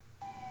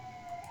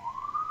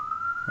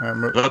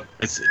Look,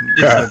 it's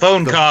the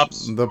phone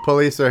cops. The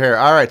police are here.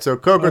 All right, so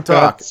Coco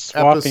Talk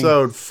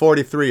episode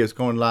 43 is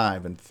going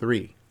live in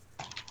 3,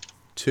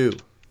 2.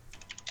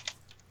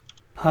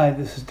 Hi,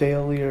 this is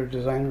Dale Lear,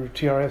 designer of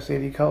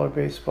TRS-80 Color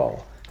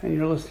Baseball, and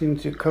you're listening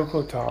to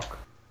Coco Talk.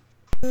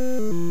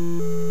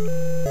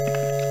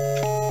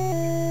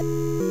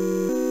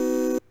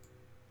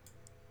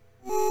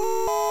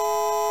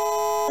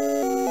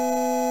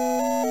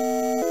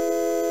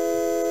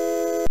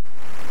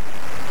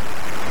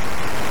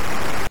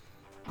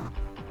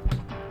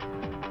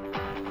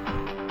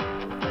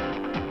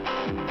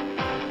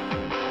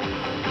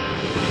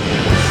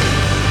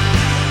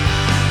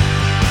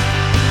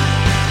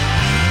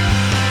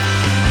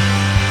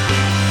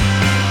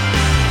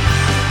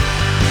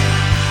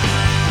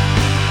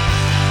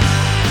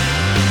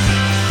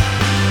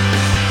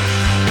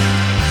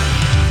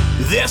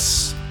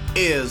 This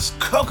is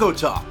Coco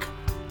Talk,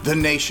 the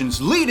nation's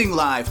leading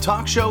live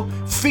talk show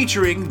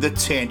featuring the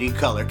Tandy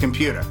Color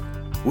computer.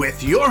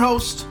 With your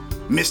host,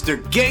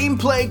 Mr.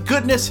 Gameplay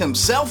Goodness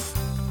himself,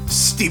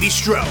 Stevie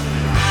Stroh.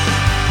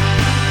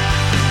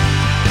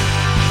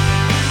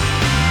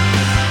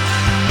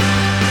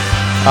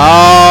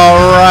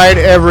 All right,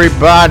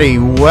 everybody,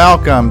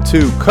 welcome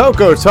to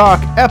Coco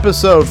Talk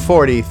episode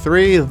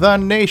 43, the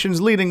nation's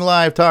leading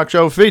live talk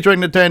show featuring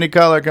the Tandy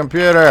Color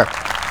computer.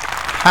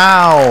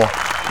 How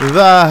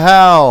the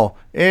hell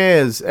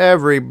is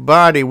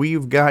everybody?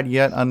 We've got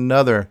yet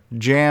another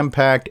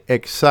jam-packed,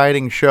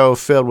 exciting show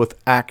filled with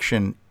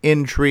action,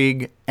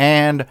 intrigue,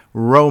 and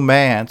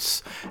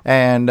romance.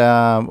 And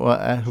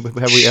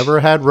have we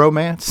ever had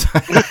romance?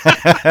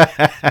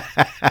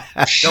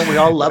 Don't we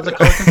all love the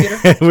color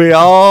computer? We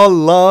all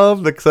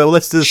love so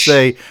let's just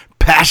say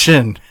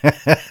passion.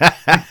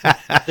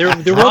 There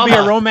will be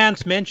a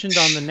romance mentioned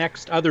on the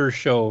next other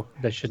show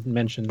that should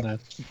mention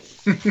that.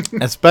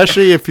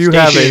 Especially if you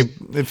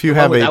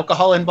have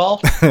alcohol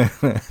involved.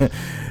 A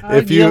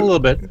little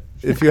bit.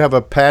 If you have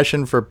a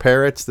passion for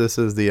parrots, this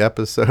is the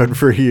episode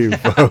for you,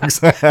 folks.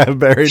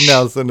 Barry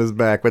Nelson is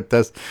back with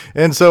us,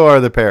 and so are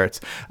the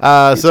parrots.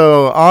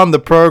 So on the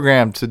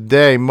program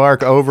today, Mark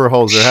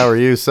Overholzer. How are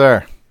you,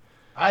 sir?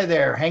 Hi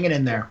there, hanging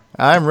in there.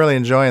 I'm really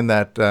enjoying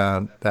that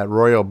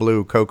royal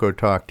blue Coco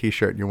Talk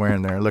T-shirt you're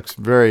wearing there. It looks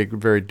very,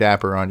 very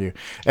dapper on you.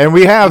 And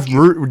we have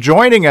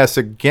joining us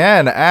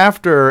again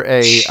after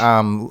a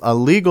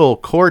legal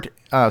court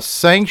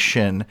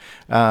sanction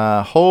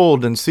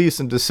hold and cease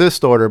and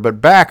desist order,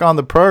 but back on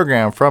the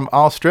program from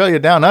Australia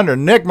down under,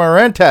 Nick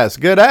Marentes.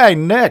 Good day,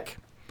 Nick.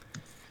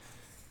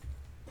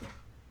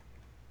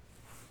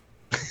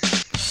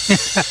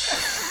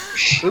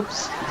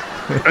 Oops.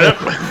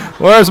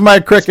 Where's my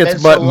crickets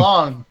It's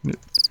button?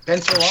 Been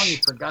so long you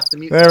forgot to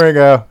mute. There we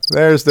go.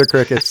 There's the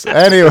crickets.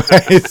 Anyway,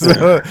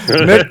 so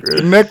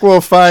Nick will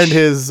find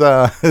his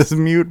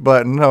mute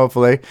button,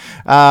 hopefully.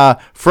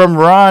 From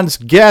Ron's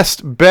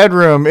guest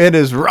bedroom, it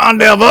is Ron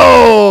Delvaux.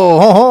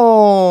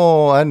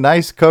 Oh, a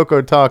nice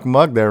Coco Talk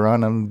mug there,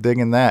 Ron. I'm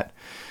digging that.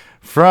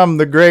 From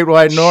the Great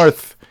White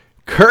North,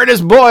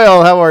 Curtis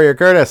Boyle. How are you,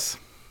 Curtis?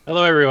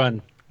 Hello,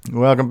 everyone.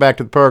 Welcome back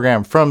to the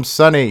program from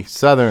sunny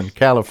Southern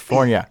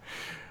California.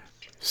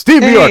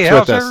 Steve Bjork's with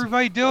us. How's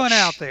everybody doing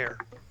out there?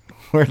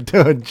 We're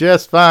doing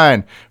just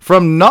fine.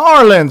 From New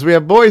Orleans, we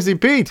have Boise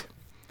Pete.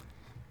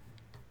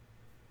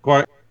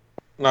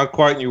 Not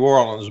quite New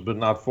Orleans, but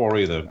not far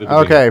either.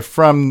 Okay,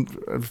 from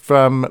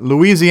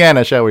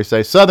Louisiana, shall we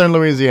say, Southern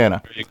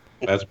Louisiana.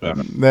 That's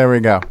better. There we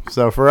go.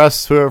 So for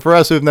us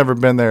who've never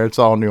been there, it's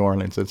all New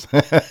Orleans. It's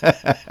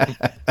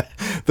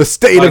the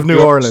state like of New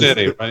York Orleans.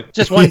 City, right?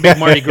 Just one big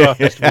Mardi Gras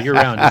festival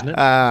year-round, isn't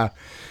it?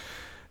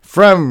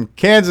 From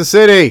Kansas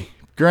City,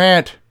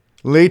 Grant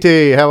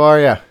Leety, how are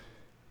you?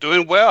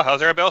 Doing well.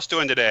 How's everybody else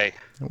doing today?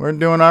 We're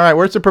doing all right.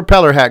 Where's the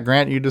propeller hat,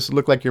 Grant? You just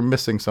look like you're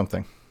missing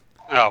something.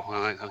 Oh,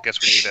 well, I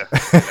guess we need to.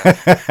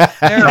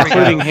 There we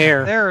Including go.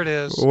 hair. There it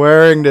is.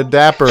 Wearing the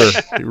dapper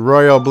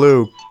royal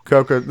blue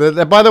Coco.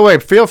 By the way,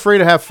 feel free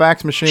to have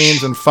fax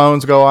machines and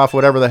phones go off,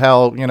 whatever the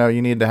hell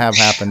you need to have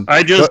happen.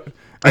 I just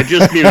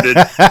muted.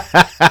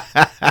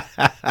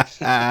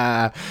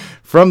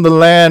 From the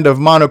land of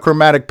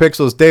monochromatic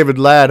pixels, David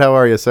Ladd, how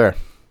are you, sir?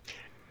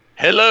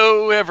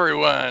 Hello,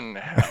 everyone.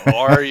 How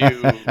are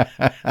you?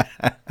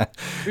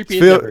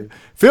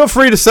 Feel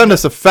free to send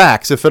us a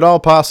fax, if at all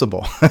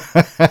possible. Would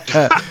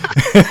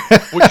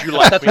you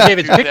like That's me where to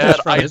David's do pick was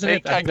that? from, I isn't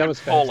it? think I I think that can was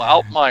pull fax.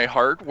 out my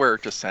hardware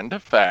to send a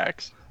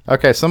fax.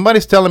 Okay,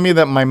 somebody's telling me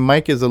that my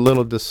mic is a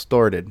little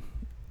distorted.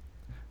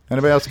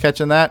 Anybody else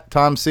catching that?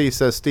 Tom C.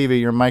 says, Stevie,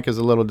 your mic is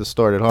a little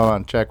distorted. Hold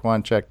on, check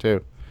 1, check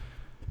 2.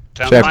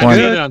 Sounds Check fine. one. I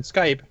did it on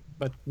Skype,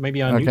 but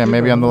maybe on YouTube. Okay,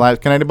 maybe on the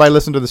live. Can anybody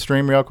listen to the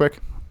stream real quick?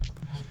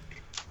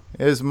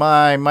 Is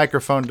my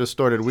microphone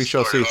distorted? We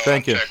shall see.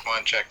 Thank you. Check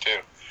 1, check 2.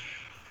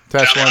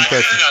 Test 1, I did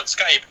test. it on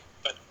Skype,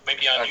 but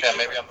maybe on YouTube.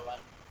 Maybe on the line.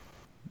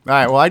 All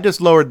right, well, I just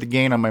lowered the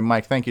gain on my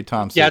mic. Thank you,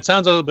 Tom C. Yeah, it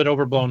sounds a little bit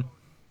overblown.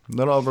 A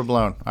little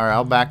overblown. All right,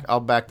 I'll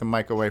back the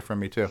mic away from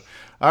me too.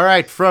 All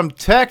right, from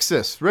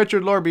Texas,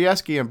 Richard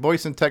Lorbieski and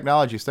Boyson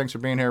Technologies. Thanks for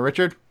being here,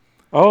 Richard.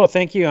 Oh,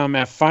 thank you.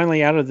 I'm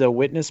finally out of the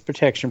witness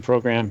protection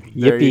program. Yippee.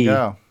 There you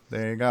go.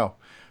 There you go.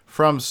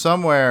 From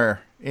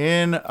somewhere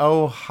in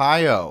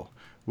Ohio,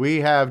 we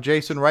have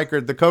Jason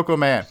Reichert, the Cocoa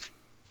Man.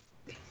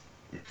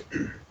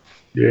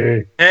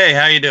 Yay. Hey,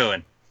 how you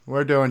doing?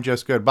 We're doing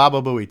just good.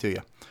 Baba Booey to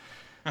you.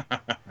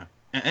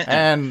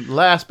 And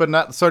last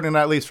but certainly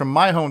not least, from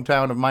my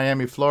hometown of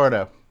Miami,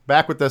 Florida,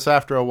 back with us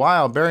after a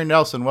while, Barry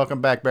Nelson.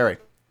 Welcome back, Barry.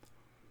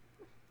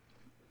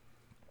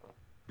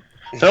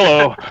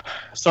 Hello.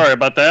 Sorry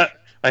about that.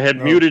 I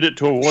had muted it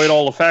to avoid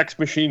all the fax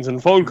machines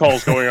and phone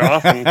calls going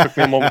off, and it took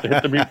me a moment to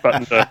hit the mute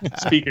button to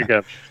speak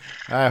again.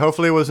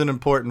 Hopefully it was an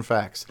important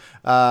fax.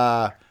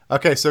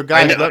 Okay, so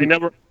guys...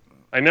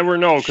 I never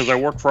know because I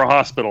work for a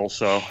hospital,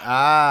 so...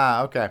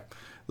 okay.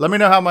 Let me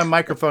know how my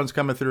microphone's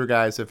coming through,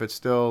 guys, if it's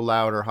still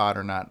loud or hot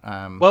or not.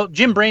 Well,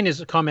 Jim Brain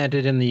has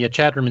commented in the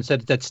chat room and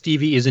said that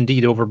Stevie is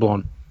indeed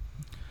overblown.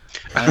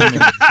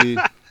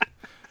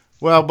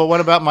 Well, but what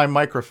about my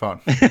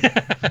microphone? Wow.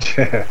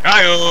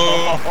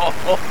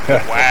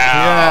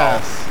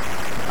 Yes.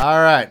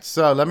 All right.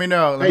 So let me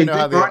know. Let me know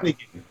how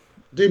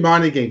do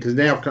mine again, because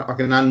now I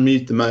can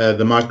unmute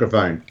the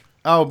microphone.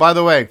 Oh, by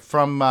the way,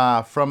 from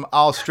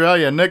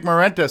Australia, Nick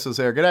Morentis is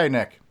here. G'day,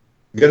 Nick.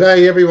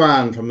 G'day,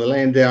 everyone from the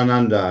land down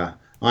under.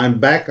 I'm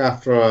back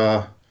after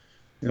a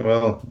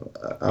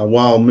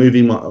while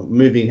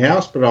moving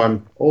house, but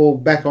I'm all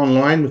back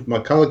online with my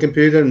colour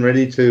computer and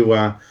ready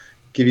to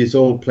give you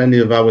all plenty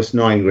of OS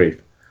 9 grief.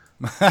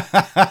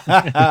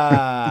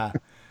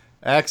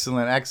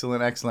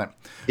 Excellent.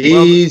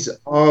 Ease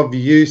of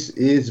use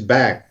is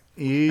back.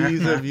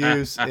 Ease of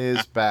use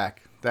is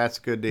back. That's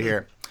good to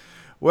hear.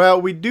 Well,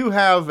 we do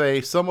have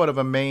a somewhat of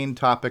a main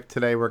topic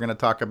today we're going to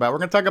talk about. We're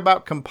going to talk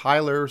about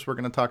compilers. We're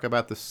going to talk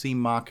about the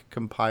CMOC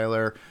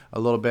compiler a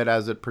little bit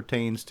as it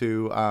pertains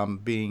to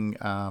being,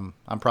 I'm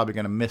probably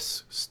going to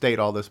misstate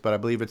all this, but I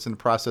believe it's in the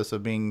process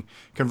of being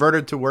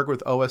converted to work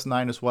with OS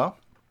 9 as well.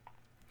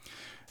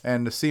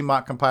 And the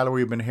CMOC compiler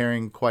we've been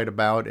hearing quite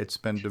about. It's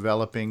been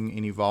developing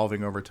and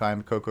evolving over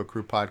time. Cocoa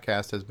Crew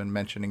Podcast has been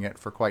mentioning it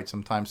for quite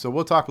some time. So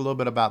we'll talk a little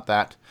bit about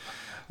that.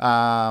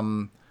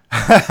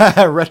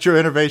 Retro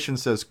Innovation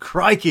says,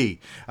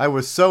 crikey, I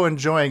was so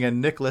enjoying a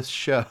Nicholas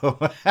show.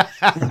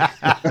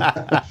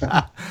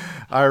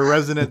 Our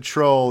resident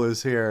troll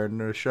is here,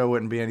 and the show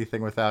wouldn't be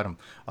anything without him.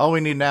 All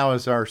we need now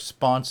is our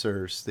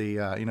sponsors, the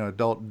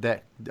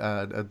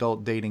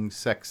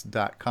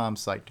adultdatingsex.com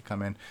site to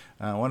come in.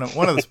 One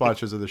of the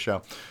sponsors of the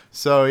show.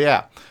 So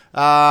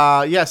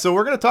so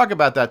we're going to talk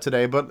about that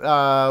today, but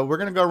we're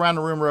going to go around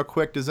the room real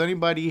quick. Does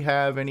anybody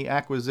have any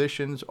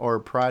acquisitions or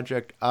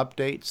project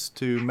updates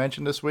to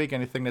mention this week?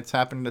 Anything that's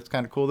happened that's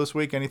kind of cool this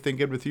week? Anything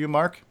good with you,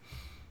 Mark?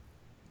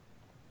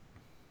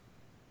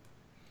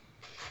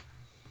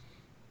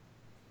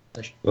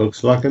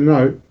 Looks like a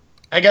no.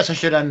 I guess I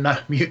should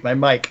unmute my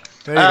mic.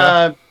 There you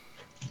go.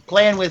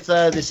 Playing with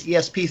this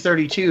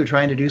ESP32,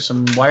 trying to do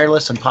some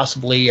wireless and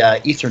possibly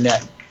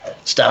Ethernet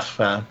stuff,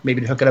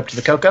 maybe to hook it up to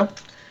the Coco.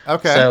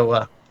 Okay.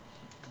 So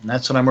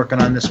that's what I'm working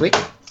on this week.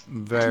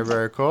 Very,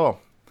 very cool.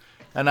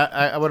 And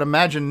I would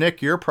imagine,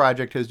 Nick, your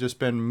project has just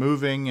been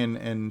moving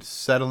and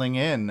settling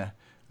in.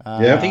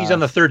 I think he's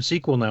on the third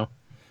sequel now.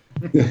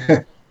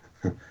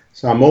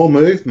 So I'm all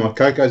moved. My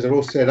Cocos are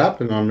all set up,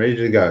 and I'm ready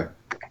to go.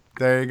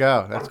 There you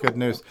go. That's good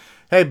news.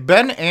 Hey,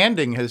 Ben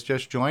Anding has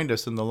just joined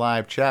us in the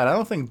live chat. I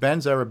don't think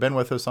Ben's ever been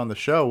with us on the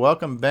show.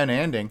 Welcome, Ben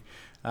Anding.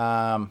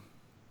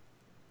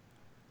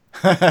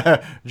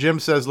 Jim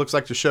says, looks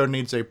like the show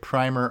needs a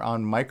primer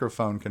on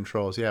microphone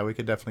controls. Yeah, we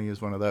could definitely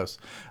use one of those.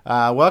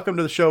 Welcome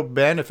to the show,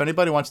 Ben. If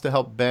anybody wants to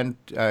help Ben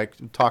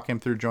talk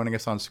him through joining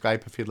us on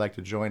Skype, if he'd like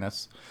to join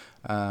us,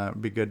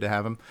 it'd be good to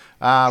have him.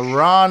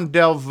 Ron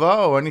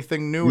Delvaux,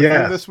 anything new with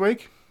you this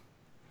week?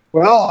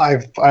 Well, I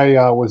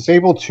was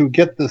able to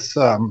get this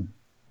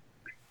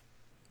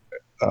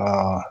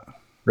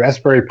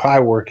Raspberry Pi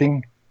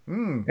working,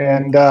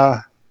 and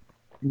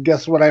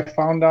guess what I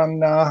found on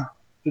the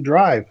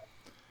drive?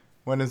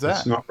 When is that?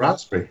 It's not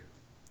Raspberry.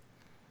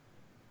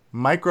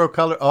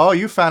 Microcolor. Oh,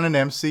 you found an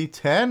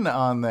MC10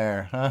 on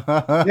there.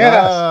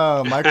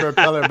 Yes.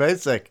 Microcolor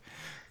Basic.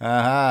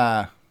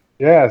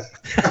 Yes.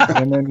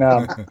 And then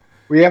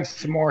we have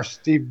some more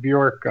Steve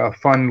Bjork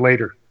fun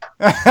later.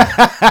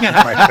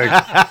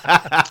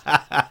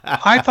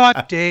 I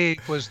thought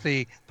Dave was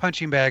the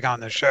punching bag on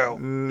the show.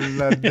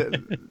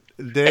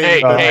 Dave,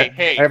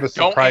 hey, I have a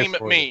don't surprise aim at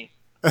for me.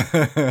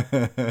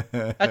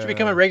 That should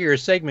become a regular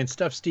segment,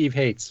 stuff Steve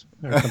hates.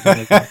 Or something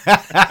like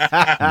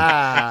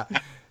that.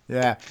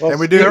 Yeah. Well, and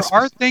we do. There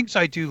are things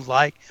I do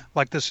like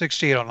the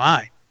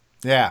 6809.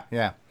 Yeah,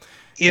 yeah.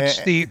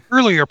 It's the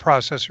earlier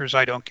processors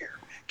I don't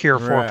care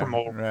for from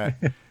old. Right.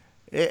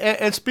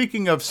 And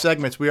speaking of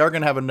segments, we are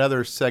going to have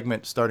another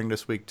segment starting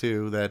this week,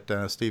 too,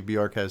 that Steve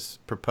Bjork has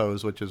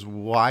proposed, which is,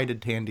 why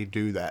did Tandy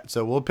do that?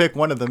 So we'll pick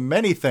one of the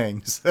many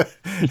things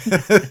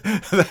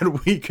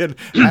that we could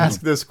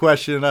ask this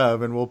question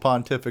of, and we'll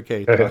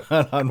pontificate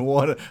on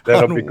one.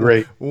 Be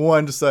great.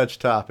 One such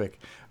topic.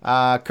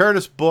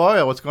 Curtis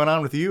Boyle, what's going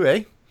on with you,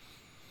 eh?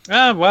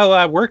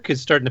 Work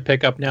is starting to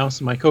pick up now,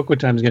 so my Cocoa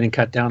time is getting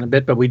cut down a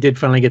bit, but we did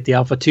finally get the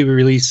Alpha 2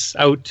 release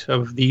out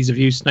of the Ease of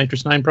Use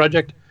Nitrous 9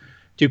 project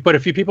to quite a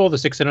few people. The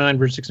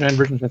 609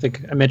 versions I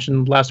think I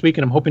mentioned last week,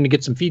 and I'm hoping to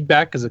get some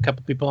feedback because a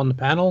couple people on the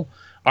panel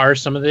are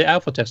some of the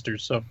alpha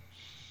testers. So,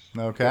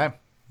 okay,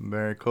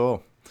 very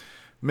cool.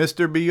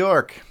 Mr.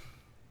 Bjork.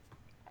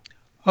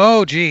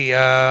 Oh, gee.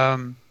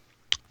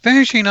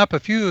 Finishing up a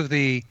few of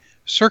the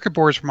circuit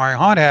boards for my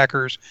Hot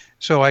Hackers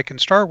so I can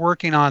start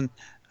working on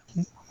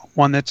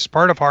one that's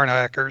part of Hot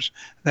Hackers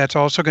that's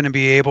also going to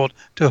be able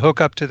to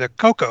hook up to the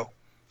Coco.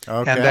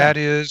 Okay. And that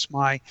is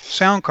my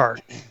sound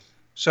card.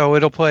 So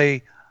it'll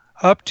play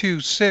up to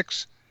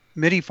 6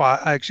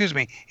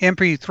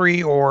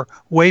 MP3 or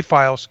WAV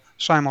files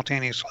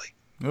simultaneously.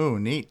 Oh,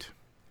 neat.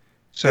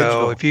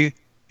 So if you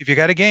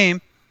got a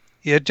game,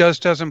 it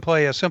just doesn't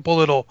play a simple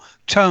little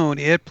tone.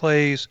 It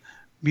plays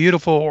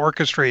beautiful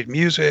orchestrated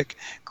music,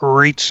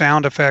 great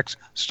sound effects,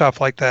 stuff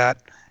like that.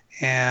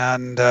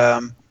 And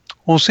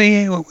we'll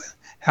see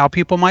how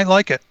people might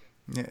like it.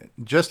 Yeah,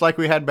 just like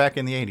we had back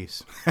in the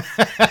 80s.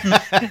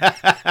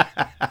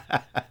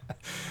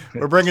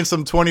 We're bringing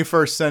some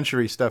 21st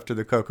century stuff to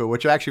the Coco,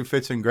 which actually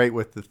fits in great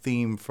with the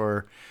theme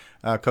for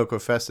Coco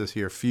Fest this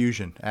year,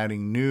 fusion,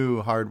 adding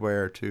new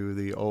hardware to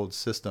the old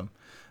system.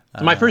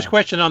 So my first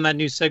question on that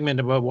new segment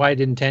about why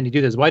didn't Tandy do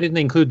this, why didn't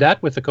they include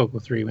that with the Coco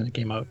 3 when it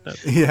came out?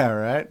 Yeah,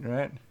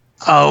 right.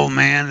 Oh,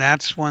 man,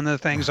 that's one of the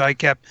things I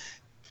kept.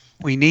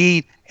 We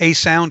need a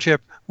sound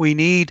chip. We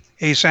need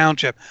a sound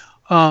chip.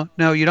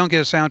 No, you don't get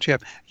a sound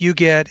chip. You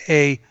get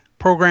a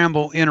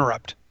programmable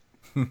interrupt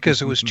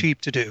because it was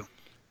cheap to do.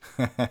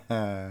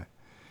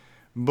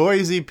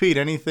 Boise Pete,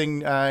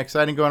 anything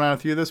exciting going on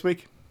with you this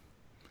week?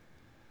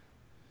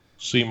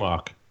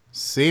 CMOC.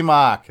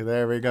 CMOC.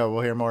 There we go.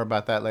 We'll hear more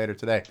about that later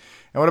today.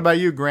 And what about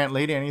you, Grant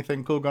Leedy?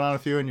 Anything cool going on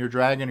with you and your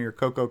Dragon or your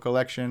Coco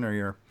collection or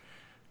your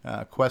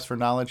quest for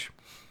knowledge?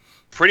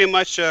 Pretty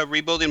much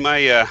rebuilding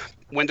my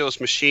Windows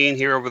machine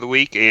here over the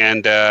week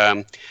and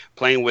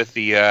playing with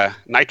the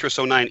Nitrous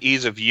 09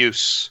 Ease of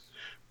Use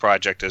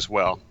project as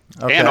well.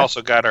 Okay. And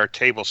also got our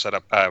table set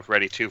up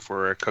ready too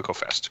for Coco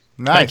Fest.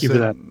 Nice. Thank you for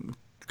that.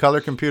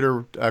 Color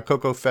Computer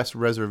Coco Fest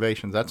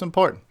reservations. That's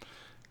important.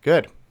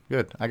 Good.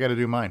 I got to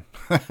do mine.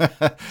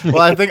 Well,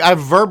 I think I've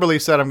verbally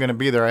said I'm going to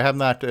be there. I have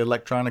not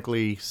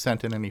electronically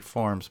sent in any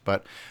forms,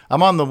 but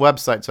I'm on the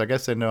website, so I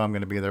guess they know I'm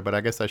going to be there, but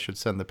I guess I should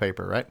send the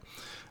paper, right?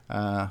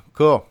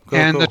 Cool.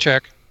 The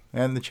check.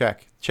 And the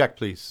check. Check,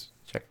 please.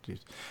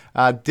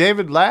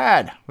 David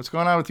Ladd, what's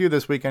going on with you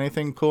this week?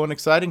 Anything cool and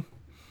exciting?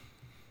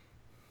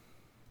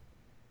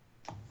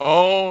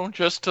 Oh,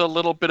 just a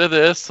little bit of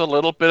this, a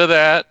little bit of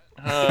that.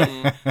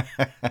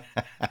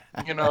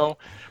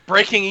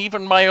 Breaking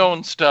even my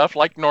own stuff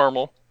like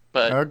normal.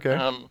 But,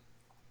 okay.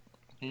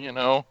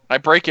 I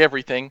break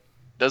everything.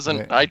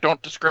 I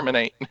don't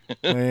discriminate.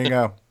 There you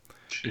go.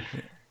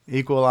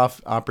 Equal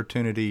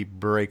opportunity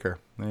breaker.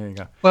 There you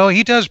go. Well,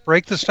 he does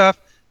break the stuff,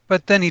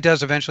 but then he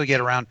does eventually get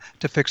around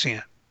to fixing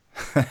it.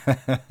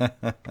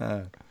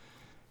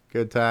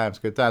 Good times.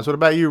 What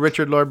about you,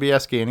 Richard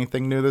Lorbieski?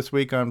 Anything new this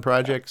week on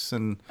projects?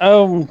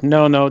 Oh,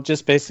 no,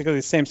 just basically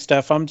the same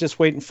stuff. I'm just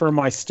waiting for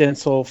my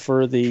stencil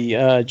for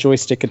the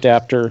joystick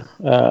adapter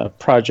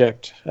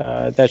project.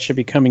 That should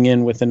be coming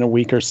in within a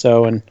week or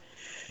so, and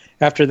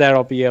after that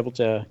I'll be able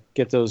to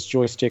get those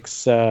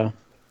joysticks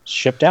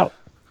shipped out.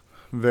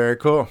 Very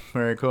cool.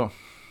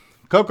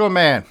 Coco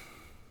Man.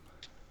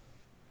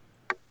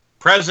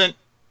 Present.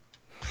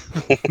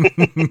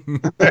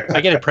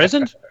 I get a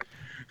present?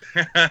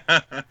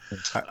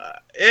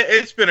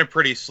 It's been a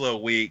pretty slow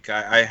week.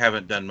 I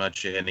haven't done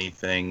much of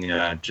anything.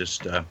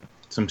 Just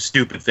some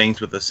stupid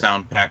things with the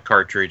sound pack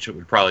cartridge that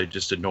would probably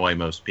just annoy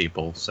most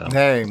people. So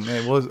hey,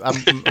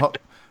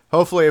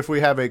 hopefully, if we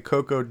have a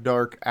Coco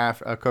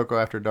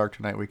After Dark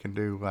tonight, we can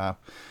do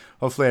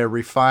hopefully a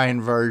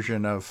refined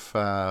version of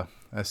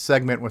a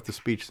segment with the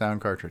speech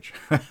sound cartridge.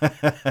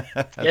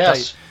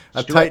 Yes,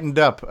 a tightened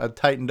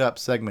up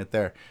segment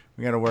there.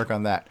 We got to work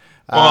on that.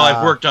 Well,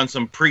 I've worked on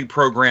some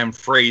pre-programmed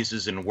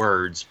phrases and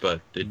words, but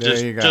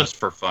just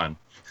for fun.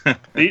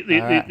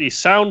 The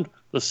sound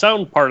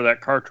part of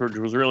that cartridge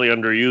was really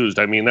underused.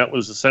 I mean, that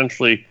was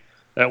essentially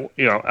that,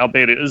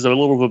 albeit it is a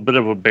little bit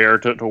of a bear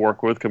to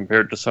work with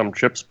compared to some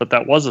chips, but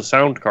that was a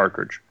sound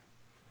cartridge.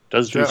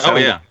 Does do sound.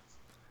 Oh yeah.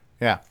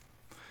 Yeah.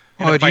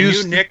 If I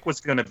knew Nick was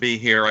going to be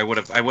here, I would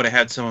have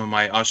had some of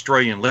my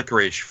Australian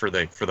licorice for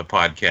the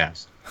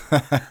podcast.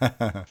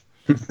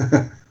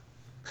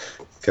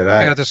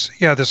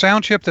 The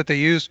sound chip that they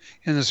use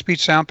in the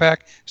speech sound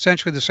pack,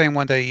 essentially the same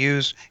one they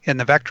use in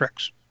the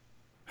Vectrex.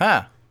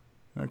 Huh.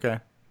 Okay.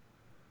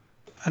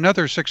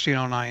 Another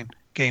 1609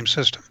 game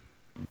system.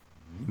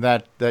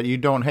 That you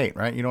don't hate,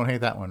 right? You don't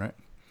hate that one, right?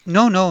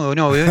 No.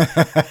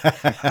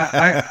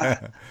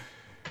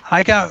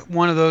 I got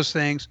one of those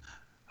things.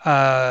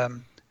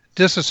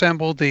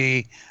 Disassembled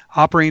the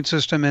operating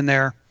system in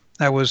there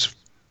that was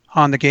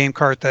on the game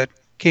cart that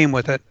came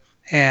with it,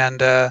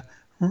 and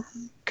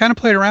kind of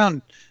played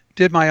around,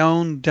 did my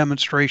own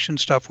demonstration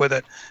stuff with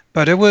it,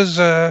 but it was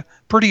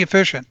pretty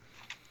efficient.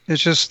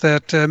 It's just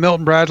that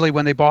Milton Bradley,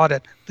 when they bought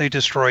it, they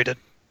destroyed it.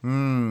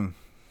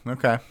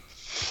 Okay.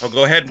 Well,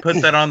 go ahead and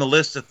put that on the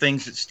list of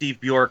things that Steve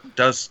Bjork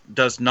does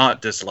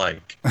not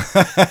dislike.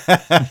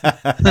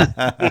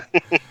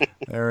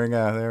 There we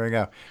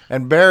go.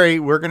 And Barry,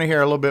 we're going to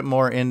hear a little bit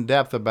more in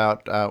depth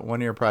about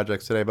one of your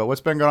projects today. But what's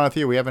been going on with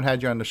you? We haven't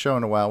had you on the show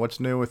in a while. What's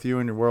new with you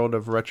in your world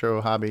of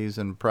retro hobbies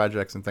and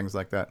projects and things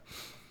like that?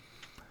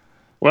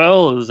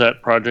 Well, is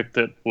that project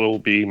that we'll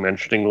be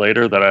mentioning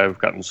later that I've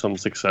gotten some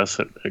success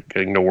at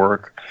getting to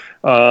work.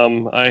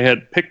 I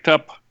had picked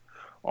up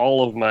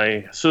all of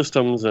my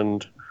systems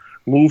and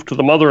moved to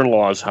the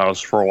mother-in-law's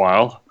house for a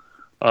while.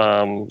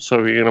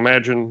 So you can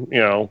imagine,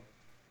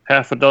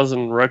 half a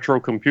dozen retro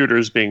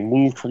computers being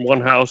moved from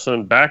one house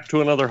and back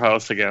to another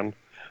house again.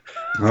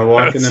 Oh,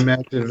 I can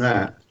imagine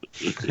that.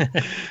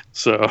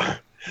 So,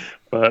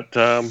 but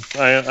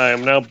I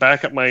am now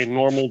back at my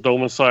normal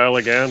domicile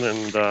again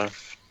and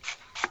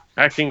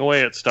hacking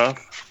away at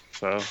stuff.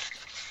 So,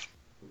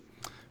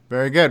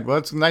 very good. Well,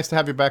 it's nice to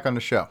have you back on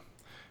the show.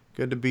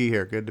 Good to be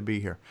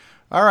here.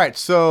 All right,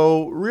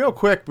 so real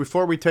quick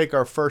before we take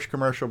our first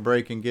commercial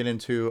break and get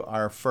into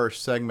our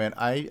first segment,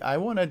 I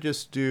want to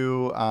just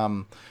do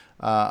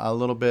a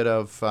little bit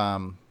of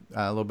our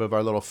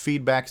little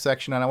feedback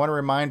section, and I want to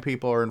remind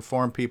people or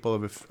inform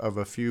people of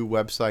a few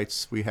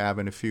websites we have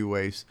and a few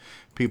ways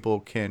people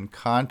can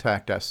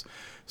contact us.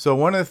 So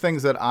one of the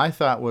things that I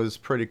thought was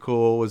pretty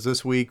cool was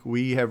this week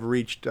we have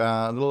reached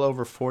a little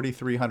over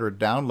 4,300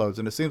 downloads,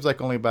 and it seems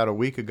like only about a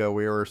week ago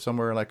we were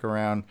somewhere like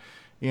around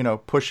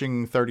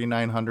pushing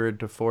 3,900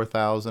 to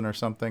 4,000 or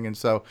something. And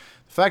so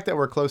the fact that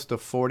we're close to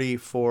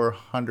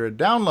 4,400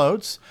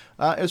 downloads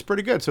is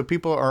pretty good. So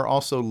people are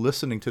also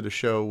listening to the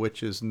show,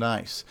 which is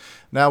nice.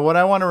 Now, what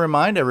I want to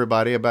remind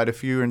everybody about,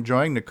 if you're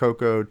enjoying the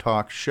Coco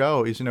Talk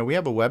show, is, we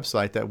have a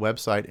website. That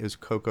website is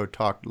Coco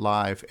Talk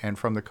Live. And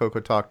from the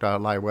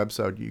CocoTalk.live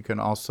website, you can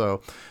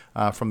also,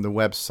 from the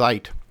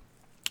website,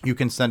 you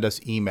can send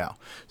us email.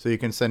 So you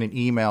can send an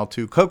email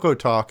to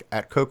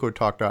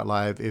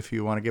cocotalk@cocotalk.live if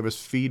you want to give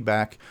us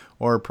feedback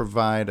or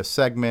provide a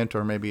segment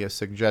or maybe a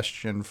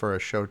suggestion for a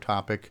show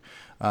topic,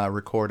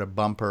 record a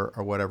bumper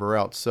or whatever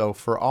else. So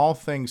for all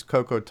things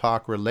Coco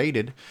Talk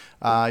related,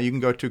 you can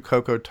go to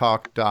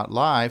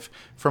cocotalk.live.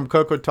 From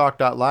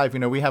cocotalk.live,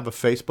 we have a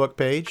Facebook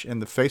page,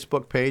 and the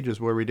Facebook page is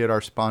where we did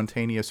our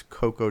spontaneous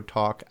Coco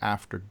Talk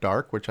After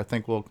Dark, which I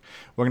think we're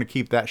going to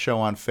keep that show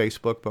on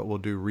Facebook, but we'll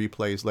do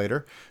replays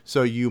later.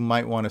 So you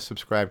might want to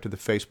subscribe to the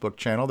Facebook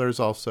channel. There's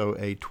also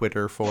a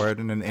Twitter for it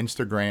and an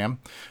Instagram.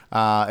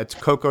 It's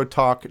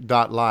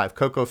cocotalk.live.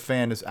 Coco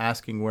Fan is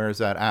asking where is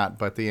that at,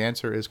 but the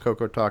answer is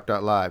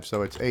cocotalk.live.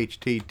 So it's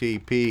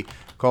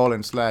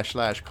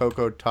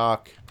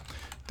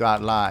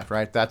http://cocotalk.live,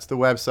 right? That's the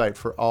website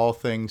for all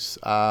things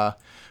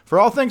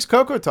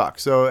Coco Talk.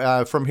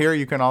 So from here,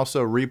 you can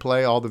also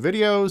replay all the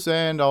videos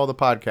and all the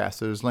podcasts.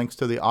 There's links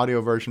to the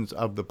audio versions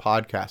of the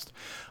podcast.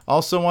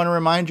 Also want to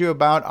remind you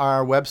about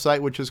our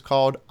website, which is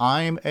called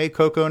I'm a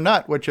Coco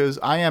Nut, which is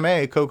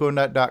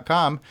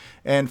imacoconut.com.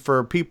 And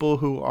for people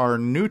who are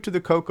new to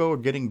the cocoa or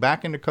getting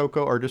back into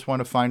cocoa or just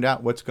want to find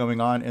out what's going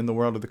on in the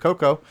world of the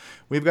cocoa,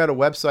 we've got a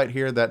website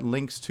here that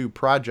links to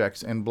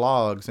projects and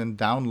blogs and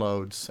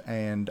downloads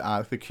and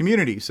the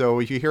community. So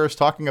if you hear us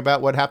talking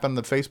about what happened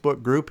in the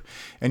Facebook group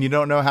and you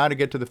don't know how to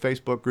get to the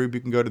Facebook group, you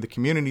can go to the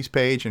communities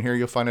page, and here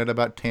you'll find out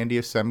about Tandy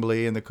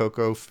Assembly and the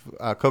Coco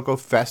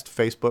Fest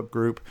Facebook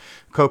group,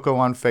 Coco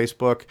on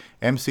Facebook,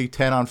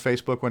 MC10 on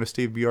Facebook, one of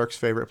Steve Bjork's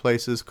favorite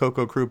places,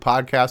 Coco Crew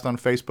Podcast on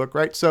Facebook,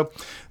 right? So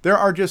there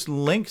are just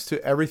links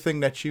to everything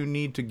that you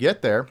need to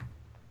get there.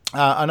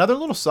 Another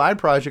little side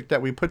project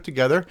that we put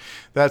together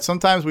that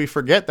sometimes we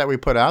forget that we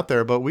put out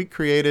there, but we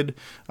created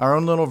our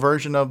own little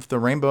version of the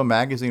Rainbow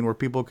Magazine where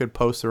people could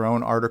post their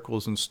own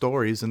articles and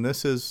stories, and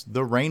this is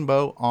the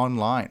Rainbow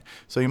Online.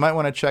 So you might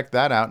want to check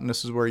that out, and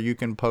this is where you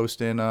can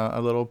post in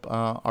a little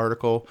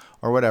article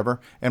or whatever.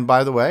 And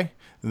by the way,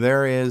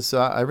 there is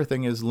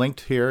everything is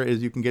linked here,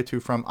 as you can get to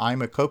from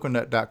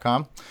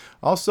imacoconut.com.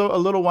 Also, a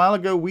little while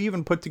ago, we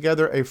even put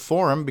together a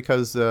forum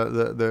because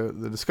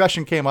the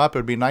discussion came up. It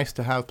would be nice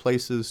to have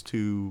places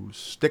to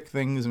stick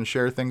things and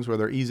share things where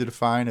they're easy to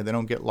find and they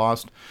don't get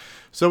lost.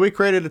 So we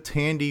created a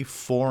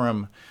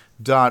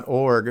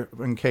tandyforum.org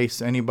in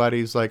case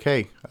anybody's like,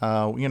 hey,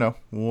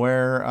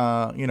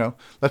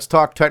 let's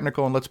talk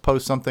technical and let's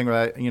post something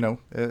that,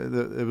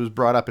 it was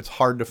brought up. It's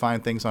hard to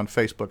find things on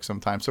Facebook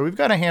sometimes. So we've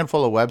got a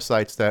handful of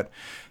websites that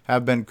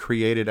have been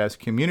created as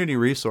community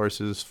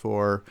resources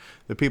for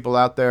the people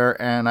out there.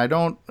 And I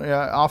don't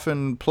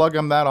often plug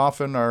them that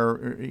often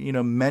or,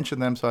 mention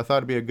them. So I thought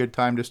it'd be a good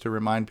time just to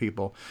remind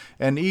people.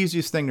 And the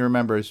easiest thing to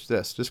remember is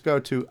this. Just go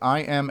to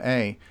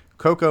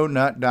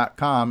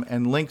imacoconut.com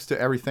and links to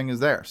everything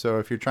is there. So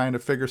if you're trying to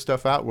figure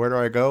stuff out, where do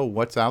I go?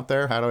 What's out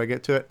there? How do I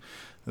get to it?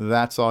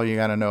 That's all you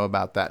got to know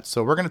about that.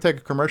 So we're going to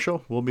take a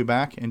commercial. We'll be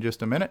back in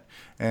just a minute,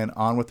 and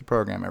on with the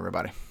program,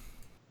 everybody.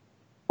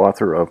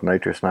 Author of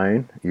Nitrous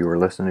 9, you are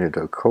listening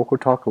to Coco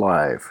Talk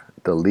Live,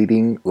 the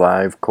leading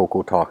live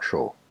Coco Talk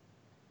show.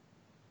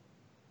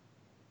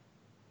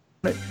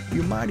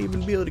 You might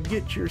even be able to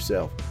get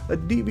yourself a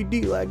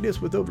DVD like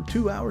this with over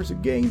 2 hours of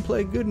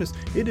gameplay goodness.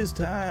 It is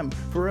time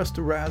for us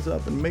to rise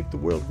up and make the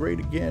world great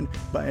again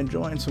by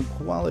enjoying some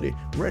quality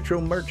retro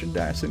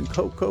merchandise and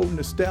Coco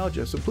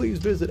nostalgia. So please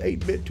visit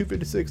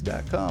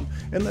 8bit256.com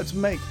and let's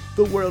make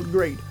the world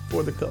great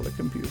for the color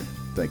computer.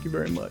 Thank you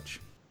very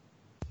much.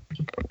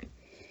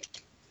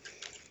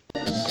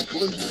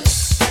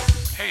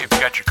 Hey, have you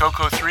got your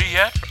Coco 3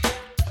 yet?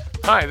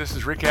 Hi, this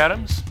is Rick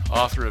Adams,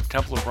 author of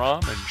Temple of Ram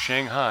and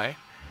Shanghai,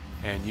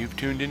 and you've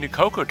tuned into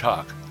Coco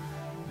Talk,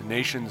 the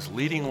nation's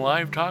leading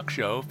live talk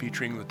show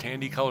featuring the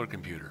Tandy color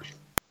computer.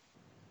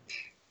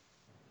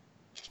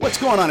 What's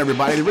going on,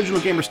 everybody? The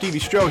Original Gamer Stevie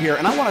Stroh here,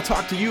 and I want to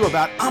talk to you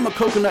about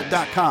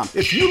I'mACoconut.com.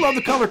 If you love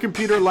the color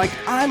computer like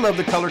I love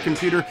the color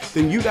computer,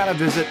 then you got to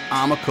visit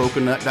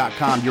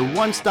I'mACoconut.com, your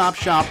one-stop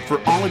shop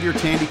for all of your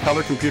Tandy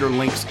color computer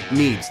links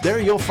needs. There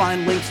you'll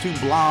find links to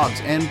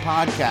blogs and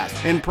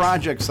podcasts and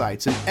project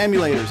sites and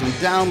emulators and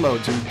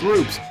downloads and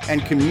groups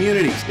and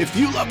communities. If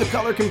you love the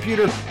color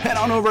computer, head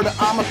on over to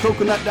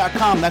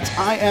I'mACoconut.com. That's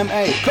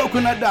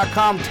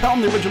IMACoconut.com. Tell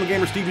them the Original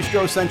Gamer Stevie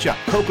Stroh sent you.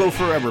 Coco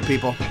forever,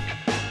 people.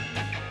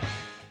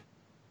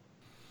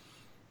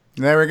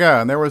 There we go.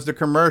 And there was the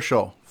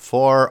commercial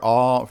for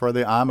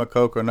the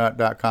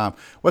I'mACoconut.com.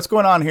 What's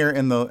going on here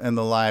in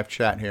the live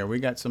chat here? We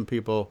got some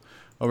people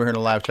over here in the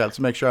live chat. Let's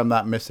make sure I'm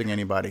not missing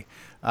anybody.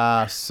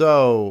 What is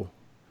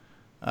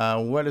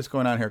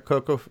going on here?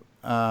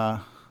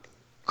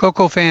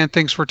 Coco fan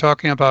thinks we're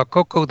talking about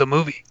Coco the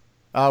movie.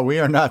 We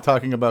are not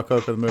talking about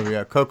Coco the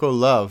movie. Coco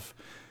Love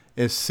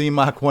is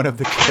CMOC, one of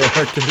the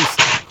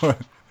characters.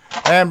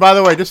 And by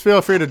the way, just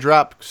feel free to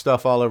drop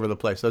stuff all over the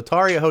place.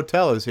 Atari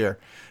Hotel is here.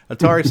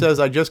 Atari says,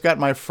 I just got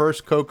my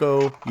first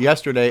Coco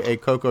yesterday, a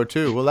Coco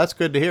 2. Well, that's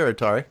good to hear,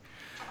 Atari.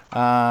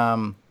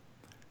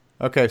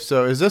 Okay,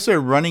 so is this a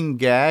running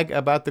gag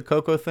about the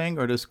Coco thing,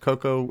 or does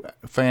Coco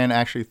fan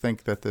actually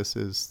think that this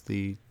is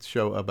the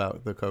show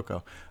about the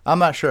Coco? I'm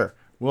not sure.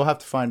 We'll have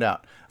to find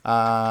out.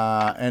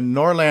 And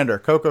Norlander,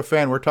 Coco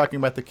fan, we're talking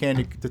about the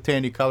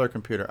Tandy color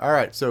computer. All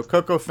right, so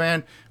Coco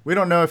fan, we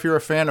don't know if you're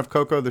a fan of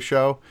Coco the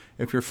show,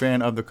 if you're a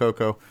fan of the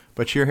Coco,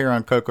 but you're here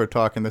on Coco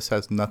Talk, and this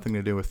has nothing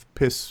to do with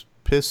Piss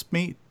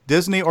Me,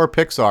 Disney or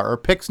Pixar, or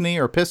Pixney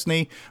or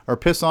Pissney or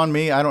Piss on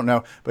Me, I don't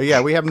know. But yeah,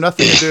 we have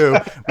nothing to do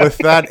with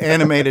that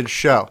animated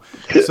show.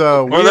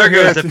 So well, there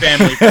goes the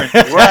family friend.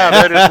 Wow,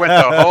 that just went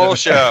the whole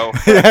show.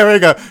 Yeah, there we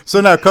go. So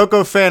now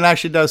Coco fan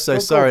actually does say,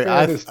 Coco sorry.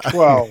 fan is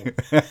 12.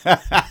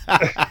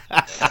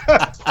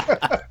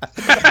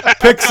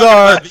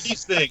 Pixar.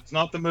 These things,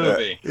 not the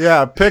movie.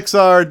 Yeah,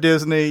 Pixar,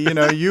 Disney.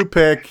 You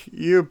pick.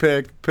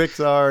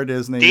 Pixar,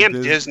 Disney.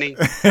 Damn Disney.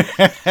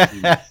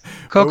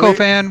 Coco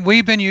fan,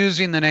 we've been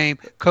using the name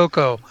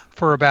Coco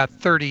for about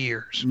 30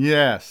 years.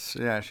 Yes.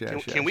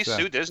 Can we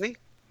sue Disney?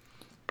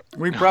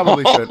 We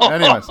probably should.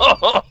 Anyways,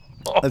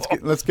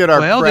 let's get our.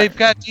 Well, they've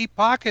got deep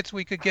pockets.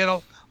 We could get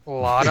a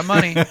lot of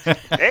money.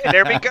 Hey,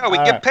 there we go. We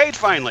get paid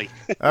finally.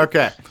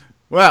 Okay.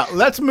 Well,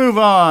 let's move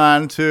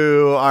on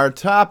to our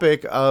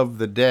topic of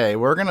the day.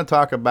 We're going to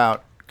talk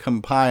about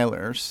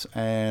compilers,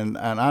 and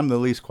I'm the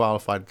least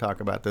qualified to talk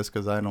about this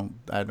because I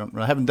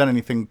haven't done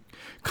anything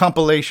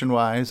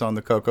compilation-wise on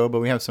the Coco, but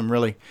we have some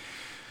really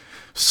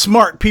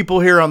smart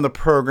people here on the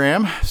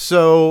program.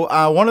 So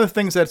one of the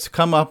things that's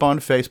come up on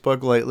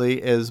Facebook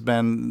lately has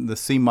been the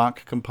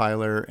CMOC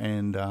compiler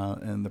and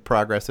the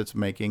progress it's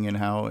making and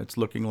how it's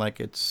looking like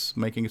it's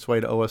making its way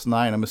to OS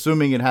 9. I'm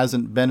assuming it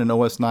hasn't been an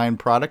OS 9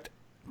 product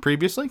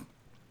previously,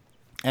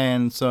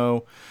 and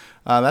so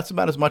that's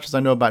about as much as I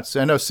know about C.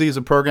 I know C is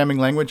a programming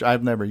language.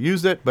 I've never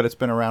used it, but it's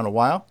been around a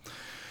while.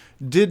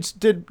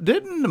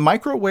 Didn't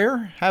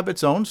Microware have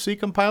its own C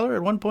compiler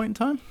at one point in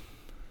time?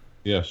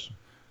 Yes,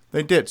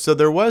 they did. So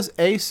there was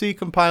a C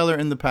compiler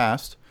in the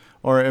past,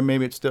 or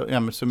maybe it's still.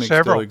 I'm assuming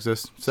it still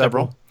exists.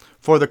 Several.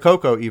 For the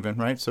Coco even,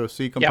 right? So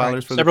C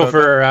compilers for the Coco.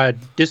 Several for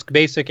Disk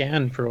Basic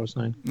and for OS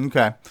 9.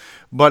 Okay.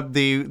 But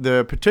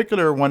the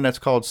particular one that's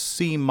called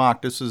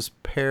CMOC, this is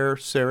Per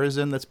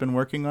Sarazin that's been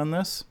working on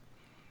this.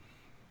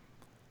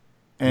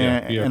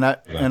 And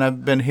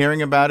I've been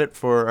hearing about it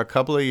for a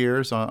couple of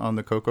years on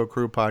the Coco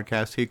Crew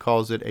podcast. He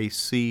calls it a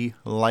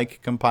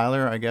C-like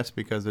compiler, I guess,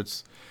 because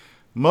it's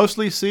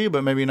mostly C,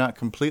 but maybe not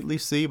completely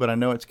C. But I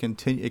know it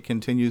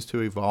continues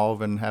to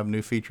evolve and have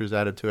new features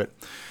added to it.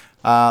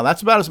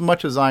 That's about as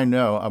much as I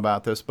know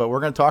about this, but we're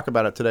going to talk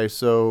about it today.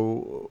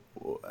 So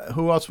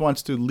who else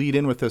wants to lead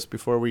in with this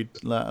before we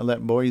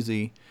let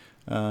Boise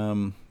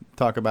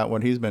talk about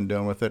what he's been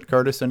doing with it?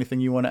 Curtis,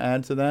 anything you want to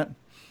add to that?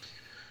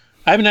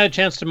 I haven't had a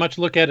chance to much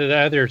look at it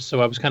either,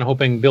 so I was kind of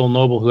hoping Bill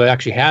Noble, who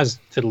actually has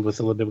fiddled with it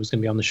a little bit, was going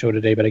to be on the show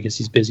today, but I guess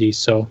he's busy.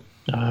 So,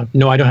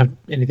 no, I don't have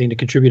anything to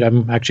contribute.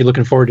 I'm actually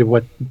looking forward to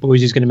what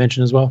Boise's going to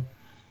mention as well.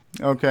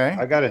 Okay.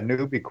 I got a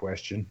newbie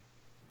question.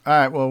 All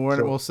right, well,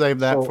 we'll save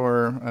that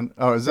for...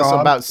 is this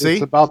about C?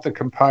 It's about the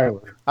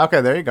compiler.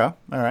 Okay, there you go.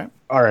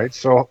 All right,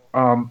 so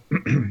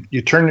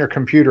you turn your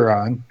computer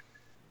on,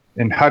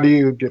 and how do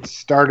you get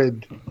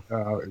started?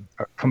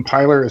 A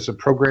compiler is a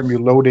program you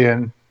load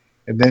in,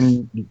 and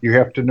then you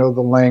have to know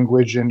the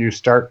language, and you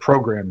start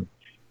programming.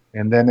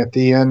 and then at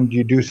the end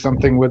you do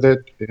something with it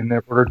in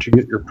order to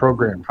get your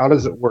program. How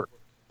does it work?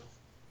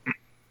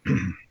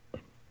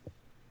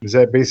 Is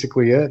that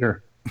basically it,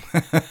 or?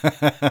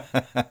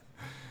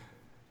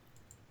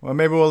 Well,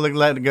 maybe we'll go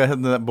ahead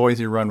and let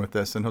Boise run with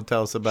this, and he'll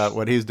tell us about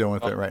what he's doing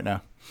with it right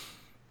now.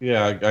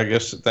 Yeah, I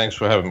guess. Thanks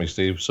for having me,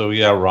 Steve. So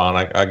yeah, Ron,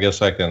 I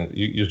guess I can.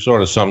 You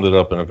sort of summed it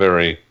up in a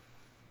very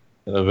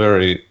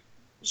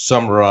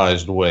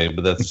summarized way,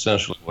 but that's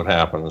essentially what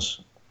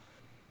happens.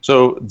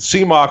 So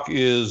CMOC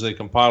is a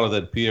compiler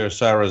that Pierre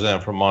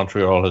Sarrazin from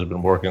Montreal has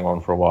been working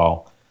on for a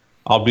while.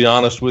 I'll be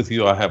honest with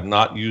you, I have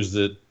not used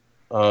it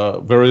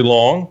very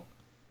long,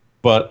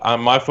 but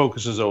my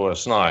focus is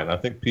OS 9. I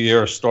think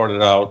Pierre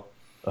started out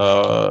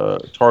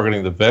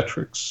targeting the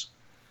Vectrex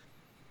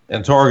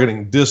and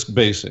targeting Disk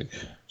Basic.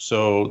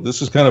 So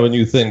this is kind of a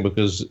new thing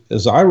because,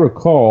 as I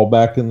recall,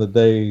 back in the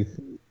day,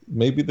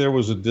 maybe there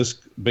was a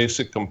Disk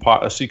Basic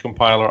a C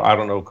compiler. I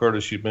don't know,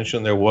 Curtis, you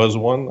mentioned there was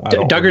one.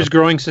 Duggar's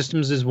Growing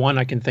Systems is one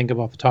I can think of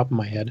off the top of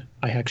my head.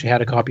 I actually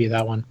had a copy of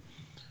that one.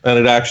 And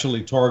it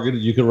actually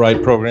targeted, you could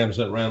write programs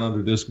that ran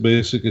under Disk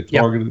Basic. It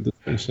targeted Disk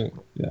Basic.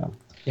 Yeah.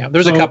 Yeah,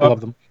 there's a couple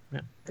of them.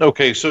 Yeah.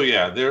 Okay, so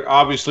yeah, they're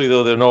obviously,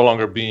 though, they're no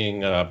longer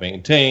being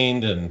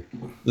maintained, and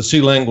the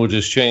C language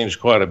has changed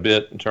quite a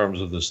bit in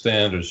terms of the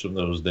standards from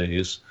those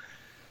days.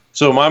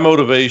 So my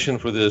motivation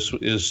for this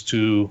is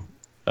to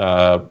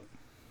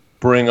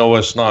bring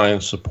OS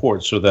 9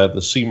 support so that the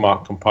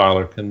CMOC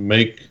compiler can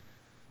make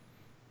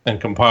and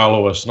compile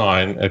OS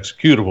 9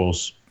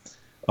 executables.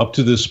 Up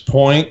to this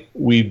point,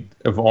 we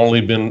have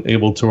only been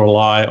able to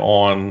rely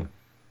on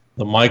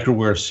the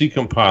Microware C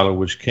compiler,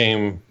 which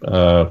came,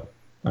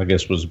 I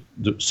guess, was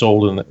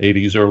sold in the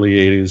 80s, early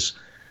 80s.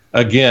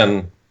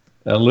 Again,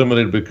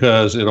 limited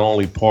because it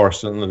only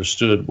parsed and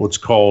understood what's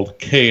called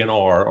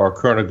K&R, or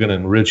Kernighan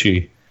and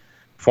Ritchie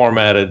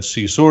formatted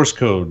C source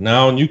code.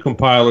 Now, new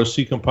compilers,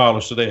 C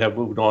compilers today have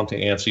moved on to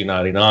ANSI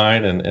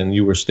 99 and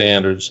newer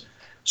standards.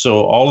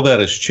 So all of that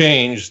has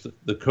changed.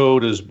 The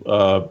code is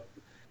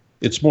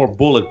it's more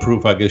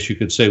bulletproof, I guess you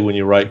could say, when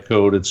you write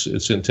code.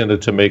 It's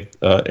intended to make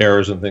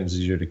errors and things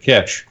easier to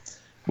catch.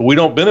 But we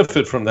don't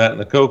benefit from that in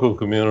the Cocoa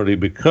community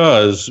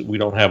because we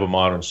don't have a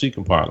modern C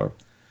compiler.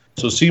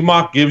 So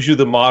CMOC gives you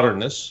the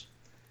modernness.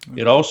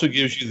 It also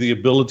gives you the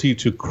ability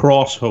to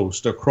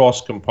cross-host or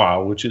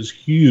cross-compile, which is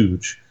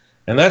huge.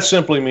 And that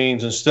simply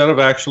means instead of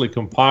actually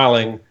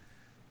compiling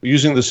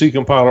using the C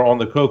compiler on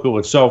the Cocoa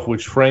itself,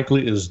 which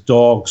frankly is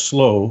dog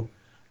slow,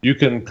 you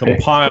can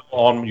compile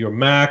on your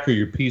Mac or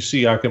your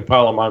PC. I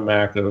compile on my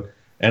Mac, and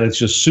it's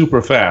just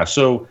super fast.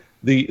 So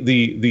the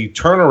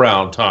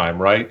turnaround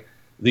time, right?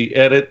 The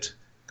edit,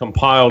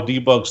 compile,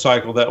 debug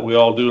cycle that we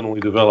all do when we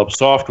develop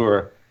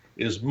software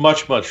is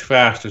much, much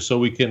faster. So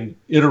we can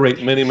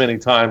iterate many, many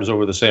times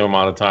over the same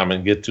amount of time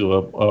and get to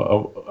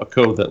a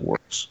code that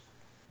works.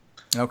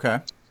 Okay.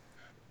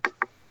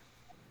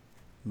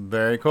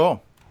 Very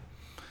cool.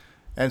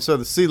 And so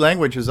the C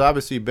language has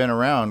obviously been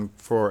around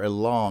for a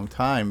long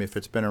time. If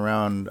it's been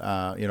around,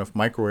 if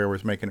Microware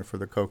was making it for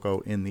the Cocoa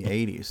in the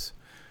 80s.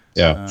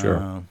 Yeah,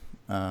 sure.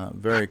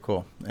 Very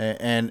cool.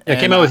 And it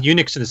came out with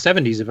Unix in the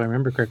 70s, if I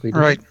remember correctly.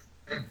 Right.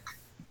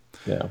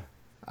 Yeah.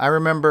 I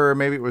remember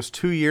maybe it was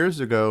 2 years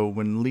ago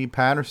when Lee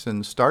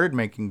Patterson started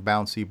making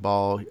Bouncy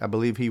Ball. I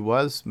believe he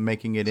was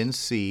making it in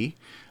C.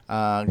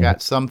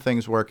 Got some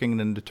things working and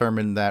then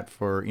determined that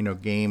for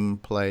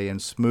gameplay and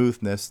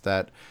smoothness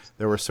that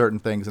there were certain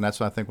things, and that's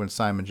why I think when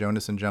Simon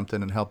Jonassen jumped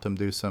in and helped him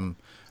do some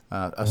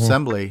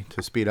assembly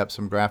to speed up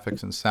some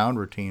graphics and sound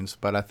routines.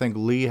 But I think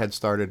Lee had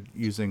started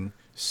using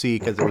C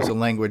because it was a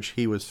language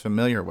he was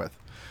familiar with.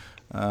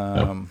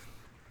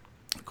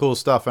 Cool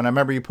stuff. And I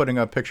remember you putting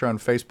a picture on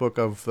Facebook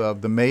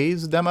of the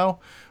maze demo,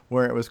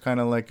 where it was kind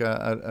of like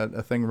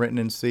a thing written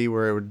in C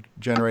where it would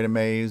generate a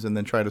maze and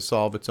then try to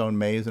solve its own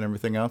maze and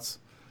everything else.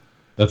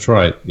 That's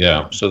right.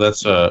 Yeah. So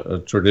that's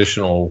a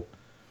traditional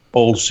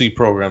old C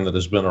program that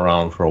has been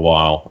around for a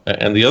while.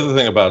 And the other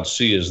thing about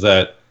C is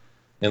that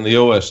in the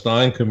OS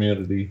 9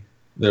 community,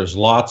 there's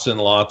lots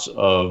and lots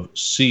of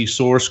C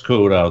source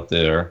code out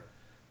there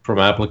from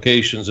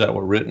applications that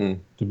were written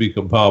to be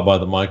compiled by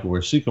the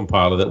Microware C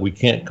compiler that we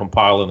can't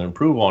compile and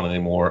improve on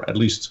anymore, at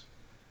least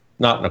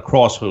not in a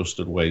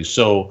cross-hosted way.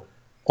 So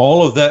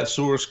all of that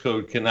source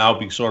code can now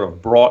be sort of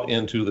brought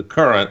into the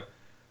current,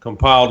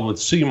 compiled with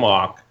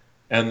CMOC,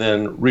 and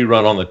then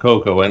rerun on the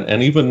Cocoa.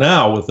 And even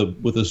now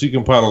with a C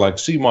compiler like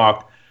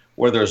CMOC,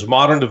 where there's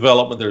modern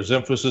development, there's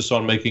emphasis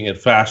on making it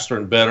faster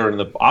and better and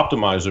the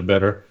optimizer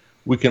better,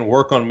 we can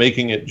work on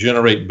making it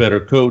generate better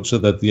code so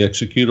that the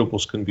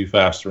executables can be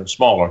faster and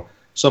smaller,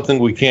 something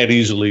we can't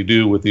easily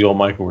do with the old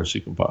Microware C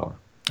compiler.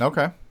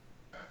 Okay.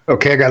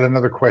 Okay, I got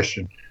another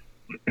question.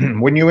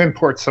 When you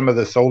import some of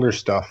this older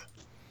stuff,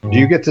 do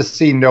you get to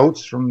see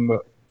notes from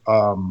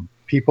the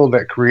people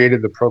that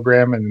created the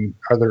program, and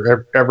are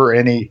there ever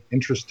any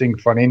interesting,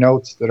 funny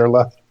notes that are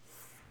left?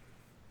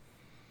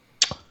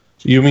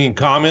 You mean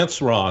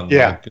comments, Ron?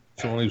 Yeah. Like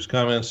someone leaves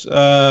comments.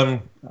 I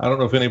don't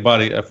know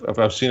if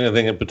I've seen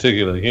anything in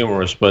particular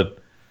humorous, but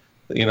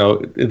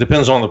it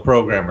depends on the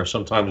programmer.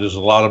 Sometimes there's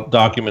a lot of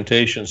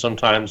documentation.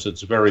 Sometimes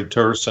it's very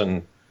terse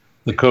and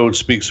the code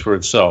speaks for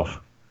itself.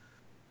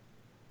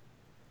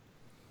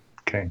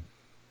 Okay.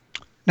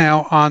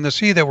 Now, on the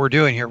C that we're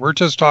doing here, we're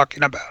just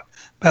talking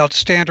about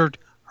standard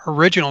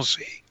original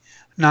C,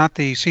 not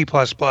the C++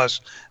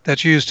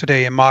 that's used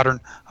today in modern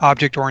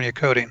object-oriented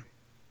coding.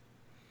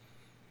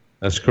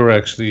 That's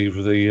correct, Steve.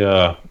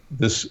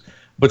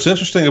 What's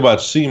interesting about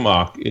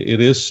CMOC, it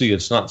is C,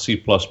 it's not C++,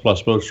 but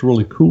what's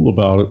really cool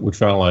about it,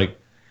 which I like,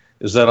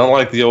 is that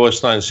unlike the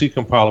OS9 C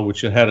compiler,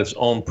 which had its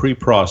own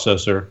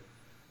preprocessor,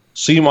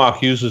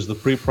 CMOC uses the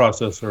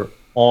preprocessor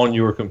on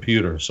your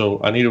computer. So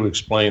I need to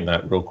explain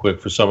that real quick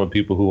for some of the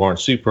people who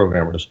aren't C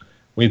programmers.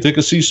 When you take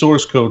a C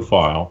source code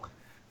file,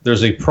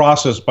 there's a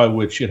process by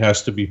which it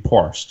has to be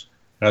parsed.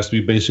 It has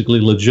to be basically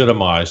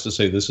legitimized to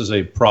say this is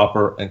a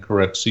proper and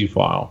correct C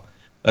file.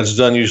 That's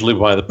done usually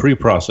by the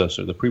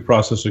preprocessor. The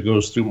preprocessor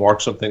goes through,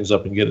 marks some things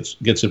up, and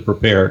gets it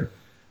prepared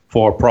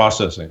for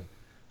processing.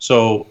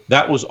 So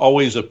that was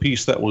always a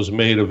piece that was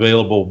made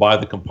available by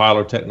the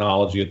compiler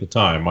technology at the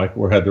time.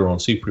 Microware had their own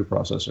C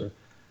preprocessor.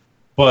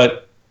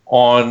 But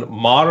on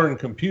modern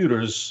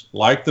computers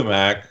like the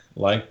Mac,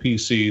 like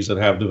PCs that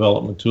have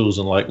development tools,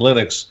 and like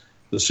Linux,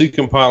 the C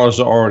compilers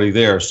are already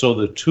there. So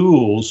the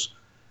tools,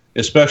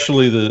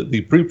 especially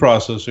the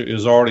preprocessor,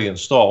 is already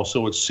installed.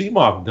 So what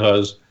CMOC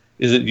does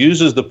is it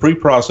uses the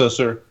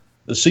preprocessor,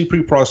 the C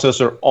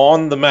preprocessor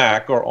on the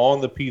Mac or on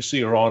the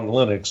PC or on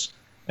Linux,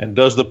 and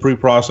does the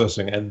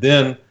preprocessing. And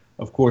then,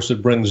 of course,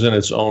 it brings in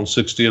its own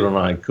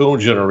 6809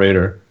 code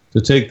generator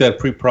to take that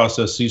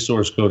preprocessed C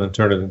source code and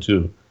turn it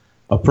into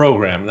a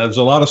program. And there's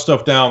a lot of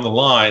stuff down the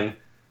line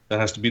that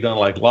has to be done,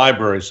 like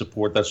library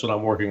support. That's what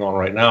I'm working on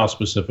right now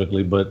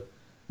specifically, but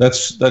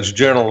that's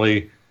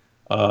generally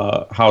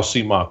how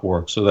CMOC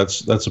works. So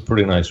that's a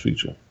pretty nice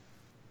feature.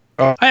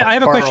 I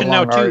have a question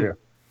now too.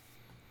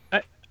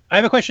 I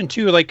have a question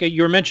too. Like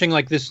you were mentioning,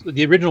 like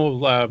the original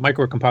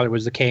microware compiler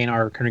was the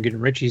KNR, Kernighan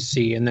and Ritchie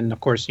C, and then of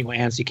course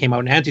ANSI came out,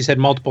 and ANSI's had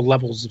multiple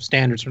levels of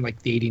standards from like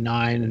the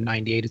 89 and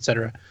 98,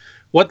 etc.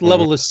 What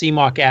level does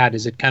CMOC at?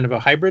 Is it kind of a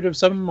hybrid of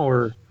some,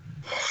 or?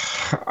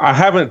 I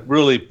haven't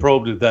really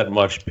probed it that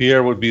much.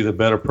 Pierre would be the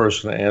better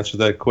person to answer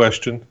that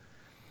question.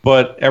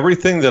 But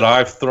everything that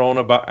I've thrown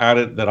about at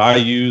it that I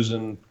use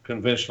in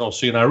conventional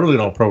C, and I really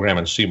don't program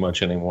in C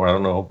much anymore. I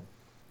don't know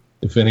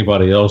if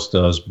anybody else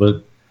does,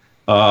 but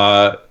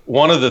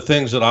one of the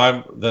things that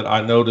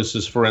I notice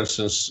is, for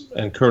instance,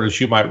 and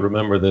Curtis, you might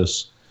remember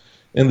this,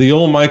 in the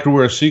old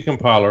microware C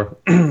compiler,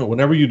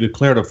 whenever you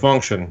declared a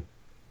function,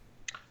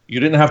 you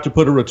didn't have to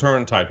put a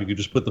return type. You could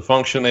just put the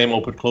function name,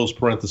 open close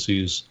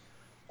parentheses,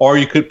 or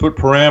you could put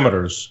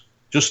parameters,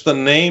 just the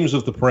names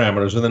of the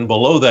parameters, and then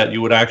below that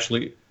you would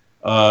actually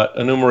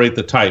enumerate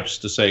the types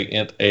to say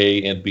int A,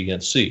 int B,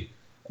 int C.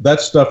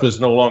 That stuff is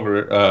no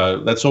longer,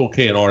 that's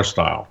okay in our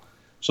style.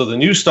 So the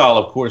new style,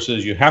 of course,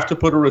 is you have to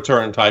put a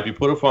return type, you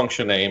put a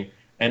function name,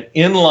 and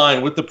in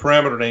line with the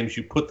parameter names,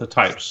 you put the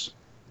types.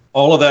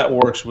 All of that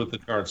works with the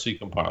current C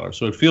compiler.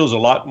 So it feels a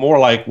lot more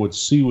like what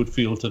C would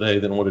feel today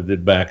than what it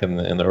did back in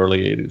the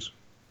early 80s.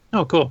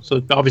 Oh, cool.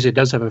 So obviously it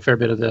does have a fair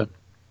bit of the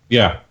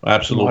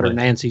absolutely modern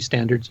ANSI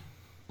standards.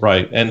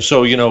 Right. And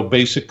so,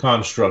 basic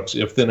constructs,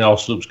 if then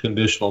else loops,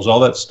 conditionals, all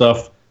that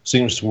stuff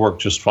seems to work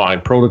just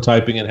fine.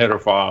 Prototyping in header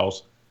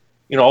files,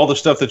 all the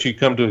stuff that you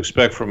come to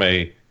expect from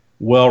a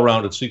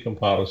well-rounded C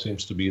compiler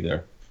seems to be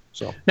there.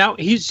 So now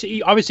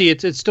obviously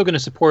it's still going to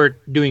support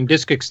doing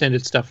disk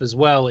extended stuff as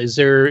well. Is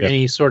there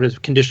any sort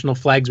of conditional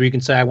flags where you can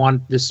say I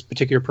want this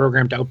particular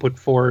program to output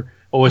for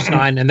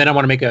OS9 and then I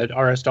want to make a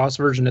RS-DOS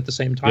version at the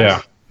same time?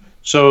 Yeah.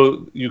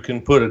 So you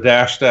can put a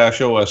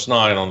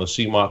 --OS9 on the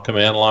CMOC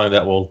command line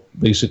that will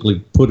basically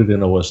put it in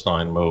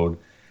OS9 mode.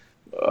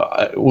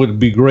 It would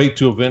be great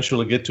to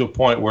eventually get to a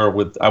point where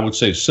with, I would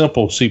say,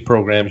 simple C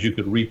programs, you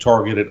could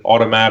retarget it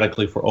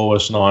automatically for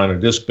OS9 or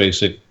Disk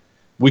Basic.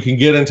 We can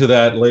get into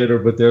that later,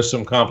 but there's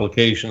some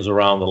complications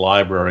around the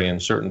library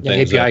and certain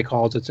things. API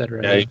calls,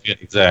 etc. Yeah,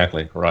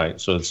 exactly, right.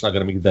 So it's not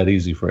going to be that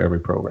easy for every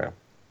program.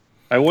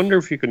 I wonder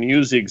if you can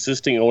use the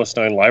existing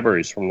OS9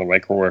 libraries from the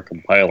microware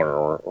compiler,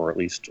 or at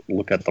least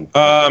look at them.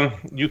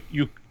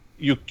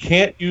 You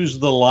can't use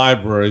the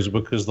libraries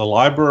because the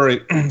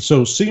library.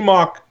 So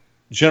CMOC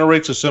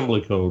generates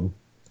assembly code,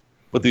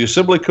 but the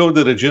assembly code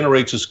that it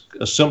generates is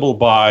assembled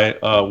by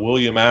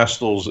William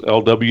Astl's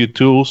LW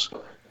tools,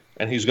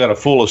 and he's got a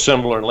full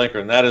assembler and linker,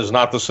 and that is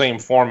not the same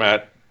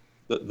format.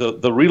 The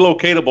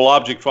relocatable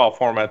object file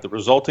format, the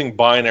resulting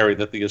binary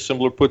that the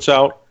assembler puts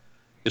out,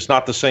 is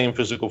not the same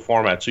physical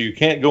format. So you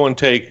can't go and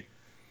take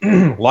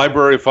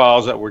library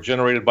files that were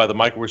generated by the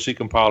microware C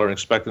compiler and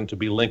expect them to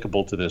be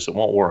linkable to this. It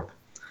won't work.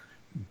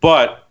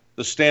 But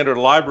the standard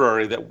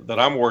library that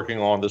I'm working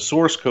on, the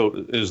source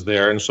code is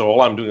there, and so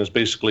all I'm doing is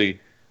basically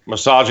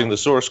massaging the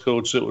source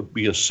code so it would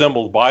be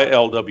assembled by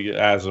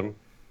LWASM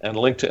and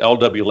linked to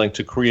LWLink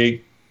to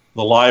create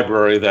the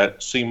library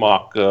that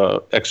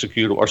CMOC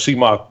execute or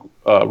CMOC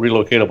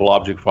relocatable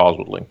object files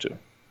would link to.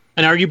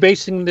 And are you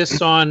basing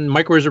this on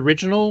Microware's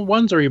original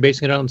ones, or are you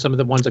basing it on some of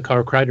the ones that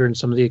Carl Kreider and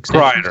some of the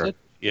extensions did?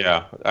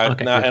 Yeah,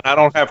 Okay, and I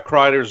don't have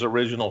Kreider's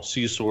original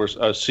C source.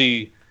 I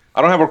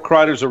don't have a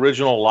Kreider's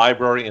original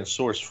library in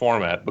source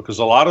format because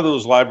a lot of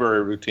those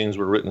library routines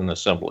were written in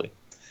assembly.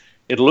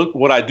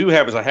 What I do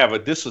have is I have a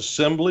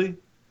disassembly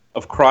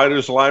of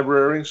Kreider's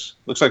libraries.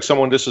 Looks like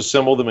someone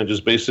disassembled them and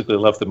just basically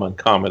left them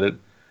uncommented.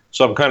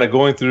 So I'm kind of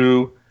going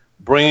through,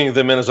 bringing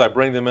them in. As I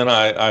bring them in,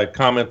 I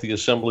comment the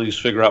assemblies,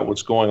 figure out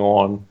what's going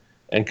on,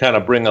 and kind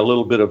of bring a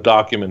little bit of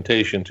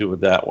documentation to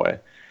it that way.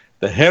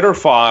 The header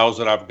files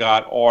that I've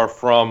got are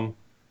from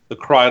the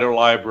Kreider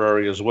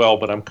library as well,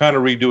 but I'm kind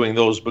of redoing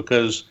those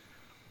because,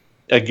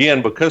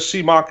 again, because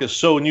CMOC is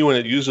so new and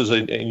it uses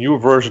a newer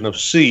version of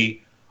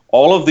C,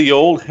 all of the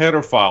old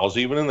header files,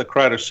 even in the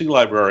Kreider C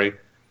library,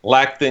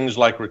 lack things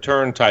like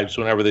return types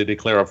whenever they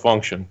declare a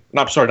function.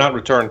 No, I'm sorry, not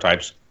return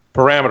types,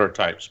 parameter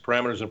types,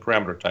 parameters and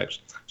parameter types.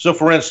 So,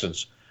 for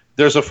instance,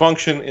 there's a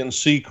function in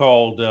C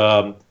called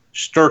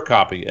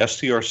strcpy,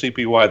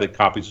 strcpy, that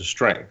copies a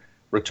string.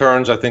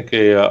 Returns, I think,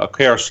 a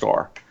char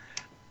star.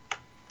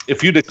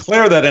 If you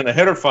declare that in a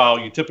header file,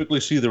 you typically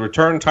see the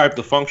return type,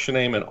 the function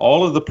name, and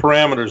all of the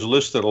parameters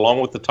listed along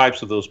with the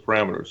types of those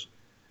parameters.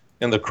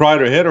 In the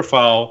Kreider header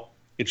file,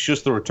 it's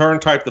just the return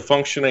type, the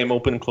function name,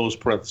 open and close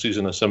parentheses,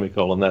 and a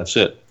semicolon. That's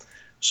it.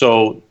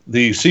 So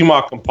the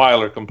CMOC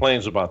compiler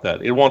complains about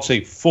that. It wants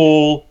a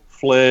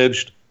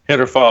full-fledged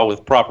header file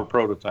with proper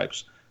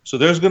prototypes. So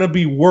there's going to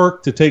be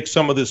work to take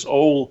some of this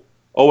old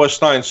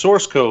OS9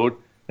 source code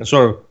and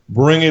sort of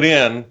bring it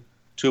in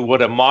to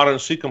what a modern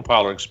C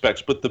compiler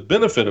expects. But the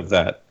benefit of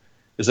that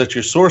is that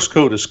your source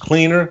code is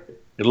cleaner,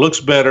 it looks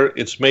better,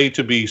 it's made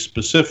to be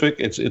specific,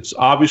 it's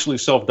obviously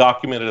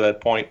self-documented at that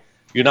point.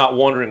 You're not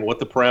wondering what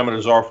the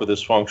parameters are for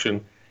this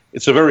function.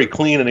 It's a very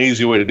clean and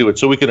easy way to do it.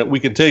 So we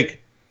can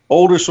take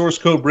older source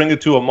code, bring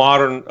it to a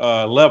modern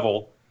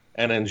level,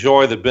 and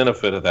enjoy the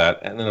benefit of that,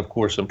 and then, of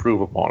course, improve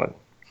upon it.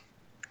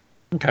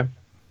 Okay.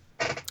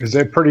 Is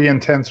that pretty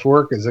intense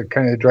work? Does it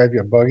kind of drive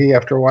you buggy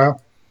after a while?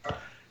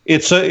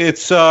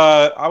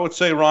 I would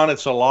say, Ron,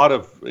 it's a lot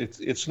of,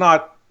 it's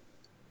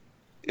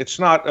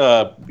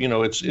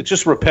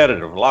just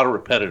repetitive, a lot of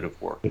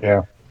repetitive work.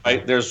 Yeah.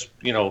 Right? There's,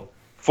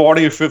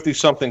 40 or 50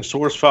 something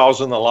source files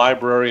in the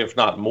library, if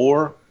not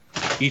more.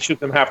 Each of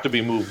them have to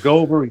be moved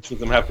over. Each of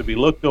them have to be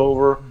looked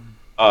over.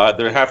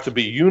 There have to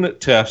be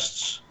unit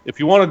tests. If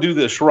you want to do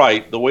this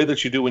right, the way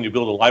that you do when you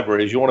build a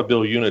library is you want to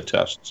build unit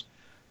tests.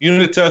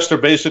 Unit tests are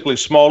basically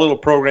small little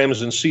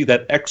programs in C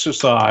that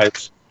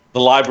exercise the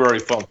library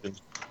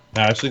functions,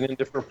 passing in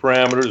different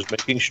parameters,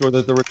 making sure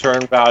that the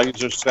return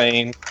values are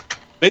sane,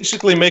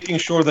 basically making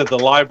sure that the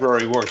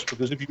library works.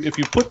 Because if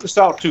you put this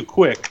out too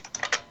quick,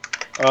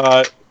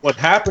 what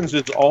happens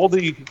is all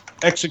the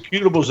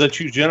executables that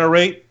you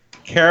generate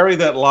carry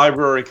that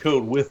library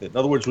code with it. In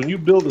other words, when you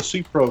build a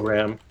C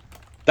program,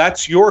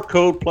 that's your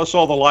code plus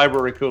all the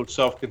library code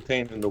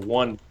self-contained into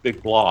one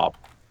big blob.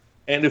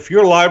 And if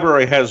your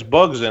library has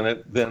bugs in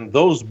it, then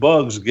those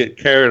bugs get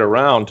carried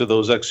around to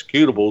those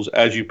executables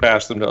as you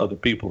pass them to other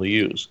people to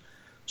use.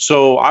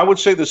 So I would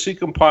say the C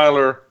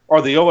compiler,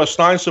 or the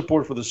OS9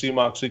 support for the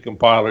CMOC C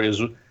compiler,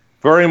 is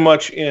very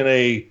much in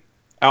a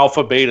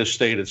alpha beta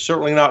state. It's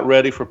certainly not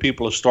ready for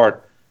people to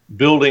start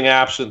building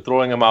apps and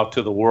throwing them out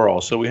to the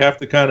world. So we have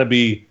to kind of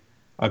be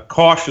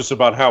cautious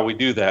about how we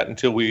do that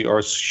until we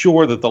are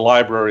sure that the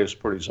library is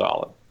pretty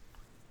solid.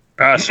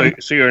 So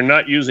you're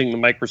not using the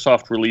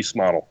Microsoft release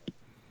model?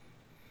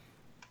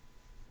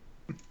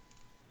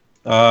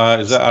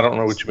 Is that, I don't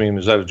know what you mean.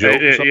 Is that a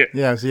joke?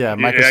 Yes, yeah.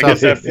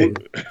 Microsoft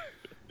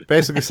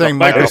basically saying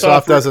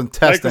Microsoft doesn't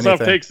test anything.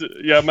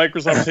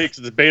 Microsoft takes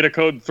its beta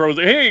code and throws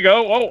it. Here you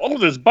go. Oh,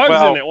 there's bugs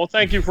in it. Well,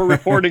 thank you for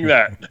reporting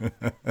that.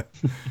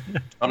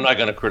 I'm not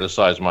going to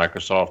criticize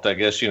Microsoft. I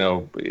guess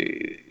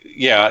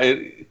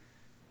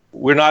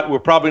we're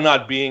probably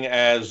not being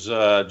as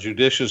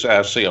judicious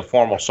as, say, a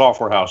formal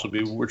software house would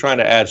be. We're trying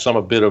to add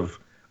a bit of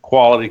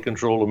quality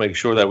control to make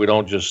sure that we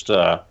don't just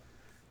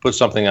put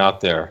something out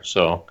there.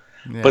 So.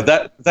 Yeah. But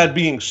that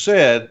being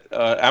said,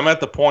 I'm at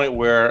the point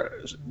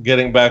where,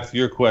 getting back to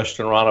your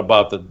question, Ron,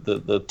 about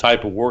the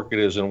type of work it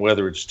is and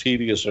whether it's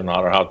tedious or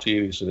not, or how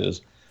tedious it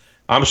is,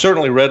 I'm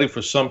certainly ready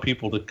for some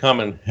people to come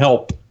and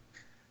help.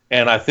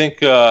 And I think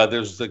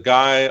there's the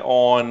guy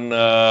on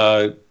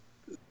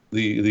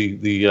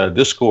the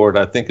Discord.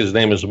 I think his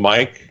name is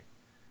Mike.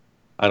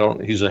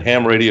 He's a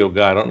ham radio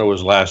guy. I don't know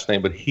his last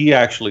name, but he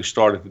actually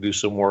started to do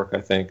some work,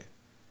 I think,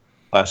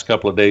 last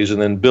couple of days.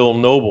 And then Bill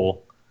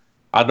Noble.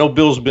 I know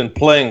Bill's been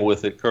playing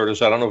with it,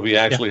 Curtis. I don't know if he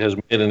actually has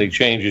made any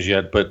changes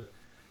yet, but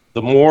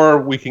the more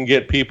we can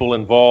get people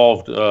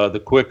involved, the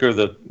quicker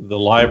the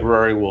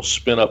library will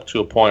spin up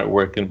to a point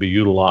where it can be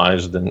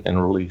utilized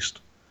and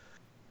released.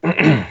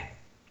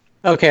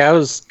 Okay, I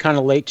was kind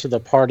of late to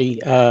the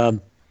party. I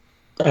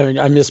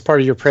missed part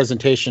of your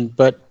presentation,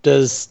 but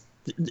is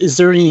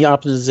there any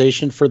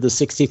optimization for the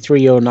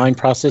 6309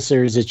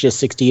 processor, or is it just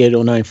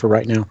 6809 for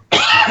right now?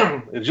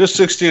 It's just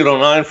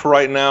 6809 for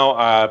right now.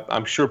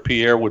 I'm sure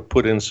Pierre would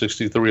put in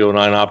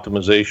 6309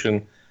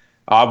 optimization.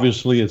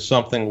 Obviously, it's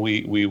something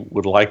we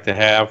would like to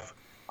have.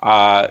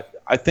 I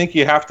think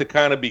you have to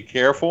kind of be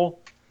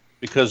careful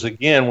because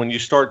again, when you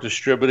start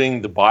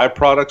distributing the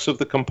byproducts of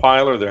the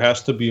compiler, there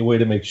has to be a way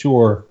to make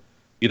sure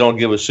you don't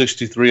give a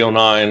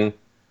 6309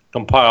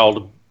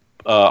 compiled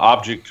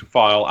object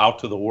file out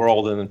to the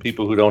world and then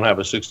people who don't have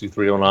a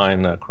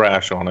 6309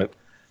 crash on it.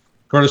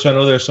 Curtis, I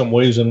know there's some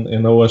ways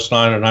in OS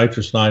 9 or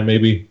Nitrous 9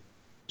 maybe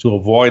to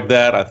avoid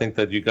that. I think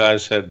that you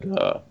guys had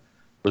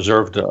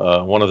reserved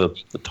one of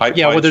the type.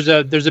 Yeah, bytes.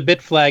 well, there's a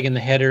bit flag in the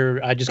header.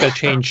 I just got to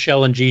change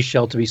shell and G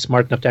shell to be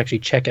smart enough to actually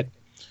check it.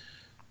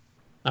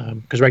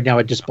 Because right now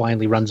it just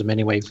blindly runs them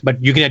anyway.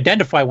 But you can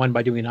identify one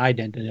by doing an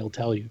ident, and it'll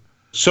tell you.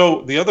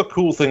 So the other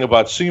cool thing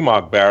about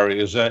CMOC, Barry,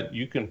 is that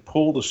you can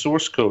pull the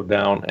source code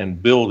down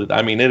and build it.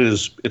 I mean,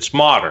 it's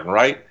modern,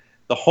 right?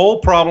 The whole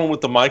problem with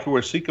the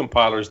microWare C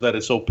compiler is that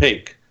it's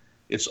opaque.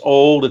 It's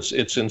old.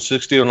 It's in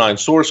 6009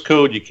 source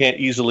code. You can't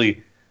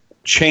easily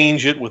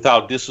change it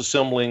without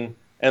disassembling.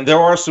 And there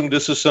are some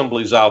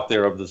disassemblies out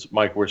there of this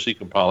microWare C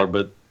compiler,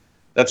 but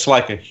that's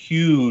like a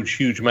huge,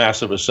 huge,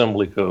 massive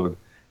assembly code.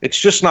 It's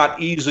just not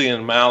easy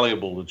and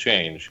malleable to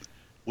change.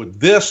 With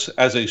this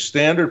as a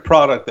standard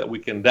product that we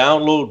can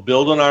download,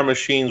 build on our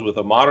machines with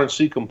a modern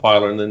C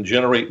compiler, and then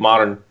generate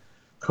modern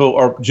code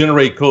or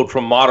generate code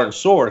from modern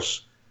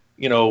source,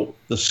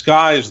 the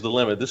sky's the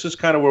limit. This is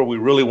kind of where we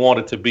really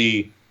wanted to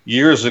be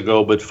years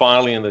ago, but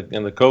finally in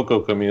the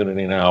Cocoa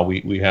community now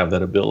we have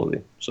that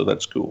ability. So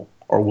that's cool,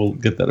 or we'll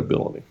get that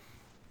ability.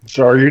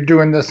 So are you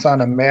doing this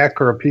on a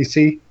Mac or a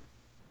PC?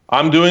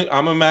 I'm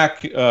a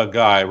Mac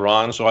guy,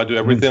 Ron, so I do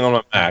everything on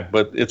a Mac,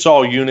 but it's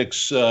all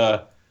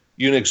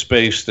Unix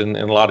based and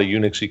a lot of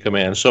Unixy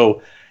commands.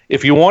 So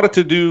if you wanted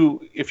to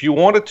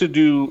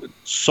do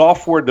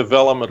software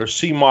development or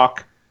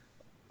CMOC,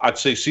 I'd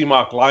say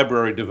CMOC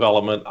library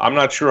development. I'm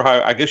not sure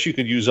how. I guess you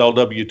could use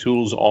LW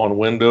tools on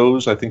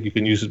Windows. I think you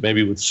can use it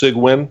maybe with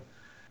Cygwin,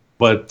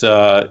 but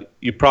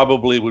you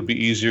probably would be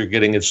easier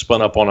getting it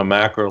spun up on a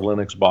Mac or a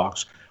Linux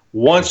box.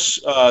 Once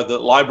the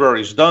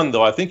library's done,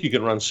 though, I think you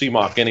can run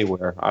CMOC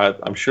anywhere.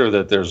 I'm sure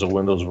that there's a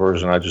Windows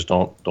version. I just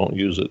don't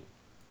use it.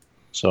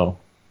 So,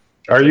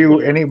 are you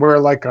anywhere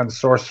like on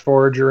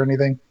SourceForge or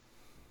anything?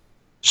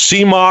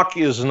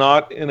 CMOC is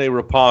not in a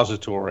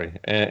repository,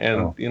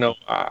 and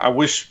I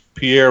wish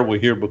Pierre were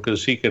here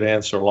because he could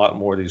answer a lot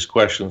more of these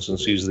questions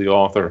since he's the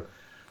author.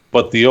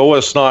 But the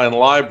OS 9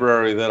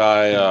 library that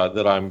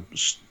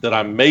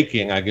I'm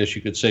making, I guess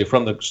you could say,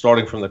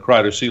 starting from the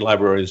Crider C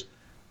libraries,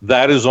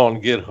 that is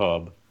on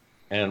GitHub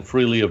and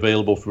freely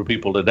available for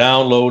people to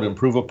download,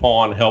 improve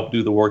upon, help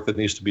do the work that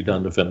needs to be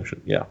done to finish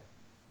it. Yeah.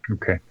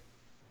 Okay.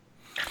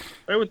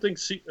 I would think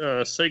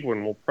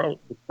Cygwin will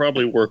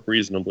probably work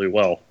reasonably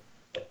well.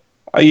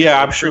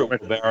 Yeah, I'm sure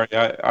it will, Barry.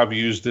 I've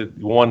used it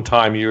one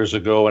time years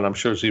ago, and I'm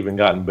sure it's even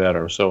gotten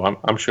better. So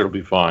I'm sure it'll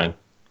be fine.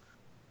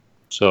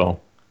 So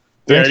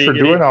thanks for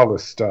doing all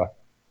this stuff.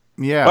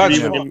 Yeah,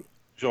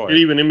 it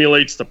even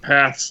emulates the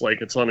paths.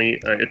 Like it's on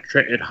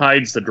it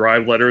hides the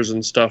drive letters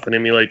and stuff, and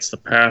emulates the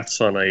paths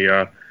on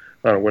a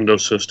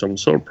Windows system.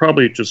 So it'll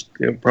probably just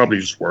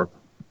work.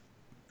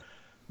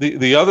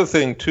 The other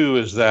thing too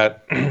is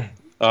that.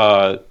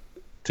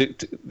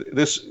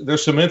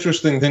 There's some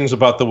interesting things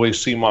about the way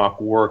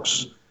CMOC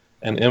works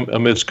and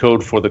emits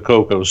code for the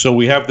Cocoa. So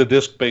we have the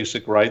disk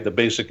basic, right? The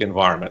basic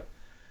environment,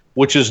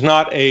 which is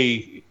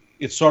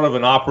it's sort of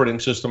an operating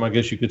system, I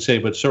guess you could say,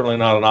 but certainly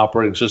not an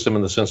operating system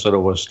in the sense that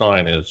OS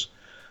 9 is.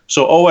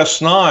 So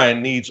OS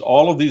 9 needs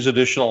all of these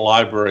additional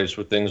libraries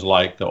for things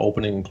like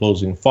opening and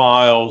closing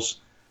files,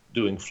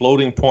 doing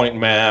floating point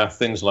math,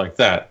 things like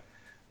that.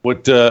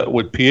 What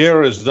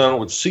Pierre has done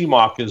with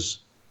CMOC is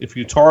if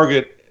you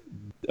target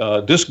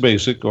disk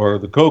basic or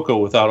the Cocoa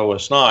without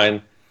OS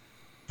 9,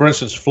 for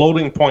instance,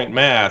 floating point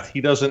math,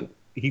 he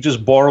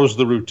just borrows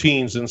the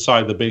routines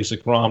inside the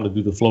basic ROM to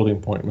do the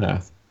floating point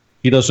math.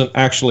 He doesn't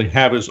actually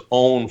have his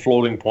own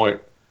floating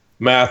point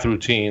math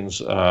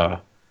routines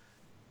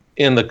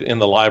in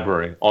the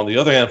library. On the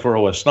other hand, for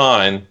OS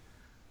 9,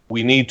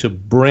 we need to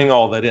bring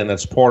all that in.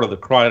 That's part of the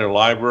Crider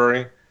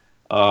library.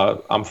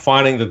 I'm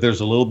finding that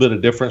there's a little bit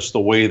of difference the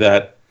way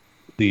that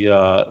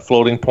the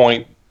floating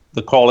point,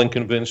 the calling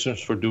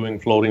conventions for doing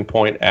floating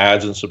point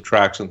adds and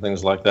subtracts and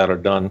things like that are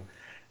done.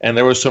 And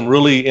there were some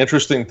really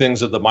interesting things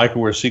that the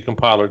microWare C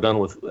compiler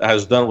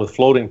has done with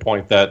floating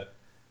point that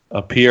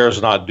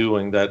Pierre's not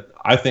doing, that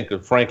I think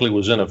frankly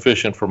was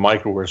inefficient from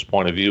microWare's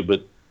point of view,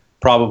 but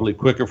probably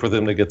quicker for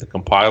them to get the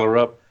compiler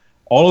up.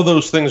 All of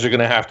those things are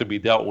going to have to be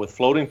dealt with.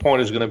 Floating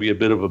point is going to be a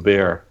bit of a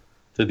bear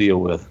to deal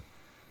with.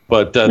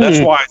 But that's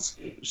why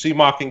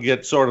CMOC can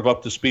get sort of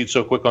up to speed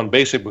so quick on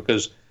BASIC,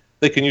 because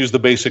they can use the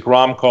basic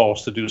ROM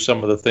calls to do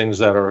some of the things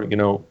that are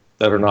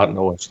not in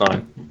OS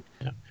 9.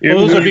 Yeah. Well,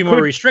 those would be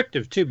more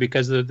restrictive too,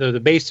 because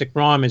the basic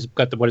ROM has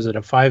got a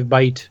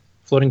 5-byte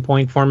floating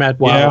point format,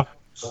 while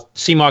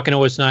CMOC and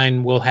OS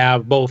 9 will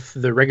have both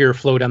the regular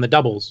float and the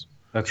doubles.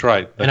 That's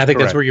right. And I think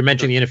that's where you're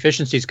mentioning the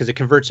inefficiencies, because it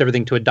converts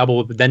everything to a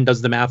double, but then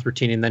does the math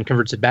routine and then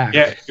converts it back.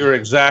 Yeah, you're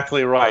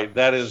exactly right.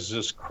 That is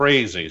just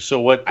crazy.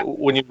 So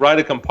when you write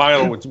a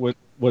compiler,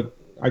 what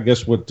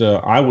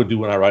I would do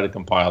when I write a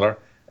compiler,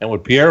 and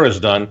what Pierre has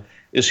done,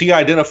 is he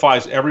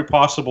identifies every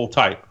possible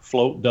type,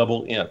 float,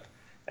 double, int.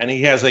 and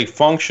he has a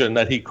function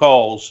that he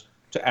calls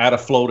to add a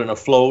float in a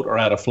float, or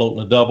add a float in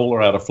a double,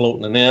 or add a float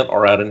in an int,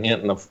 or add an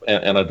int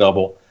and a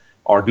double,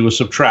 or do a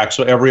subtract.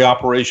 So every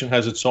operation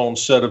has its own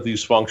set of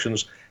these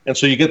functions. And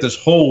so you get this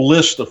whole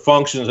list of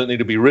functions that need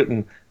to be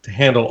written to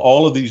handle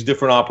all of these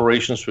different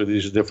operations for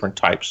these different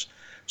types.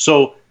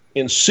 So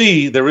in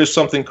C, there is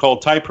something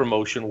called type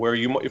promotion, where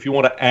if you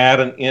want to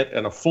add an int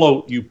and a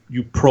float,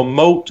 you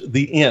promote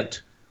the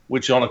int,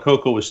 which on a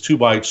Cocoa is 2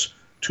 bytes,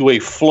 to a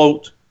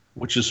float,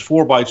 which is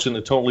 4 bytes in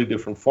a totally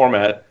different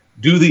format.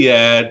 Do the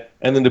add,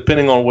 and then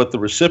depending on what the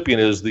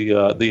recipient is,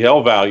 the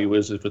L value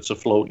is. If it's a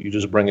float, you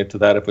just bring it to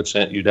that. If it's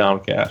int, you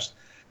downcast.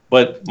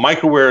 But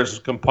Microware's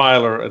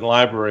compiler and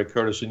library,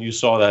 Curtis, and you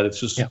saw that, it's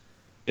just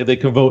they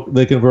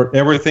convert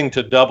everything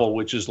to double,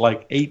 which is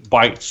like 8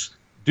 bytes.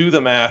 Do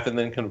the math and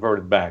then convert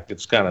it back.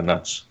 It's kind of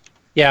nuts.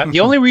 Yeah, the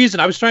only reason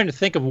I was trying to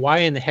think of why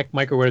in the heck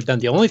Microware had done,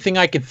 the only thing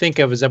I can think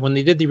of is that when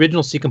they did the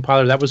original C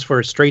compiler, that was for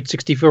a straight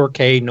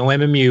 64K, no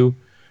MMU,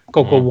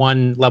 Cocoa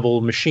 1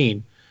 level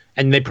machine.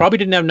 And they probably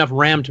didn't have enough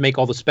RAM to make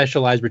all the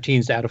specialized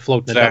routines to add a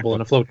float and a double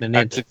and a float and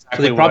an int.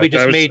 So they probably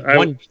just made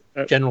one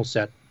general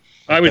set.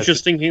 I was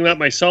just thinking that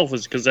myself,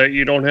 is because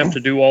you don't have to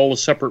do all the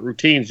separate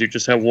routines. You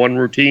just have one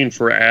routine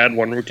for add,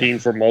 one routine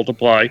for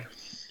multiply.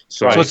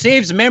 So it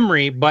saves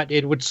memory, but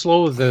it would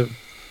slow the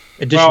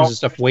additions and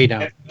stuff way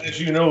down.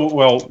 As you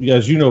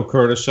know,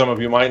 Curtis, some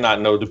of you might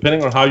not know,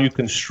 depending on how you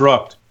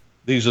construct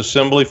these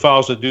assembly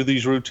files that do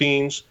these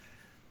routines,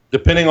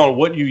 depending on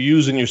what you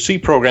use in your C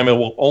program, it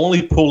will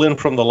only pull in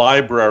from the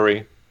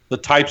library the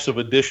types of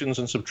additions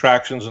and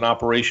subtractions and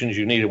operations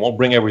you need. It won't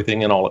bring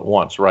everything in all at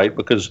once, right?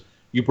 Because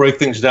you break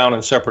things down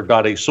in separate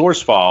 .a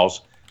source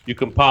files, you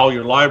compile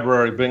your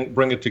library,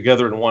 bring it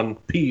together in one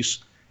piece.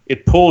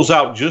 It pulls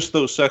out just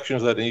those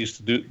sections that it needs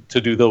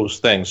to do those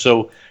things.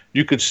 So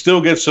you could still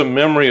get some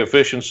memory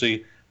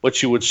efficiency,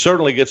 but you would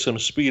certainly get some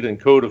speed and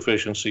code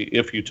efficiency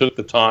if you took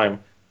the time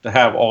to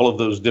have all of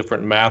those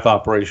different math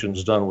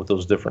operations done with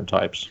those different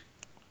types.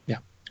 Yeah,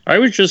 I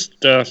was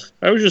just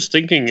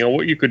thinking,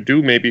 what you could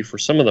do maybe for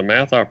some of the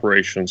math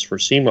operations for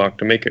CMOC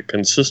to make it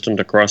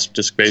consistent across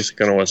Disk Basic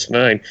and OS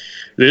 9.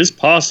 It is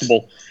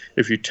possible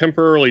if you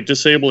temporarily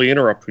disable the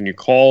interrupt when you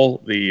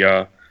call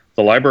the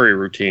library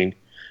routine.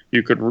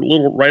 You could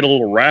write a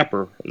little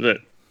wrapper that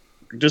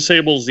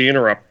disables the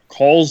interrupt,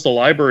 calls the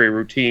library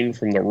routine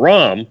from the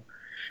ROM,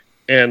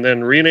 and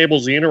then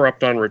re-enables the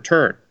interrupt on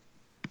return.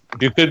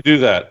 You could do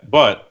that,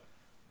 but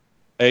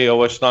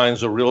OS 9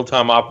 is a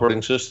real-time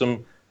operating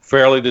system,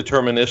 fairly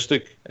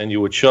deterministic, and you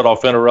would shut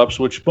off interrupts,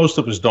 which most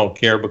of us don't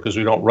care because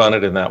we don't run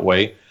it in that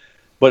way.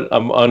 But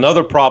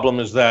another problem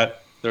is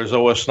that there's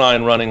OS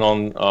 9 running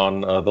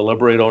on the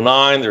Liberate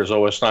 09. There's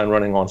OS 9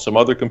 running on some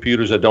other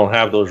computers that don't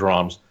have those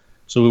ROMs.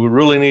 So we would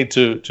really need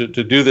to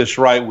do this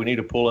right. We need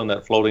to pull in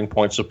that floating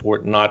point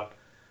support, not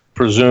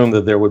presume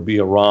that there would be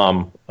a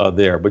ROM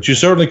there. But you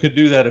certainly could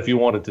do that if you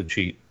wanted to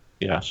cheat.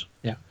 Yes.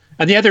 Yeah.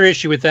 And the other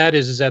issue with that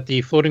is that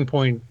the floating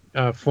point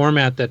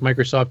format that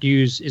Microsoft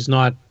use is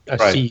not a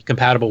C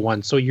compatible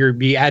one. So you'd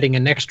be adding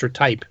an extra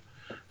type,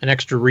 an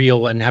extra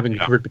real, and having to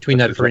convert between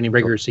that for any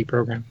regular C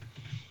program.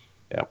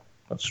 Yeah,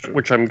 that's true.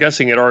 Which I'm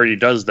guessing it already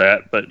does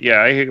that. But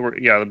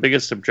the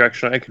biggest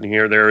objection I can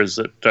hear there is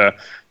that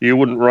you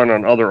wouldn't run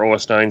on other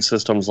OS 9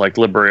 systems like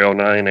Libre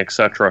 09,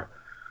 etc.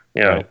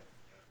 Right.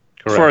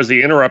 As far as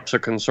the interrupts are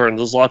concerned,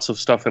 there's lots of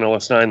stuff in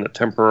OS 9 that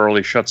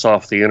temporarily shuts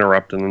off the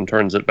interrupt and then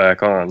turns it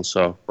back on.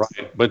 So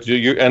but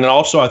and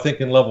also I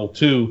think in level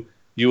 2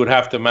 you would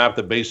have to map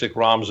the basic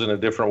ROMs in a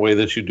different way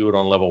that you do it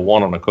on level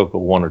 1 on a Cocoa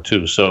 1 or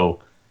 2. So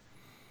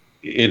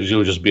it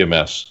would just be a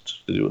mess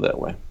to do it that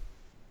way.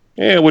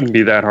 Yeah, it wouldn't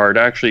be that hard.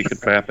 Actually, you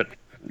could map it.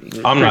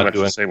 I'm not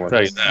doing the same way.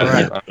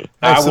 That.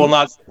 I will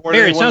not support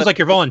Barry, it sounds like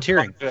you're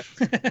volunteering.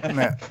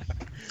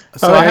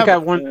 So I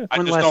got one I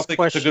just last don't think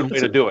question. it's a good way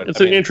to do it. It's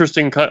an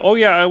interesting cut. Oh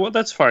yeah, well,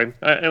 that's fine,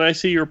 and I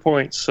see your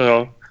point.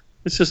 So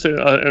it's just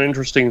an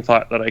interesting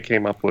thought that I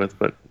came up with.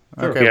 But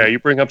yeah, you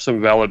bring up some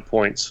valid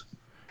points.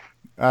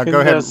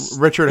 Go ahead,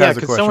 Richard has a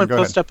question. Can someone Go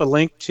post ahead. up a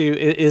link to?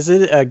 Is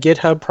it a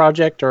GitHub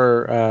project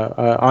or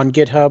on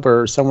GitHub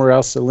or somewhere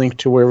else? A link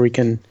to where we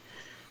can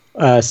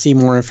see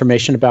more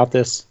information about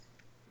this.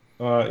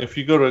 If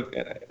you go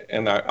to,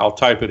 and I'll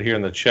type it here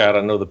in the chat.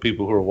 I know the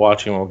people who are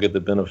watching will get the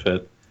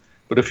benefit.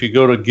 But if you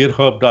go to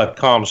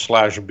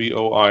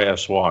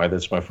github.com/BOISY,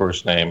 that's my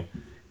first name,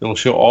 it'll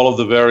show all of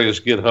the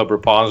various GitHub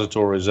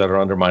repositories that are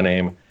under my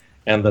name.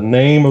 And the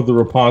name of the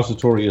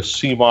repository is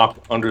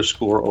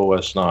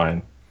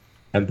CMOC_OS9.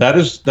 And that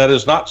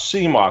is not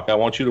CMOC. I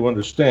want you to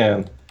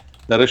understand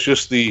that it's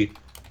just the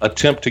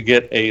attempt to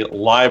get a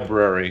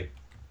library,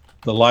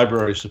 the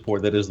library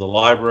support. That is the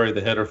library,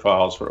 the header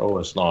files for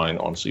OS 9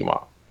 on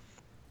CMOC.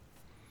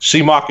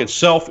 CMOC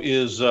itself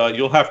is,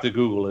 you'll have to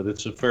Google it.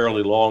 It's a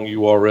fairly long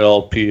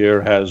URL.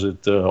 Pierre has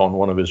it on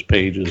one of his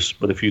pages.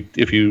 But if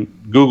you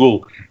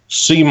Google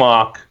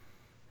CMOC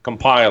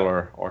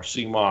compiler or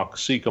CMOC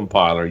C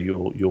compiler,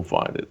 you'll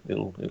find it.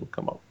 It'll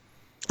come up.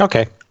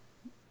 Okay.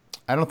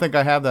 I don't think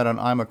I have that on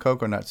I'm a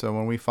Coconut, so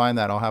when we find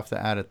that, I'll have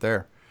to add it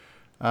there.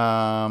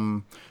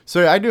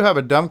 So I do have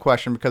a dumb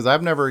question because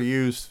I've never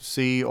used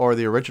C or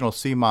the original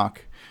CMOC.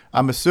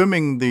 I'm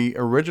assuming the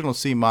original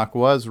CMOC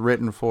was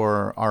written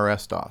for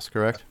RS-DOS,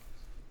 correct?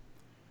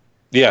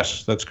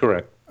 Yes, that's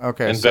correct.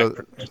 Okay, And so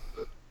vector.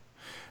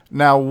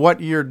 now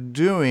what you're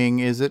doing,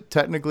 is it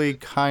technically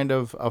kind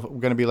of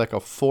going to be like a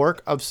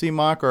fork of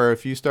CMOC, or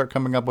if you start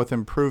coming up with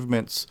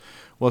improvements,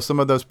 will some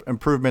of those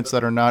improvements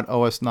that are not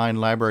OS9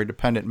 library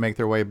dependent make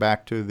their way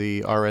back to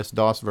the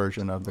RS-DOS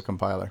version of the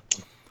compiler?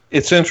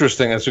 It's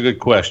interesting. That's a good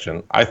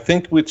question. I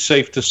think it's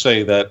safe to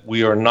say that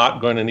we are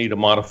not going to need to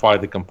modify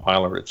the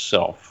compiler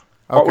itself.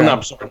 Okay. No,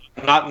 I'm sorry,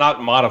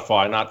 not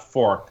modify, not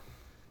fork.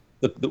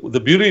 The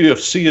beauty of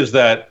C is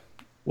that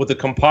what the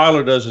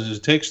compiler does is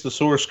it takes the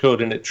source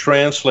code and it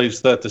translates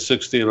that to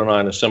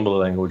 6809 assembly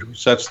language,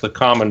 which sets the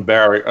common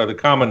barrier, or the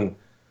common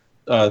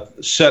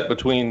set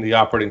between the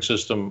operating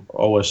system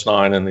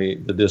OS9 and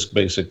the disk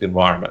basic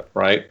environment,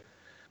 right?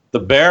 The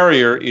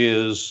barrier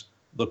is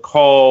the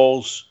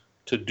calls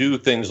to do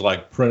things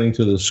like printing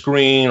to the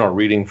screen or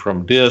reading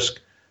from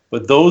disk,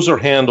 but those are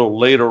handled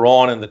later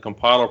on in the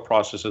compiler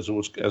process as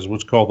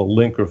what's called the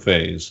linker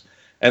phase.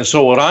 And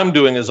so what I'm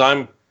doing is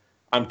I'm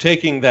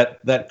taking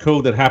that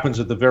code that happens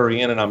at the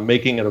very end and I'm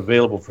making it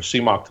available for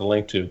CMOC to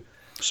link to.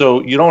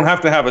 So you don't have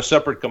to have a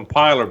separate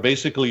compiler.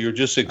 Basically, you're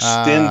just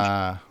extending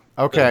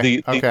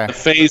the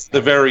phase at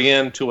the very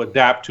end to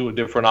adapt to a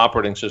different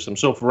operating system.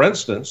 So for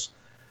instance,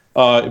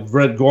 if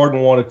Red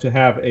Gordon wanted to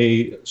have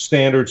a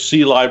standard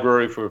C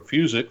library for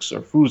Fusix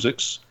or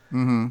Fusix,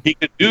 he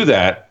could do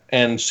that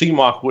and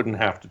CMOC wouldn't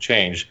have to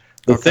change.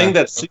 The thing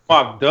that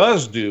CMOC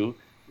does do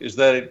is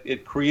that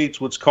it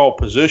creates what's called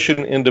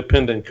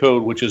position-independent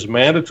code, which is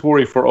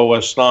mandatory for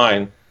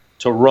OS9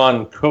 to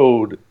run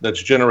code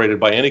that's generated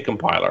by any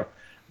compiler.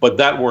 But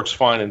that works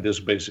fine in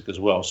Disk Basic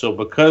as well. So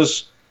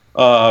because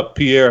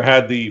Pierre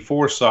had the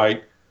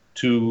foresight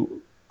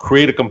to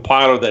create a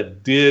compiler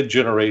that did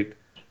generate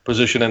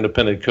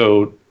position-independent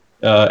code,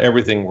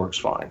 everything works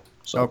fine.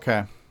 So, okay.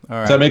 All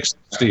right. Does that make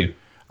sense, Steve?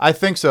 I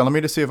think so. Let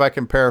me just see if I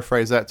can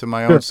paraphrase that to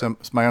my own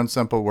my own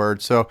simple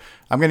words. So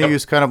I'm going to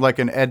use kind of like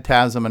an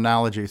EDTASM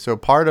analogy. So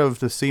part of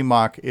the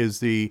CMOC is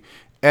the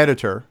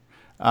editor,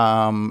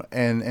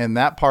 and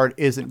that part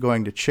isn't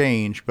going to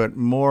change, but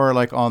more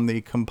like on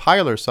the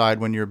compiler side,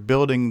 when you're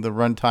building the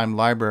runtime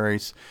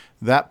libraries,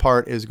 that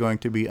part is going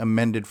to be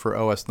amended for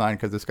OS9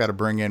 because it's got to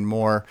bring in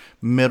more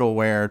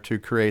middleware to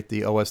create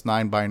the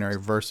OS9 binary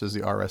versus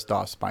the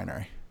RS-DOS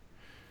binary.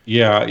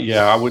 Yeah,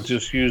 I would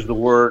just use the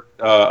word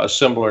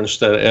assembler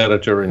instead of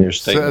editor in your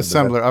statement.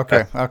 Assembler,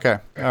 okay,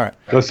 all right.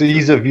 Does the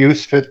ease of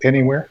use fit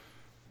anywhere?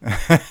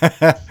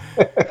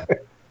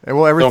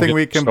 Well, everything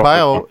we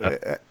compile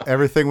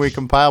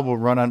will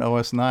run on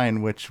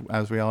OS9, which,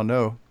 as we all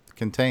know,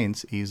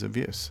 contains ease of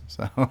use.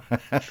 So,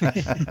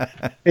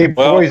 hey,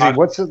 Boise,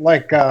 what's it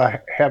like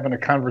having a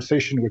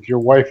conversation with your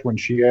wife when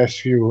she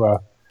asks you,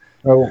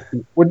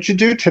 "What did you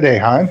do today,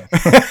 hon?"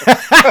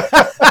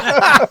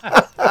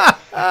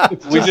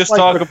 We just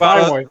talk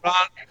about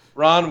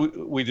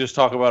Ron. We just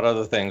talk about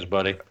other things,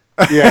 buddy.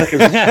 Yeah,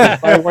 because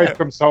my wife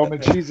comes home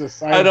and she's a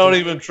scientist. I don't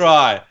even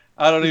try.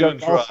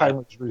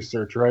 Alzheimer's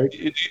research, right?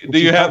 Do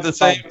you have the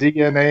same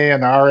DNA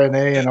and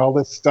RNA and all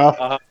this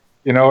stuff?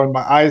 You know, and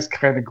my eyes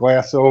kind of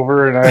glass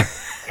over, and I'm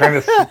kind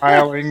of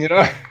smiling. You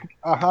know,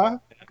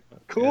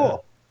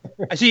 cool.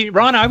 I see,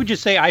 Ron. I would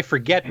just say I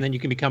forget, and then you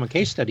can become a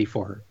case study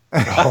for her.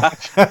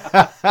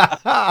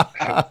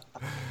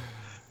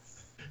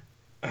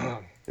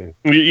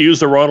 You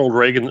use the Ronald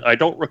Reagan. I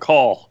don't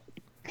recall.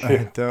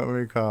 I don't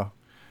recall.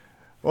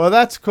 Well,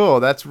 that's cool.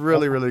 That's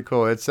really, really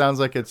cool. It sounds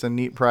like it's a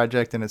neat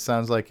project, and it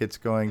sounds like it's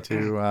going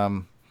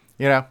to,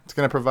 it's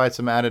going to provide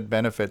some added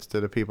benefits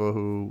to the people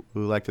who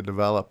like to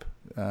develop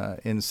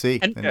in C.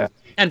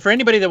 And for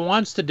anybody that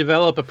wants to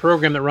develop a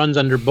program that runs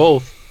under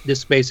both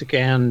Disk Basic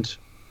and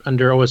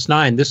under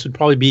OS9, this would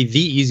probably be the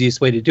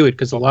easiest way to do it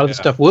because a lot of the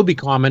stuff will be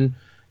common.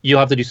 You'll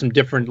have to do some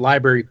different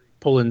library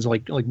pull-ins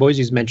like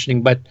Boise's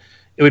mentioning, but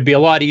it would be a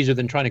lot easier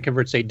than trying to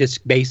convert, say,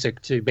 Disk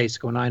Basic to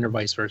Basic 09 or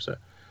vice versa.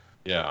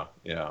 Yeah.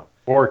 The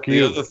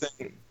other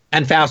thing,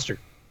 and faster.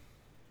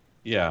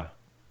 Yeah.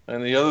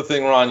 And the other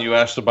thing, Ron, you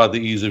asked about the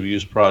ease of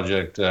use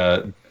project.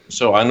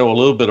 So I know a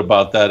little bit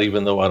about that,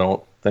 even though I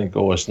don't think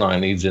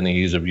OS9 needs any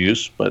ease of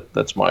use, but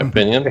that's my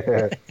opinion.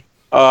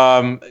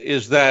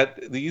 Is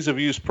that the ease of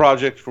use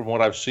project, from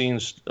what I've seen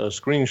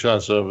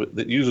screenshots of it,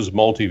 that uses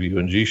Multiview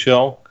and G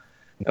Shell.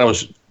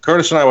 And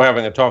Curtis and I were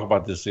having a talk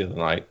about this the other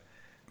night.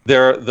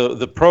 There,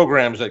 the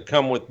programs that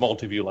come with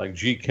Multiview, like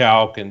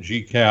GCalc and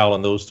GCal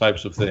and those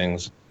types of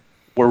things,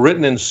 were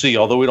written in C.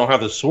 Although we don't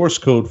have the source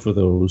code for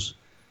those,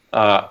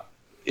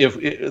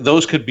 if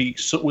those could be,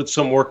 with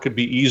some work, could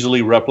be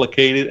easily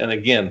replicated and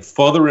again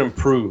further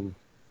improved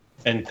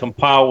and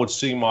compile with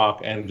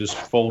CMOC and just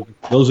fold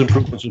those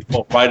improvements would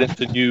fold right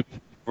into new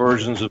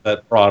versions of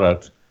that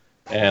product,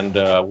 and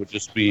would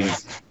just be, it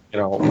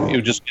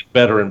would just get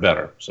better and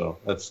better. So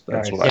that's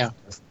what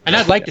And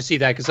I'd like to see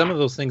that because some of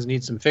those things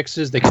need some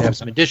fixes. They could have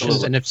some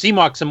additions. And if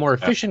CMOC's a more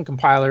efficient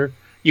compiler,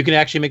 you can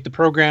actually make the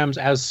programs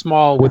as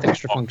small with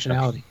extra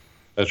functionality.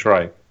 That's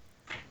right.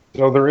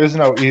 So there is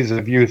no ease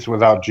of use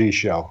without G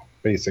Shell,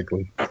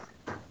 basically.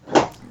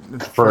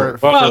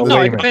 Well,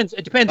 no, it depends.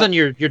 It depends on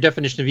your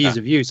definition of ease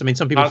of use. I mean,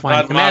 some people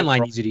find command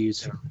line easy to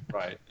use.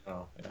 Right.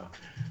 Oh, yeah.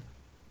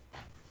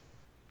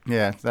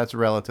 Yeah, that's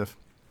relative.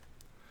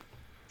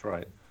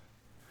 Right.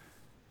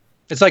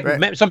 It's like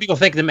some people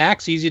think the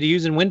Mac's easy to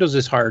use and Windows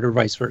is hard, or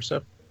vice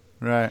versa.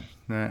 Right.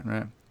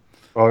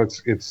 Well,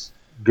 it's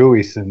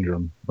GUI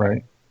syndrome,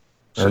 right?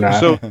 Or not?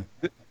 So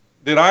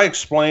did I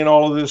explain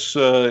all of this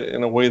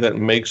in a way that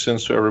makes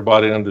sense for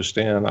everybody to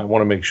understand? I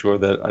want to make sure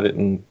that I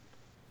didn't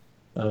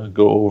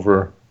go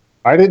over.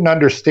 I didn't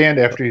understand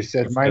after you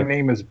said, my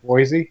name is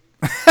Boise.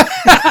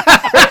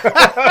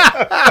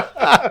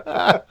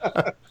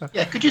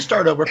 Yeah, could you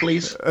start over,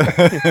 please?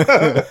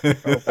 Oh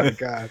my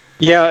God.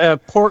 Yeah,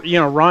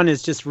 Ron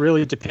is just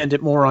really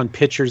dependent more on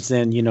pictures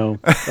than, Yeah.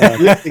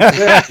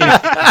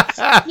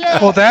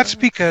 Well, that's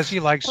because he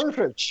likes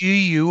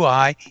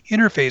GUI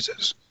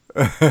interfaces.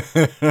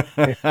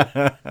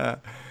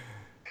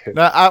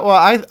 No,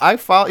 I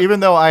follow.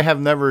 Even though I have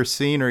never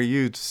seen or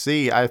used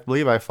C, I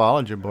believe I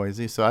followed you,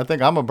 Boise. So I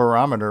think I'm a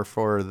barometer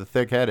for the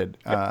thick-headed.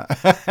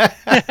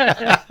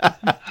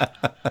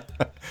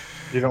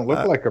 You don't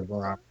look like a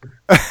barometer.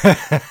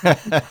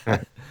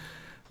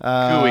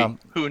 GUI,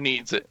 who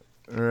needs it?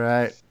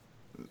 Right.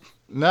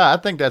 No, I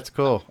think that's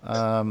cool.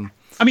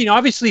 I mean,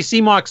 obviously,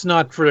 CMOC's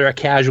not for a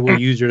casual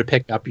user to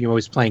pick up. You're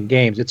always playing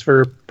games. It's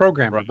for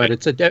programming, but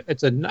it's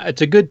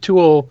a good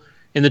tool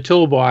in the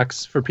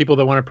toolbox for people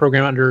that want to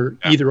program under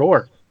either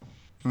or.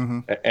 Mm-hmm.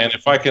 And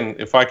if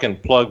I can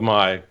plug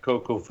my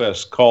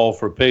CocoFest call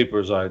for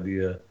papers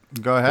idea,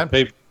 go ahead. The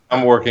paper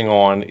I'm working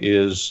on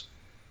is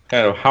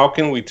kind of how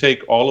can we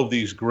take all of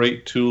these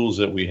great tools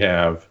that we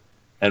have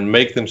and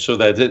make them so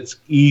that it's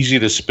easy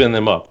to spin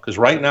them up. Because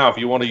right now, if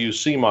you want to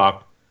use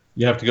CMOC,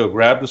 you have to go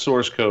grab the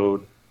source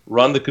code,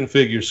 run the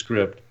configure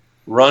script,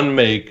 run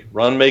make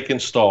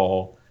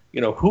install.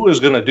 Who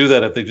is going to do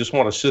that if they just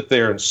want to sit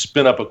there and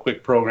spin up a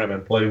quick program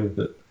and play with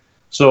it?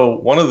 So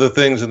one of the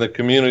things in the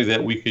community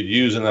that we could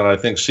use and that I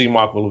think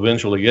CMOC will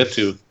eventually get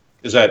to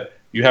is that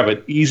you have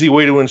an easy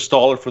way to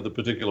install it for the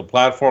particular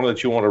platform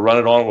that you want to run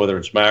it on, whether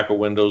it's Mac or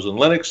Windows and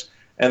Linux.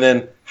 And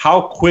then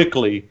how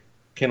quickly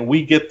can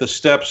we get the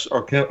steps,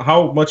 or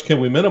how much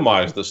can we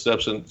minimize the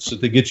steps so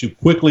to get you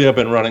quickly up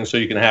and running so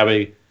you can have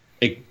a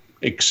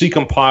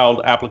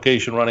C-compiled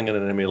application running in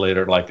an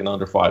emulator like in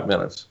under 5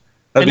 minutes.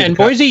 And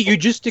Boise, you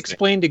just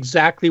explained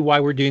exactly why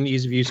we're doing the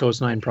Ease of Use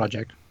OS 9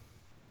 project.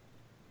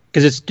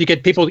 Because it's to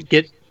get people to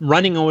get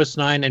running OS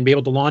 9 and be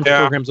able to launch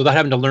programs without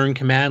having to learn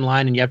command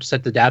line, and you have to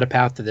set the data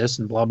path to this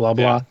and blah, blah,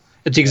 blah.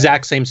 It's the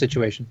exact same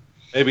situation.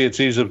 Maybe it's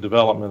ease of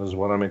development is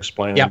what I'm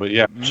explaining, but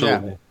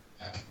absolutely.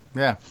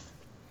 Yeah.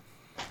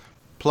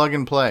 Plug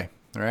and play,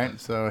 right?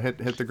 So hit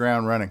the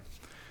ground running.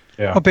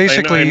 Yeah. Well,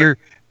 basically,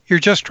 you're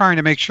just trying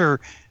to make sure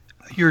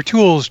your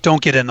tools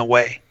don't get in the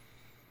way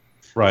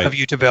of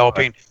you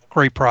developing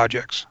great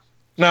projects.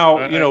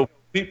 Now,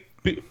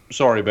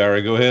 sorry,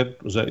 Barry, go ahead.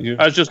 Was that you?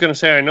 I was just going to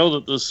say, I know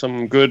that there's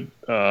some good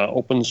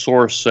open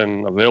source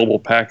and available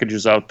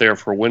packages out there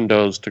for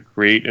Windows to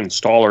create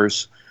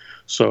installers.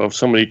 So if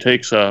somebody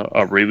takes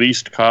a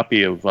released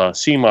copy of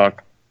CMOC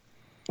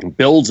and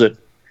builds it,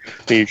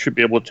 then you should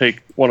be able to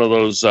take one of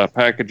those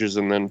packages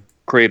and then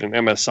create an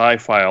MSI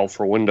file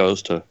for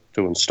Windows to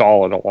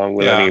install it along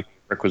with any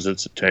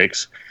requisites it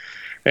takes.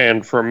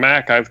 And for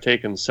Mac, I've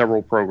taken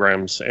several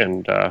programs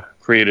and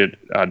created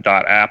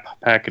 .app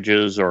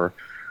packages or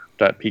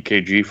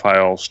 .pkg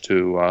files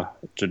to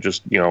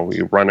just,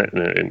 you run it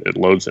and it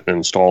loads it and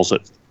installs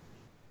it.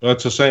 Well,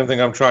 it's the same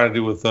thing I'm trying to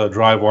do with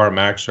DriveWire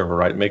Mac Server,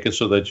 right? Make it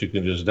so that you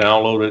can just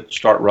download it,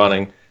 start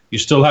running. You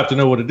still have to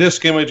know what a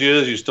disk image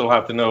is. You still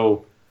have to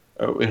know,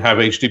 have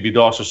HTTP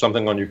DOS or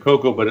something on your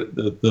Coco. But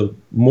the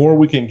more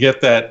we can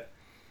get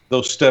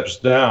those steps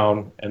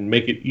down and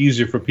make it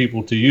easier for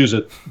people to use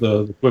it,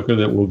 the quicker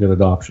that we'll get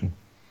adoption.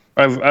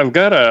 I've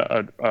got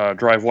a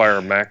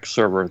DriveWire Mac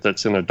server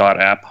that's in a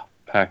 .app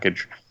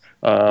package.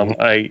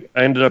 I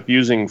ended up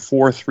using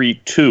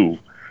 4.3.2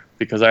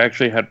 because I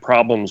actually had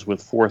problems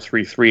with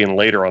 4.3.3 and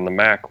later on the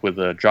Mac with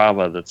the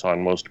Java that's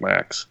on most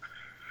Macs.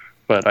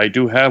 But I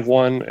do have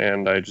one,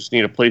 and I just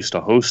need a place to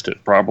host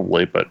it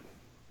probably. But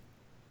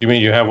you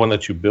mean you have one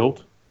that you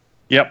built?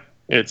 Yep,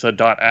 it's a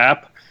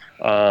 .app.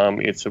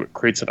 It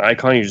creates an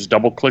icon. You just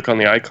double-click on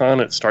the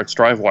icon. It starts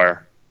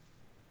DriveWire.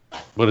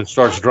 But it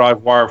starts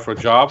DriveWire for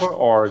Java,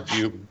 or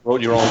you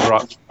wrote your own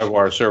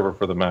DriveWire server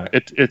for the Mac?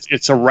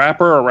 It's a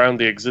wrapper around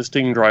the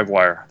existing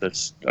DriveWire.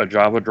 That's a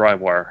Java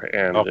DriveWire,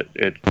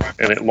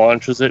 and it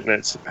launches it, and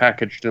it's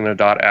packaged in a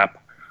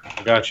 .app.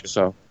 Gotcha.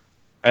 So,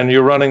 and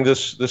you're running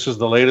this. This is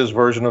the latest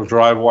version of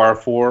DriveWire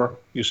 4.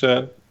 You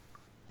said?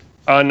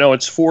 No,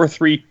 it's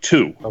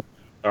 4.3.2. Oh,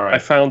 all right. I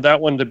found that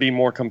one to be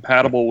more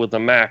compatible with the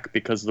Mac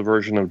because of the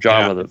version of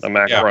Java that the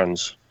Mac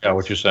runs. Yeah,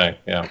 what you're saying.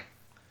 Yeah.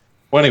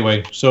 Well,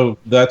 anyway, so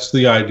that's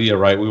the idea,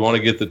 right? We want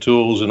to get the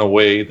tools in a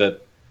way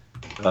that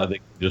they can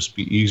just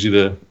be easy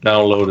to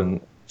download and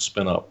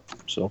spin up.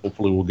 So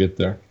hopefully we'll get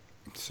there.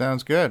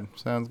 Sounds good.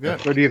 Sounds good.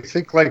 So do you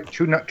think like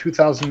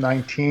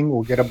 2019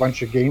 we'll get a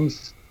bunch of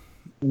games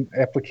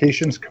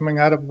applications coming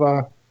out of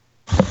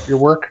your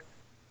work?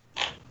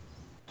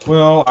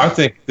 Well, I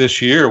think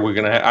this year we're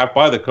going to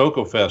by the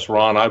Cocoa Fest,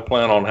 Ron, I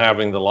plan on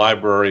having the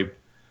library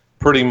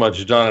pretty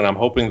much done, and I'm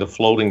hoping the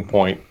floating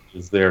point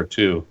is there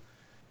too.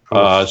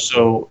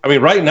 So, I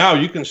mean, right now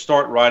you can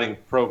start writing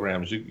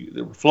programs.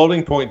 The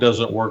floating point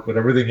doesn't work, but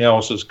everything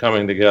else is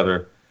coming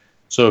together.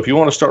 So if you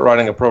want to start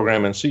writing a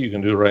program in C, you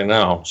can do it right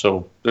now.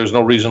 So there's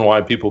no reason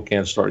why people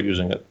can't start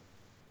using it.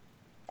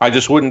 I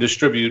just wouldn't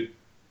distribute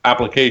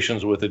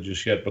applications with it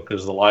just yet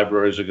because the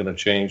libraries are going to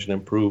change and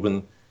improve,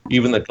 and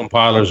even the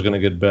compiler is going to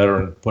get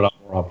better and put out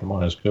more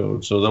optimized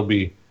code. So there'll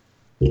be,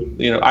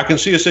 I can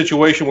see a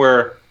situation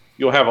where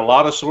you'll have a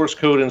lot of source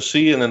code in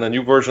C, and then a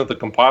new version of the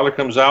compiler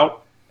comes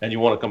out, and you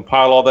want to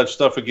compile all that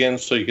stuff again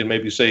so you can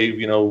maybe save,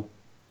 2%,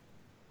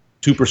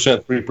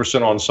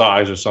 3% on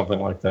size or something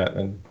like that,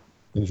 and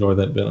enjoy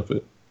that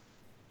benefit.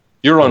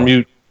 You're on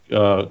mute,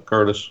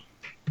 Curtis.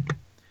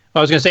 I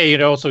was going to say,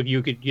 also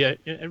you could get,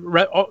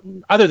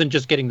 other than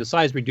just getting the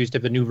size reduced,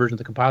 if a new version of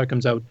the compiler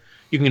comes out,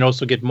 you can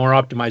also get more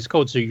optimized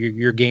code, so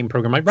your game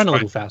program might run a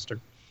little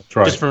faster. That's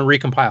right. Just from a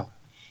recompile.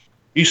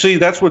 You see,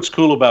 that's what's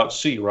cool about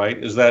C, right?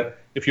 Is that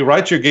if you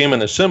write your game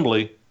in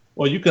assembly,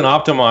 well, you can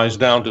optimize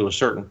down to a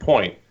certain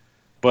point.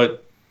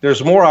 But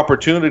there's more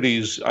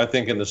opportunities, I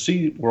think, in the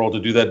C world to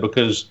do that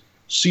because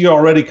C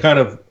already kind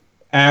of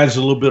adds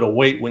a little bit of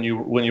weight when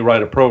you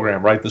write a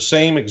program, right? The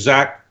same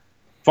exact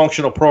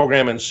functional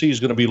program in C is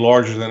going to be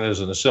larger than it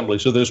is in assembly.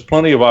 So there's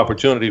plenty of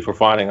opportunity for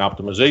finding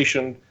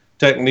optimization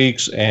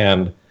techniques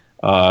and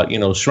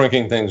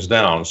shrinking things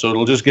down. So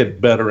it'll just get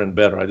better and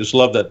better. I just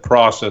love that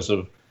process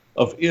of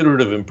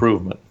iterative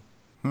improvement.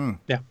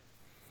 Yeah.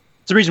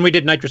 It's the reason we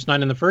did Nitrous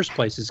 9 in the first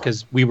place is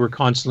because we were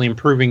constantly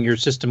improving your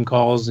system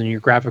calls and your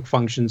graphic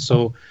functions.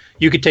 So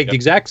you could take the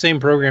exact same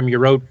program you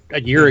wrote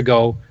a year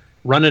ago,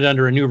 run it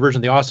under a new version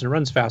of the OS, and it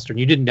runs faster, and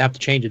you didn't have to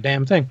change a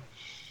damn thing.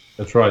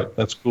 That's right.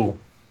 That's cool.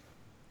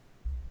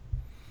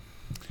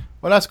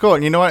 Well, that's cool.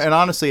 And you know what? And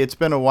honestly, it's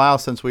been a while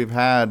since we've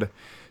had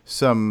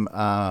some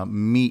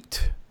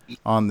meat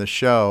on the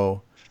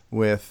show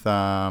with,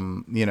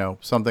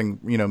 something,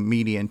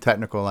 meaty and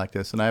technical like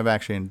this. And I've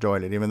actually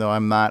enjoyed it. Even though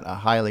I'm not a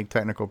highly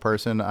technical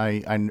person,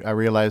 I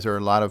realize there are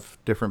a lot of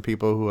different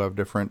people who have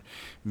different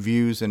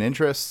views and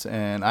interests.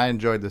 And I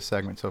enjoyed this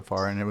segment so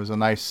far. And it was a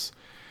nice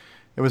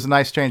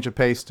change of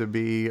pace to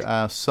be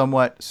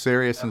somewhat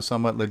serious and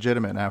somewhat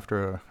legitimate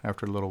after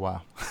a little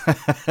while.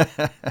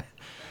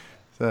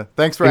 So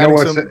thanks for adding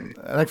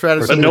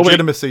some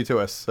legitimacy to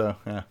us. So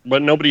yeah.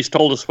 But nobody's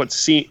told us what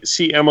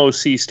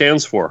CMOC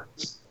stands for.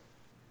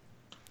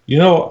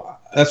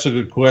 That's a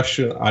good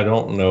question. I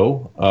don't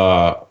know.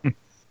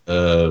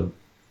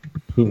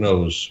 Who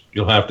knows?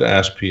 You'll have to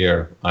ask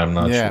Pierre. I'm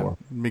not sure.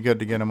 It'd be good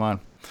to get him on.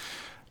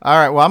 All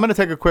right. Well, I'm going to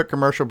take a quick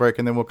commercial break,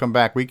 and then we'll come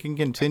back. We can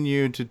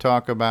continue to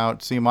talk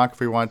about CMOC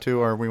if we want to,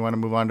 or we want to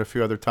move on to a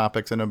few other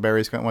topics. I know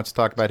Barry wants to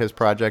talk about his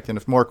project, and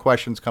if more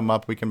questions come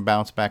up, we can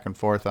bounce back and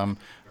forth. I'm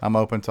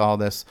open to all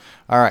this.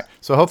 All right.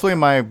 So hopefully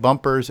my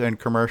bumpers and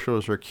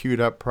commercials are queued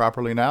up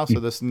properly now.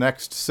 So this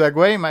next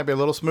segue might be a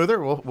little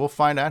smoother. We'll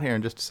find out here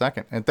in just a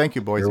second. And thank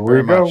you, Boise,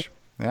 very much.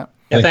 Yeah.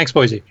 Thanks,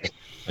 Boise.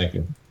 Thank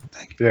you.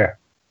 Yeah.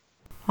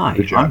 Hi,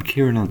 I'm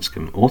Kieran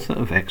Anscombe, author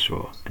of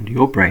XRAW, and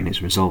your brain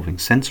is resolving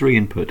sensory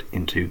input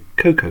into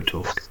Cocoa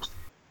Talk.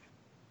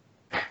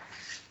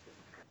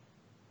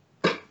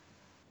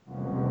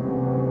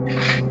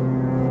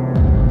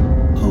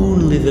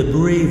 Only the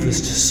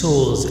bravest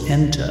souls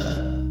enter.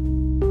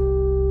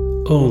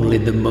 Only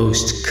the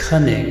most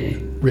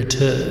cunning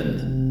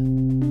return.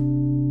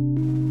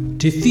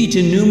 Defeat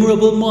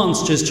innumerable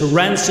monsters to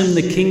ransom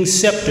the king's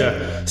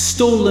scepter,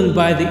 stolen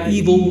by the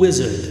evil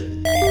wizard.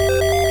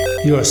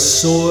 Your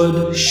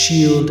sword,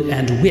 shield,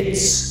 and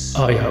wits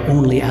are your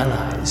only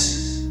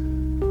allies.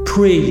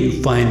 Pray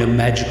you find a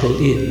magical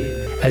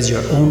inn as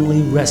your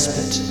only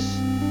respite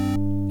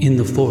in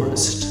the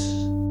forest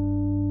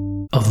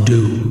of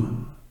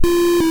doom.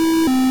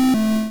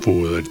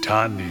 For the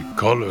Tandy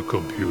Color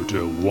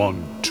Computer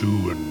 1,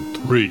 2, and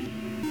 3.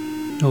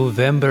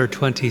 November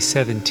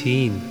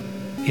 2017,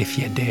 if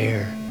you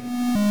dare.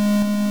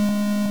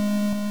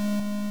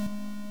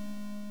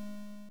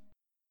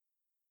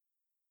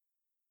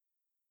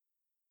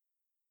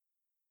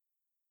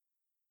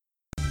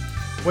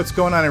 What's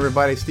going on,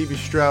 everybody? Stevie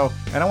Stroh,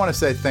 and I want to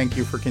say thank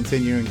you for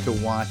continuing to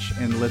watch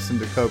and listen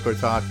to Cocoa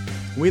Talk.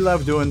 We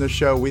love doing this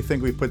show. We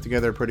think we put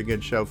together a pretty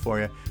good show for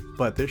you,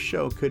 but this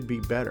show could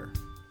be better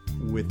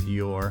with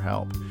your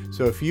help.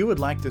 So if you would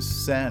like to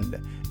send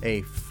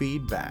a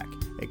feedback,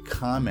 a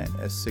comment,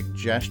 a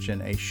suggestion,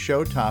 a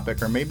show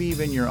topic, or maybe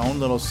even your own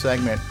little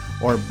segment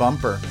or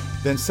bumper,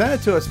 then send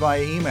it to us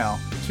via email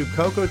to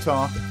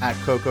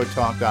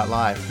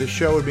cocotalk@cocotalk.live. This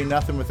show would be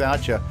nothing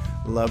without you.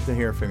 Love to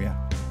hear from you.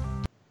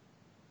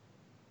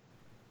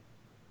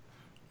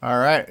 All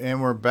right,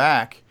 and we're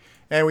back.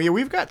 And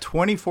we've got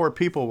 24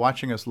 people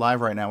watching us live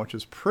right now, which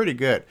is pretty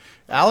good.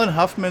 Alan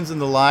Huffman's in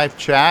the live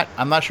chat.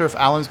 I'm not sure if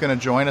Alan's going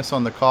to join us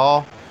on the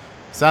call.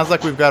 Sounds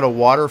like we've got a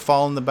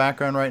waterfall in the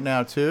background right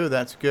now, too.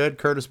 That's good.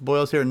 Curtis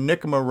Boyle's here.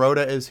 Nick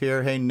Marotta is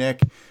here. Hey,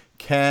 Nick.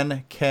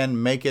 Ken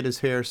Make It is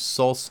here.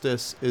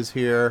 Solstice is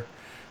here.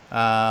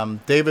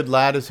 David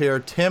Ladd is here.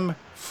 Tim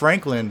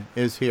Franklin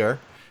is here.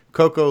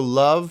 Coco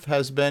Love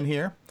has been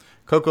here.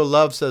 Coco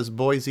Love says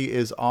Boise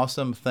is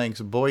awesome.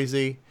 Thanks,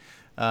 Boise.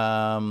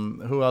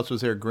 Who else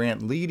was here?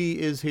 Grant Leedy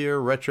is here.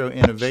 Retro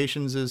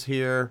Innovations is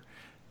here.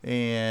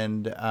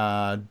 And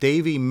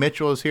Davey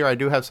Mitchell is here. I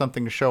do have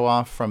something to show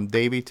off from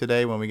Davey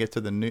today when we get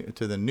to the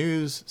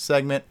news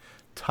segment.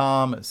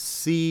 Tom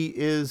C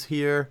is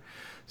here.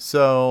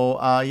 So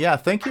yeah,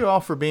 thank you all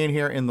for being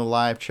here in the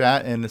live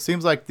chat. And it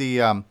seems like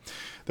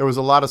there was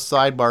a lot of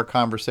sidebar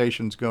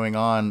conversations going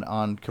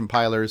on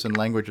compilers and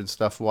language and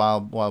stuff while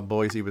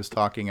Boise was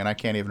talking, and I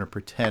can't even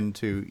pretend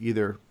to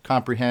either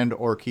comprehend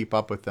or keep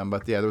up with them.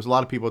 But yeah, there was a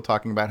lot of people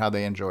talking about how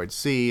they enjoyed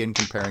C and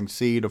comparing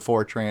C to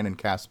Fortran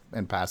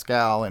and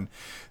Pascal and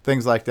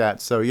things like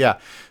that. So yeah,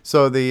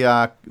 so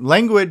the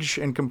language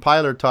and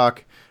compiler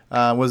talk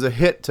was a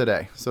hit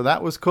today, so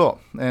that was cool.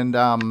 And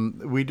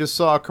we just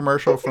saw a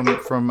commercial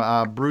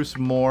from Bruce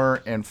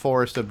Moore and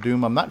Forest of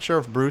Doom. I'm not sure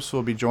if Bruce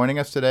will be joining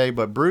us today,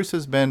 but Bruce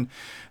has been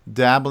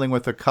dabbling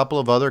with a couple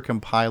of other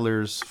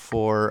compilers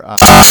for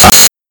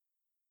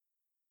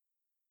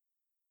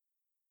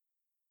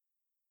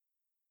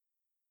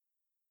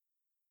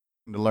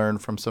to learn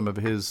from some of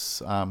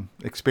his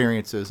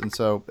experiences. And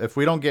so if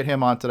we don't get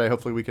him on today,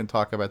 hopefully we can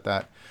talk about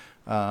that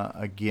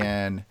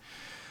again.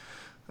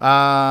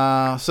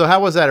 So how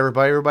was that,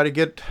 everybody? Everybody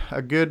get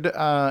a good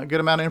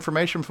amount of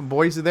information from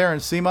Boise there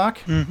and CMOC?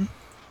 Mm-hmm.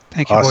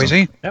 Thank you, awesome.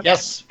 Boise. Yep.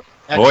 Yes.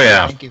 Excellent. Oh,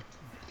 yeah. Thank you.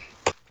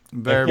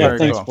 Very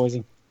thanks, cool.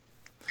 Boise.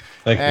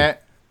 Thank you.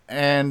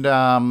 And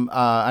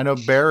I know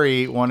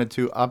Barry wanted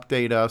to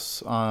update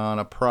us on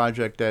a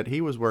project that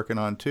he was working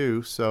on,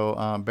 too.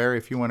 So, Barry,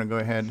 if you want to go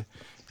ahead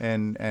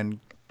and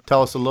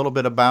tell us a little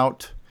bit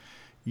about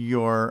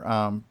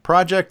your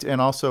project, and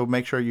also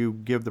make sure you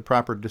give the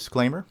proper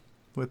disclaimer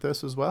with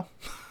this as well.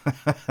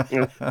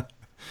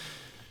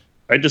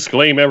 I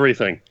disclaim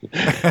everything.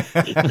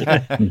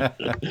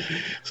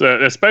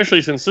 So,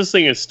 especially since this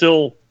thing is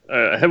still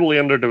heavily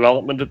under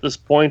development at this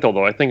point,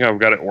 although I think I've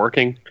got it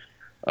working.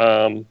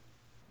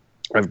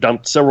 I've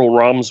dumped several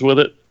ROMs with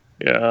it.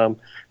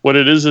 What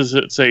it is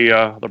it's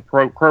the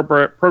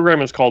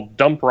program is called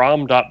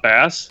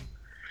dumprom.bas,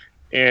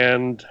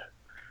 and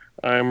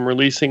I'm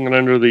releasing it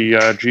under the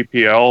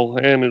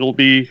GPL, and it'll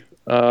be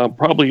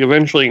probably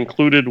eventually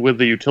included with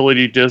the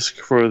utility disk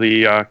for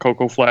the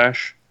Coco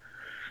Flash.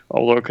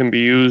 Although it can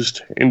be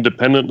used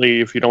independently,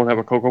 if you don't have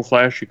a Coco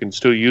Flash, you can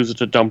still use it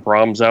to dump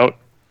ROMs out.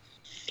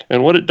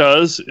 And what it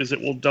does is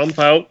it will dump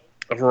out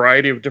a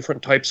variety of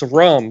different types of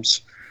ROMs.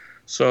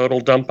 So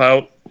it'll dump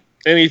out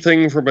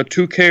anything from a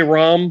 2K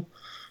ROM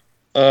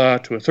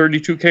to a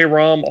 32K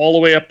ROM, all the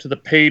way up to the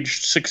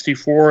paged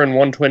 64 and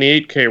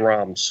 128K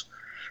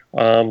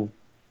ROMs.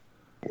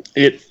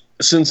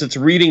 Since it's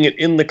reading it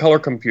in the color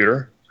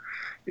computer,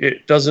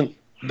 it doesn't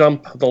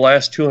dump the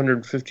last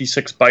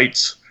 256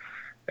 bytes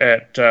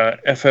at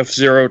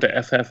FF0 to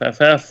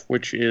FFFF,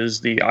 which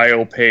is the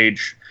I/O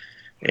page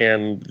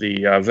and the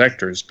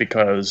vectors,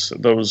 because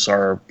those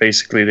are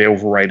basically, they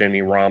overwrite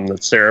any ROM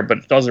that's there. But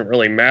it doesn't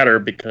really matter,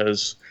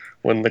 because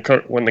when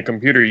the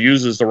computer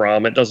uses the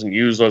ROM, it doesn't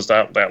use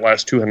that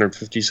last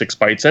 256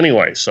 bytes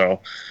anyway. So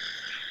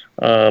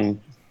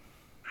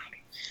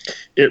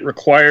it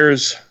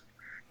requires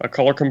a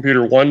color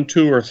computer 1,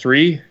 2, or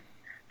 3,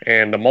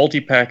 and a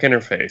multi-pack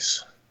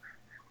interface.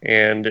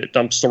 And it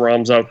dumps the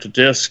ROMs out to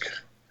disk.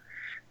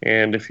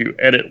 And if you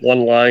edit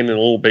one line in a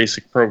little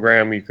basic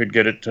program, you could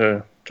get it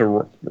to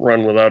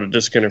run without a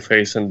disk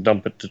interface and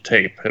dump it to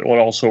tape. It will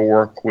also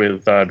work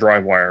with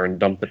DriveWire and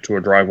dump it to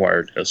a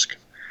DriveWire disk.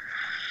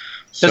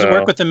 Does it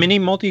work with the mini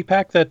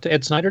multi-pack that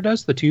Ed Snyder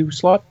does, the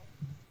 2-slot?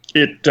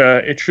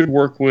 It should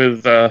work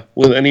with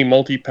any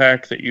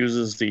multi-pack that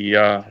uses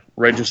the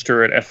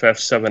register at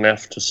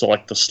FF7F to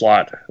select the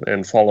slot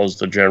and follows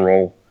the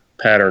general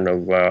pattern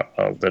of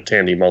the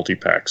Tandy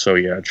multi-pack. So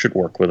yeah, it should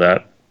work with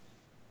that.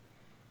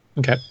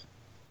 Okay.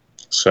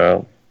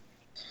 So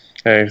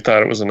I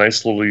thought it was a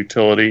nice little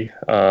utility.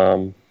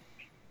 What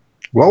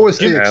was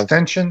the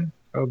extension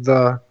of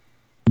the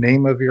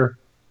name of your?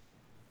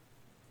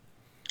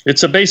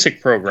 It's a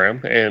basic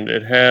program, and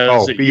it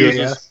has. BAS?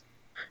 Uses,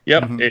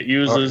 yep, it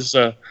uses.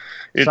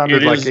 It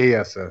sounded like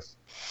ASS.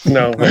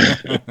 No,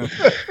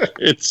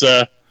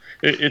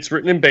 it's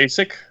written in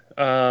BASIC,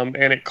 and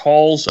it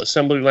calls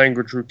assembly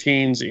language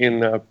routines in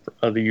the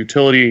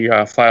utility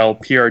file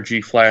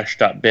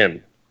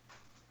prgflash.bin.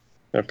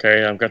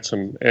 Okay, I've got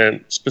some,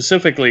 and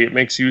specifically it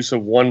makes use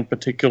of one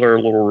particular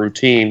little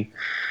routine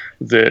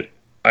that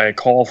I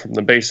call from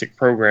the BASIC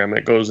program.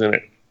 It goes in,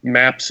 it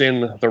maps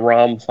in the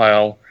ROM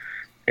file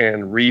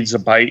and reads a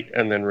byte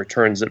and then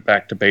returns it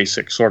back to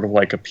BASIC, sort of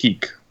like a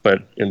peek.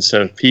 But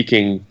instead of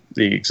peeking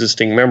the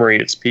existing memory,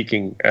 it's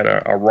peeking at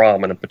a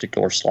ROM in a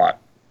particular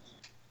slot.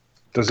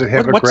 Does it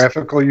have a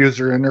graphical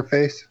user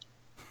interface?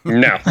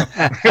 No.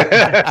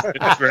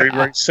 It's very,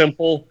 very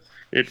simple.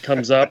 It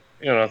comes up,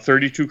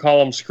 32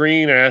 column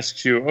screen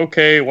asks you,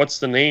 okay, what's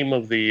the name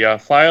of the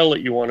file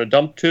that you want to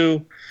dump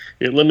to?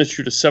 It limits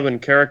you to 7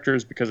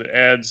 characters because it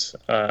adds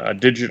a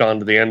digit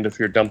onto the end if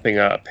you're dumping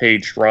a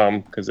paged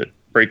ROM, because it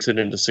breaks it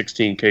into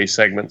 16K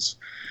segments.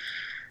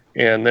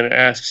 And then it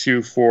asks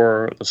you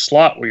for the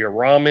slot where your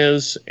ROM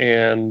is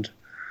and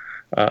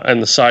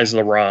the size of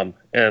the ROM,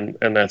 and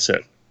that's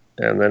it.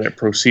 And then it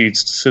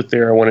proceeds to sit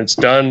there. When it's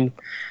done,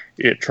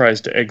 it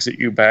tries to exit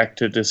you back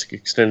to Disk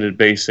Extended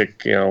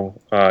Basic,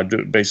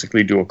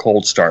 basically do a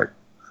cold start,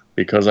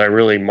 because I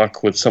really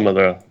muck with some of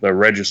the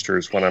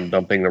registers when I'm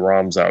dumping the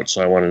ROMs out,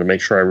 so I wanted to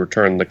make sure I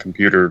return the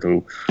computer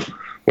to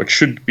what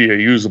should be a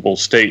usable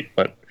state.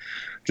 But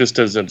just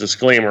as a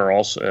disclaimer,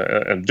 also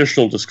an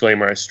additional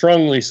disclaimer, I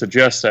strongly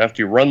suggest that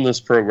after you run this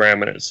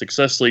program and it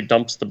successfully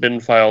dumps the bin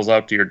files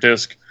out to your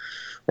disk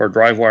or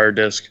DriveWire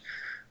disk,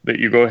 that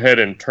you go ahead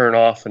and turn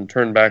off and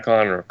turn back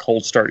on or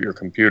cold start your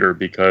computer,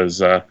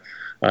 because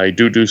I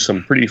do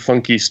some pretty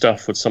funky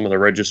stuff with some of the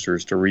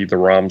registers to read the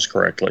ROMs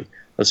correctly,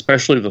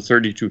 especially the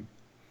 32K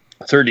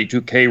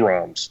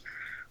ROMs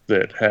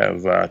that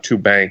have 2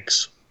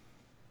 banks.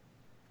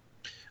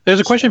 There's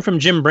a question from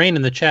Jim Brain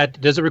in the chat.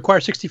 Does it require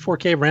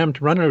 64K RAM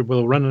to run, or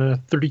will it run on a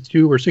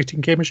 32 or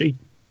 16K machine?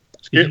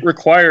 It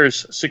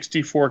requires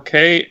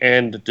 64K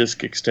and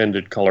Disk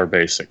Extended Color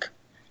Basic.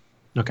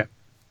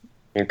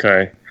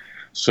 Okay.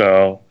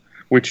 So,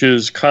 which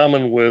is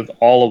common with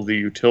all of the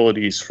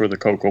utilities for the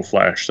Coco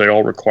Flash. They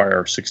all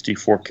require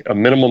a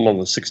minimum of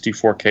a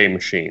 64K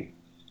machine.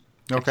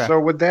 Okay. So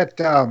would that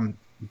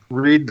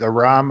read the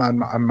ROM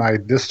on my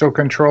disto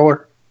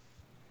controller?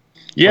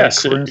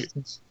 Yes. Like, for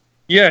instance?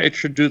 Yeah, it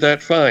should do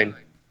that fine.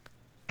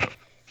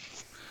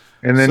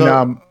 And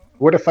then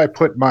what if I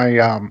put my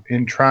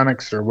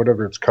Intronics or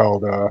whatever it's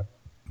called?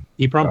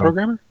 EEPROM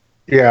programmer?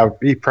 Yeah,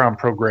 EEPROM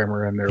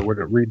programmer in there. Would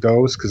it read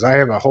those? Because I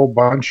have a whole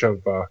bunch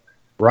of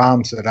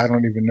ROMs that I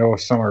don't even know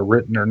if some are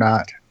written or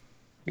not.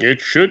 It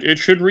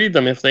should read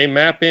them if they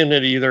map in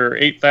at either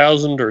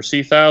 8000 or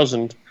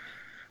C1000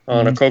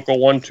 on a Coco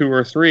 1, 2,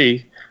 or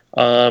 3.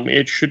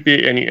 It should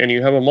be, and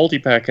you have a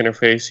multi-pack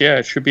interface. Yeah,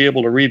 it should be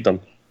able to read them.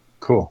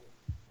 Cool.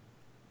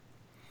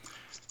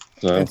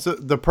 And so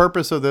the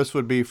purpose of this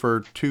would be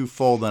for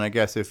twofold. And I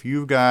guess if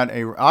you've got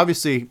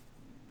obviously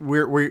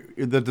we're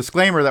the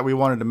disclaimer that we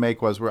wanted to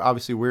make was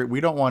we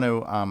don't want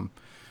to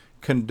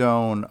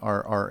condone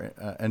or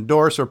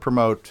endorse or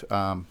promote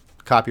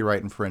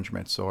copyright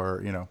infringements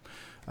or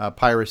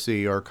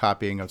piracy or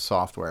copying of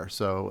software.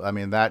 So I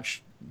mean that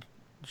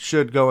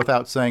should go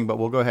without saying, but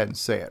we'll go ahead and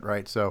say it,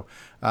 right? So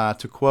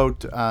to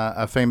quote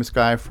a famous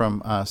guy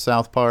from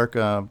South Park,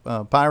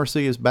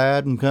 piracy is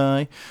bad,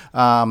 okay?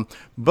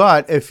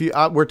 But if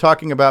we're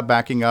talking about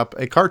backing up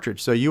a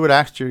cartridge, so you would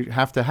actually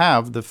have to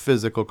have the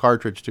physical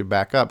cartridge to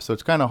back up. So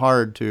it's kind of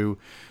hard to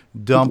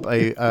dump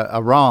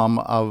a ROM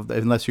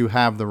unless you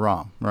have the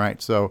ROM,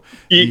 right? So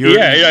So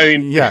I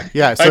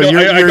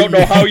don't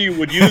know how you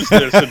would use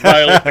this and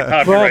violate the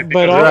copyright.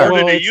 But in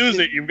order to use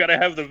it, you've got to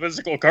have the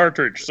physical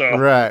cartridge. So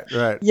right.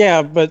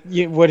 Yeah, but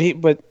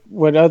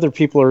what other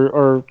people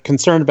are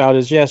concerned about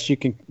is, yes, you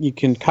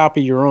can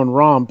copy your own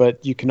ROM,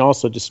 but you can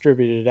also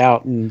distribute it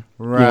out and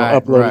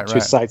upload it to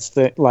sites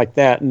like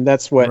that, and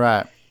that's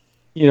what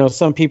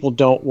some people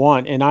don't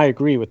want, and I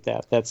agree with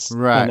that. That's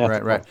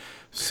unethical. Right.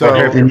 So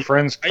have your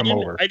friends come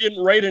over. I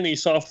didn't write any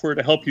software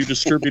to help you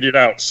distribute it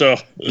out. So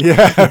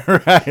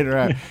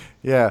right.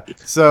 Yeah.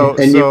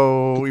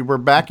 So we were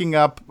backing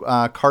up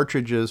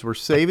cartridges. We're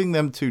saving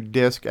them to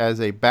disk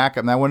as a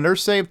backup. Now, when they're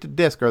saved to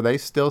disk, are they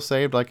still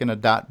saved like in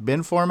a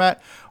 .bin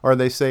format, or are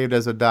they saved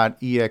as a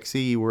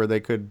 .exe where they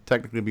could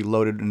technically be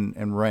loaded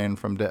and ran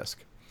from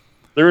disk?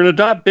 They're in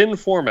a .bin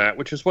format,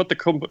 which is what the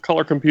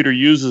color computer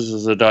uses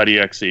as a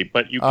 .exe.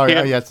 But you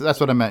can't. Yeah, that's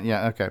what I meant.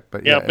 Yeah. Okay.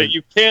 But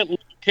you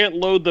can't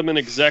load them and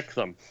exec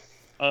them.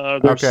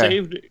 They're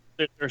saved.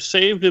 They're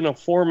saved in a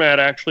format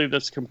actually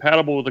that's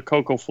compatible with the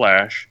Coco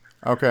Flash.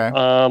 Okay.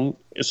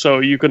 So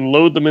you can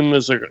load them in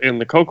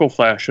the Coco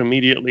Flash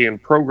immediately and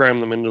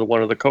program them into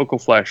one of the Coco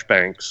Flash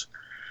banks.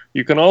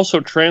 You can also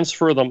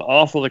transfer them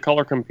off of the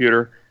color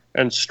computer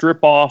and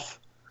strip off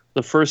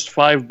the first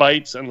 5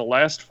 bytes and the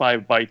last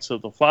 5 bytes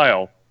of the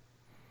file,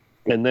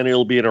 and then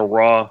it'll be in a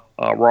raw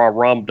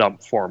ROM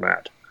dump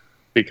format.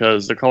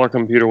 Because the color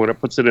computer, when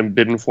it puts it in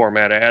bin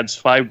format, adds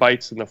 5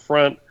 bytes in the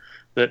front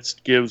that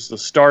gives the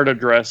start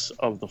address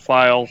of the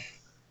file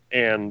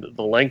and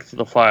the length of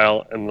the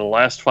file, and the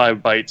last 5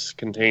 bytes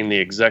contain the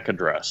exec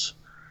address.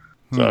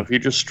 So if you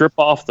just strip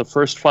off the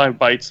first 5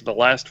 bytes and the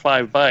last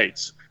 5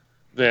 bytes,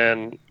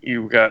 then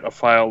you've got a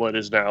file that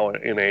is now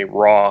in a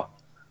raw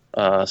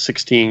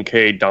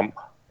 16K dump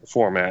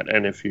format.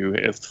 And if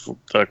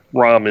the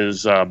ROM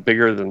is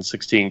bigger than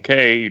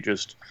 16K, you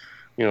just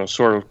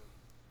sort of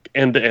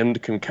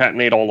end-to-end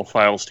concatenate all the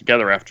files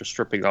together after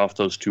stripping off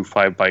those 2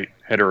 5-byte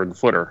header and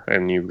footer,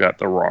 and you've got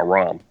the raw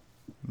ROM.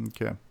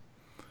 Okay.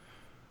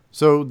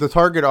 So the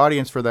target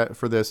audience for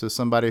this is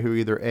somebody who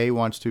either A,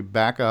 wants to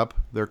back up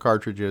their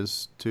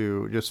cartridges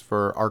to just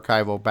for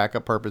archival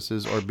backup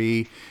purposes, or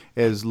B,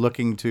 is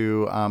looking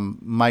to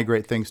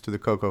migrate things to the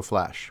Coco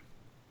Flash.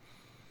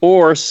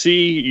 Or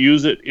C,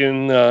 use it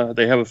in,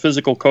 they have a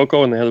physical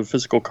Coco and they have a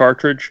physical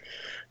cartridge,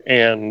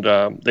 and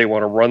they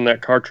want to run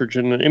that cartridge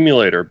in an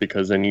emulator,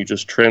 because then you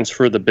just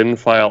transfer the bin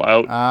file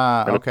out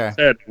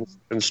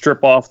and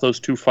strip off those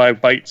 2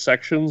 5-byte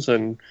sections,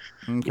 and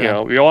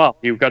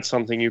you've got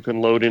something you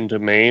can load into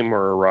MAME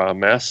or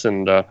MES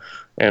and or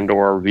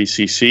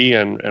VCC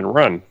and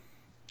run.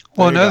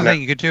 Well, another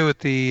thing you could do with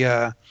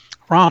the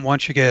ROM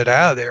once you get it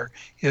out of there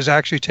is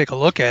actually take a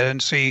look at it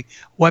and see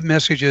what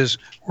messages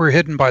were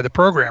hidden by the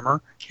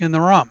programmer in the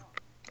ROM.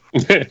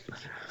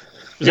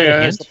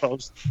 I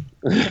suppose.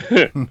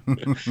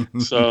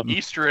 So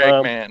Easter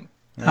egg man.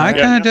 I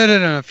kind of did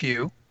it in a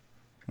few.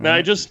 Now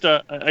I just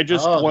want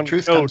the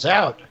truth to note, comes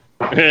out.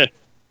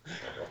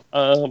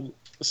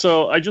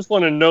 So I just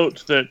want to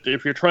note that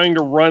if you're trying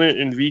to run it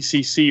in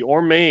VCC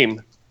or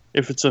MAME,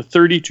 if it's a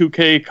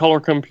 32K color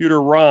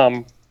computer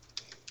ROM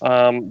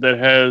that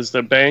has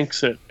the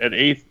banks at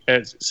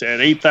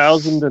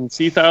 8,000 and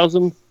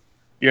C1000,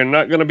 you're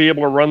not going to be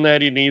able to run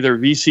that in either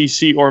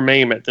VCC or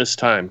MAME at this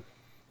time.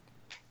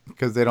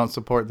 Because they don't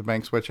support the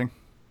bank switching?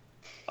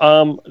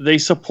 MAME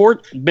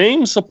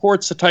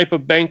supports the type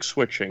of bank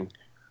switching,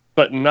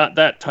 but not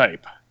that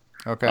type.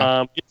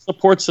 Okay. It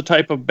supports the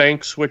type of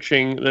bank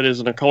switching that is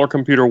in a Color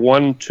Computer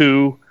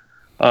 1.2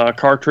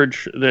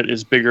 cartridge that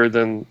is bigger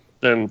than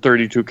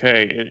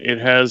 32K. It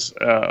has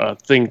a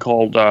thing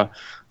called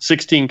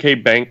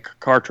 16K bank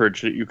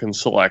cartridge that you can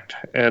select,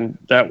 and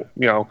that,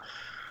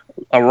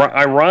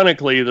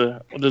 ironically,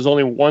 there's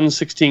only one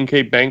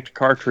 16K banked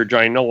cartridge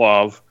I know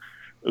of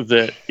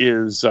that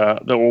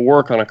will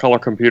work on a Color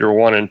Computer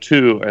 1 and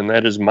 2, and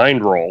that is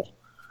MindRoll.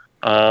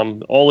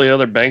 All the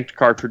other banked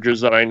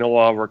cartridges that I know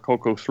of are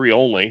Coco 3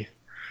 only.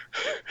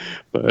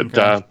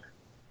 But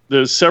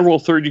there's several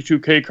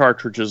 32K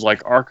cartridges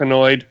like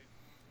Arkanoid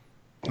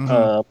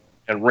and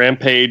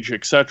Rampage,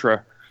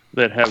 etc.,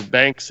 that have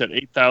banks at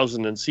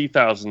 8,000 and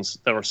C1000s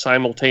that are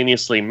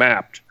simultaneously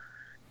mapped.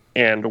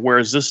 And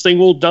whereas this thing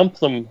will dump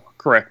them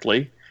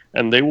correctly,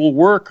 and they will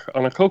work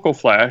on a Coco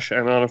Flash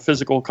and on a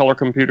physical Color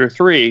Computer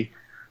 3,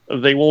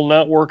 they will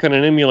not work on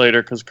an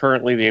emulator because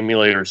currently the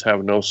emulators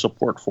have no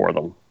support for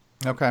them.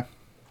 Okay.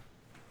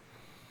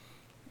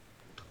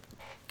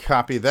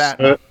 Copy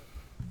that.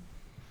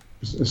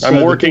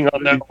 I'm working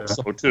on that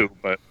also too,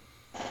 but.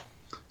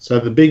 So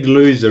the big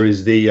loser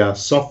is the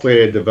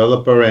software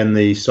developer and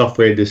the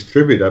software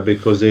distributor,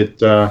 because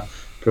it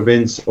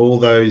prevents all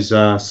those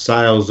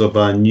sales of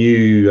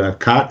new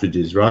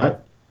cartridges, right?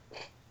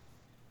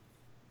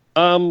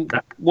 Well,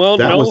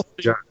 that no. Was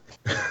a joke.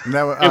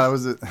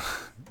 Was it?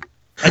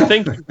 I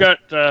think you've got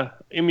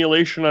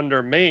emulation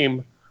under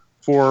MAME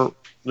for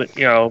the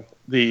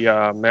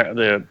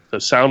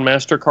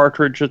Soundmaster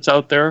cartridge that's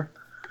out there,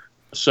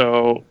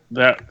 so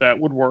that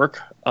would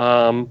work.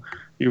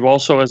 You've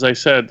also, as I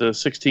said, the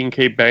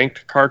 16K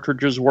banked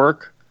cartridges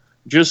work.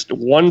 Just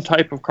one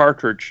type of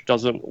cartridge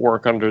doesn't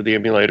work under the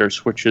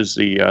emulators, which is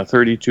the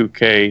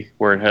 32K,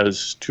 where it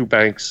has 2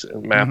 banks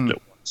mapped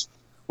at once,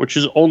 which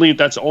is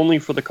that's only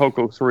for the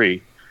Coco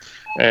 3.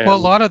 And well, a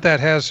lot of that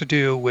has to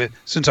do with,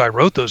 since I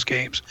wrote those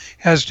games,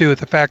 has to do with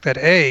the fact that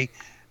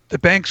the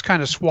banks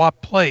kind of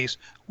swap place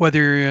whether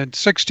you're in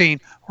 16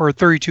 or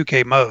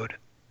 32K mode.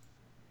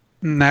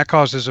 And that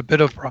causes a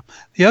bit of a problem.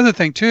 The other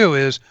thing, too,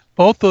 is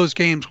both those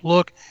games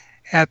look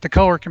at the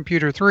Color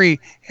Computer 3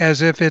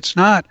 as if it's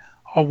not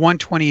a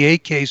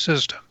 128K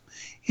system.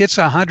 It's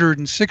a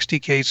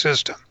 160K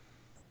system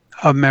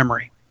of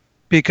memory,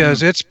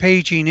 because it's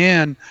paging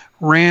in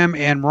RAM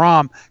and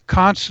ROM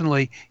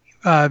constantly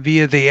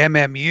via the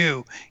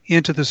MMU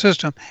into the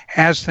system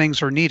as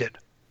things are needed.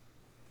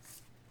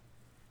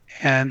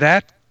 And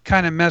that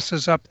kind of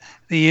messes up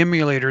the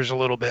emulators a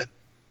little bit.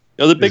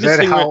 The biggest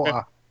thing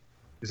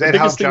is that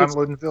how John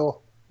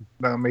Linville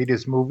made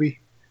his movie?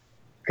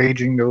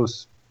 Paging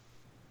those?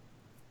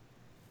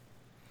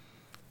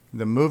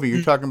 The movie?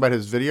 You're talking about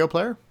his video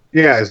player?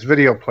 Yeah, his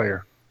video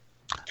player.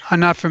 I'm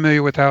not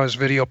familiar with how his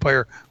video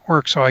player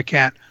works, so I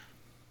can't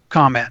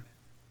comment.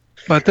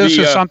 But this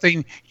is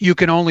something you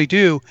can only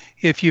do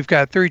if you've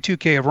got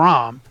 32K of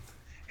ROM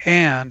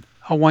and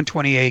a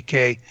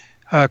 128K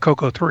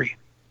Coco 3.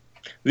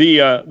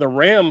 The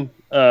RAM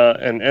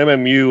and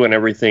MMU and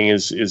everything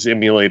is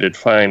emulated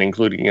fine,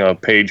 including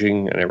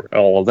paging and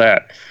all of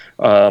that.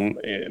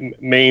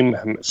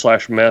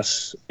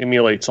 MAME/MES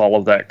emulates all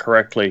of that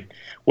correctly.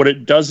 What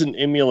it doesn't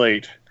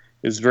emulate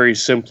is very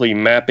simply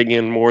mapping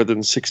in more than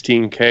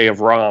 16K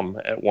of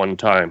ROM at one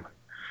time.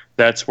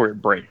 That's where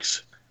it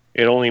breaks.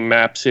 It only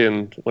maps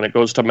in, when it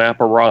goes to map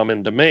a ROM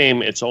into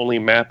MAME, it's only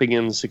mapping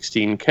in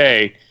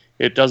 16K.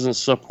 It doesn't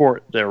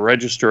support the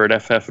register at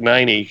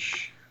FF90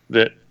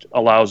 that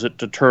allows it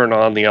to turn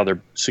on the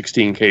other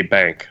 16K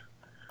bank.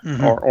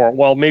 Or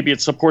well, maybe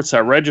it supports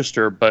that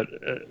register, but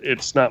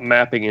it's not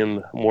mapping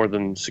in more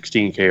than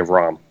 16K of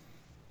ROM.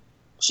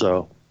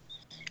 So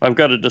I've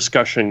got a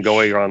discussion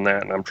going on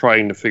that, and I'm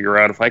trying to figure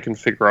out if I can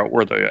figure out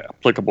where the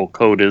applicable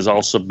code is.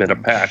 I'll submit a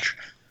patch.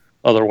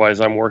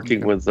 Otherwise, I'm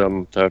working with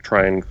them to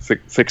try and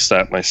fix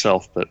that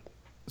myself. But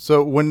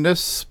So when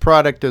this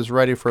product is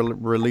ready for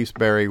release,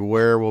 Barry,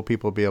 where will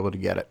people be able to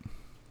get it?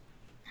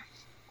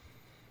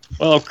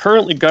 Well, I've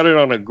currently got it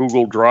on a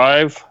Google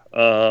Drive,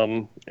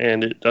 and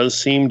it does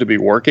seem to be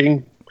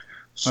working.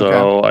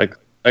 So okay.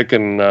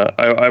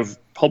 I've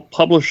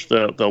published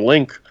the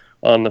link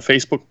on the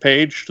Facebook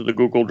page to the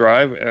Google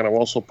Drive, and I've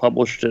also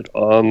published it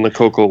on the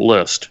Coco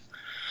list.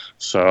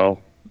 So,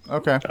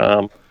 okay.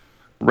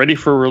 Ready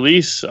for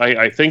release.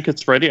 I think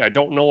it's ready. I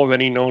don't know of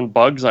any known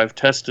bugs. I've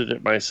tested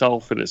it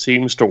myself, and it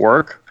seems to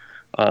work.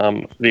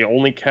 The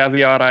only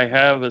caveat I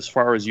have as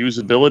far as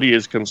usability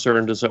is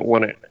concerned is that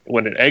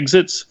when it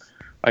exits,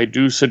 I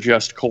do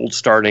suggest cold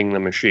starting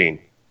the machine.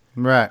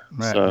 Right.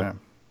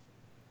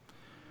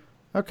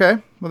 Okay,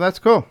 well, that's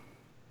cool.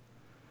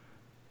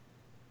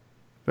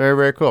 Very,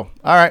 very cool.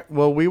 All right,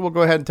 well, we will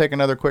go ahead and take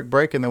another quick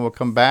break, and then we'll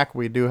come back.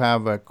 We do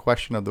have a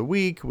question of the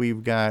week.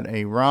 We've got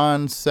a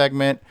Ron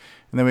segment,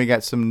 and then we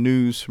got some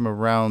news from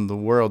around the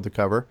world to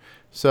cover.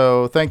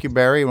 So thank you,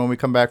 Barry. When we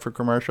come back for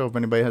commercial, if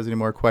anybody has any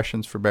more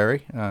questions for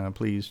Barry,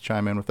 please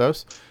chime in with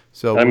those.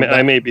 So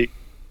I may be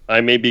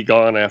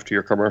gone after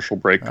your commercial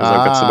break because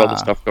I've got some other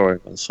stuff going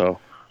on. So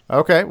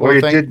okay, well,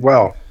 you did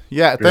well.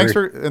 Yeah, Barry.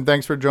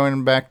 Thanks for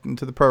joining back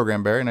into the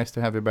program, Barry. Nice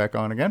to have you back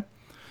on again.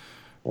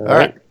 All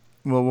right.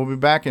 Well, we'll be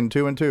back in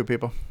 2 and 2,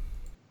 people.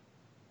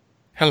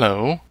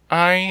 Hello,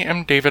 I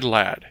am David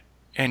Ladd,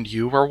 and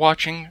you are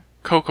watching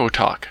Coco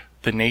Talk,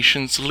 the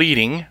nation's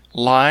leading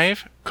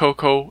live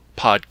Coco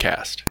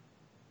podcast.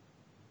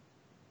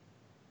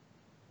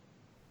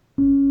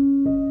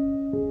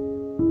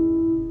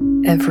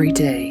 Every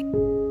day,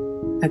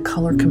 a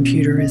color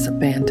computer is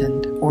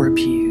abandoned or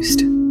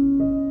abused.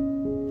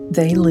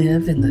 They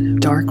live in the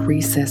dark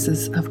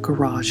recesses of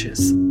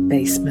garages,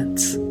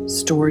 basements,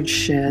 storage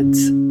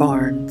sheds,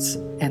 barns,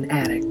 and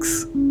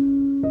attics,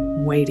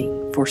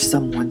 waiting for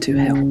someone to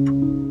help.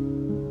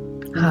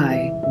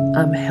 Hi,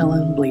 I'm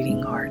Helen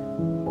Bleeding Heart.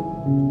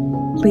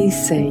 Please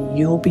say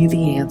you'll be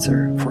the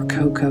answer for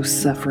Coco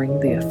suffering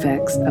the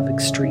effects of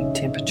extreme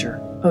temperature,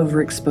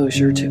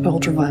 overexposure to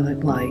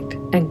ultraviolet light,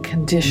 and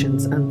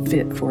conditions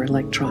unfit for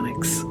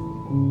electronics.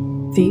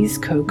 These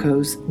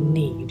Cocos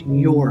need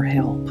your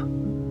help.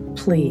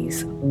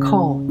 Please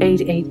call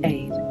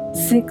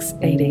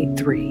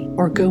 888-6883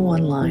 or go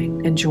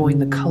online and join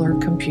the Color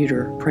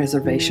Computer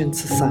Preservation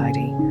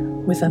Society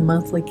with a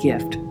monthly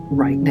gift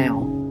right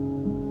now.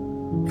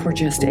 For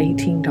just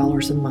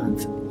 $18 a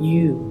month,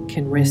 you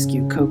can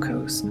rescue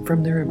Cocos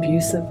from their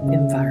abusive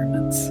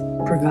environments,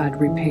 provide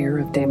repair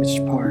of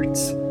damaged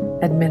parts,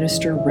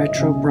 administer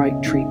retro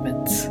bright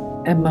treatments,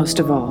 and most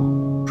of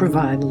all,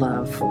 provide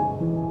love.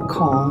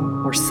 Call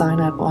or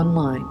sign up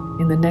online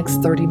in the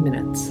next 30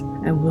 minutes,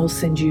 and we'll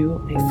send you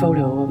a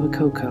photo of a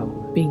Coco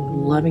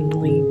being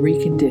lovingly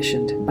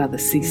reconditioned by the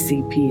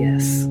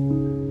CCPS.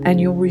 And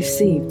you'll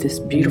receive this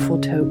beautiful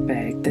tote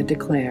bag that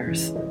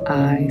declares,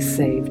 I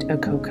saved a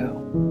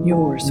Coco.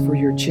 Yours for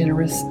your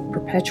generous,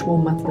 perpetual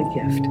monthly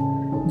gift.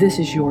 This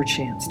is your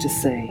chance to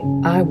say,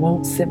 I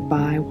won't sit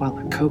by while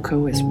a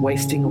Coco is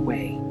wasting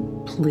away.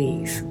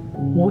 Please,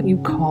 won't you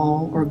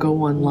call or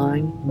go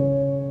online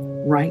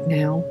right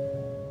now?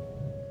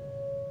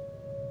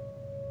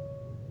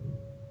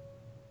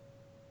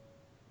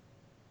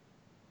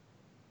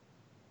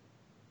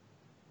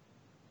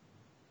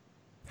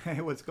 Hey,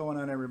 what's going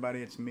on,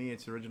 everybody? It's me.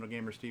 It's Original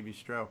Gamer Stevie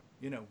Stroh.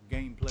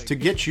 Gameplay. To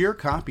get your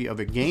copy of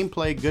a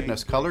Gameplay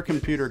Goodness Color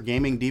Computer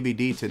Gaming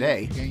DVD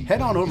today,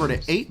 head on over to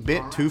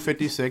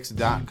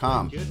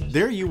 8bit256.com.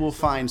 There you will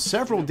find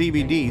several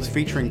DVDs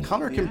featuring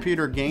color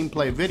computer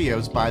gameplay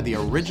videos by the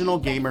Original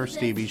Gamer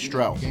Stevie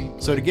Stroh.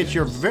 So to get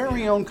your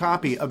very own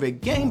copy of a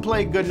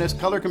Gameplay Goodness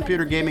Color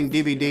Computer Gaming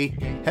DVD,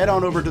 head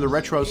on over to the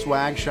Retro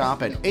Swag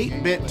Shop at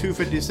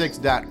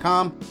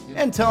 8bit256.com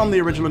and tell them the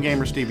Original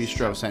Gamer Stevie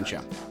Stroh sent you.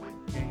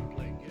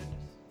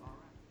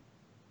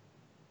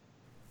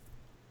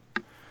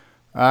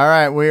 All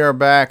right, we are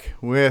back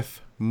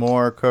with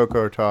more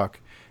Coco Talk.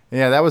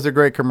 Yeah, that was a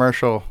great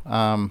commercial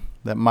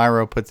that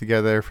Myro put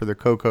together for the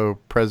Coco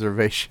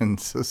Preservation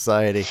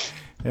Society.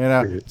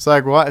 It's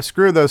like, what?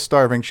 Screw those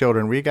starving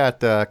children. We got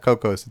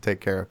Cocos to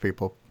take care of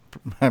people.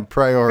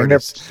 Priorities. I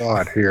never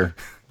saw it here.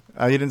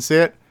 Oh, you didn't see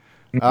it?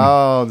 Mm-hmm.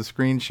 Oh, the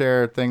screen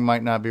share thing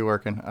might not be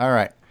working. All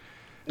right.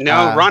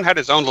 No, Ron had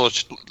his own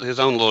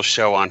little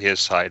show on his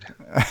side.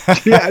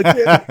 Yeah, I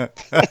did.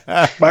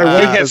 My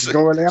wife was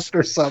going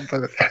after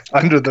something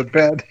under the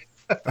bed.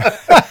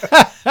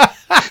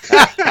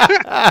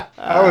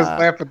 I was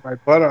laughing my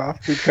butt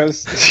off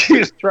because she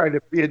was trying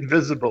to be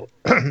invisible.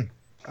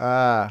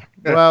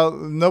 Well,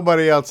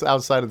 nobody else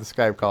outside of the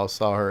Skype call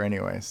saw her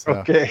anyway. So.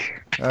 Okay.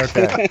 So I'm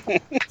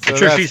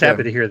sure she's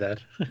happy to hear that.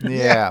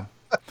 Yeah.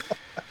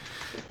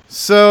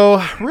 So,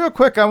 real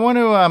quick, I want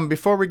to,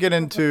 before we get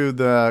into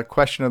the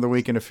question of the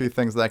week and a few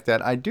things like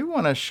that, I do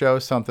want to show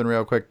something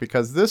real quick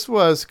because this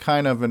was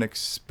kind of an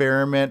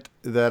experiment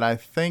that I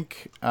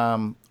think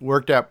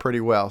worked out pretty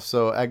well.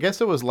 So, I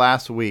guess it was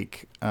last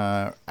week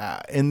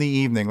in the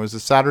evening. It was a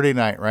Saturday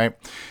night, right?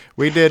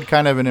 we did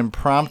kind of an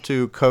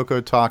impromptu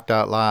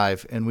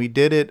CocoTalk.live, and we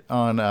did it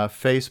on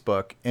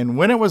Facebook. And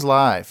when it was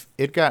live,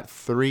 it got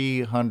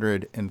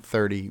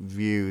 330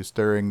 views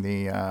during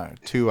the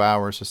 2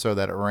 hours or so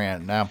that it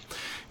ran. Now,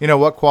 you know,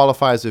 what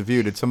qualifies a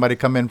view? Did somebody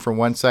come in for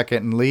 1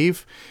 second and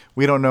leave?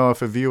 We don't know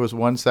if a view was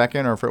 1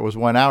 second or if it was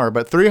 1 hour,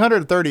 but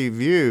 330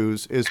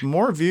 views is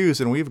more views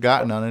than we've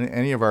gotten on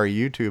any of our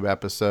YouTube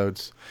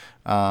episodes,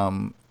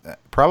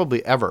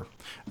 probably ever.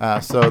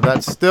 So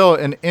that's still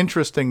an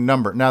interesting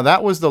number. Now,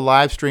 that was the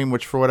live stream,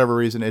 which for whatever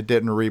reason it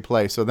didn't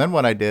replay. So then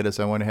what I did is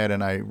I went ahead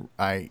and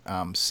I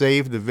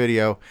saved the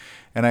video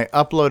and I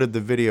uploaded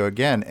the video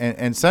again.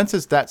 And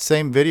since that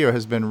same video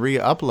has been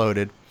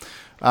re-uploaded,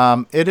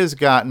 it has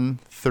gotten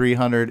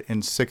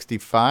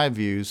 365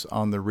 views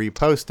on the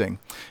reposting.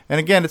 And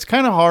again, it's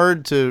kind of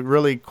hard to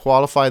really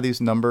qualify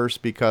these numbers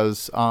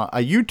because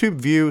a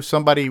YouTube view,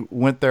 somebody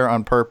went there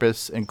on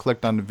purpose and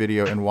clicked on the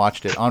video and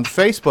watched it. On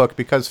Facebook,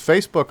 because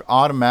Facebook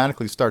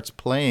automatically starts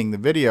playing the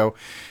video,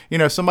 you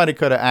know, somebody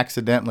could have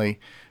accidentally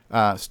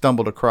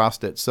stumbled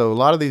across it. So a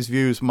lot of these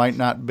views might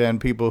not have been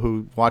people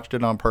who watched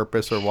it on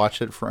purpose or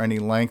watched it for any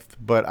length,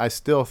 but I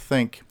still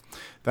think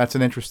that's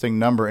an interesting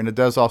number, and it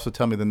does also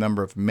tell me the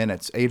number of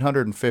minutes.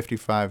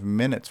 855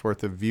 minutes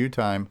worth of view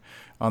time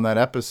on that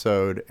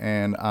episode.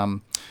 And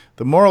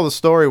the moral of the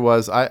story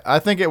was I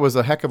think it was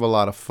a heck of a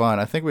lot of fun.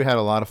 I think we had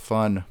a lot of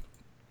fun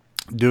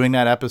doing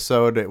that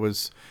episode. It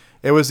was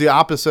the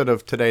opposite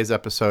of today's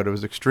episode. It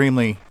was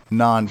extremely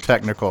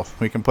non-technical.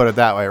 We can put it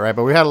that way, right?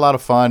 But we had a lot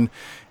of fun,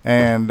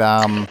 and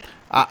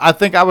I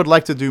think I would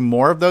like to do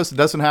more of those. It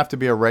doesn't have to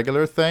be a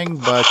regular thing,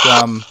 but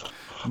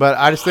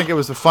I just think it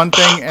was a fun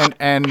thing,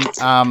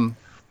 and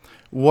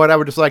what I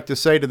would just like to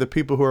say to the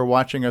people who are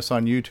watching us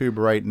on YouTube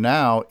right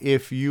now,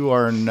 if you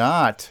are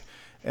not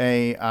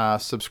a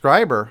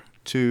subscriber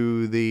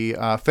to the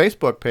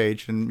Facebook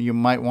page, and you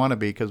might want to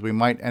be, because we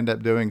might end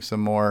up doing some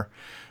more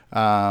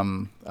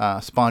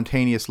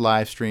spontaneous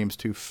live streams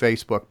to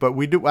Facebook. But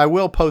I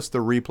will post the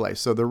replay.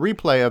 So the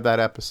replay of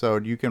that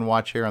episode you can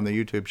watch here on the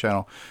YouTube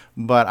channel.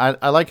 But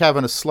I like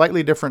having a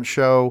slightly different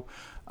show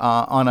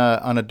on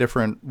a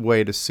different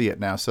way to see it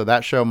now. So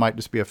that show might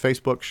just be a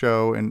Facebook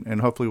show,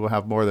 and hopefully we'll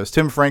have more of those.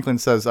 Tim Franklin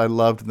says, I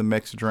loved the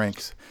mixed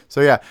drinks.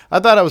 So yeah, I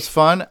thought it was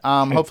fun.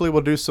 Hopefully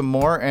we'll do some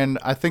more. And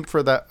I think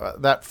for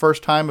that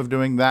first time of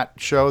doing that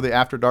show, the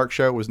After Dark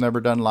show, was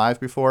never done live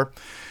before.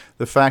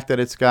 The fact that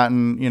it's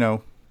gotten, you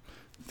know,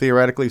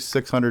 theoretically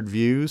 600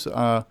 views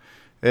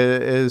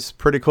is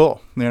pretty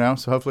cool, you know.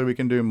 So hopefully we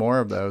can do more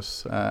of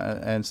those.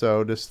 And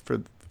so just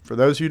for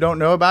those who don't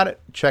know about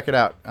it, check it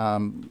out.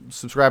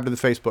 Subscribe to the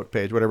Facebook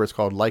page, whatever it's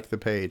called, like the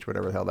page,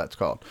 whatever the hell that's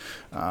called,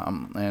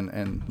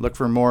 and look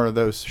for more of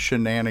those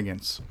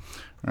shenanigans.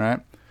 All right.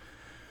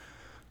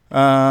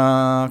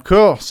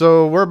 Cool.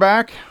 So we're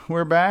back,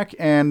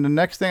 and the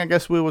next thing I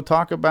guess we will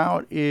talk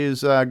about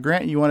is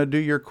Grant. You want to do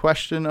your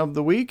question of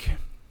the week?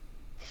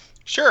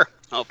 Sure.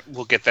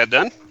 We'll get that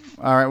done.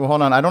 All right. Well,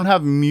 hold on. I don't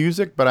have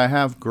music, but I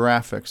have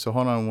graphics. So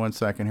hold on 1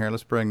 second here.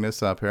 Let's bring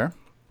this up here.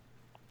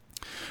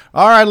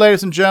 All right,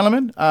 ladies and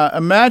gentlemen,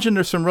 imagine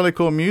there's some really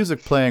cool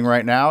music playing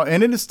right now,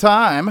 and it is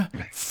time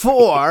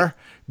for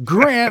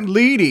Grant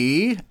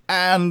Leedy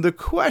and the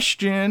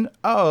question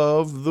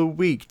of the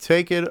week.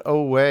 Take it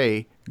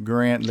away,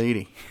 Grant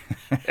Leedy.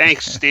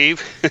 Thanks,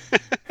 Steve.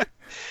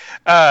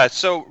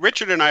 So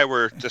Richard and I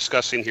were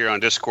discussing here on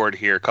Discord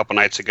here a couple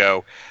nights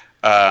ago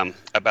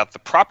about the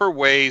proper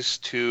ways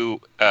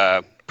to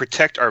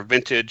protect our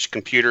vintage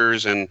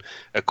computers and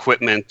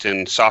equipment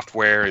and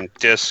software and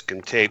disk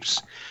and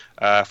tapes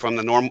from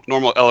the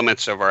normal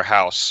elements of our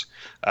house.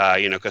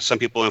 You know, because some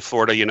people in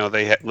Florida, you know,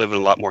 they live in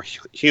a lot more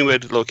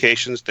humid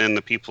locations than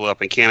the people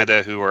up in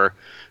Canada who are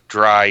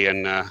dry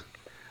and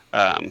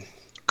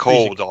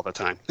cold all the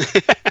time.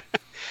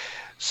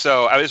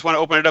 So I just want to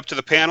open it up to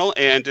the panel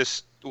and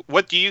just,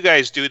 what do you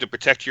guys do to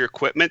protect your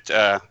equipment,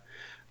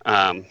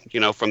 you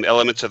know, from the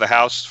elements of the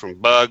house, from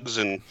bugs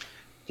and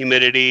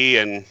humidity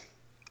and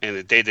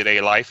the day-to-day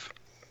life?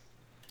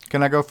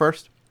 Can I go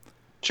first?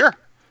 Sure.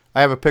 I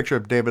have a picture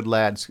of David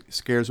Ladd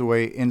scares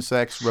away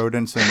insects,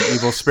 rodents, and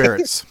evil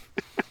spirits.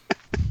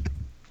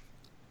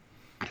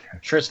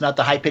 Sure it's not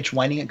the high-pitched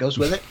whining that goes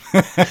with it?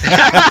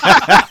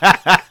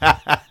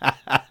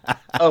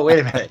 Oh,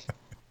 wait a minute.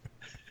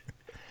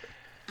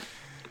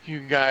 You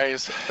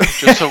guys are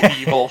just so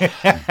evil. So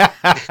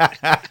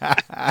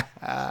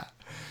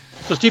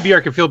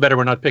TBR can feel better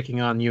we're not picking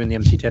on you and the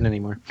MC10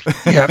 anymore.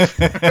 Yep.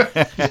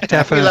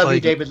 Definitely. We love you,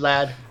 David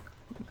Ladd.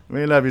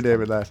 We love you,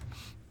 David Ladd.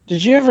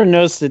 Did you ever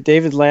notice that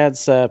David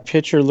Ladd's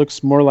picture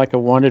looks more like a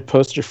wanted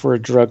poster for a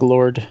drug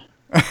lord?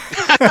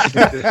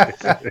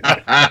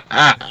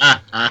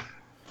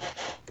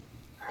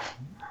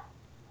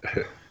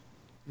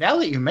 Now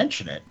that you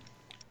mention it.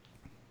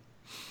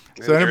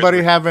 So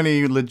anybody have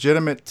any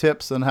legitimate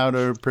tips on how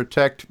to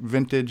protect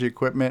vintage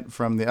equipment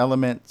from the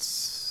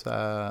elements,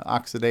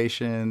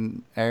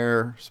 oxidation,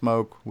 air,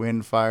 smoke,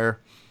 wind, fire?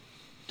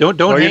 Don't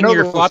hang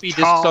your floppy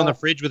disks on the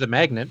fridge with a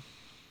magnet.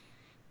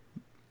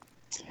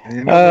 And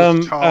you know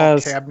those tall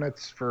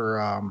cabinets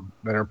for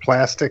that are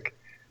plastic,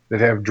 that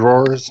have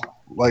drawers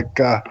like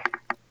tote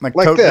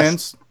this.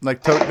 bins,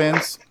 like tote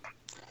bins.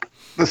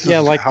 This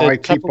Yeah, is like how the I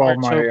keep all Tupperware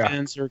my tote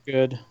pens are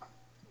good.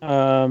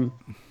 floppies.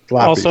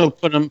 Also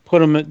put them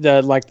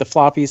like the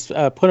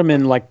floppies. Put them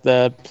in like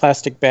the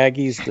plastic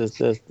baggies,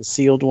 the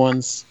sealed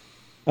ones.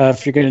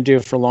 If you're going to do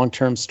it for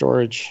long-term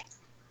storage.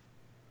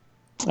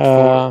 Is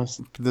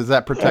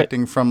that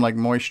protecting from like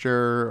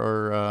moisture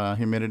or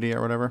humidity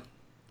or whatever?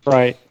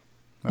 Right.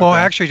 Well,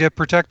 actually, to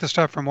protect the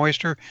stuff from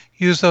moisture,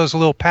 use those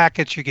little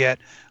packets you get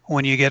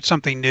when you get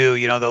something new.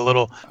 You know, the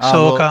little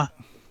silica.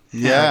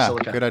 Yeah,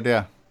 silica. good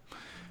idea.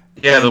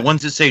 Yeah, the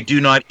ones that say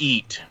 "do not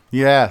eat."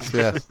 Yes,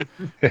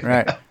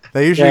 right.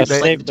 They usually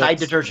like Tide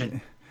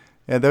detergent.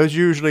 Yeah, those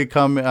usually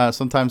come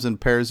sometimes in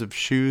pairs of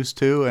shoes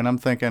too. And I'm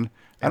thinking,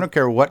 I don't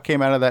care what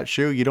came out of that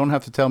shoe. You don't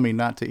have to tell me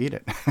not to eat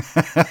it.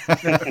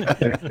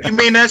 You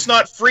mean that's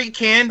not free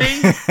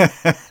candy?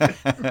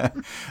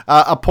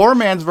 A poor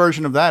man's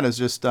version of that is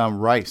just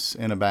rice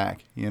in a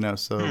bag.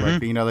 So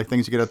like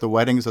things you get at the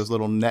weddings, those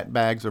little net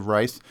bags of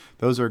rice.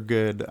 Those are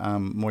good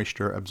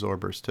moisture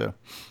absorbers too.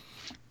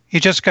 You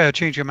just got to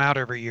change them out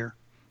every year.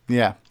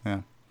 Yeah.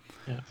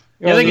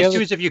 The other thing is too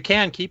is if you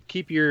can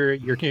keep your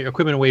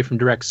equipment away from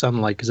direct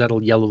sunlight because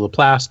that'll yellow the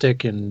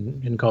plastic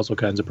and cause all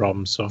kinds of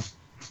problems. So.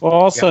 Well,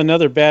 also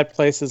another bad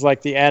place is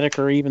like the attic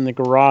or even the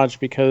garage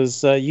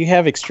because you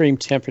have extreme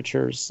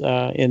temperatures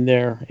in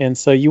there, and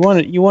so you want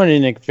it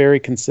in a very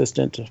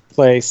consistent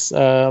place.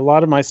 A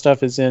lot of my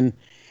stuff is in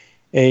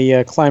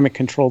a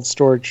climate-controlled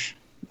storage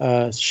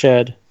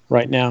shed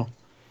right now,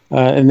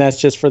 and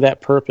that's just for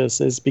that purpose.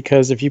 Is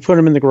because if you put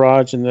them in the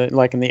garage and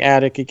in the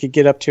attic, it could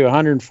get up to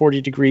 140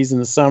 degrees in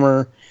the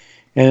summer,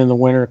 and in the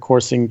winter, of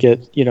course, it can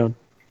get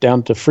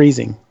down to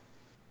freezing.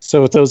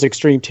 So with those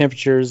extreme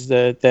temperatures,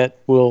 that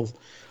will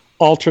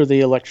alter the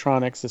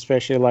electronics,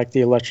 especially like the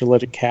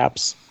electrolytic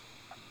caps.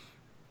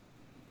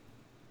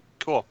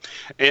 Cool.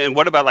 And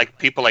what about like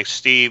people like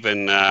Steve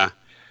and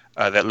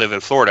that live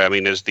in Florida? I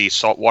mean, is the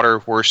salt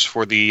water worse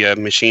for the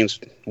machines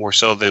more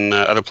so than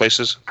other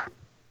places?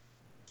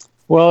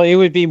 Well, it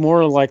would be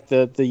more like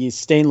the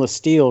stainless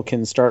steel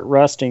can start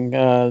rusting,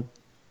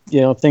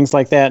 things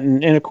like that.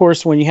 And of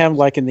course, when you have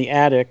like in the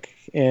attic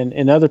and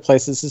in other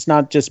places, it's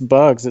not just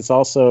bugs. It's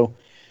also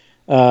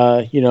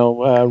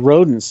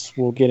rodents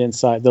will get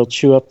inside. They'll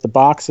chew up the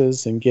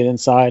boxes and get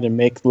inside and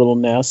make little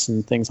nests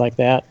and things like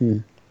that,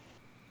 and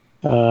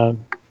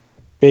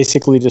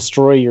basically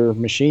destroy your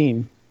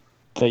machine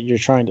that you're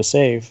trying to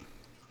save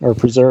or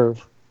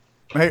preserve.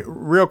 Hey,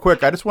 real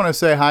quick, I just want to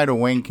say hi to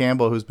Wayne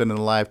Campbell, who's been in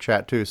the live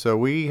chat too. So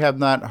we have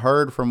not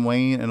heard from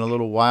Wayne in a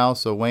little while.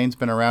 So Wayne's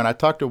been around. I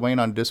talked to Wayne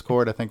on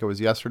Discord. I think it was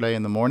yesterday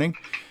in the morning,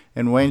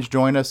 and Wayne's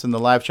joined us in the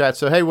live chat.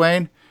 So hey,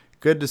 Wayne.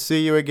 Good to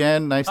see you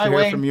again. Nice to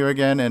hear from you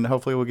again, and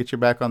hopefully we'll get you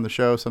back on the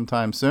show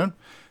sometime soon.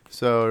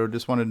 So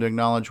just wanted to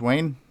acknowledge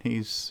Wayne.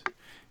 He's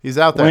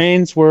out there.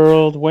 Wayne's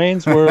World,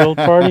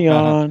 party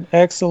on.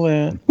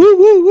 Excellent. Woo,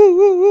 woo, woo,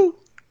 woo, woo.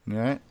 All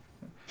right.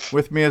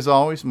 With me, as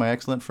always, my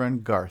excellent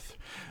friend, Garth.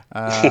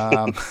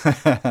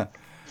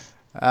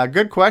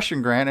 Good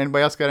question, Grant.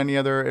 Anybody else got any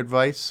other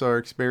advice or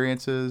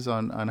experiences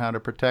on how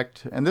to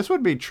protect? And this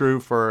would be true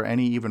for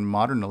any even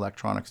modern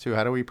electronics, too.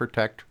 How do we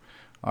protect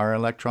our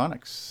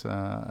electronics,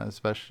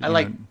 especially?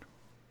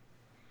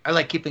 I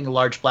like keeping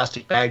large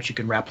plastic bags. You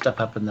can wrap stuff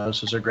up in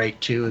those. Those are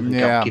great too. And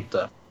help keep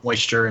the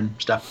moisture and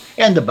stuff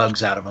and the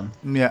bugs out of them.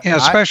 Yeah,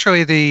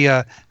 especially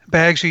the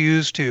bags you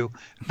use to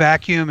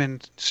vacuum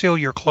and seal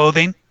your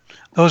clothing.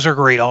 Those are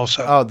great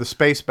also. Oh, the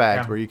space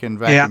bags where you can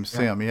vacuum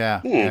seal them.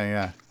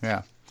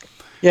 Yeah.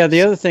 Yeah,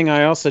 the other thing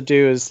I also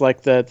do is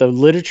like the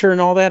literature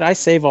and all that. I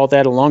save all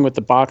that along with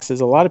the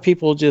boxes. A lot of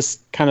people just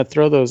kind of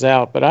throw those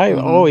out, but I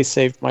always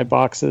saved my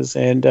boxes.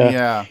 And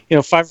 5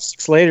 or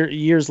 6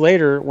 years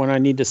later, when I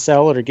need to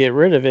sell it or get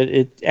rid of it,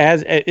 it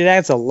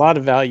adds a lot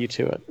of value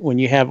to it when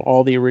you have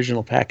all the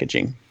original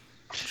packaging.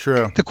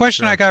 True. The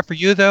question I got for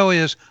you though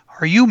is,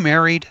 are you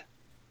married?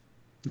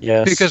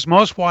 Yes. Because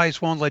most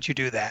wives won't let you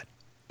do that.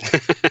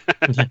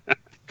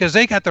 Because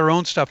they got their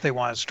own stuff they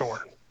want to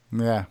store.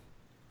 Yeah.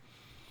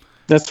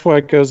 That's why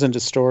it goes into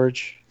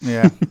storage.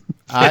 Yeah.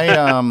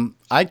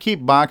 I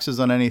keep boxes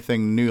on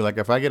anything new. Like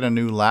if I get a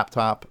new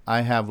laptop, I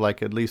have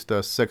like at least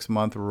a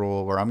 6-month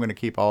rule where I'm going to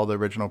keep all the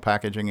original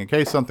packaging in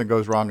case something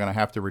goes wrong and I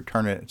have to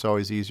return it. It's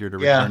always easier to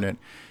return it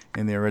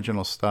in the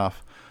original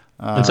stuff.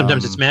 And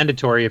sometimes it's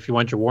mandatory if you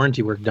want your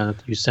warranty work done,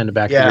 you send it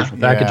back to the original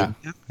packaging.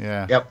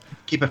 Yeah. Yep.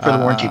 Keep it for the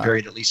warranty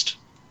period at least.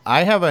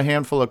 I have a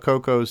handful of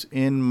Cocos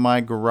in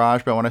my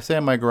garage, but when I say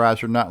in my garage,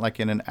 they're not like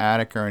in an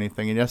attic or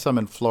anything. And yes, I'm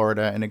in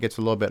Florida, and it gets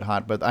a little bit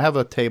hot. But I have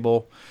a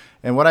table,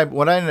 and what I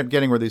ended up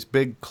getting were these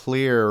big,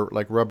 clear,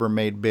 like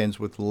Rubbermaid bins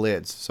with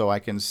lids, so I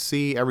can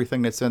see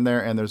everything that's in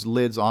there, and there's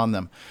lids on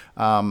them.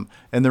 And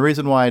the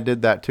reason why I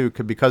did that too,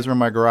 because they're in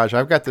my garage,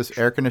 I've got this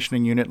air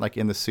conditioning unit like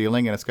in the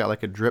ceiling, and it's got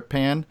like a drip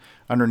pan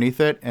underneath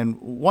it. And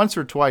once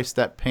or twice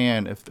that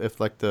pan, if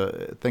like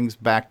the things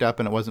backed up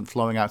and it wasn't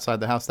flowing outside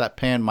the house, that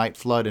pan might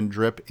flood and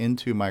drip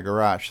into my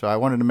garage. So I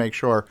wanted to make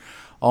sure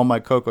all my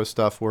Coco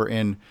stuff were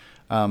in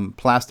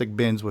plastic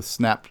bins with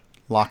snap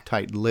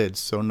Loctite lids,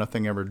 so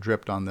nothing ever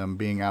dripped on them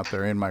being out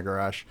there in my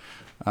garage.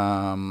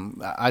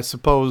 I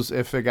suppose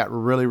if it got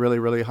really, really,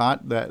 really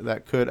hot,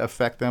 that could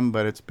affect them,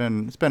 but it's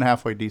been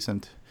halfway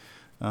decent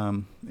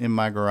in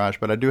my garage.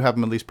 But I do have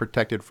them at least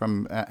protected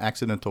from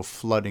accidental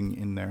flooding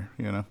in there,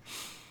 you know.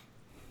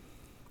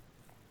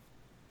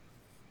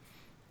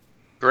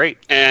 Great.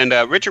 And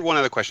Richard, one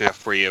other question I have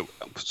for you.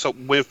 So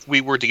if we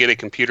were to get a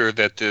computer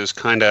that is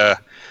kind of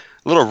a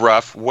little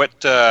rough,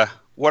 what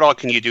all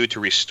can you do to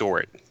restore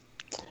it?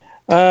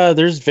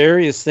 There's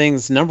various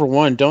things. Number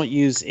one, don't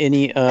use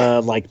any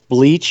like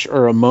bleach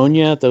or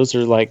ammonia. Those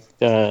are like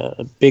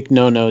big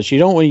no-nos. You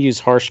don't want to use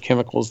harsh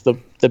chemicals.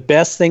 The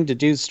best thing to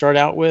do to start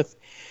out with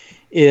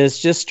is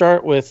just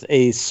start with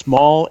a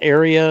small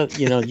area,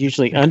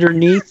 usually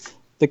underneath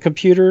the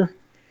computer,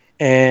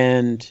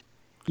 and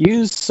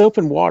use soap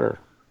and water,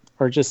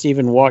 or just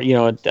even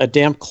water, a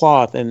damp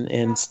cloth,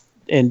 and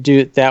do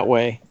it that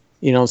way.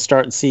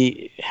 Start and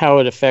see how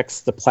it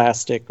affects the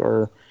plastic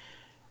or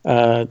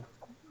the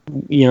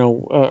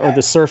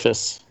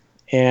surface,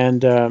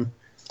 and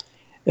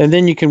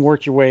then you can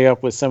work your way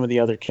up with some of the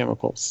other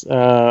chemicals.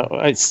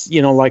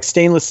 Like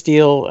stainless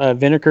steel,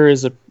 vinegar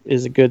is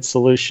a good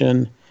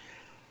solution,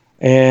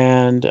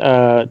 and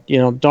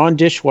Dawn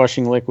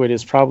dishwashing liquid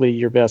is probably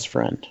your best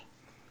friend.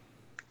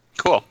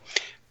 Cool.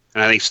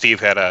 And I think Steve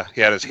had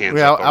his hand.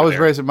 Yeah, up I was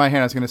there. raising my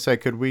hand. I was going to say,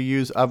 could we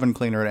use oven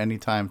cleaner at any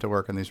time to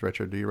work on these,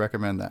 Richard? Do you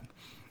recommend that?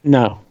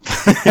 No.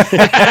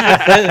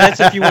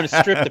 That's if you want to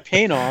strip the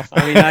paint off.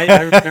 I mean,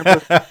 I remember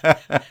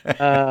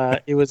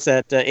it was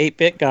that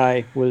 8-bit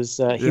guy was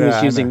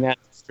using that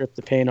to strip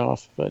the paint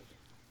off. But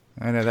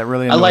I know that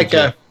really. I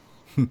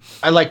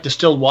like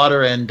distilled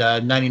water and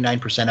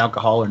 99%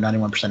 alcohol or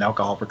 91%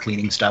 alcohol for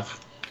cleaning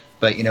stuff.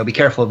 But be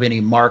careful of any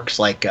marks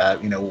like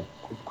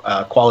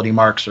quality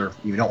marks, or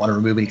you don't want to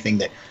remove anything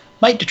that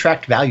might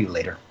detract value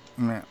later.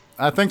 Yeah.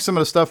 I think some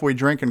of the stuff we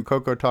drink in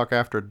Coco Talk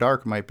After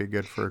Dark might be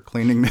good for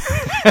cleaning.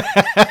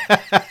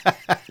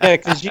 Yeah,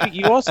 because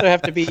you also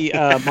have to be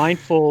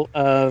mindful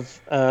of,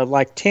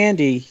 like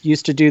Tandy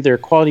used to do their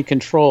quality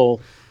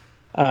control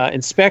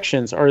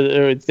inspections,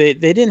 or they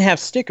didn't have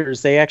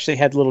stickers. They actually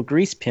had little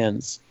grease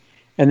pins,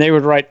 and they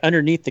would write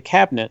underneath the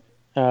cabinet,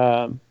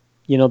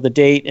 the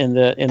date and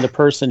the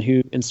person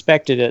who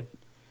inspected it.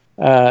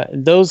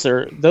 Those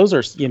are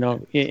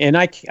and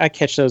I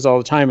catch those all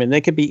the time, and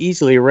they could be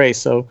easily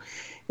erased. So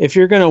if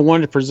you're going to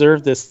want to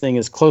preserve this thing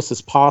as close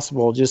as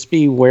possible, just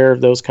be aware of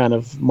those kind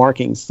of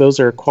markings. Those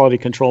are quality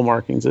control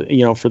markings, at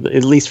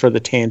least for the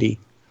Tandy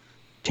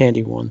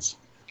ones.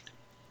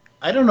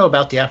 I don't know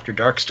about the After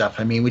Dark stuff.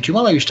 I mean, would you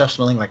want all your stuff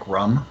smelling like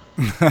rum?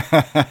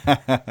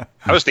 I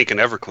was thinking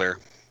Everclear.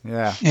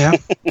 Yeah.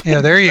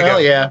 Yeah. There you go.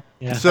 Yeah.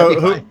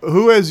 So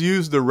who has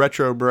used the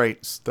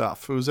Retro-Brite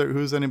stuff? Who's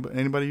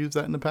anybody used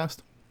that in the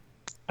past?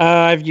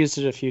 I've used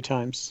it a few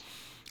times.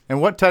 And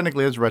what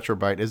technically is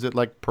Retro-Brite? Is it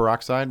like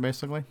peroxide,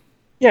 basically?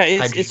 Yeah,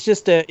 it's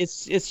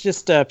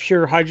just a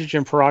pure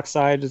hydrogen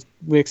peroxide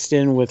mixed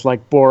in with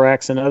like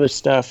borax and other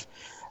stuff.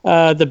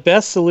 The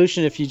best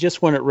solution, if you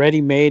just want it ready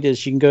made,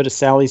 is you can go to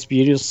Sally's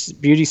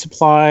Beauty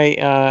Supply.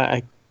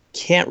 I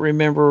can't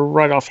remember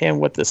right offhand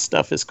what this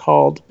stuff is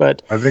called,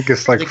 but I think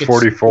it's like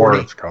 44.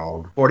 It's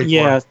called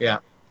 44.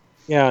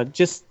 Yeah.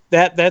 Just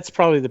that's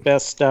probably the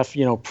best stuff.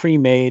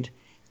 Pre-made.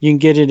 You can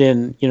get it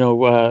in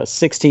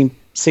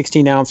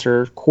 16 ounce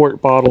or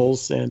quart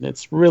bottles, and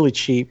it's really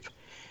cheap.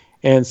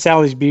 And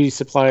Sally's Beauty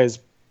Supply is,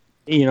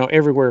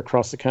 everywhere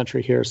across the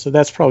country here. So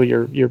that's probably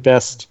your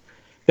best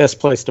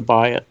place to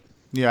buy it.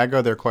 Yeah, I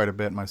go there quite a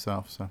bit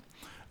myself. So.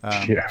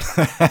 Yeah.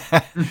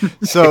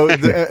 So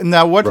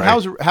now,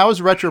 Right. how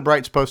is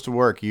Retro-Brite supposed to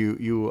work?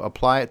 You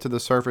apply it to the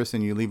surface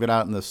and you leave it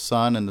out in the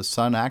sun, and the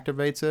sun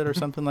activates it, or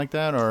something like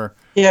that, or?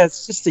 Yeah,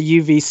 it's just the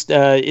UV.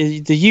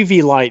 The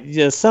UV light.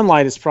 The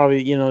sunlight is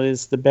probably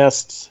is the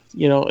best.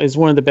 Is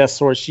one of the best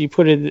sources. You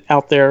put it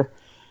out there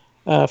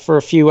for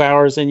a few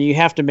hours, and you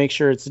have to make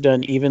sure it's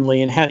done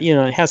evenly, and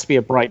it has to be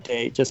a bright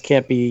day. It just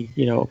can't be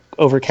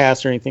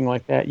overcast or anything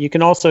like that. You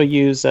can also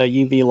use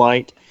UV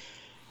light.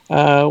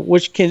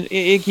 Which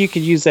you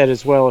could use that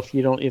as well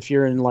if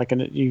you're in like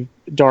a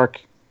dark,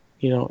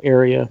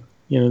 area,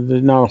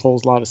 there's not a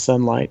whole lot of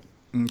sunlight.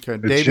 Okay,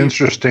 It's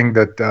interesting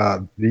that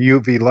the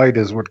UV light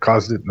is what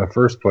caused it in the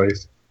first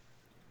place.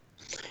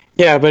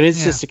 Yeah, but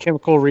it's just a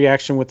chemical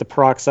reaction with the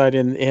peroxide,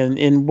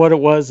 and what it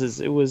was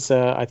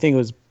I think it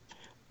was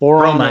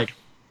boron.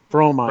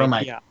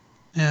 Bromide. Yeah.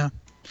 Yeah.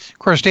 Of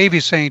course,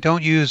 Davey's saying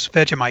don't use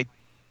Vegemite.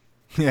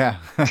 Yeah.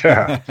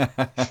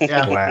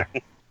 Yeah.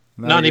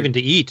 Not even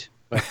to eat.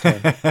 But,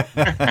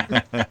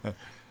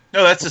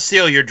 No, that's to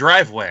seal your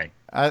driveway.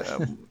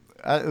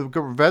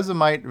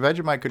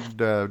 Vegemite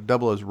could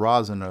double as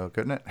rosin,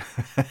 couldn't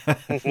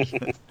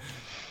it?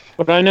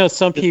 But I know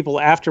some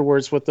people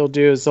afterwards, what they'll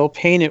do is they'll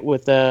paint it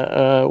with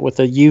a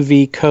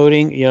UV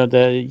coating,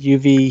 the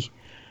UV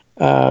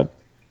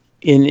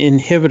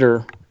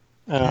inhibitor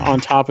on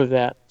top of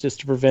that,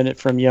 just to prevent it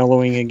from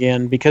yellowing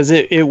again, because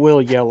it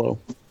will yellow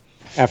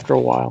after a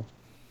while.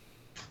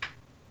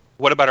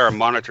 What about our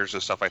monitors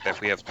and stuff like that?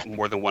 If we have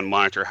more than one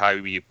monitor, how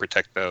do you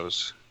protect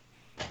those?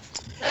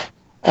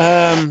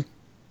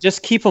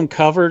 Just keep them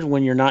covered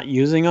when you're not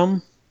using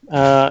them,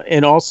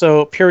 and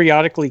also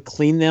periodically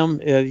clean them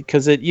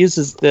because it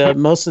uses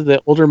most of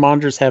the older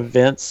monitors have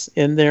vents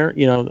in there,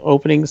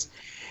 openings,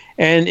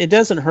 and it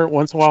doesn't hurt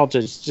once in a while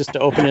just to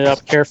open it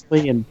up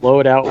carefully and blow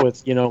it out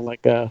with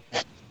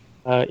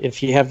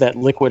if you have that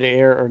liquid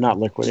air, or not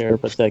liquid air,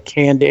 but the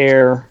canned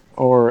air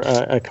or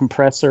a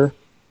compressor,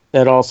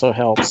 that also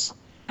helps.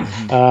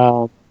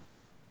 And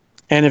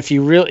if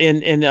you really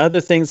and other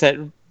things that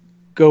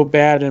go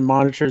bad in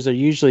monitors are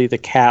usually the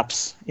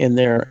caps in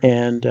there,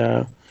 and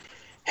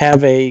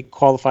have a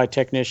qualified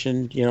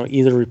technician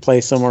either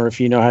replace them, or if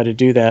you know how to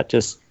do that,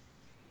 just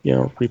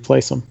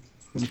replace them.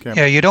 Okay.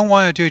 Yeah, you don't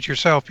want to do it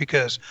yourself,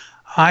 because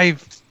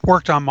I've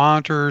worked on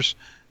monitors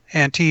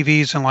and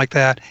TVs and like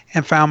that,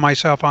 and found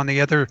myself on the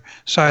other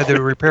side of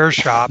the repair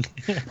shop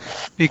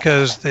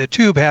because the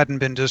tube hadn't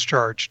been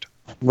discharged.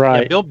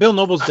 Right. Yeah, Bill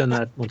Noble's done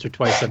that once or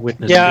twice. I've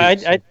witnessed.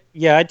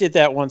 Yeah, I did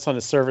that once on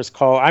a service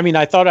call. I mean,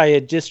 I thought I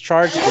had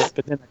discharged it,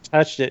 but then I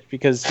touched it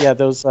because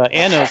those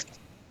anodes,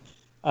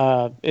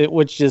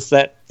 which is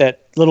that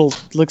little,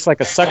 looks like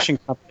a suction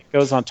cup that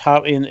goes on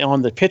top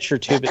on the pitcher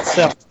tube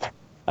itself.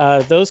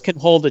 Those can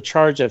hold a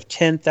charge of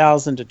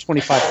 10,000 to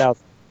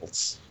 25,000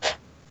 volts.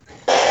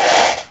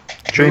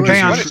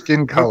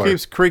 Who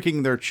keeps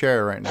creaking their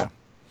chair right now?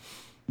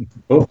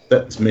 Oh,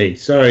 that's me.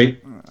 Sorry.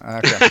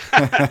 Okay.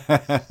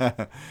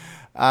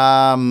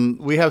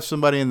 We have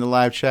somebody in the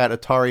live chat.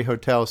 Atari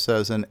Hotel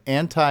says an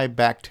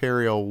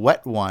antibacterial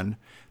wet one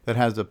that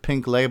has a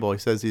pink label. He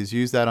says he's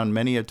used that on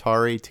many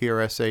Atari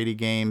TRS-80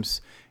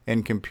 games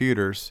and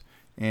computers,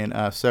 and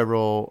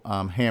several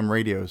ham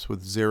radios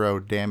with 0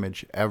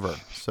 damage ever.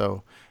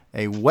 So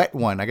a wet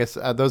one. I guess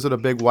those are the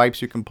big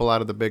wipes you can pull out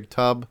of the big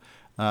tub.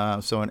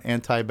 So an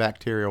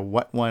antibacterial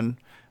wet one.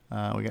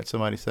 We got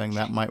somebody saying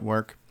that might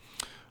work.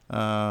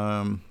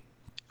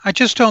 I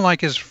just don't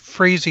like his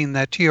phrasing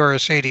that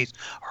TRS-80s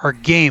are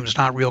games,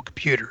 not real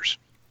computers.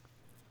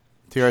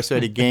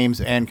 TRS-80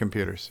 games and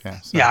computers. Yeah.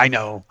 So. Yeah, I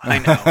know.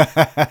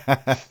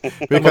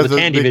 Because the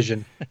Tandy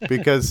Vision.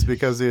 because the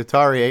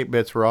Atari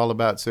 8-bits were all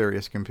about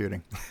serious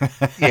computing.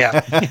 Yeah.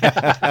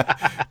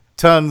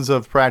 Tons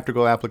of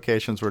practical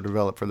applications were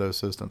developed for those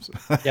systems.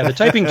 Yeah, the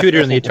typing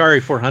tutor in the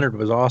Atari 400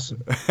 was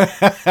awesome.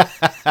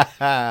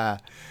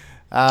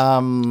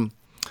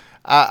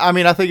 I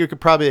mean, I think you could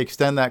probably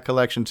extend that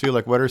collection too.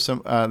 Like, what are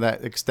some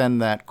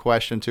extend that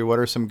question to? What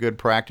are some good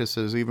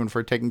practices, even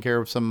for taking care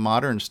of some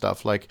modern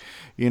stuff? Like,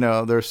 there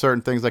are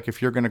certain things, like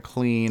if you're going to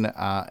clean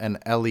an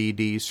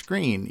LED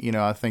screen,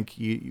 I think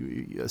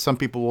some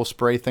people will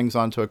spray things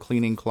onto a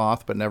cleaning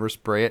cloth, but never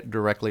spray it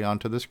directly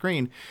onto the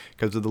screen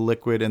because of the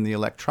liquid and the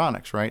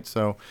electronics, right?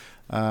 So.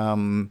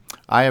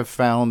 I have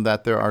found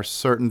that there are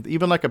certain,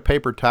 even like a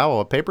paper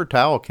towel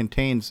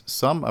contains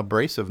some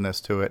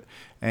abrasiveness to it.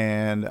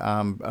 And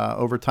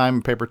over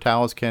time, paper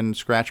towels can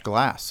scratch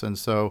glass. And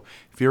so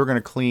if you were going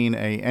to clean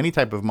any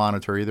type of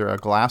monitor, either a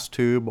glass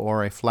tube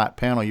or a flat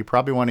panel, you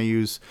probably want to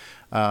use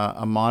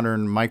a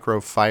modern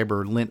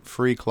microfiber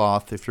lint-free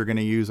cloth. If you're going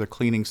to use a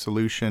cleaning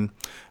solution,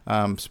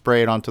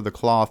 spray it onto the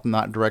cloth,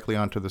 not directly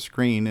onto the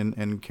screen,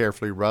 and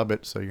carefully rub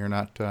it so you're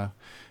not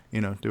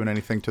doing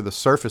anything to the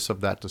surface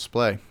of that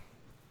display.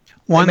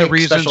 One of the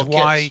reasons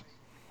why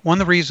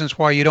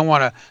you don't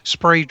want to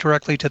spray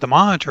directly to the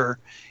monitor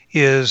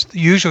is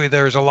usually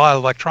there's a lot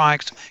of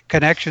electronics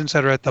connections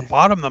that are at the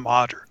bottom of the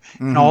monitor,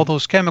 and all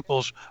those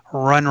chemicals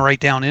run right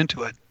down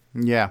into it.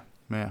 Yeah,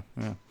 right.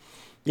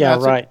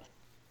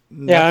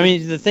 I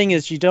mean, the thing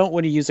is, you don't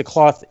want to use a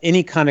cloth,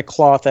 any kind of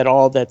cloth at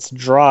all that's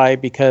dry,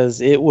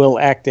 because it will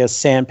act as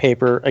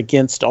sandpaper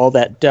against all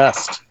that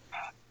dust.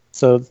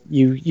 So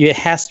it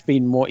has to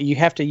be more. You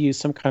have to use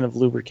some kind of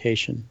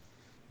lubrication,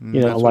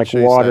 like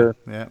water.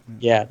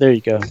 Yeah, there you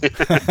go.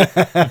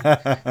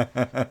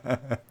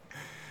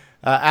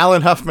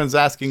 Alan Huffman's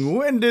asking,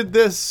 when did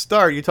this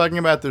start? Are you talking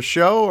about the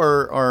show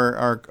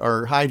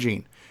or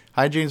hygiene?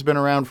 Hygiene's been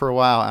around for a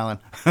while, Alan.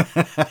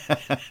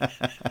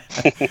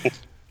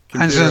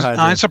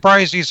 I'm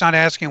surprised he's not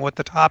asking what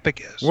the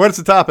topic is. What's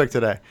the topic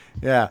today?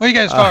 Yeah. What are you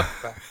guys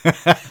talking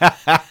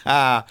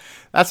about?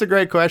 That's a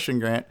great question,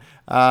 Grant.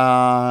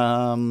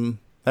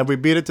 Have we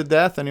beat it to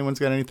death? Anyone's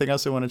got anything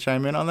else they want to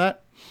chime in on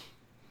that?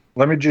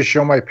 Let me just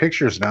show my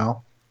pictures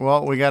now.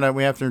 Well, we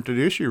have to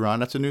introduce you, Ron.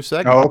 That's a new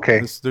segment. Oh,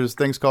 okay. There's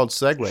things called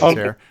segues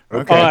here.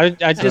 Okay.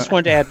 I just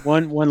wanted to add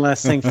one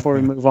last thing before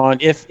we move on.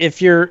 If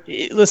you're,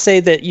 let's say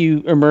that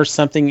you immerse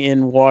something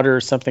in water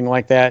or something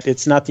like that,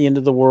 it's not the end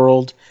of the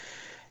world.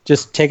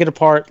 Just take it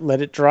apart,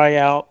 let it dry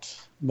out.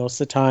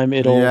 Most of the time,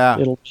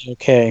 it'll be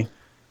okay.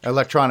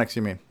 Electronics,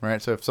 you mean, right?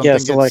 So if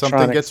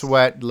something gets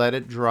wet, let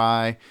it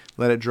dry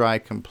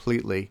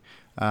completely,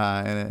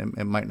 and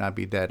it might not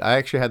be dead. I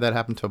actually had that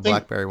happen to a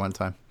BlackBerry one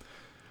time.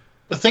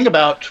 The thing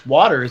about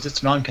water is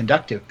it's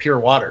non-conductive, pure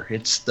water.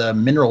 It's the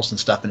minerals and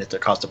stuff in it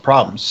that cause the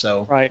problems.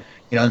 So, right.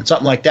 And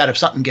something like that, if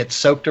something gets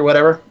soaked or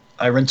whatever,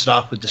 I rinse it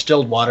off with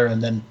distilled water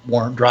and then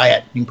dry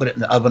it. You can put it in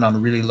the oven on a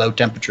really low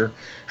temperature,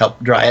 help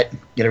dry it,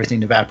 get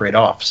everything to evaporate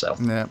off. So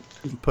yeah,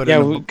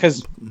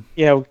 because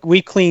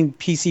we clean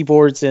PC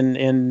boards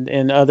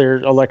and other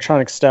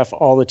electronic stuff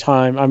all the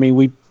time. I mean,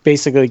 we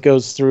basically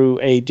goes through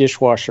a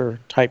dishwasher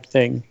type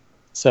thing,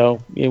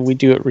 so we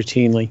do it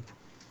routinely.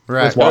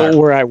 Right,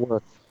 where I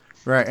work.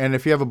 Right, and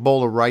if you have a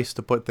bowl of rice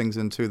to put things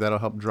into, that'll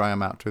help dry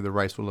them out too. The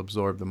rice will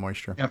absorb the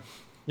moisture. Yep.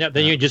 Yeah,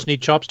 then you just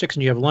need chopsticks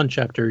and you have lunch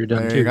after you're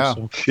done There too. you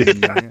go. So.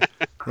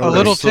 A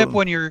little tip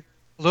when you're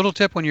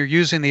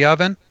using the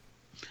oven: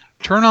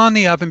 turn on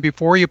the oven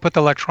before you put the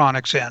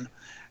electronics in.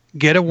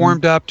 Get it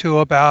warmed up to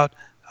about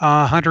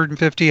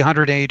 150,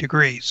 180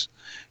 degrees.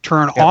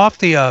 Turn off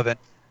the oven,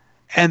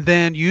 and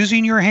then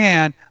using your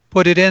hand,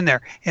 put it in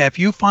there. And if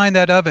you find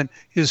that oven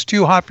is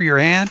too hot for your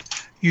hand,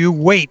 you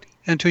wait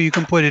until you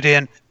can put it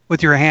in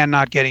with your hand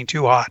not getting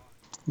too hot.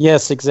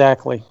 Yes,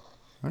 exactly.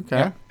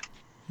 Okay.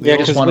 Yeah,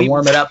 just want to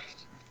warm it up.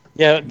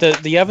 Yeah,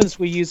 the ovens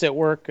we use at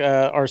work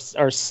are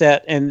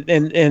set, and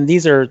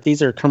these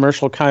are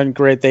commercial kind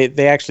grade.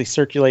 They actually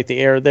circulate the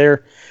air.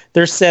 They're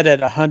set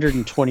at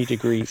 120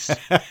 degrees.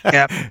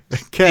 Yeah.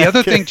 The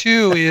other thing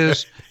too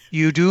is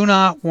you do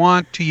not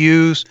want to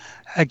use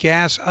a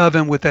gas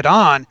oven with it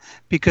on,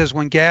 because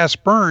when gas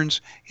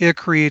burns, it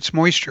creates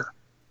moisture.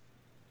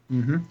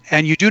 Mm-hmm.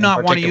 And you do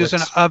not want to use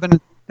an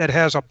oven that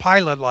has a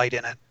pilot light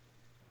in it.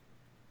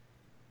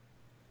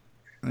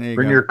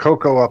 Bring your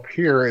cocoa up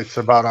here. It's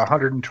about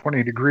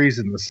 120 degrees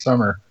in the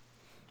summer.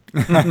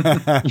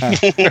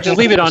 Just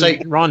leave it on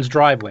Ron's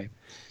driveway.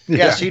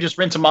 Yeah, so you just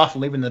rinse them off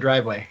and leave it in the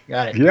driveway.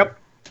 Got it. Yep.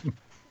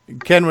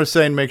 Ken was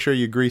saying make sure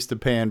you grease the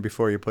pan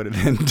before you put it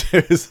in.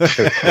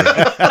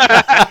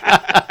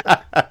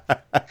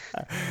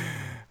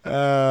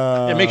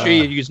 Yeah, make sure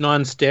you use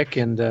non-stick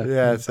and.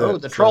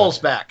 The troll's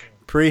back.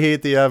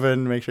 Preheat the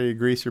oven. Make sure you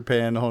grease your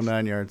pan, the whole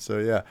 9 yards. So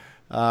yeah,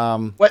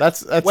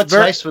 that's what's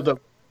very nice with the.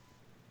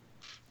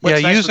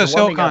 Use a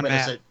silicone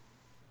mat.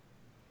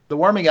 The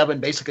warming oven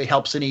basically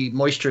helps any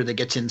moisture that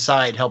gets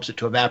inside, helps it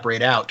to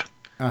evaporate out,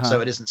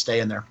 so it doesn't stay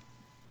in there.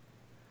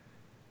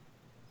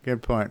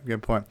 Good point.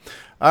 Good point.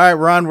 All right,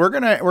 Ron, we're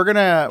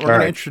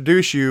gonna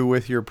introduce you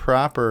with your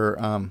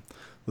proper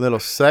little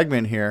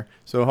segment here.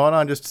 So hold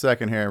on just a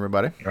second here,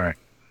 everybody. All right.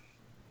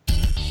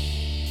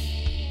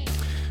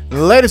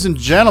 Ladies and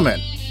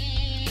gentlemen,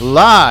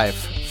 live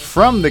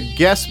from the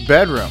guest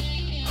bedroom,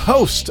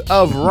 host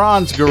of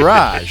Ron's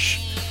Garage,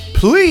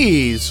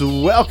 please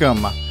welcome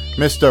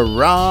Mr.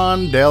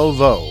 Ron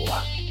Delvaux.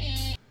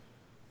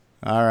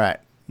 All right.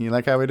 You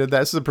like how we did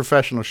that? This is a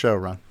professional show,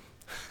 Ron.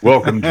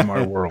 Welcome to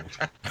my world.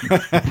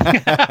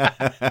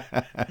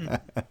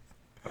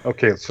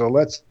 Okay, so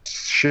let's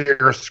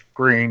share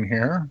screen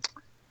here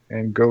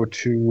and go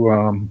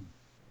to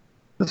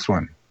this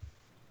one.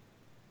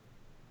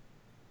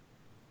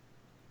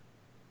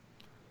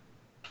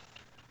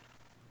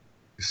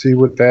 You see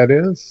what that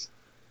is?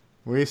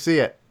 We see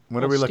it.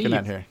 What are we looking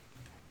at here?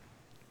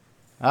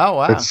 Oh,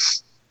 wow.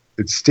 It's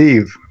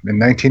Steve in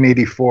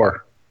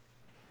 1984.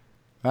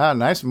 Ah,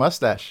 nice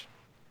mustache.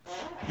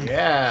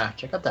 Yeah,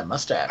 check out that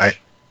mustache.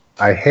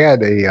 I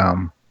had a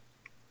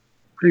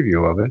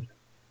preview of it.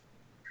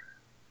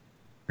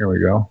 Here we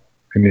go.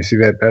 Can you see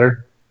that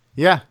better?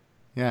 Yeah.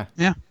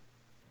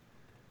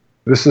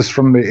 This is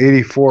from the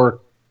 84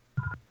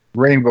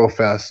 Rainbow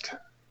Fest.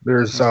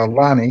 There's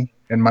Lonnie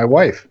and my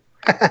wife.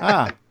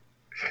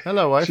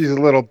 Hello, wife. She's a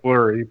little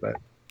blurry, but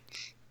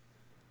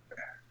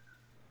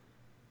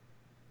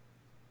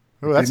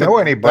Ooh, that's if you know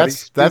anybody,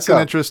 that's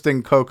an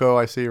interesting Coco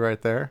I see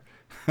right there.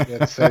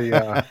 It's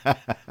a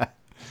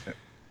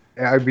IBM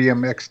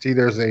XT.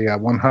 There's a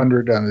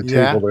 100 on the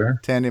table there.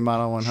 Tandy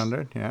Model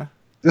 100, yeah.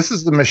 This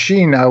is the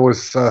machine I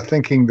was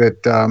thinking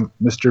that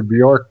Mr.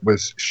 Bjork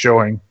was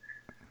showing,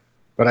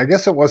 but I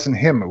guess it wasn't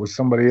him. It was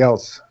somebody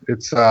else.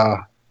 It's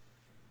I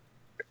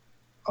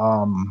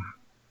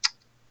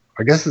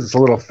guess it's a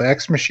little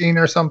fax machine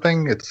or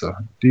something. It's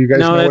do you guys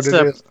know what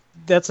it is?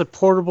 That's a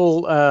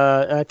portable.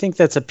 I think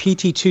that's a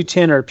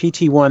PT210 or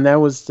PT1.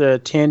 That was the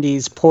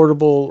Tandy's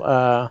portable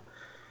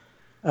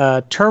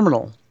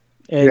terminal.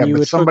 And you but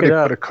would somebody hook it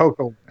up. put a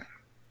Coco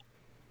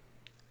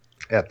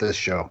at this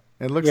show.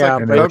 It looks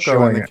like a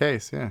Coco in the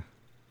case, yeah.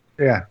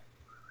 Yeah.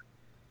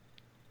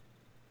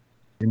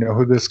 You know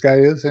who this guy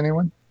is,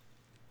 anyone?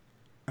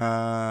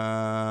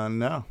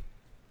 No.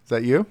 Is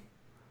that you?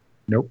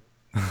 Nope.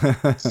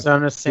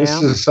 Son of Sam.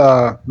 This is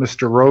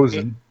Mr.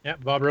 Rosen. Yeah,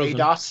 Bob Rosen.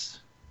 ADOS.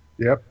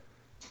 Yep.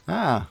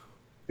 Ah.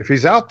 If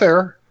he's out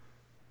there,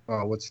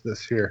 what's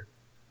this here?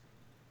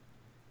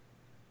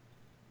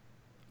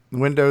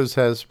 Windows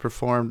has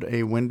performed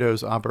a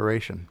Windows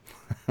operation.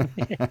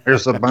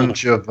 There's a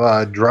bunch of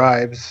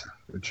drives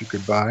that you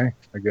could buy,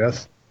 I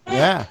guess.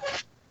 Yeah.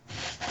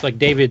 It's like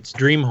David's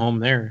dream home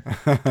there.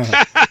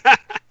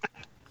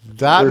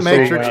 Dot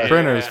matrix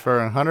printers for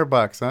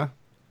 $100, huh?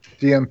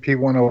 DMP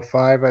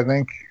 105, I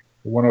think,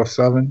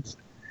 107.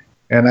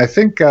 And I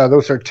think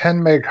those are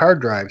 10 meg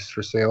hard drives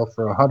for sale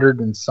for 100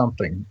 and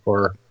something.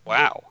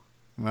 Wow.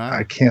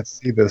 I can't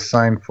see the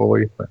sign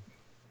fully, but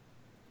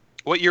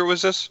what year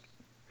was this?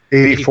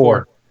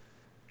 84.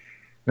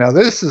 Now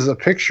this is a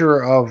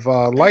picture of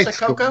lights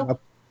Coco? going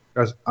up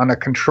on a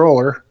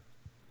controller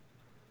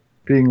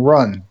being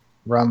run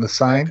around the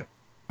sign.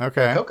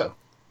 Okay. Coco.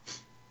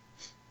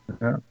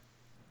 Yeah.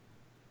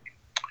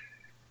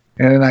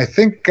 And I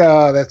think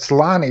that's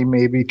Lonnie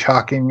maybe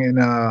talking in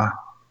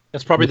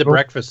That's probably the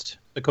breakfast,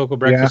 the Cocoa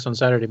breakfast on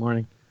Saturday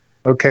morning.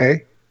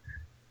 Okay.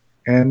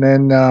 And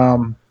then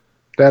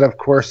that, of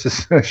course,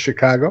 is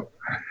Chicago.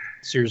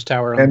 Sears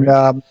Tower.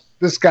 And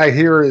this guy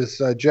here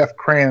is Jeff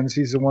Kranz.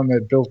 He's the one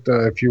that built,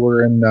 if you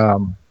were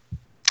in,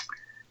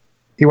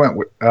 he went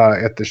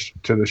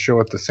to the show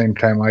at the same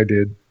time I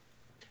did.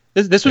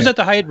 This was at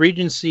the Hyatt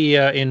Regency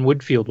in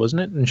Woodfield,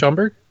 wasn't it, in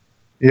Schaumburg?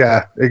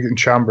 Yeah, in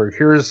Schaumburg.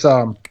 Here's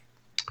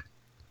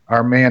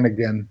our man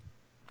again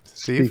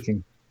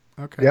speaking.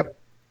 Okay. Yep.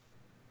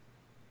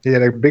 He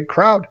had a big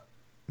crowd.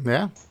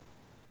 Yeah.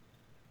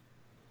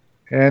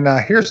 And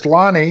here's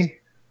Lonnie.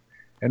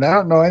 And I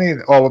don't know any.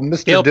 Oh,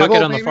 Mr. Dale Dibble,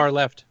 Puckett on the maybe? far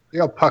left.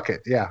 Dale Puckett,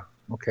 yeah.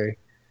 Okay.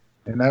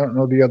 And I don't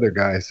know the other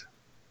guys.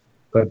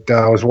 But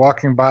I was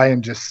walking by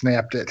and just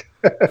snapped it.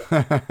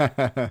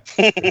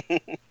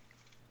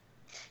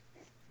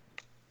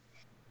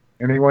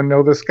 Anyone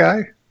know this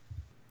guy?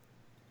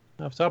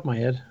 Off the top of my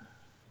head.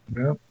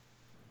 No.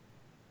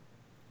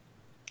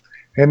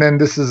 And then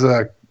this is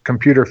a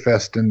Computer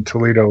Fest in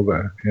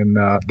Toledo,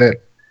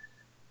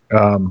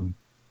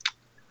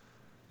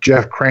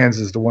 Jeff Kranz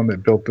is the one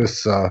that built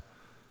this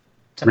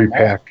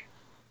 3-pack.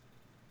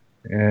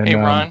 And Hey,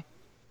 Ron.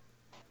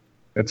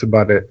 that's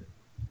about it.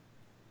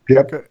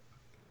 Yep.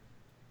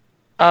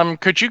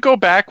 Could you go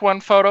back one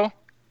photo?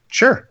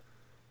 Sure.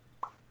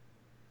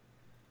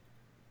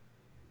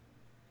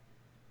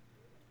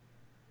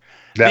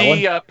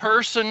 The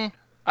person,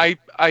 I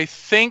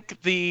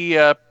think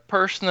the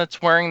person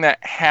that's wearing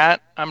that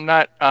hat, I'm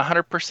not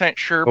 100%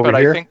 sure, Over but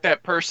here? I think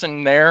that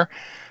person there,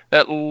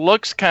 that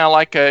looks kind of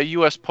like a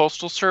U.S.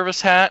 Postal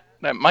Service hat,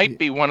 that might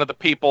be one of the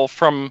people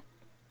from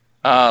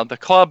the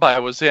club I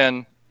was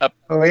in up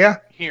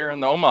here in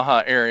the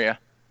Omaha area.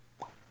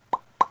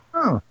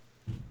 Oh.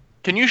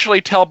 Can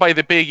usually tell by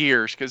the big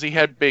ears, because he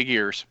had big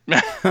ears.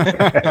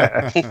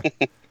 I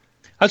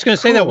was going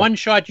to say that one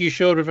shot you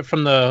showed of it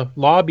from the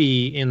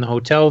lobby in the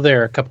hotel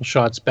there a couple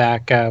shots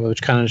back,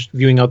 which kind of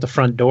viewing out the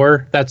front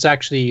door. That's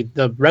actually,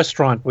 the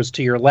restaurant was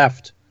to your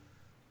left.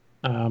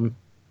 Go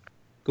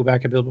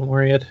back a bit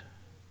more yet.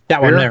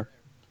 That one there.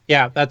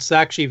 Yeah, that's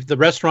actually, the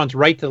restaurant's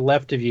right to the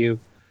left of you,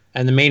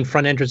 and the main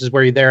front entrance is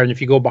where you're there. And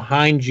if you go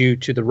behind you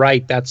to the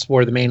right, that's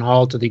where the main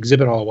hall to the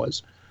exhibit hall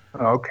was.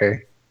 Oh,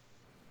 okay.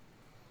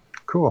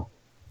 Cool.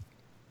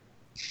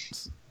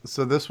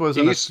 So this was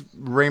a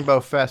Rainbow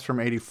Fest from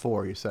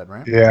 '84, you said,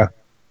 right? Yeah.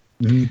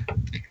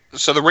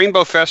 So the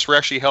Rainbow Fest were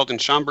actually held in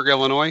Schaumburg,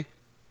 Illinois?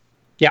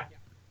 Yeah.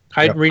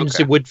 Hyatt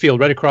Regency Woodfield,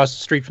 right across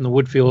the street from the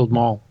Woodfield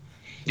Mall.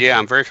 Yeah,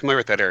 I'm very familiar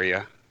with that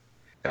area.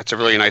 That's a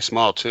really nice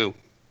mall, too.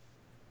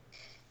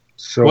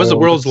 So it was the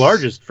world's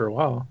largest for a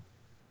while.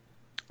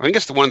 I think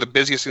it's one of the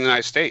busiest in the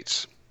United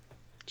States,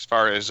 as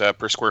far as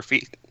per square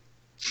feet.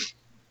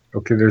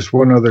 Okay, there's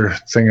one other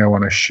thing I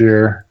want to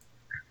share.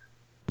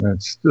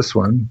 That's this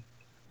one.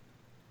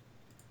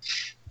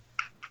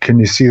 Can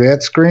you see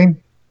that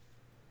screen?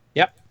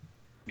 Yep.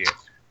 Yes.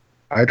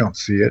 I don't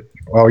see it.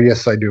 Oh,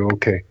 yes, I do.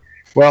 Okay.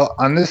 Well,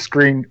 on this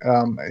screen,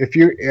 if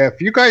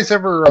you guys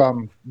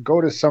ever go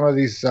to some of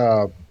these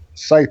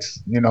sites,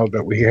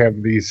 that we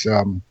have these,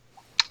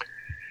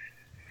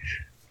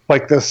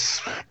 like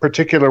this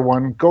particular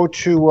one, go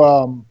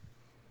to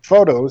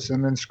photos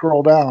and then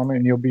scroll down,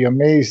 and you'll be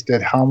amazed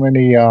at how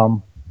many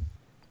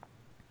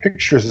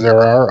pictures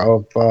there are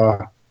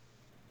of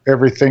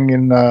everything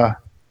in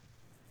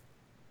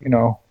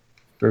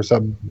there's a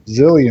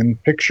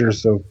zillion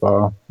pictures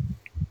of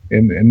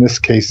in this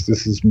case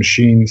this is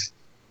machines.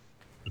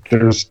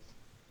 There's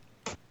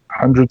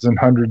hundreds and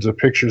hundreds of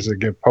pictures that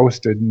get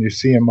posted, and you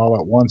see them all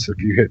at once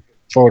if you hit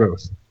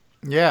photos.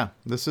 Yeah,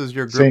 this is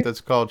your group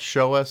that's called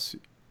Show Us.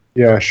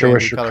 Yeah, Show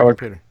Us Your Color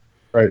Computer.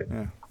 Right.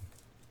 Yeah.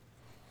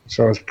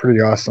 So it's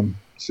pretty awesome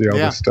to see all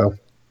this stuff.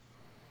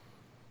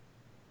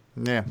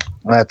 Yeah.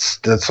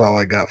 That's all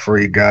I got for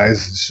you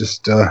guys. It's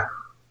just I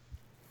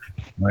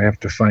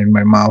have to find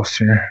my mouse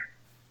here.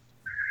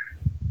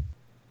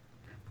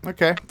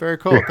 Okay, very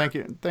cool.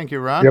 Yeah. Thank you,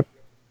 Ron. Yep.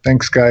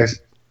 Thanks,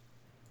 guys.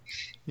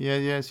 Yeah,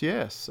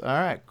 yes. All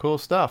right, cool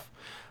stuff.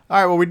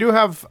 All right, well, we do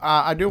have,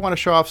 I do want to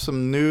show off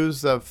some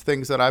news of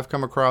things that I've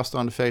come across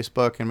on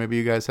Facebook, and maybe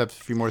you guys have a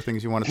few more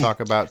things you want to talk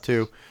about,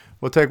 too.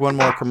 We'll take one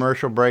more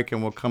commercial break,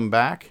 and we'll come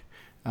back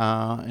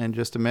in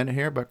just a minute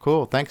here, but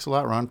cool. Thanks a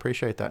lot, Ron.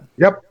 Appreciate that.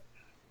 Yep.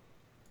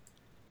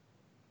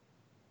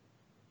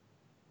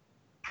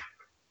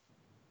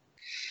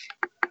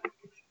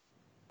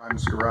 I'm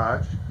Mr.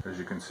 Garage, as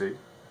you can see.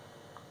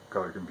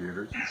 Color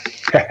Computers.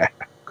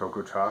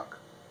 Coco Talk.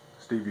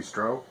 Stevie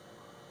Stroh.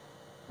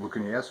 What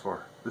can you ask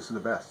for? This is the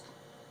best.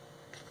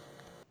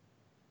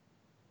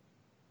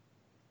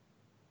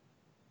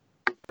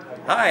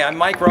 Hi, I'm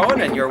Mike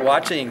Rowan, and you're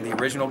watching The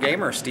Original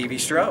Gamer, Stevie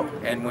Stroh.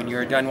 And when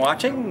you're done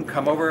watching,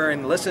 come over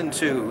and listen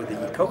to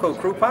the Coco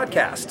Crew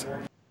podcast.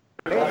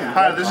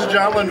 Hi, this is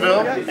John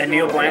Linville. And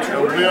Neil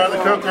Blanchard. We are the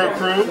Coco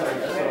Crew.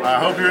 I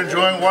hope you're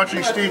enjoying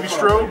watching Stevie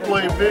Stroh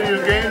play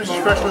video games,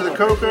 especially the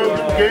Coco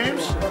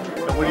games.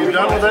 And when you're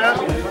done with that,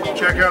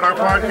 check out our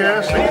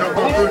podcast at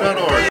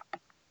cococrew.org.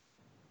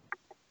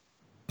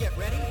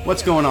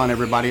 What's going on,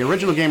 everybody?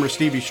 Original Gamer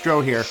Stevie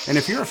Stroh here, and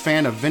if you're a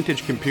fan of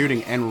vintage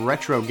computing and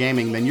retro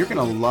gaming, then you're going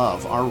to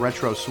love our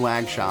retro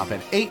swag shop at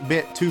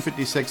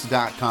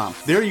 8bit256.com.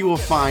 There you will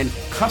find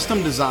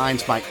custom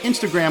designs by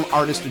Instagram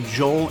artist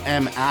Joel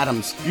M.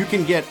 Adams. You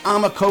can get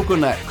I'm a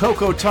Coconut,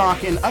 Coco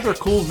Talk, and other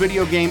cool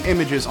video game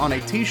images on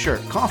a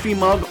t-shirt, coffee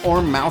mug,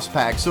 or mouse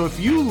pad. So if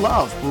you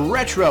love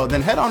retro,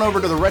 then head on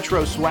over to the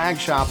retro swag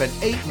shop at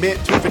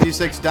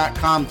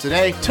 8bit256.com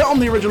today. Tell them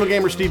the Original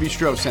Gamer Stevie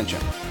Stroh sent you.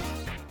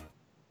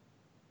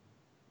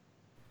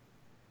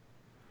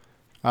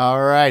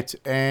 All right,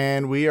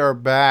 and we are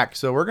back.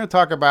 So we're going to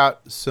talk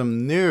about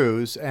some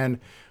news, and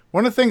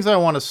one of the things I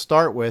want to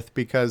start with,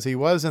 because he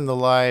was in the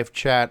live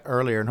chat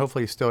earlier, and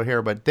hopefully he's still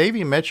here, but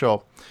Davey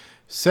Mitchell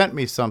sent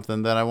me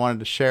something that I wanted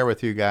to share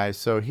with you guys.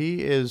 So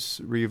he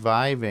is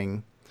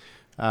reviving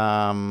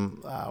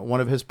one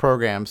of his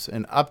programs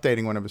and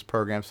updating one of his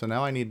programs. So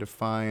now I need to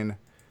find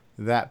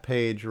that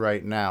page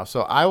right now.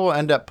 So I will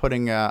end up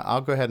putting,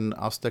 I'll go ahead and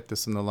I'll stick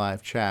this in the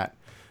live chat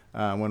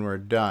when we're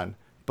done.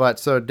 But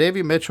so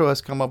Davey Mitchell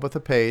has come up with a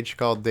page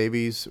called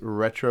Davey's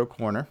Retro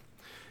Corner.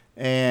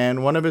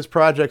 And one of his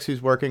projects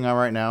he's working on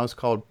right now is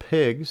called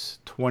Pigs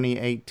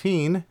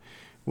 2018,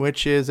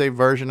 which is a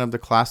version of the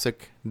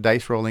classic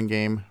dice rolling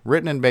game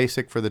written in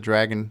BASIC for the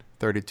Dragon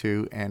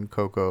 32 and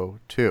Coco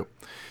 2.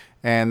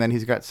 And then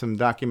he's got some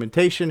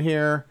documentation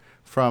here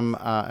from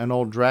an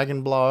old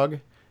Dragon blog.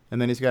 And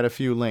then he's got a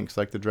few links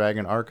like the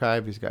Dragon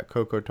Archive. He's got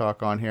Coco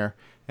Talk on here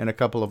and a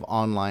couple of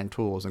online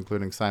tools,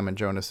 including Simon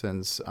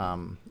Jonassen's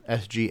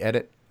SG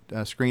Edit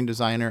screen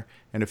designer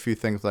and a few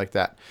things like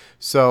that.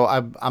 So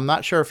I'm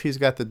not sure if he's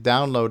got the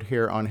download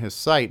here on his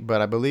site,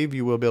 but I believe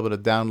you will be able to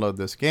download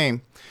this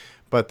game.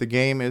 But the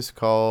game is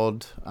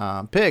called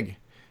Pig,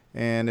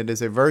 and it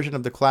is a version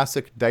of the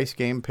classic dice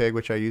game Pig,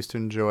 which I used to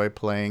enjoy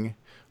playing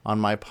on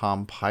my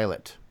Palm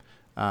Pilot.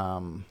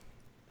 And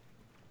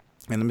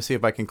let me see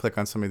if I can click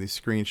on some of these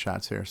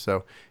screenshots here.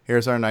 So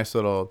here's our nice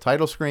little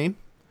title screen.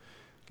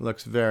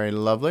 Looks very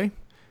lovely.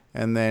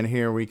 And then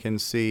here we can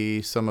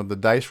see some of the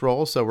dice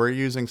rolls. So we're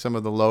using some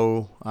of the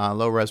low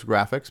res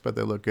graphics, but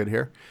they look good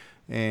here.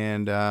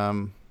 And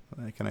can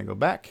I go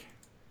back?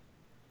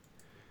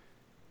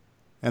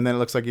 And then it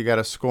looks like you got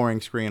a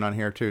scoring screen on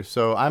here too.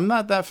 So I'm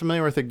not that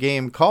familiar with a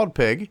game called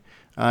Pig.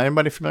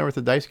 Anybody familiar with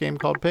a dice game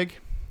called Pig?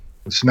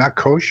 It's not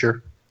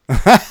kosher.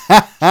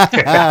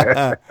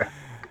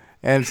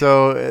 And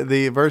so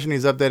the version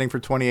he's updating for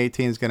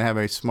 2018 is going to have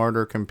a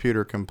smarter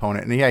computer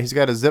component. And yeah, he's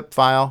got a zip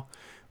file,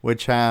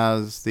 which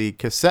has the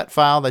cassette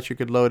file that you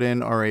could load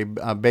in, or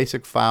a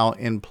basic file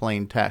in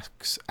plain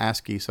text,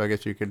 ASCII. So I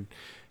guess you could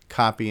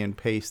copy and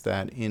paste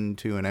that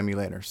into an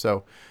emulator.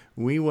 So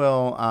we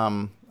will,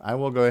 I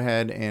will go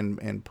ahead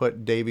and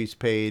put Davey's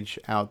page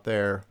out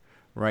there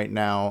right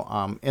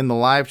now in the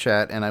live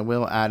chat, and I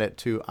will add it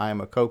to I'm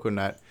a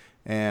Coconut.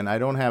 And I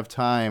don't have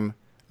time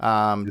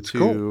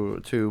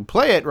to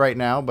play it right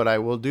now, but I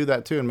will do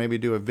that too, and maybe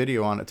do a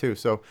video on it too.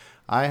 So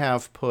I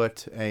have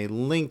put a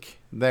link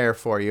there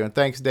for you, and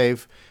thanks,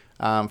 Dave,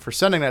 for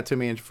sending that to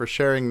me and for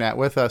sharing that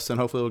with us, and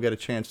hopefully we'll get a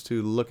chance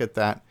to look at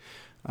that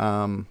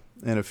in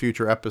a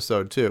future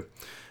episode too.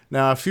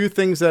 Now, a few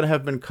things that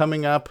have been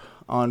coming up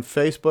on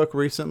Facebook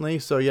recently.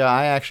 So yeah,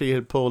 I actually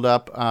had pulled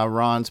up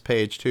Ron's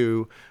page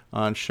too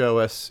on Show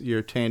Us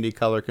Your Tandy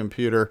Color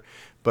Computer,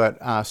 but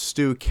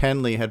Stu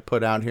Kenley had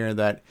put out here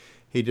that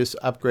he just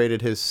upgraded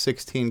his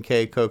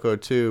 16K Coco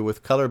 2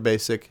 with Color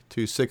Basic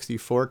to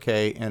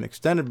 64K and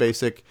Extended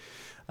Basic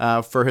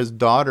for his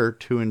daughter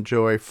to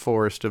enjoy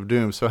Forest of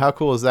Doom. So how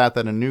cool is that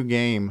a new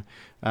game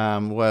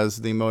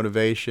was the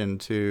motivation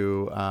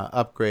to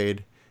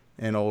upgrade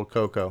an old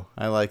Coco?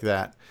 I like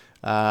that.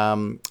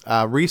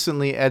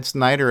 Recently, Ed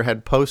Snyder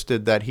had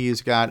posted that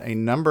he's got a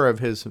number of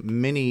his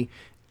mini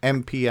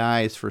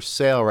MPIs for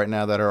sale right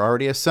now that are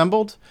already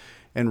assembled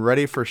and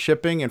ready for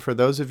shipping. And for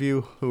those of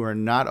you who are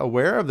not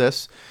aware of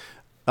this,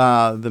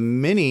 the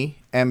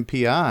mini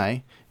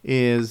MPI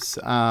is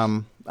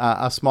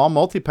a small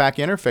multi-pack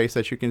interface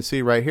that you can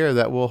see right here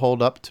that will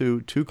hold up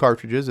to 2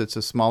 cartridges. It's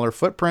a smaller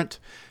footprint,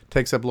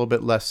 takes up a little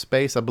bit less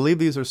space. I believe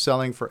these are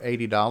selling for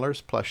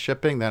 $80 plus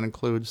shipping. That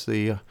includes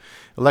the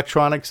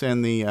electronics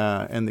and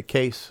the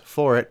case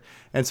for it.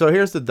 And so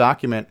here's the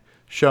document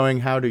showing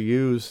how to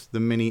use the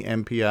mini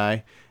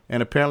MPI.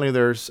 And apparently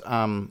there's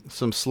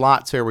some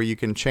slots here where you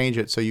can change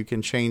it. So you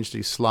can change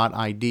the slot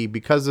ID.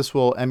 Because this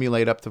will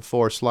emulate up to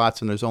 4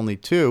 slots and there's only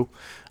 2,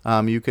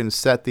 you can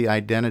set the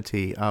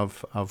identity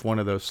of one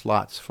of those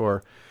slots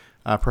for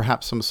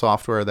perhaps some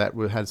software that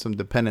had some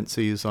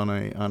dependencies on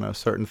a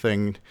certain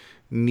thing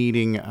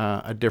needing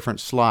a different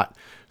slot.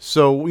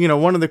 So, you know,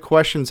 one of the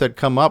questions that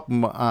come up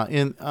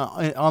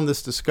on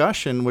this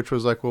discussion, which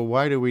was like, well,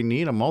 why do we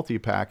need a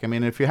multi-pack? I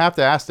mean, if you have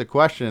to ask the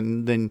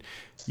question, then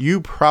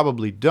you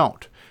probably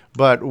don't.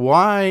 But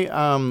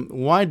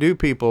why do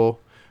people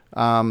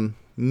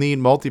need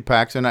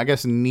multi-packs? And I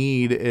guess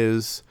need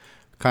is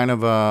kind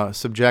of a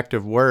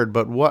subjective word,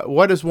 but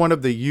what is one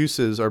of the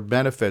uses or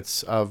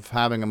benefits of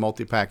having a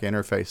multi-pack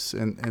interface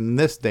in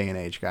this day and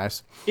age,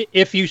 guys?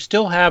 If you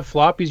still have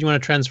floppies, you want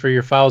to transfer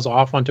your files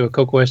off onto a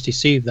Coco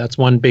SDC, that's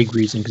one big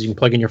reason, because you can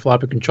plug in your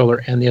floppy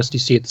controller and the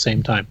SDC at the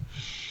same time.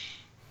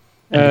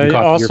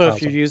 Also,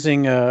 if you're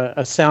using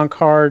a sound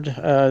card,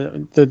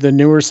 the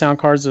newer sound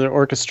cards, the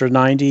Orchestra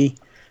 90,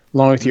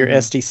 along with your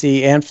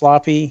SDC and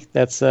floppy,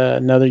 that's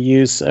another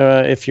use.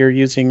 If you're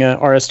using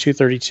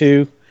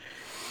RS-232,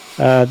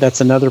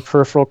 that's another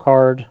peripheral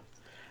card.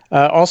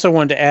 Also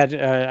wanted to add,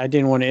 I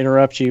didn't want to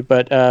interrupt you,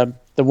 but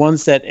the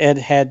ones that Ed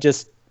had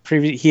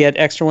he had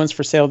extra ones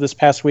for sale this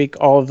past week.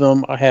 All of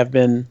them have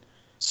been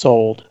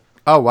sold.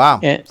 Oh, wow.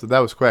 So that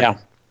was quick. Yeah.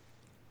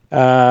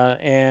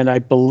 And I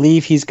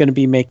believe he's going to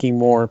be making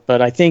more,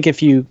 but I think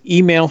if you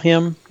email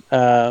him,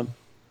 and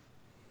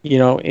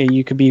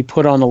you could be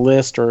put on a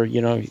list, or,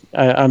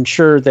 I'm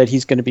sure that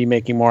he's going to be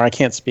making more. I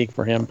can't speak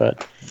for him,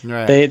 but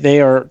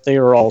they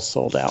are all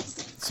sold out.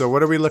 So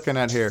what are we looking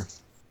at here?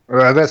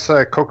 That's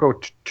Coco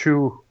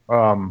 2.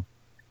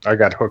 I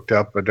got hooked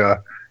up, but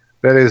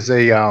that is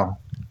a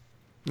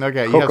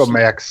Coco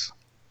Max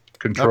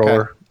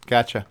controller. Okay,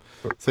 gotcha.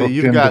 So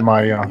you've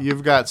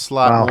got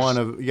slot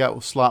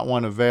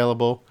one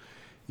available.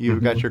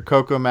 You've got your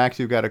Coco Max.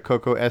 You've got a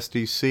Coco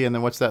SDC, and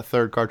then what's that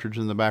third cartridge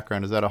in the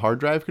background? Is that a hard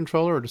drive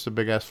controller or just a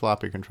big ass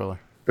floppy controller?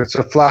 It's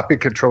a floppy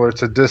controller.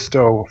 It's a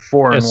Disto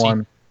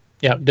 4-in-1.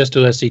 Yeah,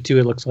 Disto SC2.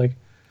 It looks like.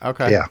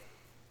 Okay. Yeah.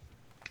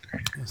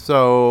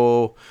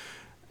 So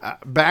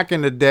back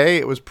in the day,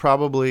 it was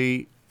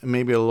probably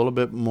maybe a little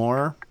bit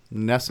more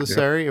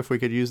necessary, if we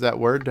could use that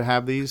word, to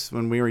have these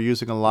when we were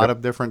using a lot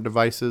of different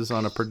devices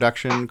on a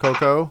production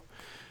Coco.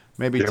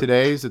 Maybe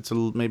today's it's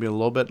maybe a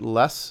little bit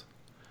less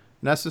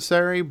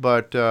necessary,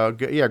 but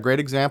great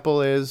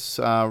example is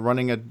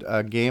running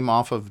a game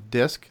off of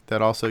disk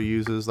that also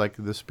uses like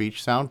the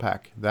speech sound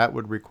pack. That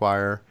would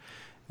require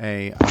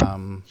a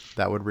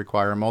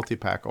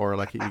multi-pack, or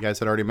like you guys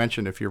had already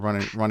mentioned, if you're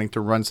running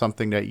to run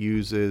something that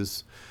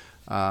uses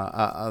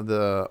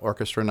the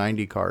Orchestra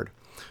 90 card,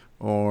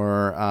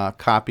 or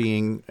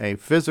copying a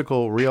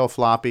physical real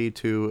floppy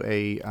to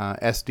a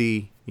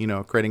SD,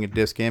 creating a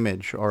disk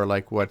image, or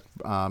like what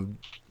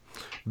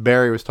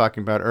Barry was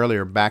talking about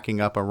earlier, backing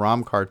up a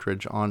ROM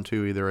cartridge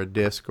onto either a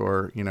disk,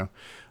 or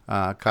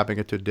copying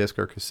it to a disk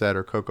or cassette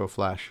or Coco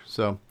Flash.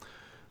 So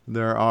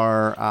there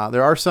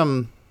are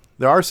some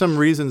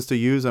reasons to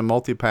use a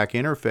multi-pack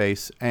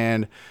interface,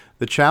 and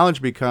the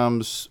challenge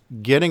becomes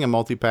getting a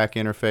multi-pack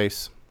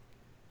interface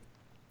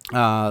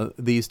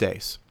these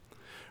days,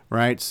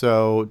 right?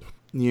 So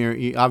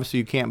you obviously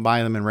you can't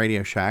buy them in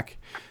Radio Shack,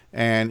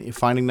 and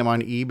finding them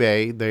on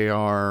eBay, they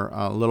are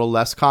a little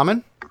less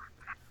common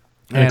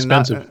and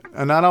expensive,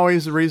 and not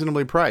always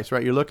reasonably priced,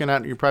 right? You're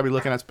probably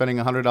looking at spending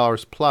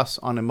 $100 plus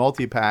on a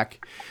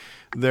multi-pack.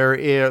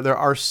 There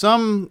are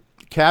some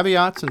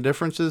caveats and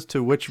differences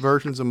to which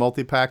versions of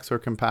multi-packs are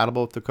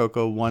compatible with the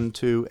Coco 1,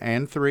 2,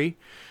 and 3.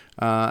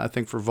 I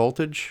think for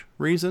voltage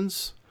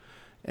reasons.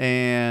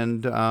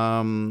 And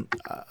I'm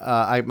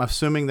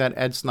assuming that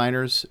Ed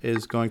Snider's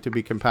is going to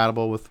be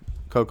compatible with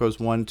Coco's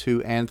 1,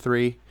 2, and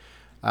 3.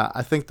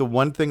 I think the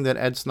one thing that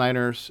Ed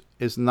Snider's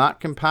is not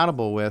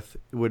compatible with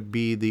would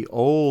be the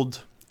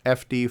old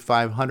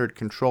FD500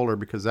 controller,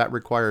 because that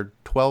required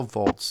 12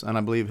 volts, and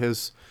I believe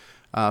his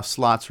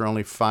slots are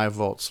only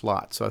 5-volt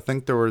slots. So I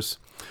think there was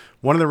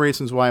one of the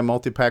reasons why a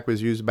multi-pack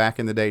was used back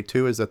in the day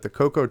too, is that the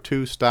Coco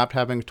 2 stopped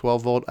having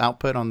 12-volt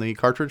output on the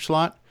cartridge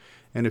slot,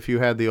 and if you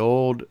had the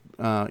old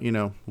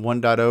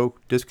 1.0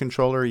 disc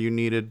controller, you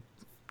needed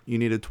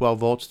 12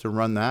 volts to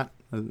run that.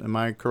 Am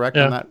I correct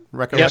on that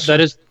recollection?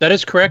 Yeah, that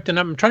is correct. And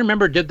I'm trying to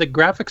remember, did the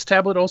graphics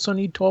tablet also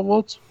need 12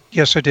 volts?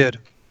 Yes, it did.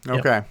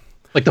 Okay. Yeah.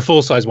 Like the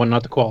full size one,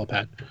 not the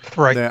Qualipad.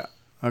 Right. Yeah.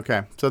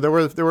 Okay. So there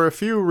were a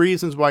few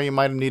reasons why you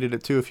might have needed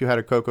it too if you had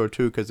a Coco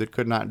 2, because it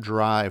could not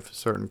drive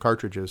certain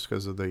cartridges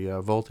because of the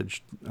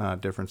voltage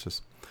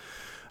differences.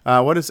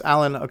 What is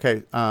Alan?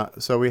 Okay.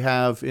 So we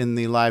have in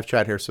the live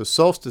chat here. So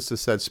Solstice has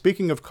said,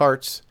 speaking of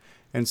carts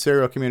and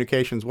serial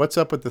communications, what's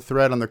up with the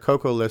thread on the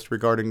Coco list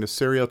regarding the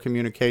serial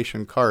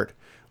communication cart?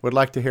 Would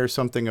like to hear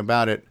something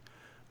about it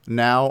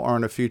now or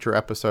in a future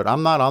episode.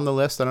 I'm not on the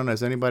list. I don't know.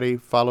 Has anybody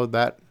followed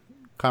that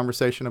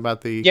conversation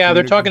about the... Yeah,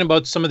 they're talking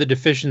about some of the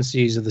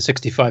deficiencies of the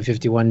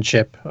 6551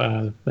 chip.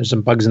 There's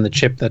some bugs in the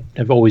chip that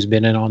have always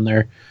been on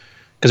there.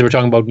 Because we're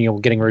talking about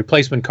getting a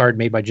replacement card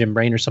made by Jim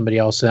Brain or somebody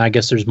else. And I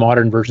guess there's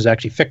modern versions that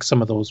actually fix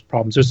some of those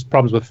problems. There's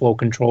problems with flow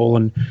control,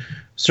 and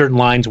certain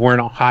lines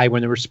weren't high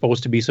when they were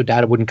supposed to be, so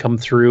data wouldn't come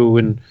through.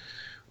 And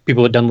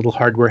people had done little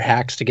hardware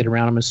hacks to get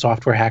around them and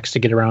software hacks to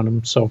get around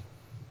them. So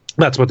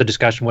that's what the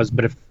discussion was.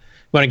 But if you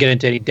want to get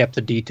into any depth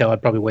of detail,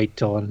 I'd probably wait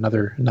till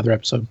another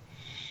episode.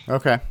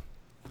 Okay.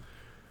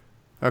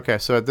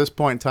 So at this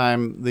point in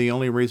time, the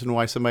only reason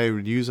why somebody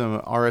would use an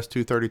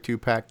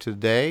RS-232 pack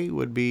today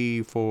would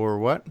be for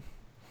what?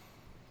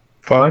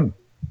 Fun.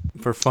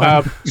 For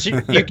fun?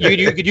 You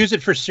could use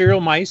it for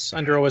serial mice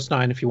under OS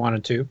 9 if you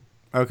wanted to.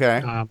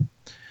 Okay.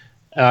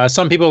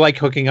 Some people like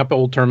hooking up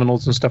old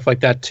terminals and stuff like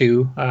that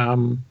too.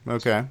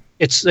 Okay.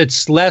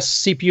 It's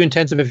less CPU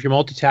intensive if you're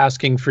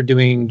multitasking for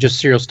doing just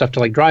serial stuff to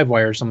like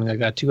DriveWire or something like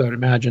that too, I would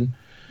imagine.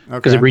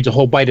 Because it reads a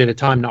whole byte at a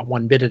time, not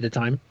 1 bit at a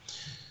time.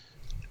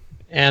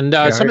 And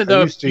some of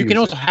the you can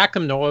also hack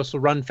them to also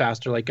run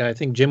faster. Like I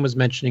think Jim was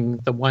mentioning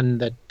the one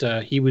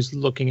that he was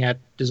looking at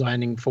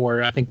designing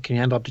for. I think can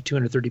handle up to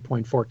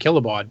 230.4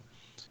 kilobaud.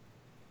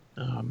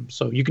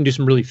 So you can do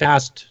some really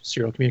fast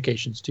serial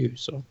communications too.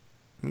 So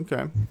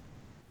okay.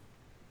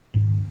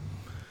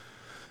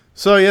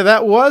 So yeah,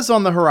 that was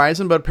on the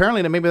horizon, but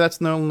apparently maybe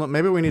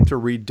maybe we need to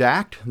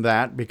redact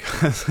that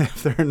because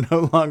they're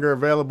no longer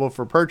available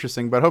for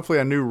purchasing. But hopefully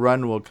a new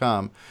run will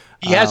come.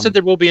 He has said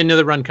there will be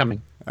another run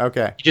coming.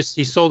 Okay.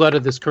 He sold out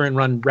of this current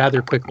run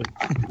rather quickly.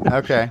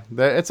 Okay,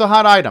 it's a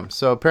hot item.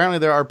 So apparently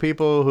there are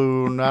people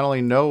who not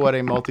only know what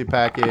a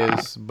multi-pack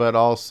is, but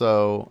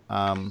also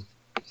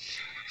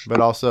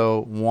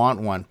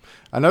want one.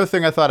 Another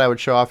thing I thought I would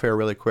show off here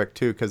really quick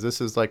too, because this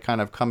is like kind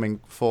of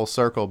coming full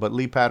circle, but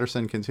Lee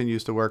Patterson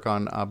continues to work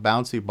on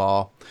Bouncy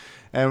Ball.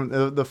 And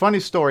the funny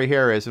story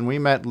here is, and we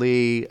met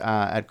Lee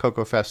at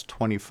CocoFest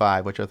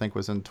 25, which I think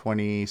was in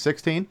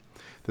 2016,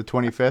 the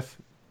 25th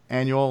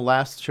annual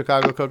last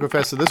Chicago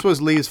CocoFest. So this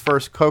was Lee's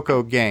first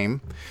Coco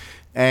game,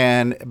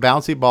 and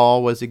Bouncy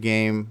Ball was a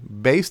game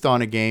based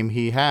on a game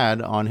he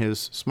had on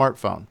his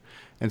smartphone.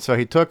 And so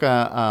he took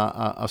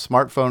a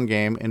smartphone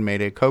game and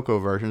made a Coco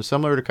version,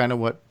 similar to kind of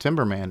what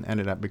Timberman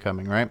ended up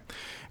becoming, right?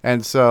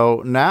 And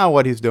so now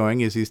what he's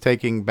doing is he's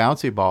taking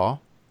Bouncy Ball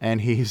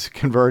and he's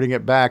converting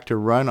it back to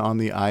run on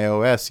the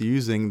iOS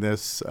using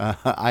this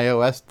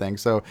iOS thing.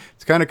 So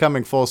it's kind of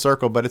coming full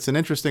circle, but it's an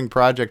interesting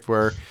project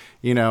where,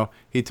 you know,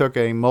 he took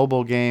a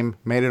mobile game,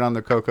 made it on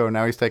the Coco.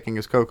 Now he's taking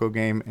his Coco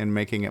game and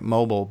making it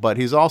mobile, but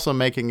he's also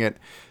making it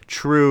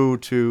true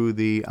to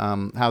the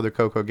how the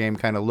Coco game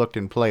kind of looked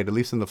and played, at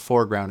least in the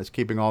foreground. It's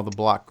keeping all the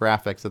block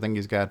graphics. I think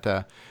he's got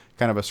kind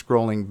of a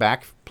scrolling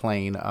back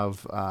plane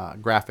of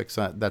graphics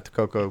that the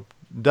Coco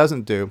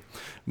doesn't do,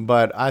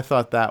 but I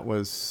thought that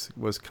was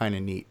kind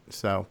of neat.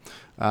 So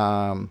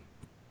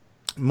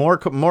more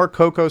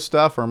Coco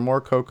stuff or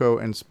more Coco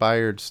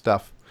inspired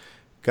stuff.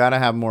 Gotta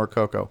have more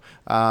Coco.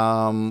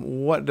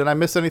 What did I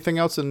miss? Anything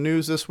else in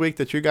news this week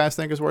that you guys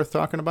think is worth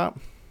talking about?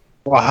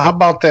 Well, how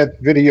about that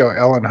video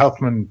Ellen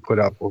Huffman put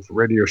up of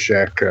Radio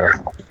Shack?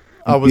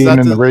 Was that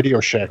in the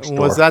Radio Shack store?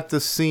 Was that the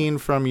scene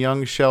from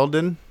Young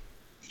Sheldon?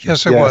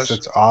 Yes, it was.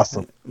 It's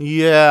awesome.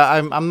 Yeah,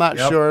 I'm not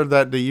sure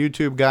that the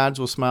YouTube gods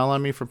will smile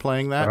on me for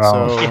playing that.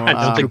 Oh, so yeah, I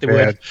don't think they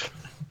would.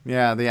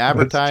 Yeah, the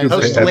advertising.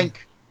 Post a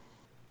link.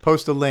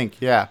 Post a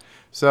link. Yeah.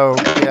 So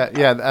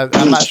yeah,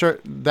 I'm not sure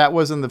that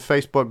was in the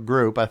Facebook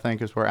group. I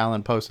think is where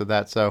Alan posted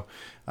that. So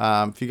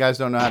if you guys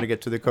don't know how to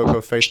get to the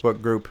Coco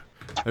Facebook group,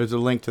 there's a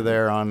link to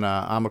there on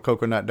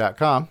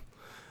imacoconut.com.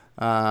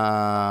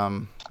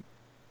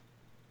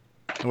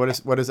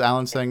 What is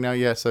Alan saying now?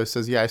 Yeah, so it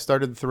says, I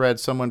started the thread.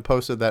 Someone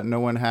posted that no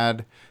one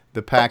had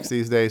the packs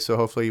these days, so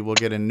hopefully we'll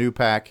get a new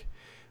pack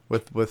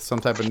with some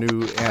type of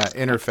new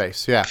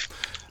interface. Yeah.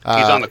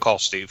 He's on the call,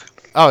 Steve.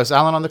 Oh, is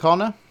Alan on the call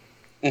now?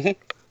 Mm-hmm.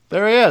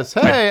 There he is.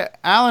 Hey,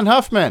 Alan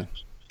Huffman.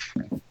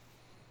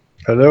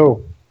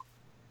 Hello.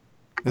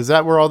 Is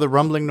that where all the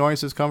rumbling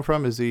noises come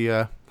from? Is he...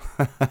 All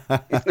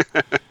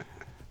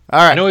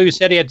right. I know he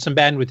said he had some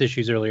bandwidth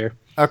issues earlier.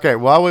 Okay,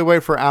 while we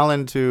wait for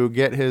Alan to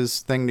get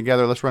his thing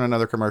together, let's run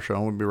another commercial,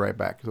 and we'll be right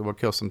back. So we'll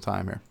kill some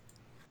time here.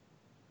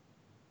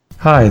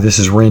 Hi, this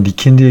is Randy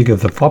Kindig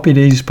of the Floppy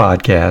Days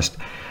podcast.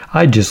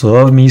 I just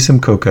love me some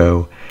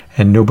Coco,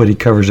 and nobody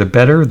covers it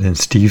better than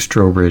Steve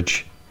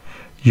Strobridge.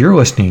 You're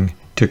listening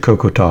to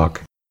Coco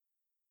Talk.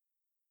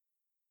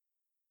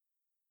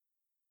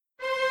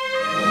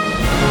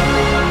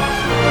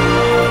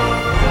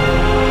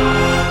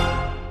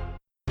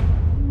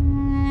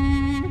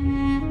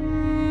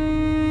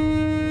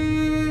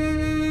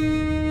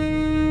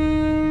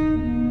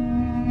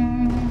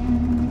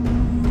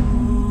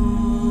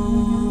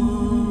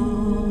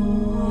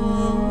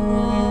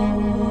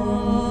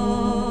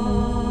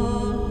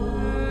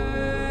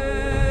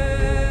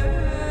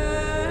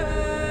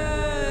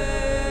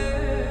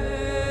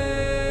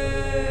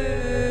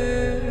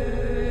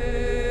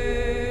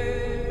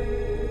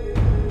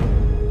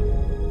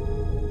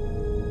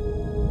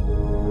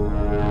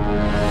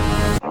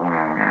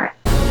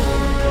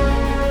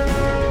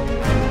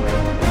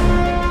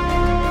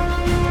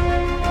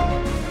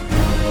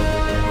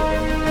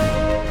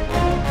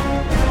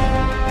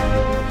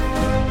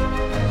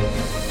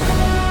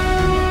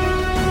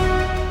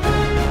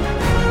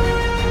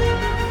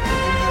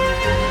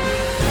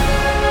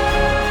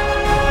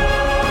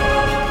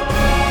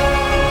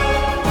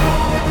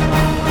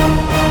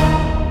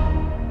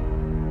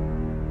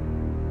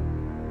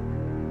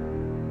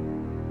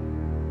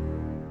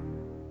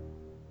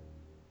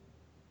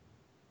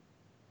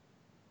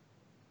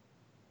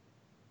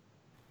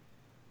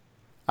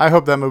 I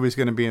hope that movie's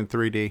going to be in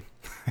 3D.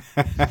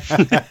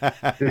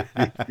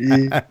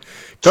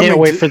 Can't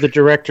wait for the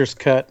director's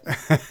cut.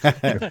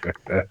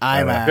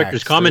 IMAX.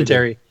 Director's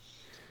commentary.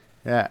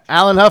 Yeah.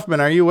 Alan Huffman,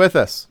 are you with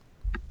us?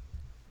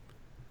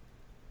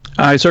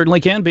 I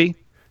certainly can be.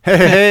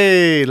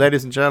 Hey,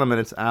 ladies and gentlemen,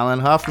 it's Alan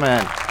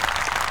Huffman.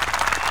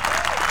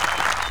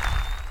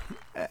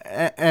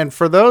 And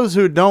for those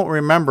who don't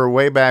remember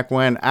way back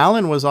when,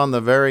 Alan was on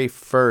the very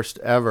first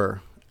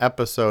ever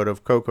episode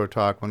of Coco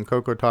Talk, when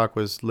Coco Talk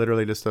was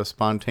literally just a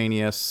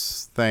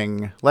spontaneous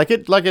thing, like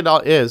it all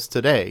is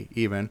today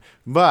even.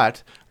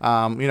 But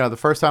the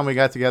first time we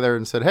got together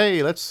and said,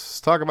 hey,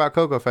 let's talk about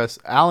Coco Fest,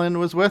 Alan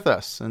was with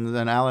us, and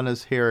then Alan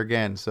is here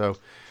again. So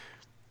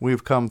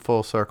we've come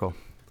full circle.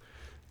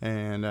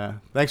 And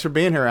thanks for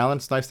being here, Alan.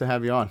 It's nice to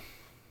have you on.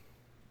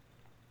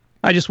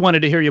 I just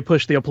wanted to hear you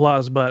push the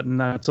applause button,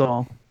 that's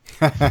all.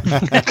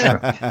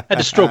 Had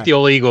to stroke the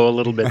old ego a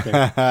little bit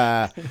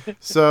there.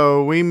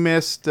 So we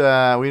missed you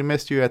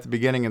at the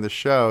beginning of the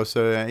show.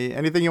 So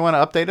anything you want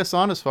to update us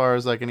on as far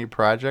as like any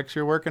projects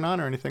you're working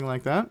on or anything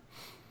like that?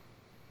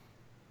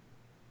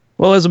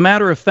 Well, as a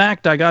matter of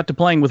fact, I got to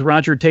playing with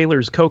Roger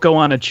Taylor's Coco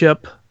on a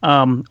Chip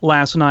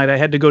last night. I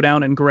had to go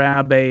down and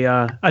grab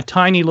a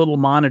tiny little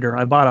monitor.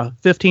 I bought a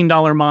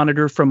 $15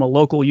 monitor from a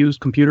local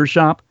used computer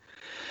shop.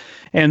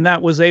 And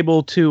that was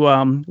able to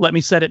let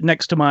me set it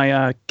next to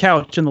my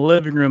couch in the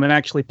living room and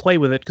actually play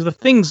with it. Because the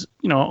thing's,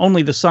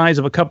 only the size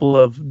of a couple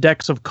of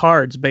decks of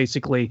cards,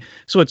 basically.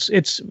 So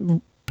it's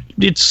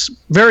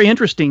very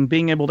interesting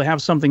being able to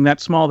have something that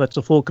small that's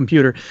a full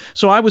computer.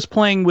 So I was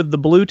playing with the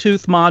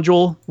Bluetooth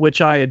module, which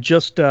I had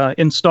just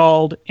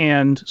installed,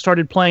 and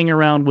started playing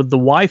around with the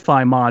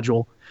Wi-Fi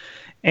module.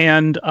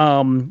 And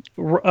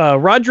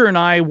Roger and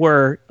I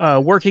were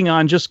working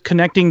on just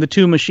connecting the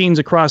two machines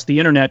across the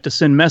internet to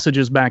send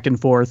messages back and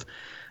forth.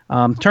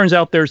 Turns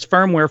out there's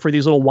firmware for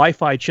these little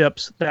Wi-Fi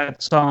chips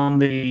that's on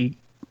the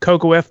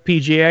Coco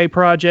FPGA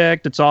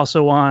project. It's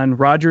also on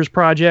Roger's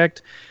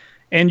project.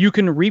 And you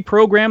can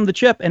reprogram the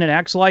chip, and it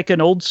acts like an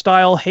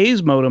old-style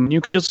Hayes modem.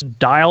 You can just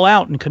dial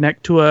out and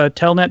connect to a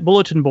Telnet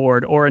bulletin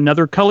board or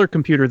another color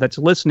computer that's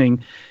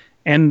listening.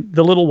 And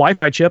the little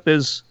Wi-Fi chip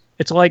it's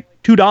like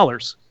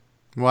 $2.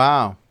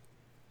 Wow.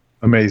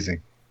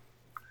 Amazing.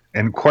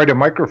 And quite a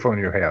microphone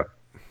you have.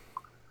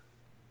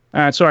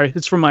 Sorry,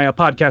 it's from my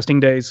podcasting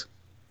days.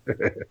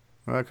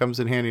 Well, it comes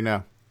in handy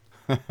now.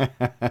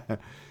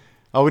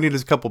 All we need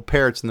is a couple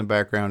parrots in the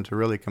background to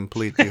really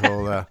complete the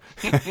whole...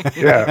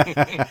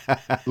 Yeah.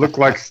 Look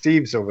like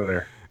Steve's over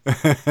there.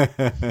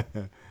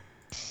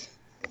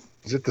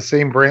 Is it the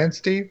same brand,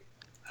 Steve?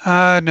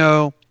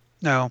 No.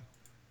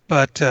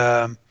 But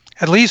at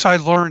least I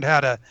learned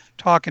how to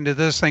talk into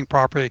this thing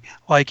properly,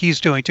 like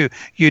he's doing too.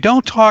 You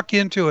don't talk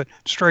into it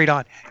straight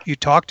on. You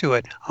talk to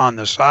it on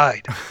the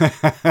side.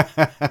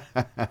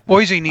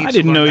 Boise needs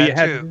to learn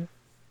that too.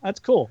 That's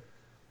cool.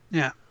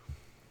 Yeah.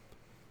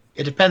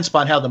 It depends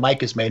upon how the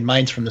mic is made.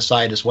 Mine's from the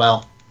side as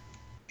well.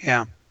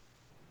 Yeah.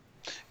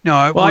 No,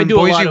 I do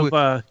a lot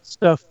of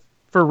stuff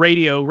for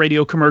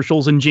radio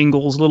commercials and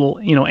jingles, little,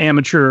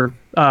 amateur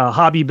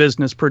hobby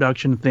business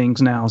production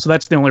things now. So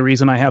that's the only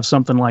reason I have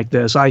something like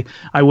this. I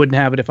wouldn't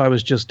have it if I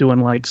was just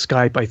doing like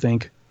Skype, I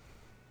think.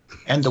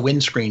 And the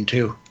windscreen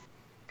too.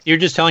 You're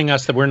just telling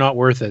us that we're not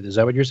worth it. Is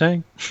that what you're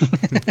saying?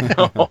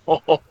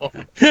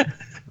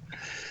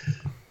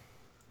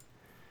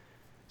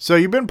 So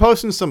you've been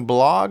posting some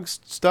blog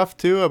stuff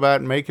too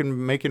about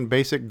making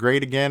BASIC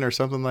great again or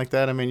something like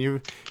that. I mean,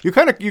 you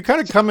kind of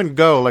come and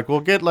go. Like we'll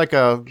get like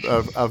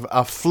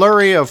a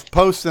flurry of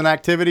posts and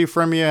activity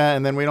from you,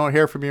 and then we don't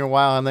hear from you in a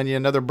while, and then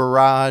another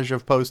barrage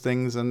of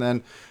postings, and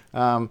then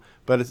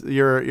but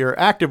you're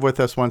active with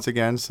us once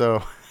again.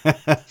 So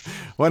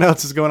what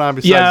else is going on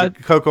besides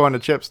the Coco on the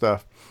Chip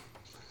stuff?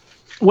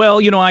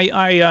 Well,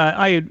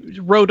 I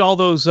wrote all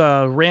those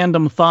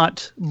random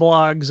thought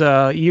blogs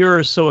a year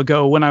or so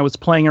ago when I was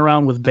playing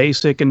around with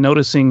BASIC and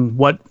noticing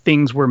what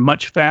things were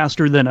much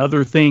faster than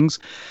other things.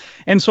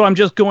 And so I'm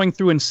just going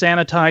through and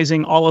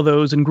sanitizing all of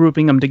those and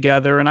grouping them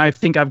together. And I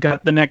think I've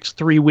got the next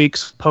 3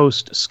 weeks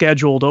post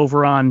scheduled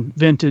over on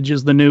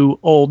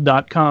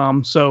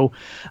vintageisthenewOld.com. So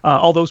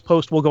all those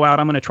posts will go out.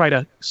 I'm going to try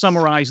to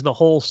summarize the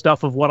whole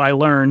stuff of what I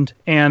learned.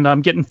 And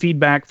I'm getting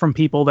feedback from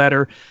people that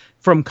are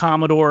from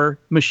Commodore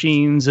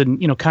machines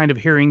and, kind of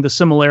hearing the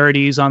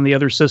similarities on the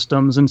other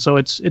systems. And so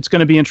it's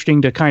going to be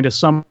interesting to kind of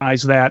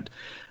summarize that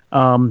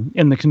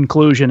in the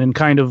conclusion and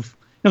kind of,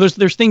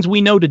 there's things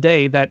we know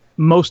today that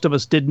most of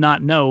us did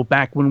not know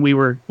back when we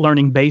were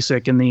learning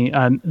BASIC in the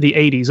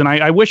 80s. And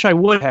I wish I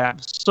would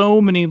have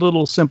so many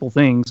little simple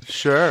things.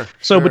 Sure.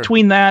 So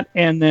between that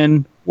and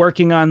then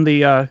working on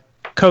the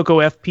Coco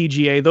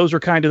FPGA, those are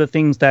kind of the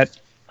things that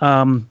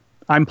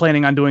I'm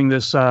planning on doing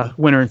this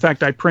winter. In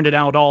fact, I printed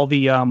out all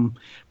the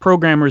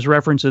programmer's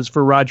references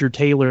for Roger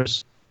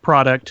Taylor's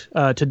product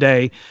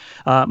today.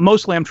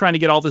 Mostly I'm trying to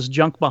get all this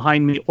junk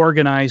behind me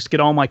organized, get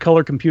all my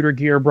color computer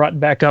gear brought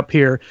back up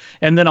here,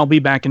 and then I'll be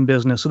back in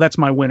business. So that's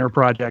my winter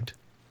project.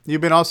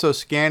 You've been also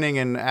scanning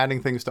and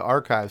adding things to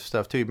archive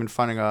stuff too. You've been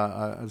finding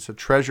it's a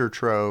treasure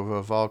trove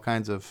of all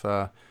kinds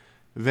of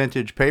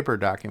vintage paper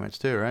documents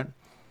too, right?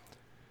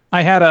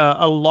 I had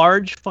a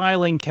large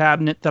filing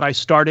cabinet that I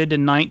started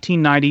in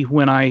 1990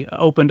 when I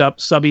opened up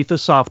Subetha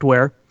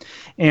Software.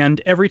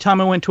 And every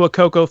time I went to a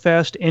Coco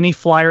Fest, any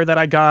flyer that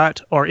I got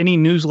or any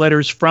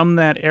newsletters from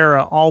that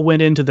era all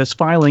went into this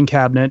filing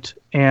cabinet.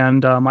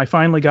 And I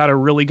finally got a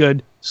really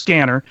good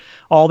scanner.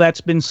 All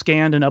that's been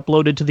scanned and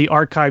uploaded to the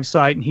archive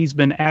site, and he's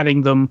been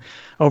adding them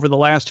over the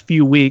last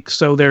few weeks.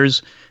 So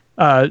there's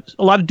a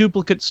lot of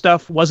duplicate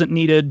stuff wasn't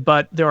needed,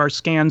 but there are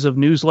scans of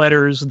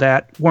newsletters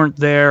that weren't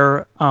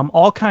there.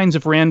 All kinds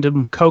of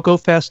random Coco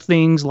Fest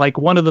things. Like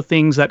one of the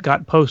things that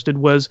got posted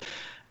was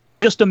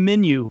just a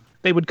menu.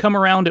 They would come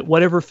around at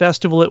whatever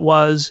festival it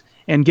was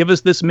and give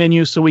us this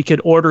menu so we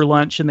could order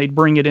lunch, and they'd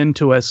bring it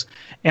into us.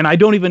 And I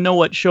don't even know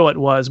what show it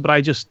was, but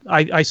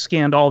I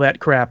scanned all that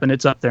crap, and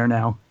it's up there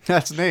now.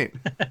 That's neat.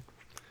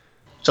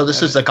 So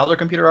this is the Color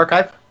Computer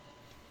Archive?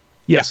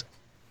 Yes.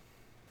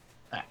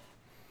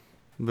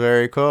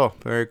 Very cool.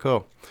 Very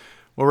cool.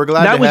 Well, we're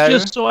glad that to was have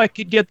just so I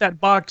could get that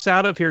box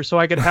out of here so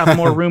I could have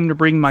more room to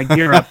bring my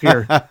gear up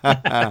here.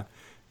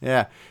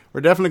 Yeah.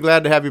 We're definitely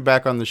glad to have you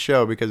back on the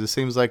show because it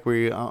seems like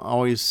we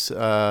always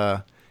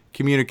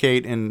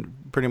communicate in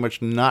pretty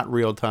much not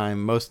real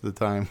time most of the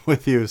time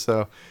with you.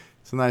 So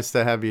it's nice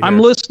to have you here. I'm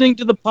listening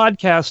to the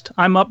podcast.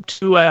 I'm up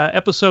to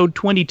episode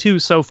 22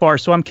 so far,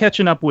 so I'm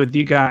catching up with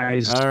you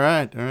guys. All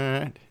right.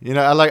 You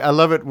know, I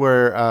love it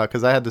where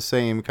because I had the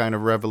same kind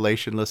of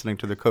revelation listening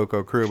to the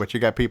Coco Crew, but you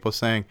got people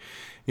saying,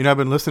 you know, I've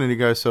been listening to you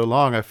guys so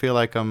long, I feel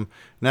like I'm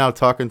now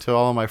talking to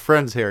all of my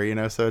friends here, you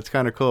know, so it's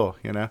kind of cool,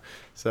 you know.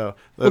 So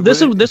well,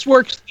 this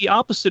works the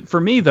opposite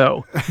for me,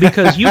 though,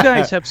 because you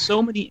guys have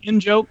so many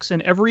in-jokes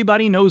and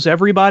everybody knows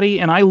everybody,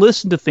 and I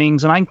listen to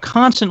things, and I'm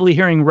constantly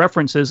hearing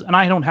references, and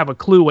I don't have a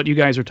clue what you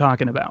guys are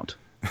talking about.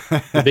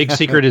 The big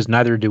secret is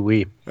neither do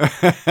we.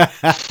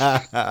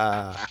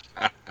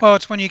 Well,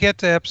 it's when you get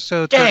to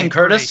episode 33,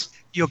 Curtis.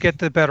 You'll get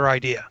the better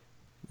idea.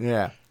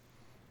 Yeah.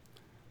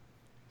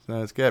 So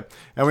that's good.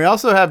 And we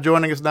also have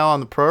joining us now on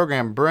the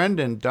program,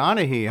 Brendan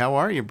Donahue. How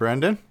are you,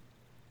 Brendan?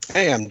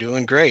 Hey, I'm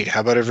doing great.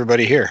 How about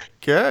everybody here?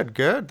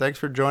 Good. Thanks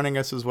for joining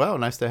us as well.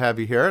 Nice to have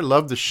you here.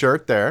 Love the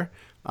shirt there.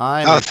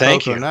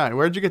 Thank you.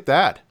 Where'd you get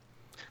that?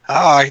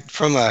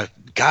 From a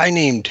guy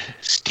named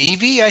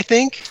Stevie, I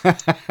think.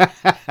 It's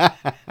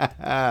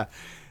a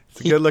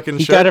good-looking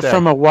shirt. He got it there.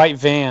 from a white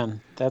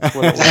van. That's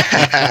what it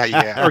was.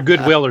 Yeah. Or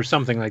Goodwill or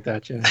something like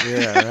that. Yeah.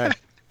 Yeah, right.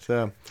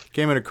 So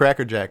came in a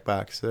Cracker Jack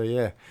box. So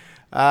yeah.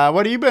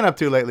 What have you been up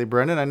to lately,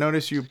 Brendan? I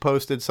noticed you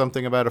posted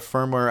something about a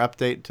firmware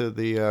update to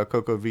the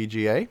Coco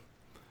VGA.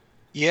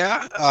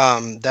 Yeah,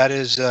 that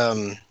is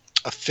a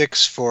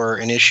fix for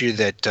an issue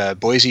that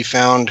Boise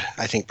found,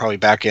 I think probably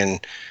back in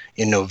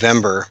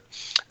November.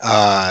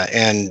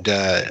 And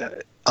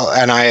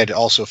I had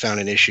also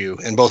found an issue,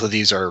 and both of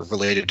these are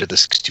related to the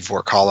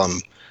 64-column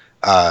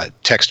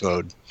text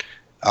mode.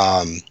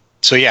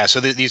 So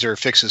these are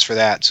fixes for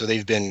that. So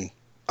they've been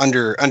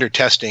under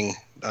testing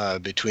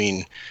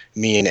between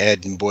me and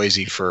Ed and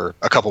Boise for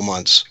a couple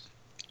months.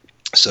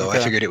 So okay.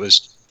 I figured it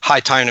was high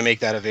time to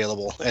make that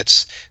available.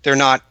 They're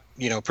not,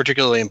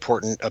 particularly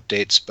important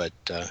updates, but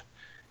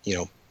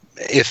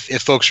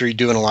if folks are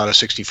doing a lot of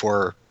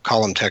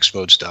 64-column text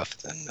mode stuff,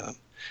 then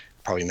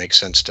probably makes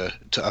sense to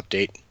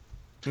update.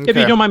 Okay. If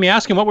you don't mind me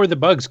asking, what were the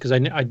bugs? Because I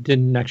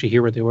didn't actually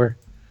hear what they were.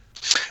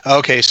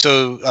 Okay,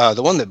 so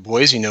the one that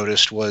Boise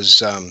noticed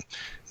was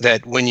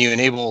that when you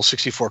enable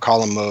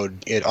 64-column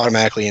mode, it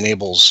automatically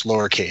enables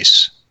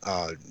lowercase,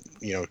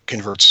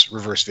 converts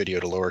reverse video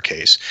to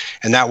lowercase.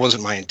 And that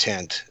wasn't my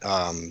intent.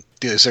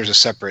 There's a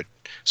separate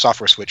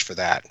software switch for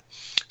that.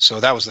 So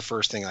that was the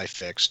first thing I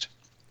fixed.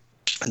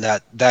 And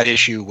that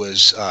issue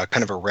was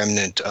kind of a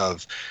remnant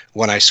of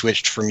when I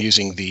switched from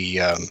using the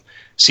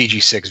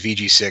CG6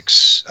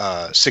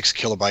 VG6 6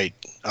 kilobyte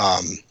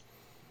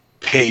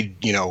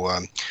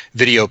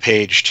video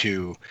page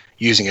to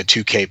using a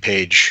 2K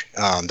page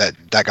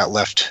that got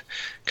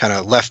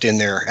left in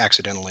there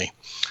accidentally.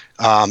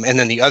 And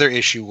then the other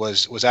issue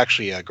was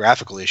actually a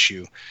graphical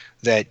issue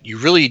that you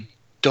really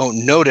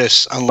don't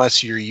notice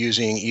unless you're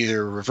using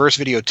either reverse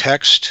video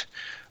text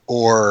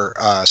or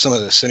some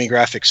of the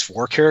semi-graphics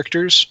for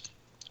characters,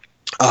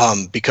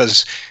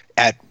 because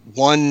at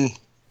one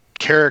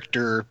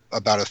character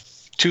about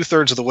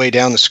 2/3 of the way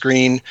down the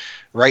screen,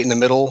 right in the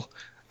middle,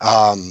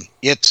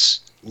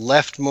 its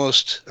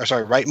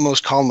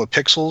rightmost column of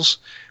pixels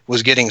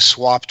was getting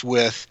swapped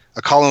with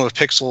a column of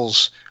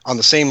pixels on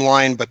the same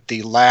line, but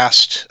the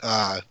last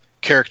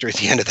character at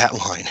the end of that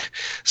line.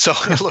 So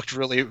it looked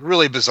really,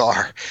 really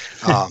bizarre.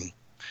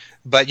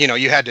 But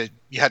you had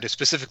to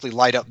specifically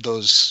light up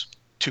those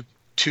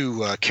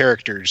two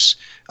characters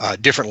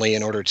differently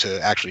in order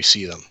to actually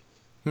see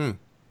them.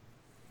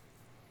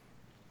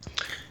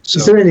 So,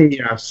 is there any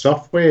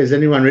software? Has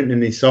anyone written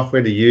any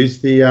software to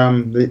use the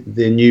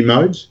new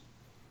modes?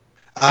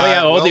 The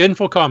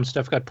Infocom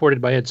stuff got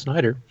ported by Ed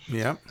Snyder.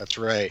 Yeah, that's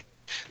right.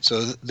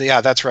 So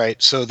yeah, that's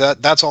right. So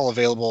that's all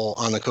available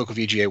on the Coco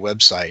VGA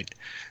website.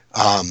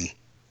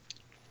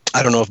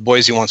 I don't know if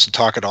Boise wants to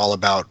talk at all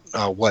about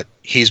what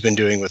he's been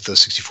doing with the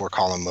 64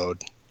 column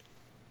mode.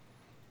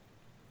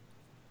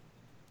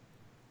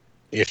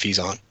 If he's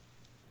on.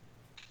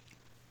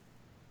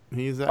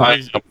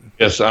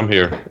 Yes, I'm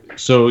here.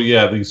 So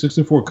yeah, the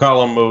 64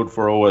 column mode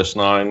for OS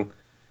 9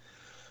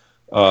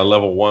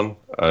 level 1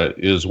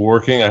 is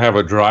working. I have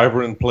a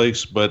driver in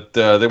place, but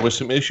there was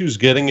some issues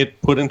getting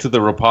it put into the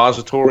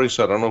repository,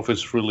 so I don't know if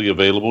it's really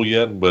available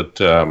yet,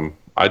 but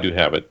I do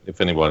have it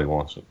if anybody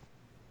wants it.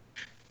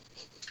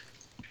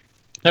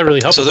 That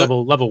really helps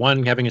level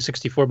 1 having a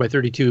 64 by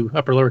 32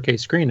 upper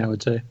lowercase screen, I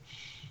would say.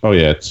 Oh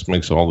yeah, it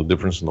makes all the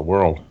difference in the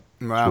world.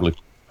 Wow. Really,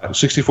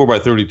 64 by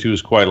 32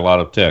 is quite a lot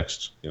of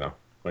text,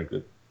 Quite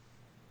good.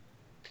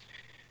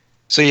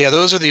 So yeah,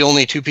 those are the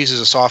only two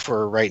pieces of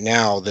software right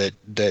now that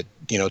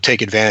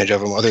take advantage of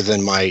them, other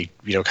than my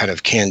kind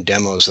of canned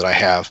demos that I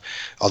have.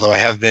 Although I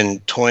have been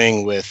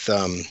toying with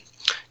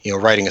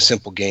writing a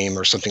simple game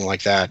or something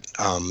like that,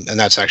 and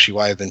that's actually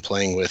why I've been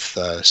playing with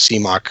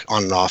CMOC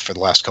on and off for the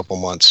last couple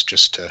months,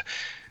 just to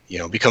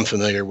become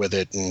familiar with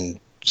it and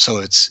some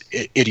of its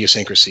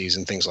idiosyncrasies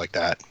and things like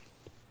that.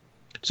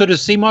 So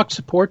does CMOC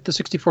support the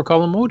 64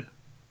 column mode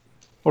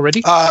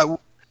already?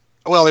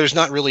 Well, there's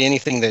not really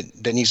anything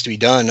that needs to be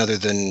done other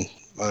than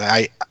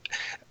as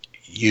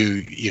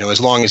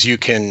long as you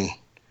can.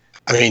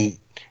 I mean,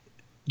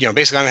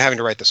 basically, I'm having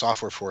to write the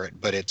software for it,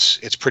 but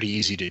it's pretty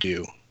easy to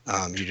do.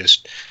 You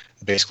just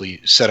basically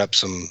set up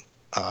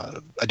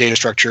a data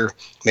structure,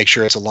 make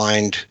sure it's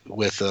aligned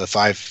with a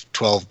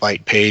 512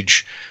 byte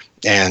page,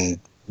 and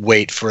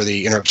wait for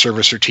the interrupt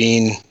service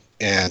routine,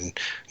 and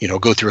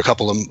go through a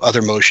couple of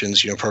other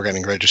motions,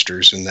 programming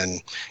registers, and then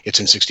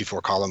it's in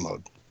 64 column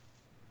mode.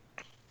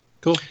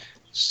 Cool.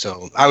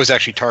 So I was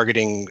actually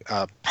targeting,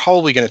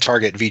 probably going to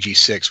target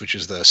VG6, which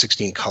is the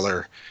 16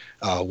 color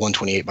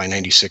 128 by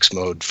 96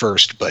 mode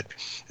first, but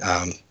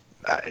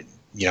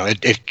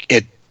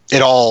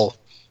it all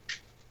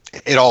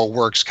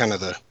works kind of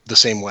the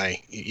same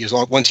way.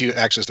 Once you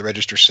access the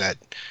register set,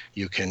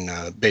 you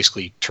can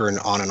basically turn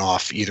on and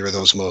off either of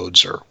those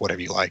modes or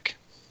whatever you like.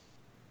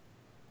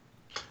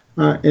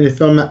 And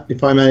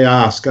if I may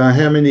ask,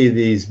 how many of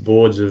these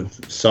boards have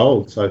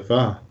sold so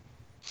far?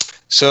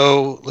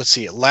 So let's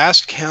see. At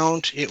last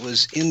count, it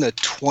was in the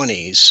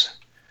 20s.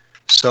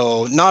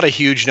 So not a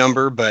huge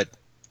number, but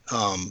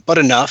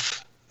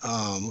enough.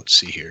 Let's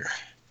see here.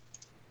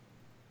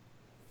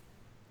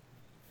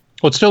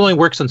 Well, it still only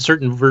works on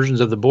certain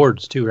versions of the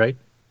boards too, right?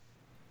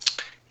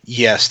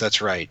 Yes, that's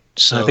right.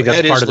 So I think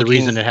that's part of the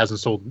reason it hasn't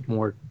sold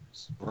more.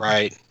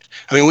 Right.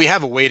 I mean, we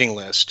have a waiting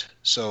list,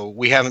 so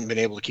we haven't been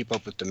able to keep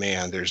up with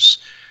demand. There's,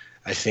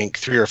 I think,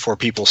 3 or 4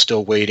 people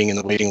still waiting in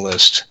the waiting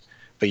list.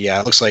 But yeah,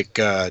 it looks like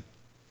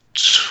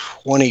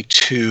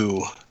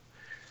 22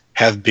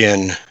 have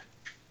been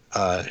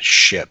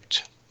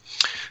shipped.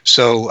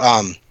 So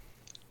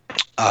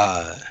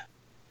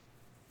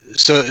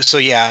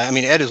yeah, I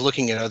mean, Ed is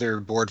looking at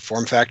other board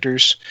form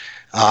factors,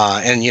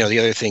 and the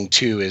other thing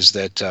too is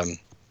that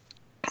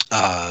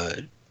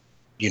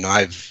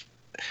I've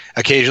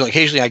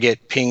occasionally I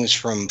get pings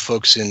from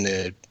folks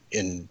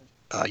in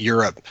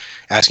Europe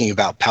asking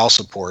about PAL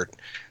support.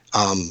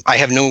 I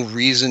have no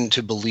reason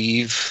to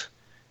believe.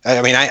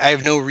 I mean, I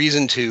have no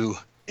reason to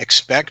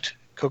expect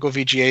Coco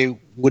VGA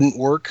wouldn't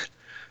work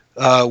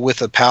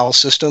with a PAL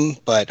system,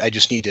 but I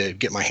just need to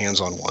get my hands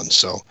on one.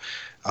 So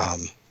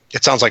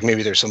it sounds like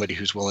maybe there's somebody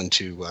who's willing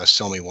to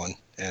sell me one,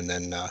 and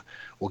then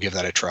we'll give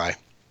that a try.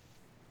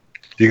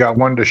 You got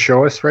one to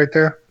show us right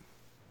there?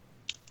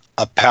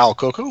 A PAL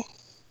Coco?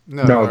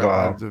 No,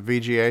 the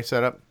VGA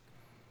setup.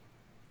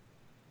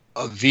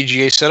 A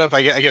VGA setup?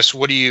 I guess.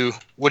 What do you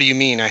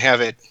mean? I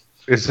have it.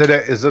 Is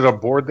it a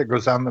board that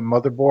goes on the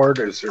motherboard?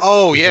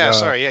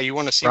 Sorry. Yeah, you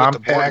want to see what the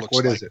board looks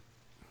like? What is it?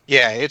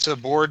 Yeah, it's a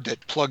board that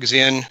plugs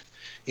in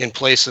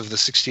place of the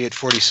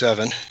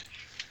 6847.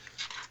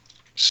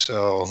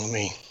 So let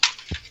me.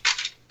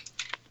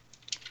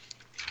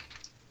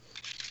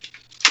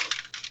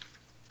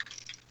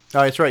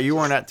 Oh, that's right. You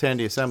weren't at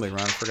Tandy Assembly,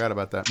 Ron. I forgot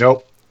about that.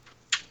 Nope.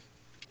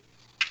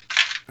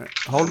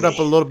 Hold it up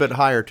a little bit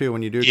higher too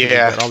when you do.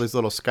 Yeah. You've got all these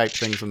little Skype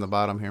things on the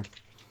bottom here.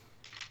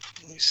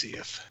 Let me see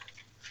if.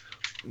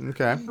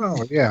 Okay.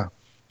 Oh yeah.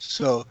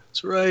 So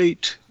it's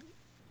right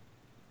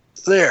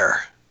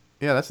there.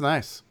 Yeah, that's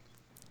nice.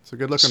 It's a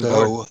good looking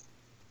board.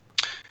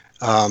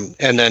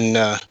 And then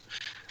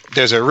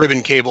there's a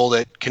ribbon cable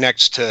that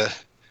connects to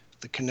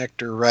the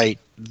connector right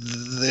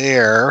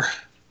there.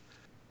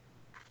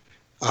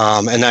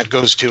 And that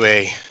goes to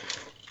a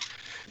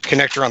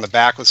connector on the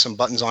back with some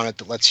buttons on it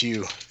that lets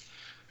you.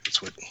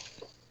 That's what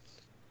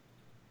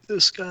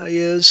this guy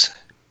is.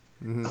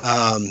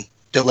 Mm-hmm.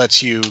 That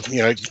lets you,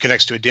 it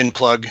connects to a DIN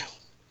plug,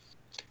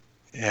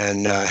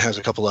 and has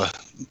a couple of,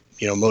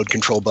 mode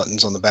control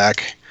buttons on the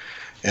back,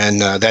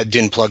 and that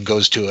DIN plug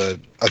goes to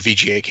a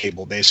VGA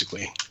cable,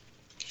 basically.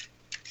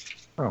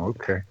 Oh,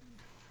 okay.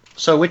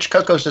 So which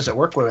Cocos does it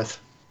work with?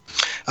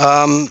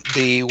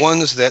 The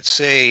ones that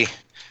say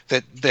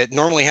that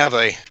normally have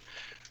a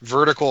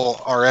vertical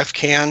RF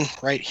can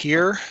right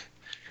here.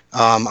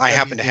 I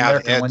happen to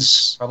have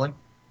Ed's. Probably.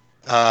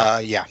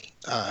 I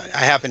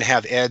happen to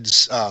have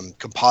Ed's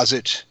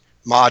composite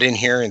mod in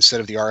here instead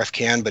of the RF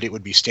can, but it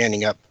would be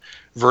standing up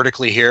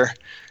vertically here.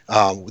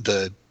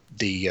 The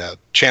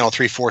channel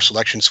 3/4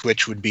 selection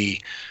switch would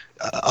be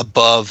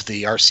above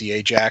the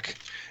RCA jack,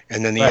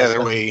 and then the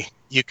other way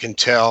you can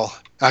tell.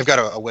 I've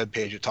got a web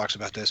page that talks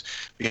about this.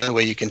 The other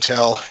way you can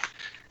tell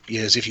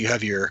is if you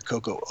have your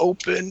Coco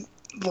open,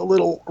 the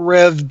little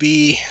Rev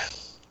B.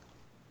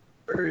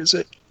 Where is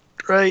it?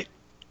 Right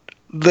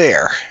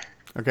there.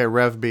 Okay,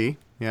 Rev B.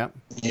 Yeah.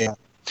 Yeah.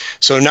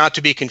 So not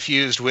to be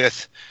confused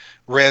with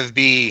Rev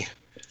B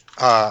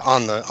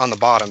on the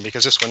bottom,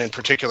 because this one in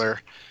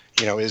particular,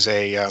 is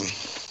a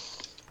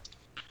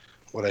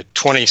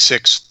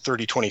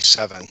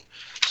 263027.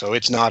 So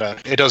it's not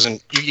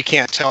you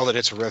can't tell that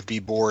it's a Rev B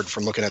board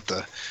from looking at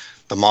the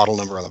model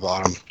number on the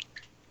bottom.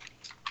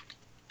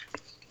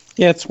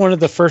 Yeah, it's one of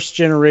the first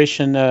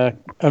generation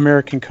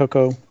American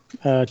Coco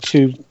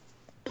 2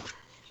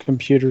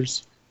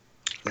 computers.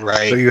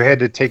 Right. So you had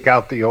to take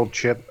out the old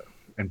chip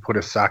and put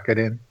a socket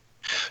in?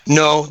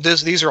 No,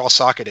 these are all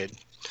socketed.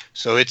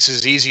 So it's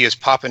as easy as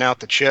popping out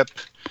the chip,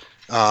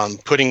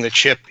 putting the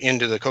chip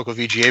into the Coco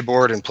VGA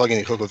board and plugging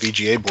the Coco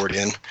VGA board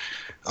in.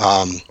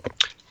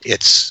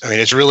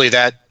 It's really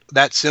that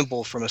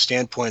simple from a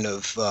standpoint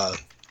of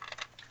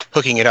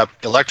hooking it up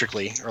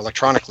electrically or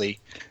electronically.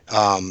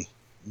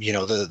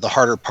 The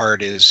harder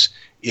part is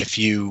if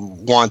you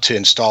want to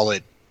install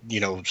it,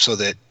 so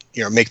that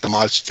make the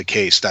mods to the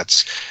case.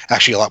 That's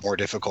actually a lot more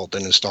difficult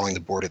than installing the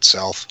board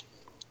itself.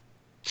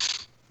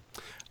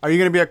 Are you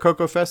going to be at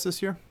Coco Fest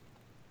this year?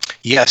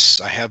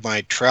 Yes, I have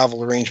my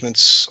travel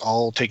arrangements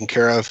all taken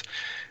care of.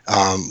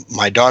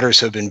 My daughters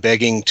have been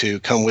begging to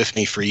come with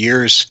me for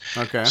years.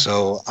 Okay.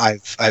 So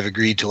I've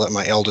agreed to let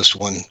my eldest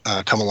one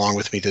come along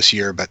with me this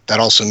year, but that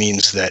also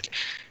means that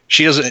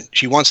she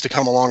wants to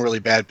come along really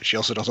bad, but she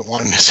also doesn't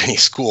want to miss any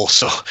school.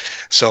 So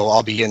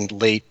I'll be in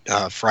late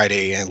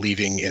Friday and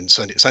leaving in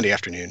Sunday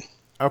afternoon.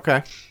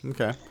 Okay.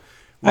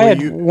 I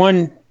had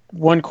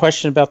one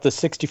question about the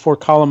 64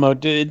 column mode.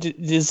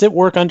 Does it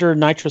work under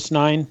Nitrous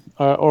 9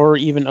 or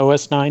even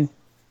OS 9?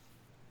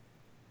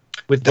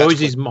 With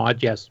Boise's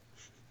mod, yes.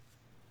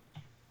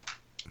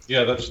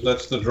 Yeah,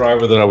 that's the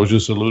driver that I was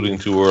just alluding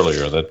to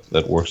earlier.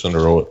 That works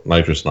under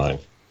Nitrous 9.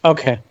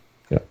 Okay.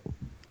 Yeah.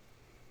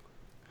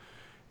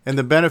 And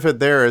the benefit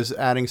there is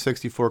adding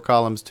 64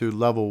 columns to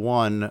level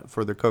 1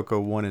 for the Coco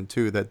 1 and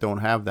 2 that don't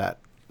have that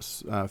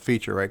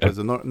feature, right? Because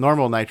the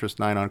normal Nitrous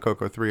 9 on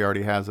Coco 3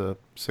 already has a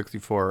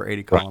 64 or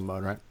 80 column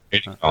mode, right?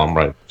 80 column,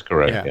 right. That's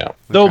correct, yeah.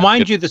 Though,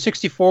 mind you, the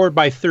 64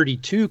 by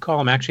 32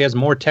 column actually has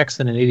more text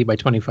than an 80 by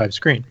 25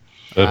 screen.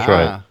 That's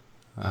right.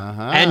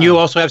 Uh-huh. And you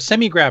also have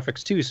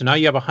semi-graphics, too. So now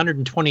you have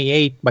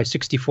 128 by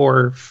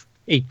 64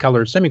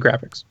 8-color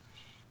semi-graphics.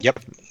 Yep,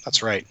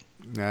 that's right.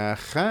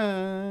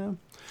 Uh-huh.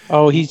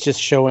 Oh, he's just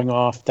showing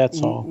off.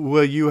 That's all.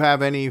 Will you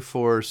have any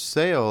for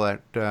sale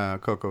at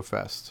Coco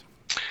Fest?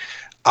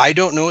 I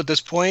don't know at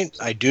this point.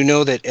 I do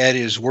know that Ed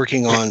is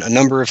working on a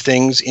number of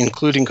things,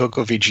 including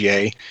Coco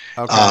VGA.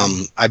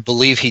 Okay. I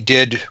believe he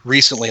did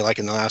recently, like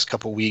in the last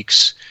couple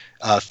weeks,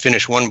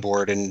 finish one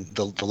board, and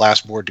the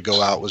last board to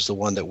go out was the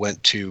one that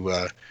went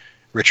to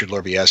Richard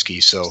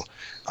Lorbieski. So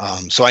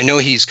I know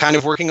he's kind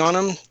of working on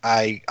them.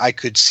 I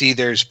could see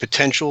there's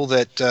potential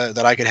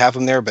that I could have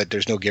him there, but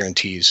there's no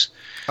guarantees.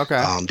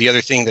 Okay. The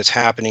other thing that's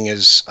happening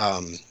is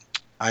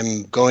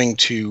I'm going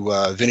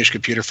to Vintage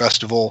Computer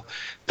Festival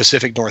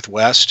Pacific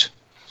Northwest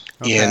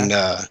in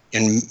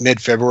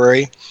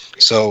mid-February.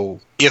 So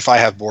if I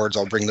have boards,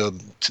 I'll bring them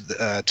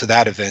to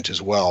that event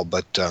as well.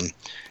 But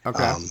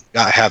I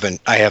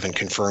haven't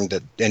confirmed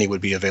that any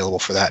would be available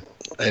for that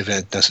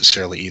event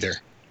necessarily either.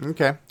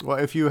 Okay. Well,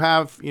 if you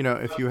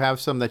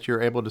have some that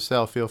you're able to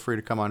sell, feel free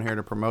to come on here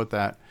to promote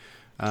that.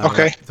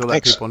 To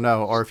let people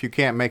know, or if you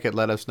can't make it,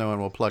 let us know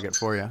and we'll plug it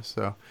for you.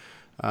 So,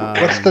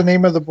 what's the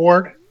name of the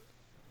board?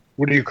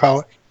 What do you call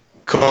it?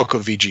 Coco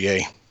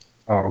VGA.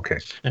 Oh, okay.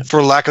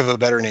 For lack of a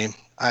better name,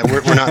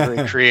 we're not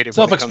very creative.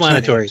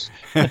 Self-explanatory.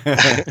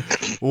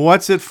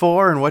 What's it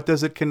for, and what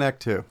does it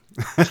connect to?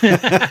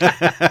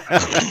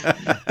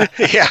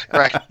 Yeah,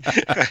 right.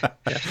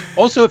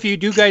 Also, if you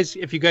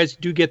guys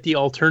do get the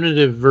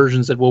alternative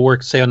versions that will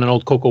work, say on an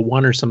old Coco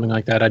 1 or something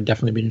like that, I'd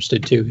definitely be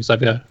interested too, because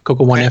I've got a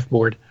Coco 1F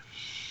board.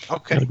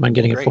 Okay. I wouldn't mind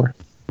getting it for.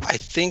 I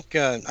think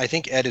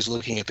Ed is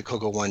looking at the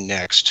Coco 1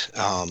 next,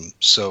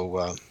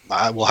 so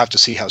I will have to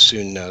see how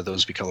soon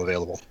those become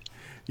available.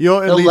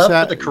 You'll at least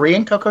have the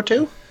Korean Coco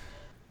 2?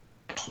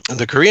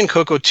 The Korean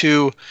Coco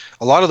 2,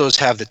 a lot of those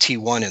have the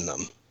T1 in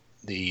them.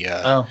 The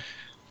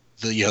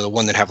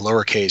one that have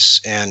lowercase,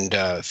 and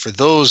for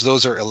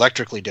those are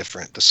electrically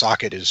different. The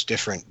socket is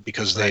different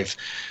because they've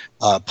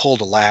pulled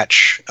a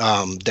latch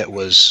that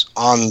was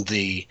on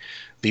the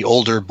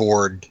older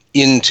board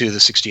into the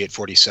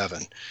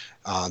 6847.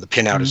 The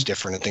pinout is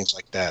different and things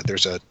like that.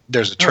 There's a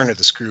turn of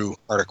the screw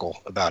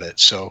article about it.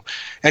 So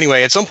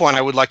anyway, at some point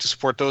I would like to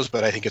support those,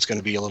 but I think it's going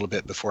to be a little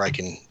bit before I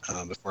can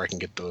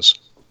get those.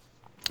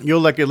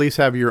 You'll at least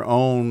have your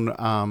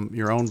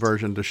own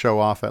version to show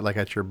off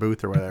at your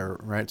booth or whatever,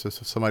 right? So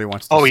if somebody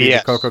wants to see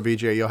the Coco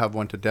VGA, you'll have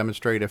one to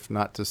demonstrate, if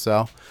not to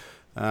sell.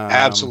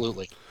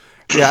 Absolutely.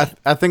 Yeah,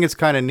 I think it's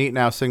kind of neat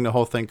now seeing the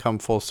whole thing come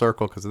full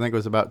circle, because I think it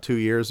was about 2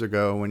 years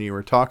ago when you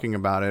were talking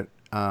about it.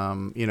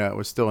 It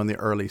was still in the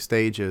early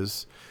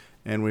stages,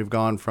 and we've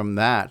gone from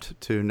that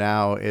to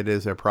now it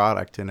is a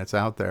product and it's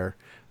out there.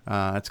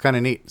 It's kind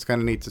of neat. It's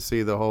kind of neat to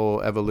see the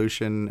whole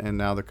evolution and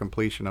now the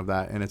completion of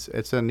that, and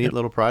it's a neat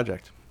little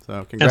project. So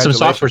congratulations. And some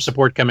software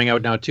support coming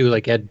out now too,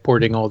 like Ed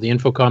porting all the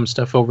Infocom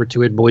stuff over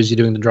to it, Boise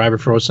doing the driver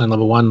for OSINT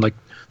level 1. Like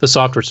the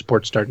software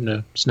support's starting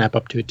to snap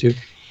up to it too.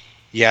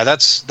 Yeah,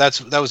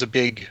 that was a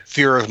big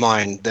fear of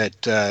mine,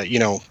 that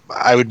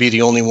I would be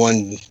the only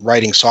one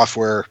writing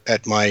software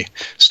at my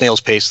snail's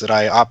pace that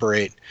I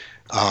operate.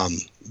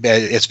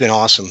 It's been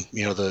awesome,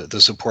 the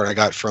support I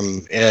got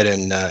from Ed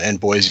and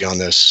Boise on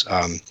this.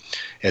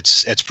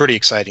 It's pretty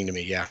exciting to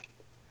me. Yeah.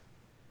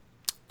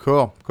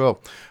 Cool.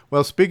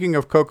 Well, speaking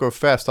of Coco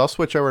Fest, I'll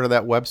switch over to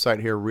that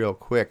website here real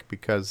quick,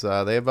 because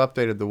they have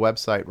updated the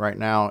website right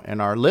now,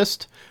 and our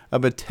list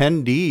of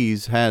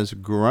attendees has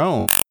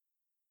grown.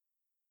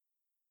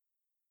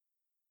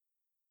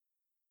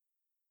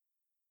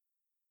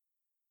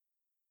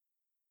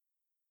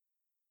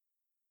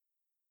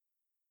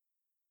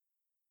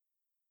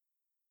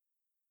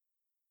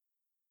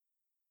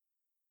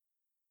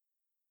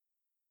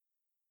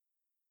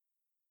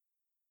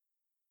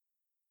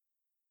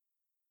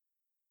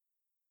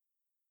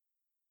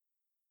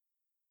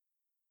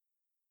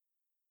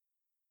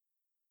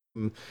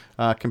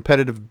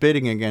 Competitive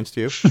bidding against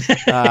you.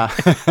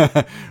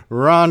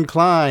 Ron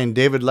Klein,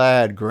 David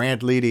Ladd,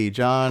 Grant Leedy,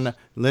 John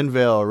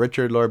Linville,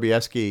 Richard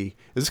Lorbieski.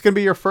 Is this going to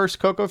be your first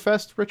Coco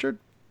Fest, Richard?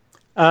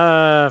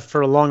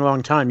 For a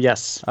long time,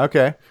 yes.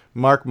 Okay.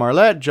 Mark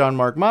Marlette, John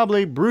Mark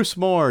Mobley, Bruce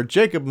Moore,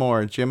 Jacob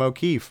Moore, Jim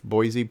O'Keefe,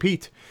 Boise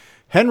Pete,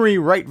 Henry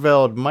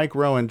Reitveld, Mike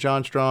Rowan,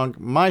 John Strong,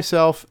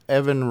 myself,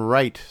 Evan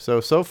Wright.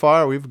 So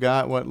far we've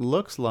got what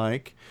looks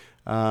like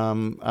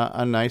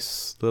a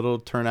nice little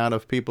turnout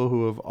of people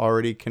who have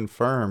already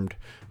confirmed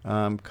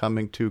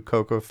coming to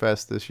Coco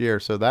Fest this year.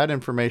 So that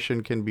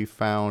information can be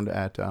found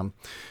at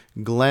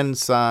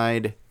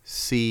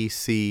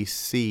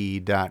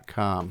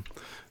glensideccc.com.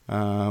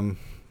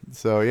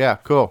 So yeah,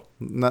 cool.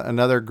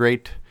 Another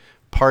great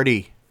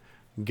party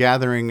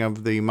gathering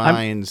of the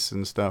minds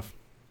and stuff.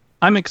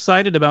 I'm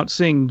excited about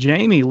seeing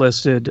Jamie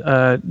listed.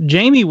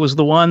 Jamie was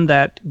the one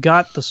that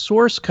got the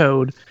source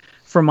code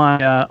for my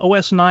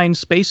OS9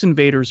 Space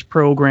Invaders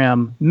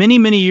program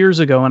many years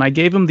ago, and I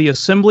gave him the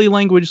assembly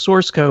language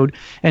source code,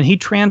 and he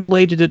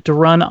translated it to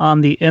run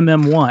on the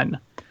MM1.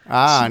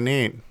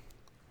 Neat.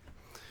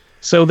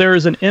 So there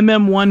is an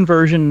MM1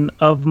 version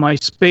of my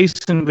Space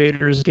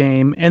Invaders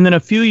game, and then a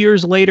few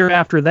years later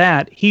after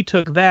that, he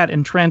took that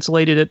and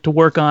translated it to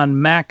work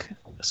on Mac.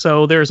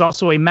 So there's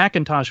also a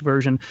Macintosh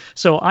version.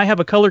 So I have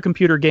a color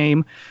computer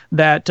game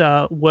that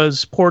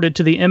was ported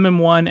to the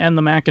MM1 and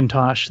the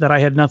Macintosh that I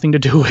had nothing to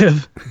do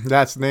with.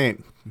 That's neat.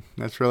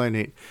 That's really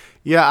neat.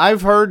 Yeah,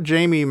 I've heard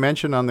Jamie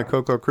mention on the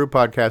Coco Crew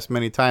podcast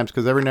many times,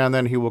 because every now and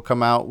then he will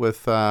come out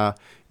with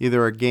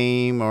either a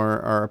game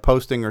or a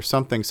posting or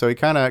something. So he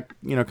kind of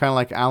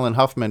like Alan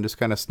Huffman, just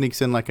kind of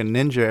sneaks in like a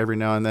ninja every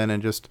now and then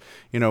and just,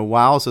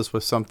 wows us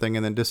with something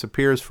and then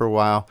disappears for a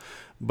while.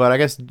 But I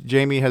guess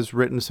Jamie has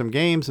written some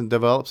games and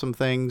developed some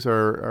things,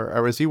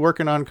 or is he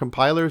working on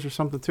compilers or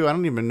something too? I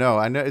don't even know.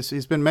 I know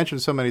he's been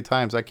mentioned so many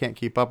times I can't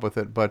keep up with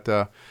it. But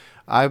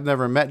I've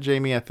never met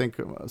Jamie. I think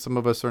some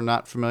of us are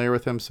not familiar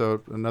with him,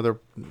 so another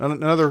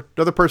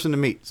person to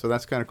meet. So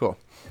that's kind of cool.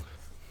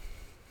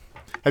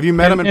 Have you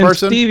met him in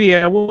person? Stevie,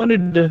 I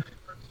wanted to.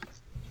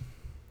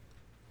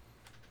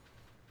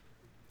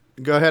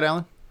 Go ahead,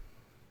 Alan.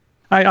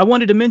 I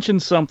wanted to mention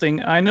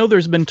something. I know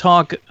there's been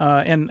talk,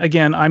 and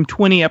again, I'm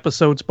 20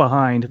 episodes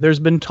behind. There's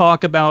been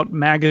talk about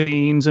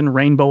magazines and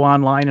Rainbow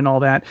Online and all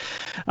that.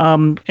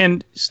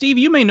 And Steve,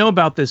 you may know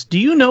about this. Do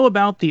you know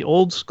about the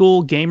Old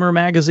School Gamer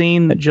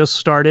magazine that just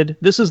started?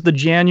 This is the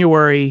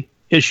January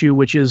issue,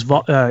 which is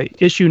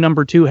issue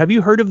number 2. Have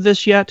you heard of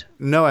this yet?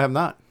 No, I have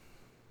not.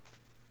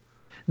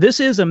 This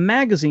is a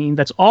magazine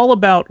that's all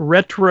about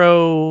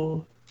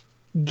retro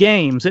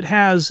games.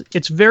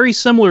 It's very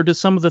similar to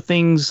some of the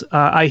things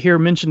I hear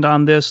mentioned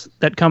on this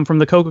that come from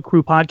the Coco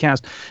Crew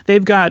podcast.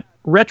 They've got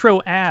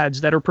retro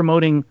ads that are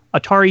promoting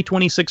Atari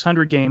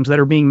 2600 games that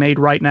are being made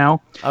right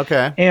now.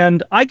 Okay.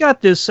 And I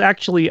got this,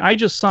 actually, I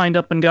just signed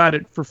up and got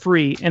it for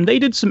free, and they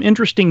did some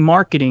interesting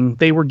marketing.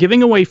 They were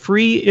giving away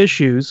free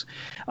issues.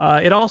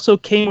 It also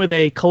came with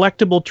a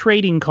collectible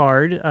trading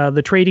card.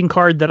 The trading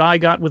card that I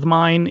got with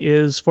mine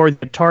is for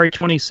the Atari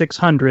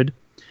 2600,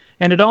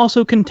 and it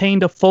also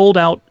contained a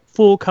fold-out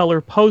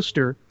full-color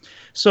poster.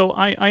 So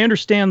I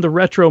understand the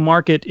retro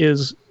market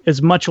is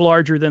much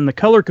larger than the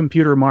color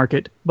computer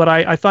market, but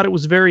I thought it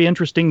was very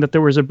interesting that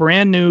there was a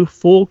brand new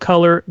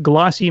full-color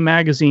glossy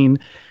magazine,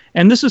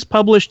 And this is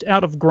published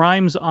out of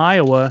Grimes,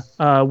 Iowa,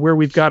 where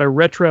we've got a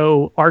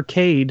retro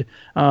arcade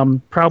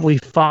probably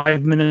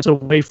 5 minutes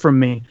away from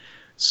me.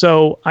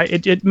 So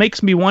it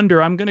makes me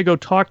wonder. I'm going to go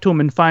talk to them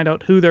and find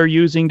out who they're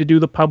using to do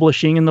the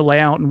publishing and the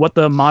layout and what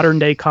the modern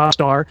day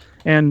costs are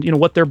and,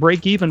 what their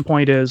break-even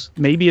point is.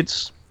 Maybe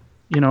it's,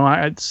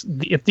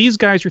 if these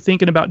guys are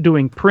thinking about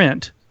doing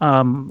print,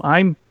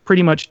 I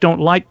pretty much don't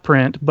like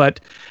print, but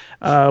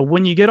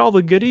when you get all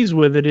the goodies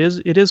with it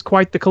is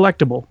quite the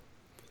collectible.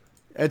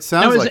 It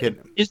sounds like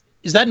it.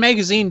 Is that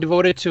magazine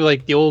devoted to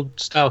like the old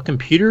style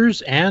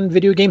computers and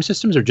video game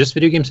systems, or just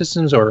video game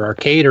systems, or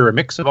arcade, or a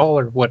mix of all,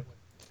 or what?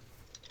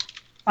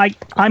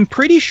 I'm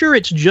pretty sure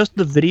it's just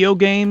the video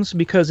games,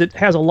 because it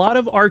has a lot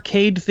of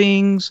arcade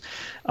things,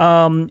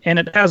 and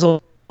it has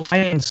a buy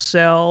and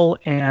sell,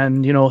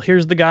 and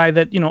here's the guy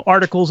that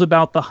articles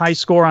about the high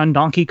score on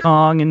Donkey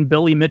Kong and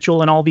Billy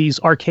Mitchell and all these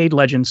arcade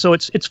legends. So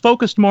it's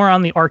focused more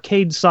on the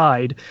arcade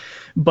side,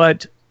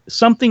 but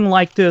something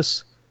like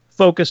this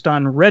focused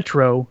on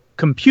retro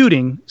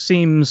computing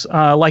seems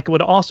like it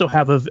would also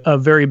have a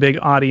very big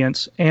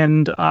audience.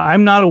 And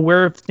I'm not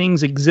aware of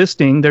things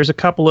existing. There's a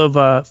couple of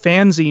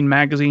fanzine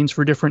magazines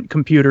for different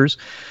computers,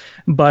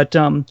 but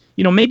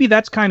maybe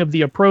that's kind of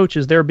the approach,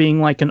 is there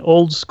being like an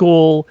old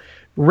school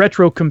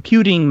retro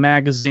computing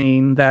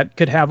magazine that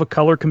could have a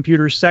color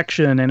computer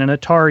section and an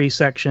Atari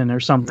section or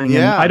something.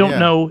 Yeah, and I don't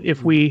know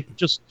if we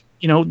just,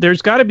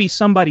 there's got to be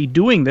somebody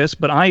doing this,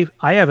 but I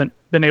haven't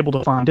been able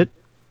to find it.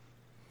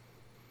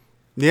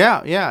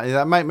 Yeah,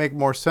 that might make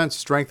more sense.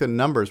 Strength in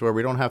numbers, where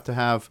we don't have to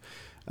have,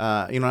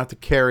 you don't have to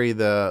carry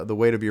the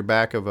weight of your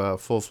back of a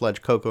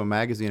full-fledged Coco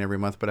magazine every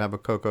month, but have a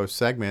Coco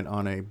segment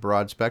on a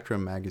broad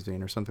spectrum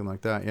magazine or something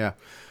like that. Yeah,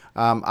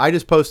 I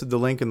just posted the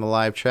link in the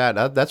live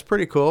chat. That's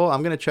pretty cool.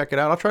 I'm gonna check it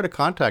out. I'll try to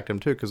contact them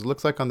too, because it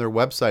looks like on their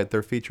website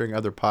they're featuring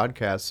other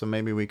podcasts. So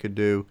maybe we could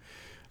do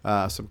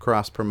some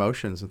cross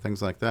promotions and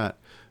things like that.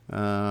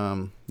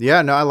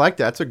 Yeah, no, I like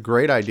that. That's a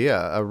great idea.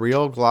 A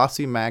real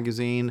glossy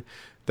magazine.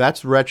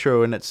 That's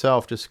retro in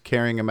itself. Just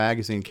carrying a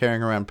magazine,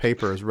 carrying around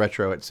paper is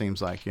retro, it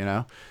seems like,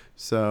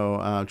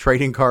 So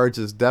trading cards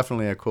is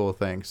definitely a cool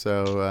thing.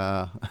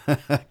 So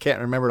I can't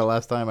remember the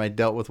last time I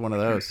dealt with one of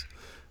those.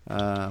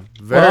 I'll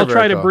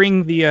try to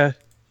bring the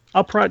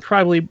I'll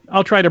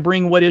try to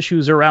bring what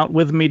issues are out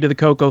with me to the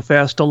Coco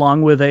Fest,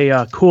 along with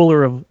a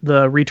cooler of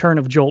the return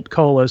of Jolt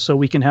Cola, so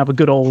we can have a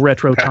good old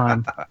retro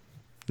time.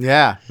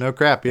 Yeah, no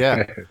crap.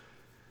 Yeah.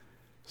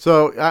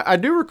 So I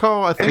do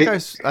recall. I think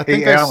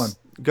Alan.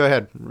 Go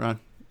ahead, Ron.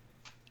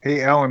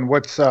 Hey, Alan,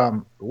 what's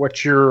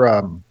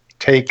your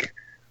take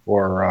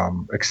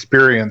or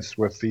experience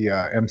with the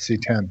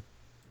MC10?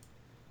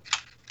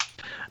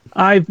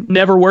 I've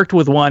never worked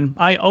with one.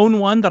 I own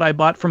one that I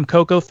bought from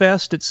Coco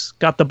Fest. It's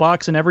got the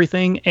box and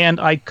everything, and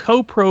I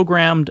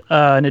co-programmed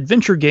an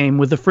adventure game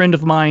with a friend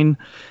of mine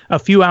a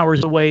few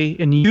hours away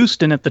in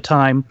Houston at the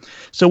time.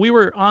 So we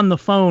were on the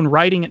phone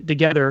writing it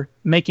together,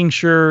 making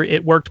sure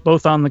it worked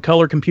both on the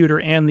color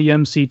computer and the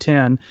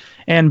MC10.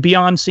 And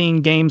beyond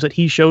seeing games that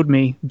he showed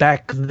me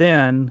back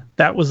then,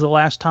 that was the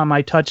last time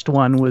I touched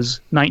one, was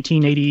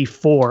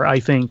 1984, I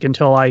think,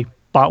 until I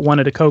bought one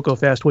at a Coco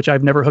Fest, which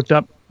I've never hooked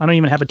up. I don't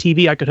even have a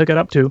TV I could hook it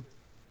up to.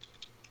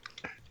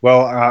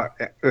 Well,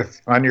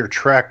 if on your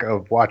trek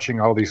of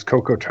watching all these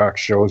Coco Talk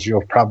shows,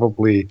 you'll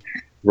probably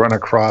run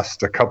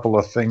across a couple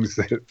of things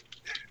that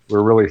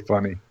were really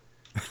funny.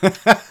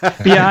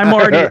 Yeah,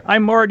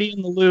 I'm already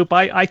in the loop.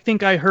 I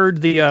think I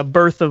heard the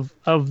birth of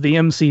the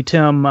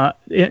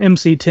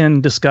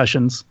MC10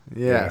 discussions.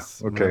 Yes.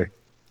 Yeah, okay.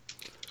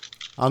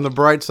 On the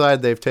bright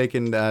side, they've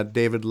taken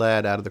David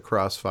Ladd out of the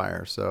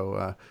crossfire.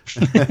 So,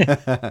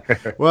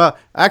 well,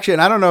 actually,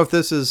 and I don't know if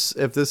this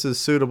is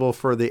suitable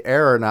for the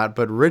air or not,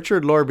 but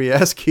Richard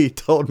Lorbieski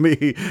told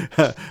me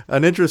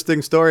an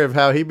interesting story of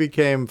how he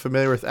became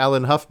familiar with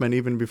Alan Huffman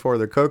even before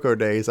the Coco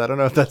days. I don't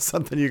know if that's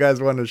something you guys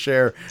want to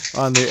share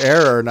on the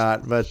air or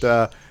not, but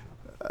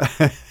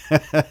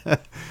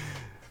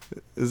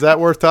is that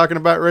worth talking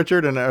about,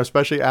 Richard, and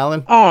especially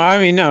Alan?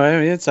 Oh,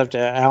 no, it's up to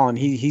Alan.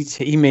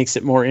 He makes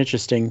it more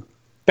interesting.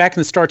 Back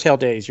in the StarTale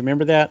days, you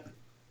remember that?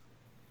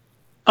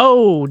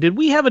 Oh, did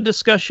we have a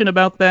discussion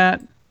about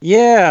that?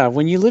 Yeah,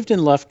 when you lived in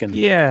Lufkin.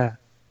 Yeah.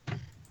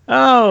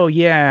 Oh,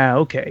 yeah,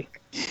 okay.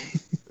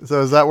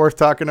 So is that worth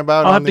talking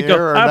about on the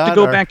air or not? I'll have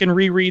to go back and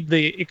reread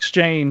the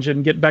exchange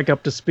and get back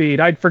up to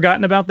speed. I'd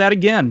forgotten about that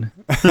again.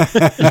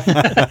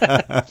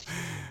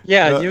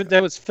 Yeah, that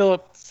was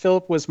Philip.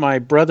 Philip was my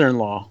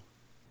brother-in-law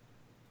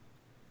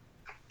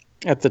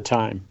at the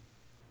time.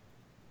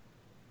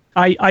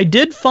 I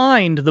did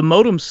find the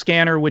modem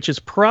scanner, which is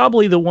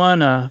probably the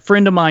one a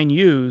friend of mine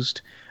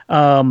used,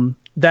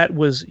 that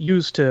was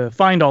used to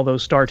find all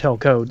those StarTel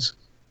codes.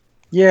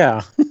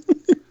 Yeah.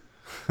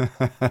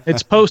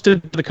 It's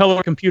posted to the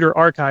Color Computer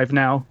Archive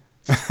now.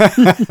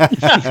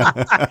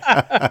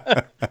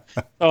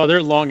 Oh,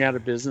 they're long out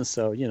of business,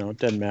 so, it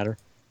doesn't matter.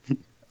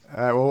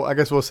 Well, I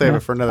guess we'll save it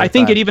for another time. I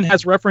think it even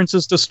has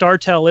references to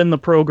StarTel in the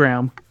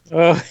program.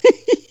 Oh.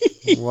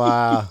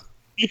 Wow.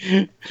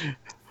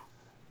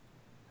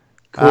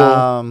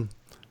 Cool.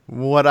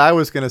 What I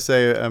was going to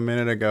say a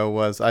minute ago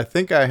was I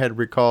think I had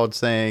recalled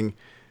saying,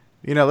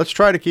 let's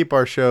try to keep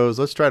our shows.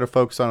 Let's try to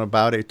focus on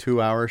about a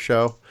 2-hour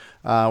show.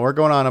 We're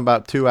going on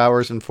about 2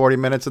 hours and 40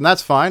 minutes, and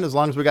that's fine as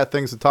long as we got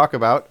things to talk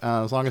about.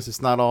 As long as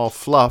it's not all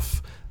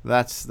fluff,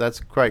 that's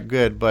quite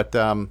good. But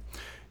 2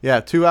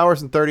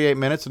 hours and 38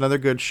 minutes, another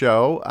good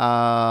show.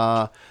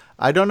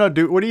 I don't know.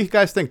 What do you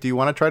guys think? Do you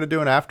want to try to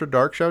do an After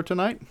Dark show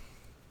tonight?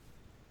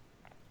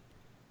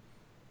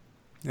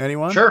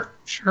 Anyone? Sure.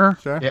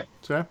 Yeah.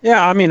 Sure?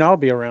 Yeah, I mean, I'll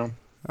be around.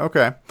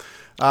 Okay.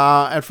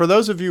 And for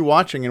those of you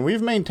watching, and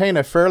we've maintained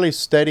a fairly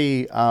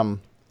steady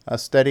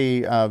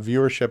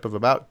viewership of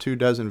about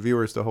 24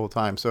 viewers the whole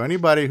time. So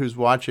anybody who's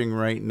watching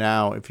right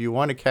now, if you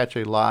want to catch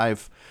a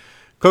live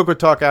Coco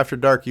Talk After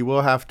Dark, you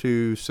will have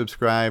to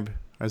subscribe.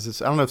 I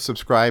don't know if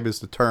subscribe is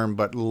the term,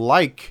 but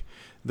like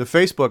the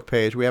Facebook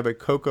page. We have a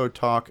Coco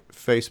Talk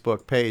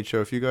Facebook page. So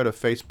if you go to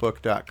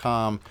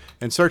facebook.com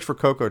and search for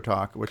Coco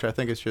Talk, which I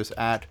think is just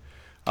at,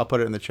 I'll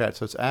put it in the chat.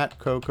 So it's at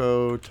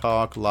Coco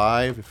Talk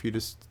Live. If you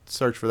just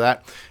search for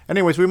that.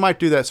 Anyways, we might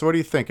do that. So what do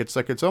you think? It's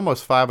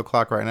almost 5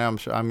 o'clock right now.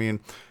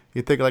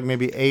 You think like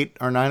maybe 8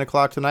 or 9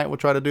 o'clock tonight? We'll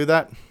try to do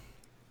that.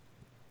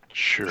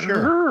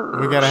 Sure.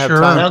 We gotta have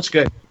time. Sounds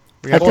good.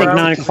 I think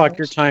 9 o'clock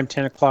your time,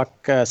 10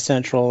 o'clock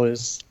Central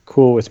is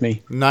cool with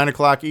me. 9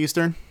 o'clock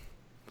Eastern.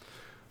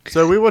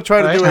 So we will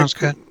try to do Sounds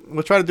good.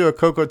 We'll try to do a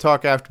Coco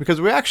Talk after, because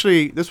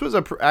this was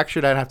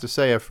actually I'd have to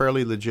say a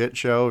fairly legit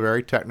show,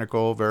 very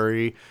technical,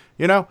 very,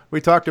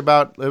 we talked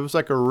about, it was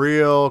like a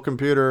real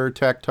computer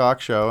tech talk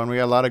show, and we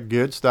had a lot of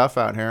good stuff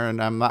out here,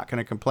 and I'm not going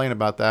to complain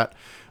about that.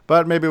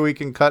 But maybe we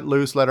can cut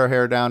loose, let our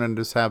hair down, and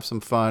just have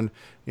some fun,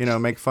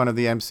 make fun of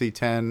the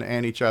MC10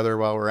 and each other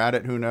while we're at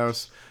it. Who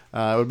knows?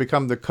 It would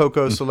become the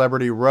Coco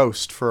Celebrity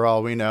Roast for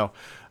all we know.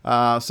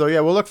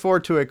 We'll look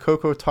forward to a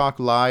Coco Talk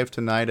Live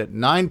tonight at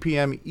 9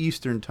 p.m.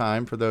 Eastern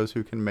Time for those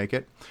who can make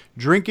it.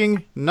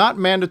 Drinking, not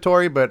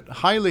mandatory, but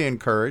highly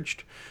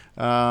encouraged.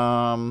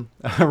 Ron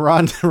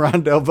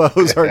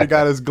Delvo's already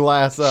got his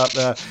glass up.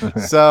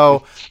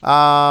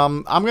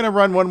 I'm going to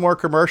run one more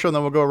commercial, and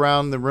then we'll go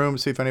around the room,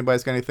 see if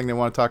anybody's got anything they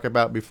want to talk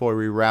about before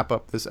we wrap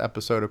up this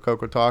episode of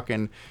Coco Talk.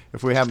 And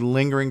if we have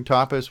lingering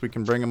topics, we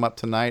can bring them up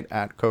tonight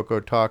at Coco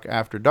Talk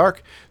After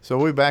Dark. So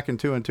we'll be back in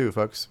 2 and 2,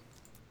 folks.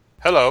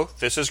 Hello,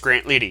 this is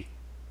Grant Leedy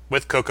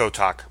with Coco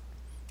Talk.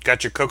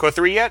 Got your Coco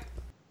 3 yet?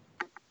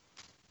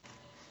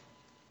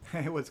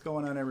 Hey, what's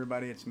going on,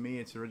 everybody? It's me.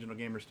 It's Original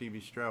Gamer Stevie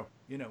Stroh.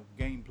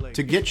 Gameplay.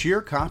 To get your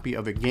copy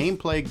of a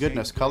Gameplay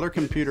Goodness Color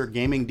Computer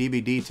Gaming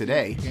DVD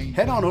today,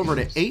 head on over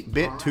to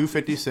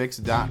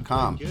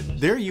 8bit256.com.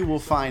 There you will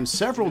find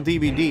several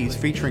DVDs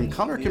featuring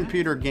color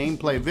computer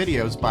gameplay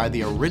videos by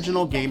the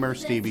Original Gamer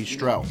Stevie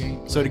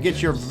Stroh. So to get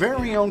your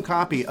very own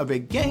copy of a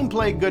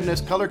Gameplay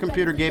Goodness Color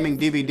Computer Gaming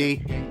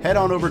DVD, head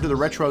on over to the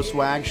Retro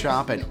Swag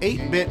Shop at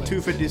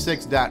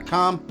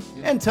 8bit256.com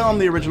and tell them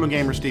the Original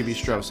Gamer Stevie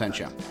Stroh sent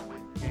you.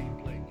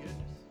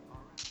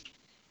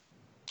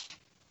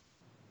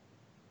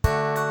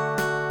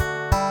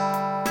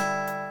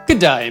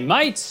 G'day,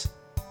 mates.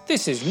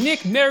 This is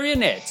Nick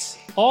Marionettes,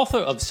 author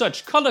of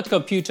such color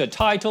computer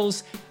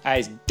titles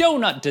as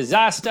Donut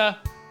Disaster,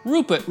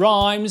 Rupert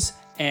Rhymes,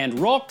 and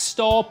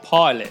Rockstar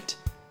Pilot.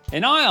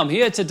 And I am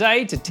here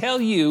today to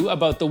tell you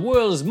about the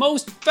world's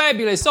most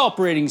fabulous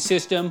operating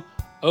system,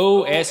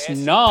 OS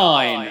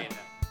 9.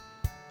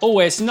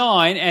 OS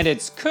 9 and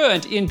its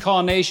current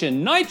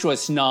incarnation,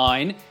 Nitrous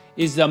 9,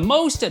 is the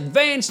most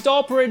advanced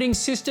operating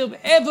system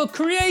ever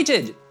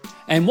created.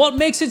 And what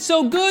makes it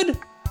so good?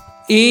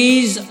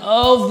 Ease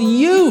of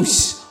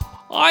use.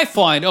 I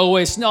find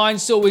OS 9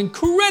 so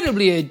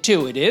incredibly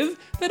intuitive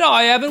that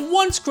I haven't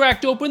once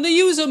cracked open the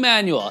user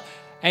manual,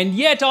 and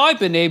yet I've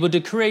been able to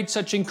create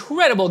such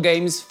incredible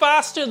games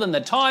faster than the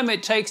time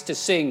it takes to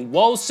sing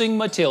Waltzing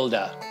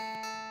Matilda.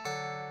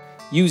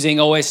 Using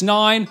OS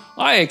 9,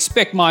 I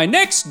expect my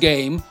next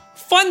game,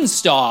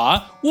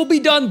 Funstar, will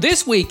be done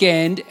this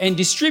weekend and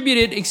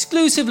distributed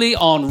exclusively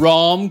on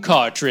ROM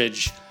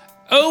cartridge.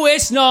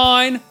 OS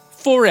 9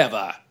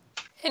 forever.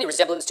 Any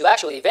resemblance to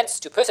actual events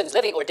to persons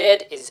living or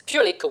dead is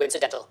purely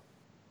coincidental.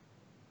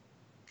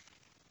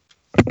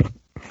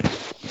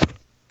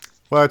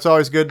 Well, it's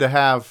always good to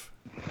have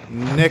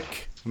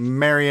Nick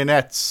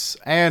Marionettes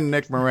and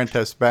Nick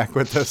Marentes back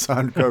with us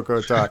on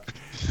Coco Talk.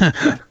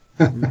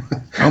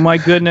 Oh my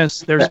goodness,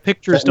 there's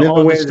pictures to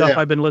all the stuff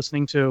I've been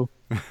listening to.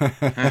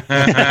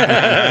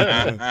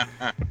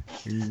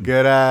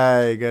 Good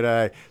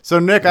eye. So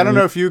Nick, I don't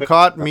know if you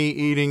caught me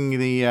eating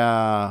the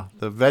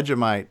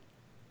Vegemite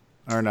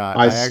or not.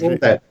 I saw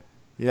that.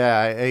 Yeah,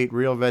 I ate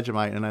real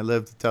Vegemite, and I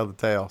lived to tell the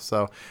tale.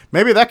 So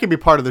maybe that could be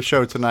part of the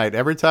show tonight.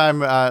 Every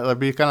time it'll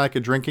be kind of like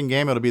a drinking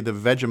game. It'll be the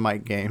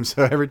Vegemite game.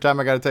 So every time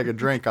I got to take a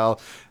drink, I'll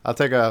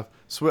take a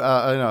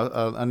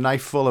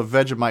knife full of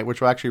Vegemite, which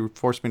will actually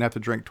force me to have to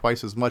drink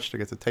twice as much to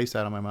get the taste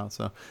out of my mouth.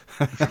 So.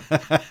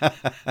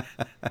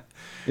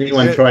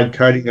 Anyone tried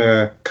coding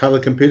a color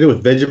computer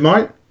with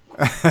Vegemite?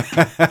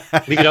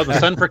 Leave it out in the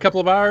sun for a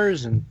couple of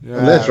hours, and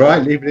Well, that's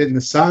right. Leave it in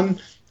the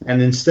sun,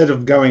 and instead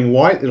of going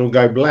white, it'll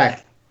go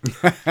black.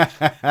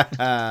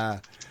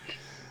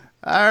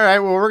 All right,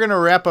 well, we're going to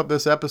wrap up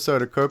this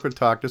episode of Coco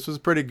Talk. This was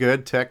pretty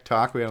good tech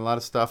talk. We had a lot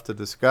of stuff to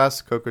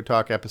discuss. Coco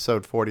Talk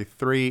episode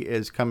 43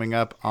 is coming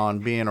up on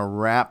being a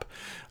wrap.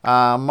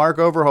 Mark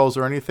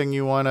Overholzer, anything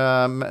you want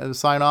to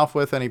sign off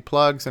with? Any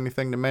plugs?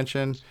 Anything to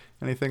mention?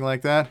 Anything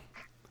like that?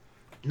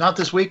 Not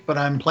this week, but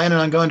I'm planning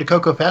on going to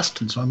Coco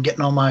Fest, and so I'm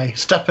getting all my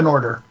stuff in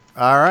order.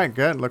 All right,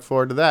 good. Look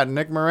forward to that.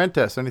 Nick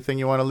Marentes, anything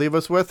you want to leave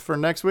us with for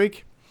next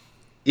week?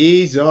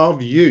 Ease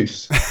of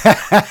use.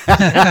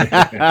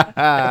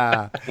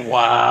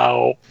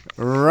 Wow.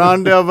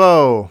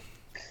 Rendezvous.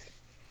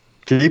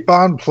 Keep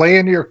on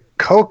playing your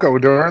Coco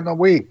during the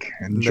week.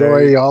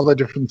 Enjoy all the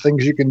different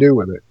things you can do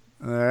with it.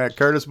 All right,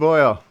 Curtis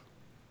Boyle.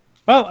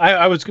 Well,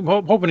 I was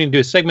hoping to do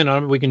a segment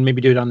on it. We can maybe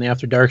do it on the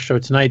After Dark show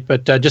tonight.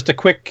 But just a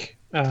quick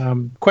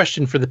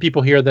question for the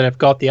people here that have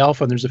got the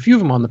Alpha, and there's a few of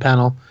them on the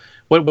panel.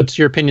 What's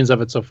your opinions of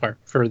it so far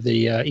for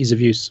the ease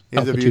of use?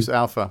 Ease of use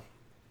Alpha.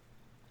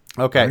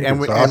 Okay,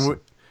 and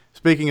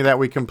speaking of that,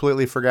 we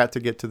completely forgot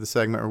to get to the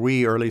segment,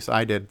 or at least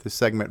I did, the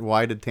segment,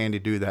 Why Did Tandy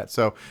Do That?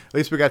 So at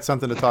least we got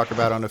something to talk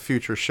about on a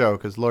future show,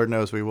 because Lord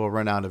knows we will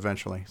run out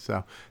eventually.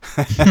 So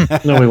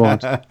No, we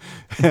won't.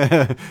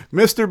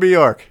 Mr.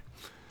 Bjork.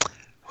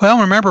 Well,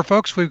 remember,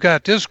 folks, we've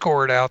got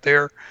Discord out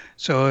there.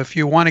 So if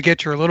you want to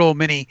get your little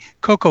mini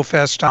Coco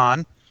Fest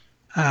on,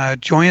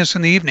 join us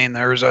in the evening.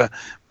 There's a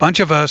bunch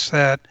of us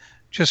that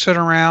just sit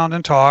around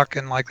and talk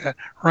and like that.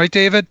 Right,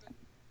 David?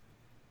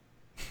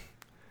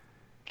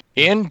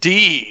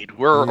 Indeed.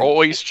 We're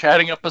always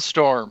chatting up a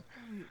storm.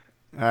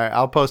 All right,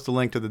 I'll post a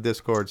link to the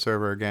Discord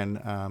server again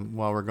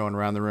while we're going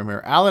around the room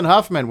here. Alan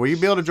Huffman, will you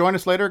be able to join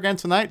us later again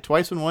tonight,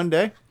 twice in one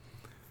day?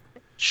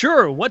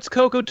 Sure. What's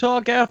Coco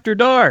Talk After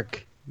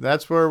Dark?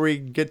 That's where we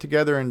get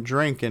together and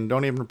drink and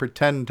don't even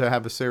pretend to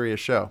have a serious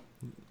show.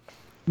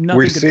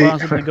 Nothing could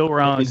possibly go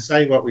wrong. We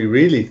say what we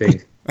really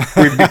think.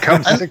 We've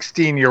become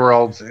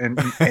 16-year-olds and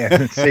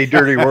say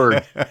dirty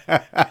words.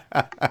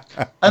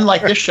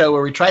 Unlike this show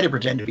where we try to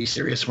pretend to be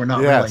serious, we're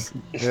not really. Yeah,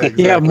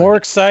 exactly. Yeah, more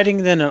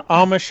exciting than an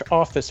Amish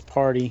office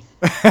party.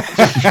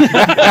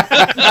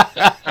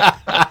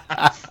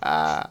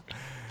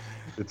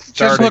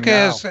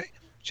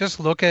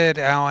 Just look at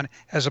Alan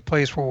as a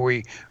place where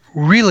we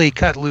really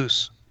cut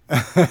loose.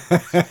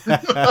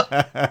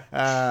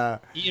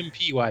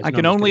 EMP-wise. I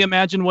can only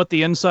imagine what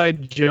the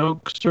inside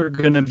jokes are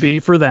going to be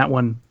for that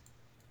one.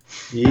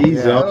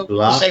 Ease up,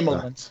 The same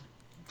old ones.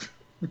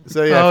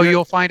 So, yeah,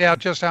 You'll find out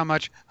just how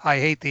much I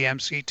hate the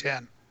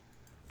MC-10.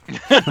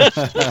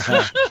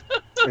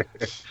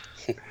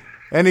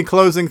 Any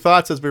closing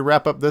thoughts as we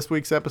wrap up this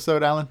week's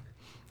episode, Alan?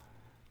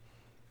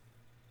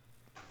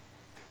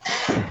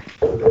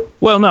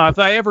 Well, no, if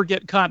I ever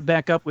get caught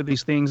back up with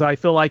these things, I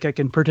feel like I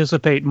can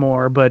participate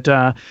more. But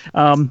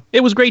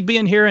it was great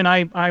being here, and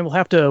I will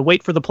have to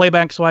wait for the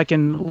playback so I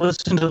can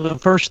listen to the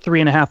first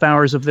 3.5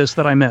 hours of this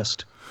that I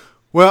missed.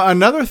 Well,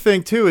 another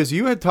thing, too, is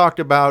you had talked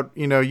about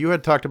a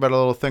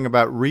little thing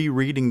about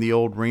rereading the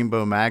old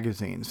Rainbow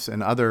magazines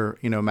and other,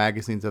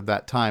 magazines of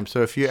that time.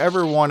 So if you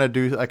ever want to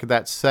do like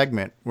that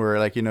segment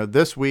where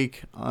this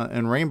week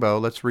in Rainbow,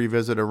 let's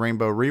revisit a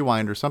Rainbow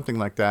Rewind or something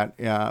like that.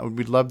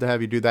 We'd love to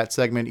have you do that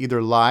segment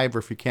either live or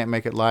if you can't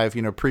make it live,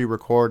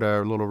 pre-record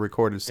a little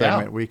recorded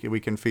segment. Yeah. We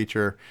can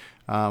feature.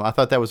 I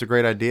thought that was a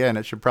great idea, and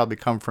it should probably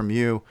come from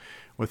you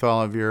with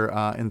all of your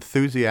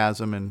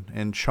enthusiasm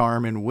and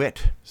charm and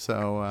wit.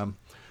 So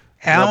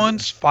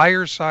Alan's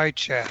Fireside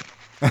Chat.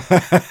 2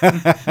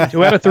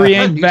 out of 3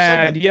 ain't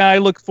bad. Yeah, I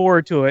look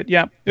forward to it.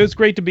 Yeah, it was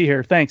great to be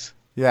here. Thanks.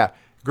 Yeah.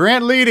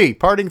 Grant Leedy,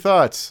 parting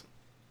thoughts.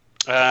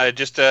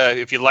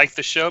 If you like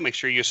the show, make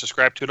sure you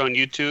subscribe to it on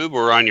YouTube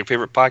or on your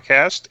favorite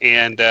podcast.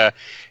 And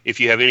if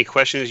you have any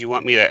questions you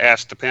want me to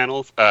ask the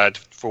panel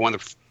for one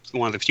of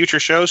the future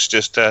shows,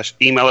 just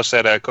email us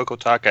at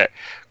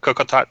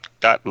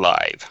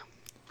cocotalk@cocotalk.live.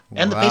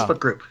 And the Facebook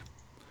group.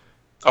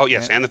 Oh,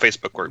 yes, and the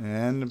Facebook group.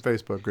 And the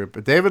Facebook group.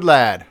 But David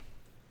Ladd.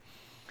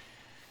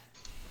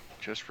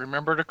 Just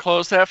remember to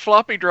close that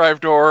floppy drive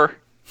door.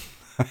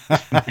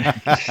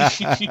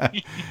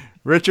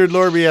 Richard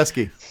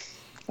Lorbieski.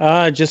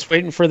 Just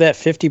waiting for that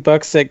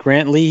 $50 that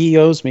Grant Lee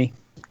owes me.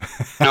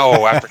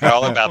 No, I forgot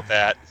all about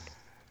that.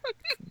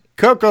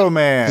 Coco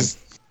Man.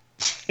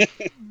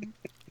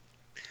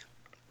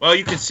 Well,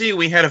 you can see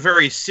we had a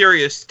very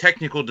serious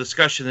technical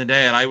discussion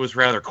today, and I was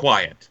rather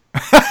quiet.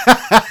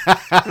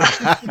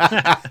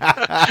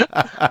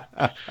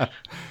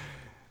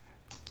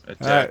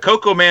 At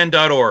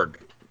cocoman.org.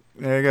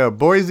 There you go.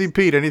 Boise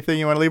Pete, anything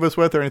you want to leave us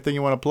with or anything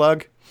you want to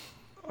plug?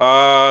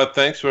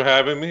 Thanks for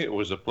having me. It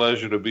was a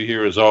pleasure to be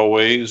here as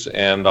always,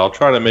 and I'll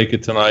try to make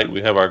it tonight.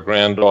 We have our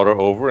granddaughter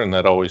over, and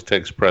that always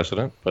takes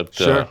precedent, but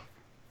sure.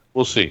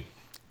 We'll see.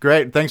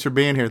 Great. Thanks for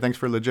being here. Thanks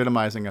for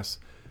legitimizing us.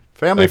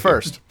 Family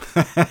first.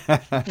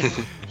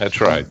 That's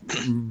right.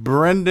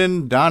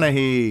 Brendan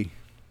Donahue.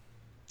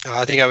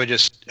 I think I would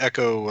just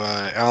echo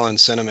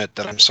Alan's sentiment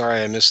that I'm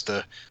sorry I missed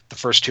the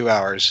first 2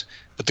 hours.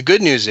 But the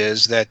good news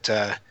is that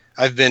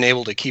I've been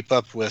able to keep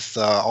up with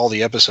all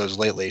the episodes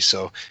lately.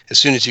 So as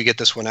soon as you get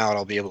this one out,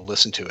 I'll be able to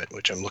listen to it,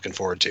 which I'm looking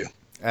forward to.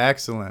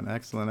 Excellent.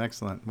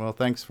 Well,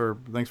 thanks for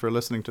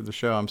listening to the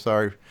show. I'm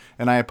sorry,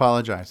 and I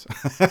apologize.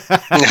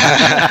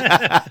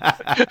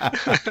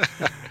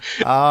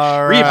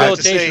 All right.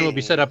 Rehabilitation will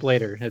be set up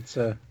later. It's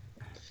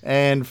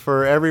And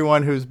for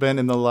everyone who's been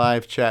in the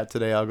live chat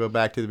today, I'll go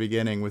back to the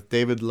beginning with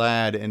David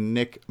Ladd and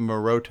Nick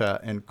Marotta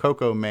and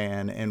Coco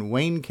Man and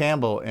Wayne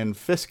Campbell and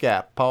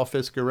Fiskap, Paul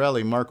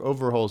Fiscarelli, Mark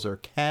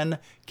Overholzer, Ken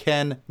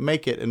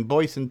Make It, and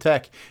Boyce and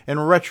Tech,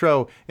 and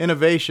Retro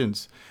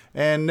Innovations,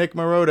 and Nick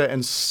Marotta,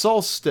 and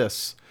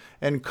Solstice,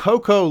 and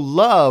Coco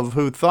Love,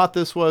 who thought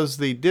this was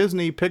the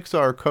Disney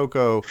Pixar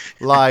Coco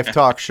live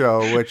talk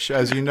show, which,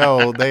 as you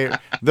know,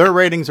 their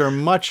ratings are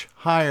much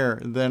higher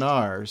than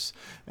ours.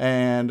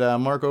 And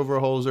Mark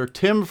Overholzer,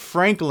 Tim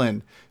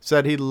Franklin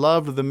said he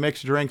loved the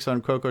mixed drinks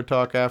on Coco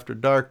Talk After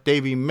Dark.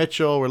 Davey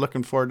Mitchell, we're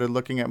looking forward to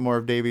looking at more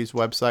of Davey's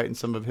website and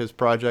some of his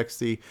projects.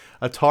 The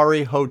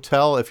Atari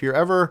Hotel. If you're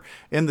ever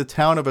in the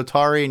town of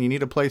Atari and you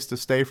need a place to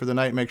stay for the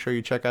night, make sure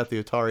you check out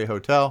the Atari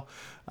Hotel.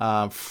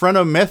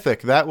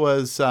 Phrenomythic,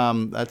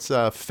 that's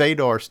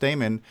Fedor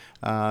Stamen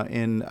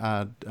in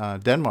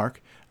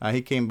Denmark.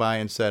 He came by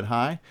and said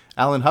hi.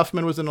 Alan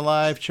Huffman was in the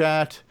live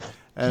chat,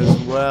 as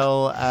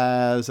well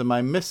as, am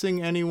I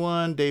missing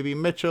anyone? Davey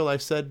Mitchell, I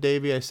said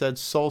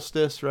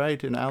Solstice,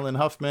 right? And Alan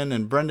Huffman,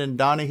 and Brendan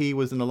Donaghy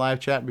was in the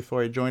live chat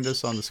before he joined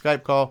us on the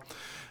Skype call.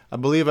 I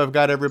believe I've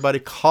got everybody.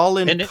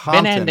 Colin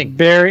Compton.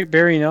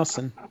 Barry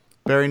Nelson.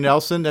 Barry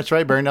Nelson, that's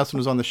right. Barry Nelson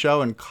was on the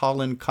show, and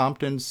Colin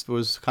Compton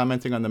was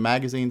commenting on the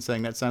magazine,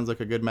 saying that sounds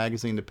like a good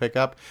magazine to pick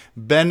up.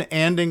 Ben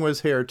Anding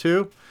was here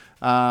too.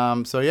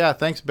 So yeah,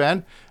 thanks,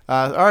 Ben.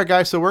 All right,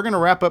 guys, so we're going to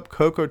wrap up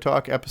Coco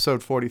Talk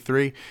episode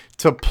 43.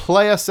 To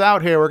play us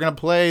out here, we're going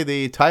to play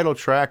the title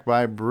track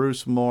by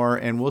Bruce Moore,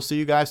 and we'll see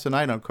you guys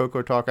tonight on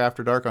Coco Talk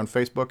After Dark on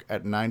Facebook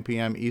at 9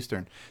 p.m.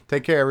 Eastern.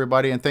 Take care,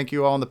 everybody, and thank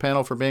you all on the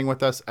panel for being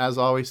with us, as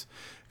always.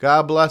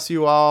 God bless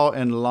you all,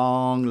 and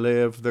long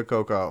live the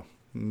Coco.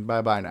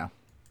 Bye-bye now.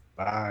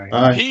 Bye.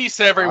 Bye. Peace,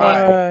 everyone.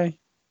 Bye.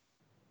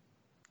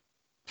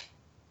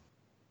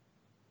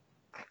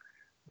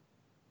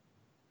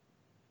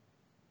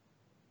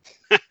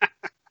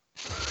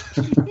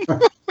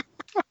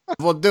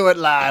 We'll do it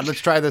live. Let's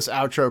try this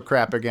outro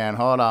crap again.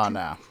 Hold on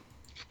now.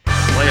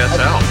 Play us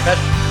out.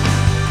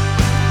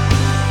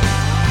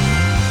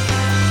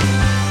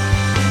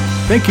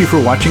 Thank you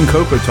for watching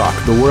Coco Talk,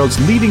 the world's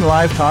leading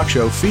live talk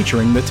show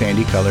featuring the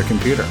Tandy Color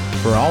Computer.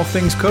 For all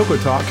things Coco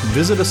Talk,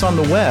 visit us on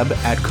the web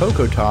at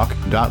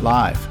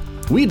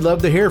cocotalk.live. We'd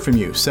love to hear from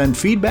you. Send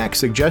feedback,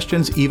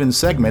 suggestions, even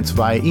segments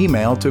via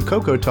email to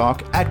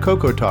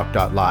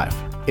cocotalk@cocotalk.live.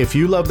 If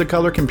you love the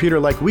color computer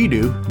like we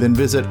do, then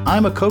visit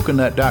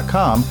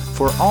imacoconut.com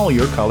for all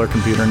your color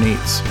computer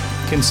needs.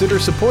 Consider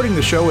supporting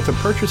the show with a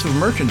purchase of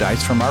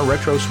merchandise from our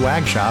retro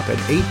swag shop at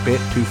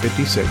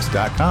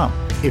 8bit256.com.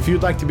 If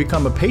you'd like to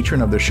become a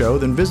patron of the show,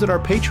 then visit our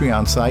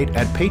Patreon site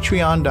at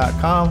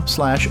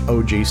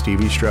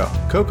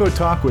patreon.com/OGStevieStro. Coco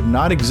Talk would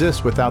not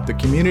exist without the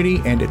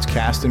community and its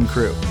cast and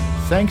crew.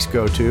 Thanks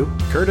go to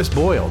Curtis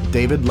Boyle,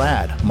 David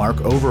Ladd, Mark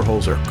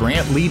Overholzer,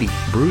 Grant Leedy,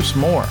 Bruce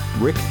Moore,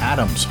 Rick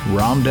Adams,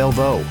 Rom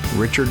Delvaux,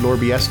 Richard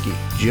Lorbieski,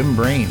 Jim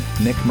Brain,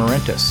 Nick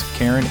Marentis,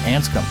 Karen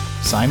Anscombe,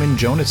 Simon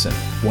Jonason,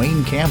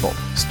 Wayne Campbell,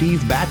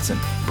 Steve Batson,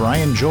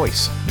 Brian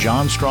Joyce,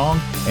 John Strong,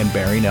 and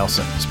Barry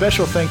Nelson.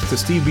 Special thanks to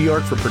Steve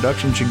Bjork for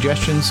production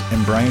suggestions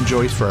and Brian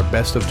Joyce for our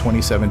Best of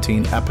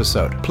 2017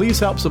 episode. Please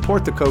help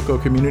support the Coco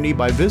community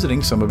by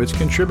visiting some of its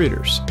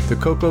contributors. The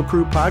Coco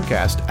Crew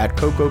podcast at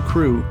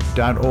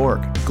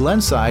cococrew.org.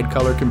 Glenside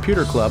Color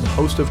Computer Club,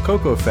 host of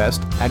Coco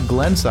Fest at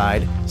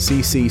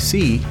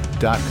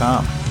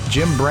glensideccc.com.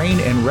 Jim Brain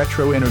and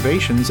Retro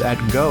Innovations at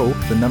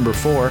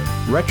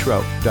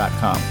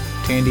go4retro.com.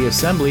 Tandy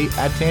Assembly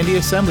at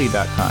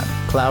tandyassembly.com.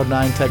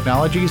 Cloud9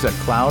 Technologies at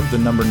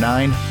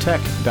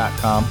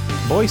cloud9tech.com.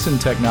 Boyson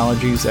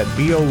Technologies at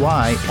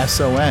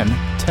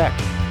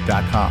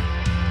boysontech.com.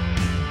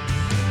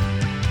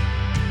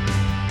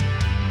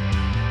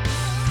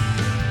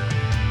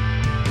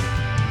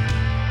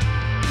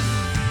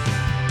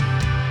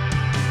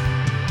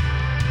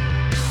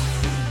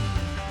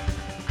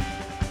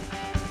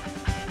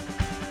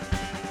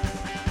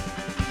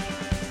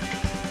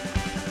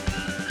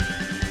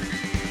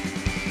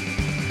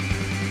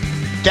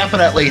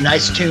 Definitely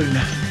nice tune.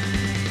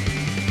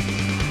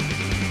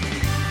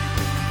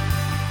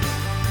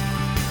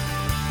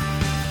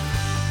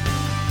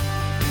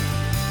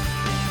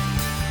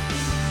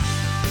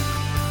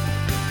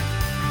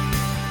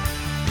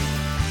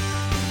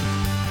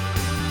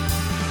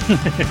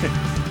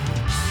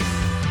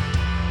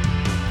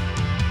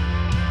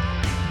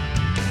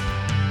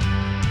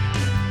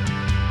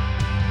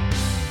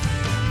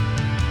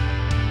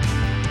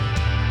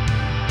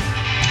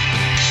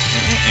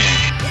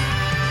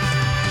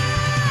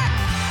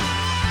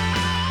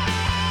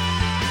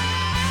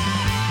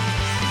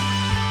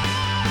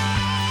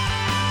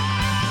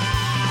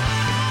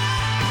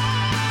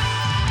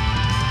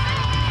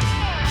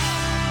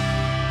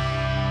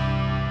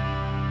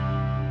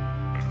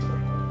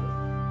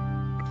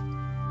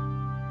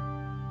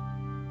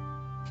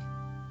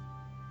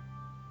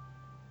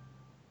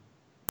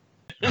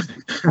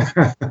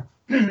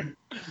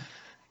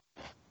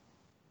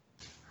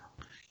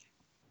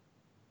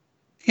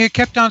 He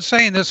kept on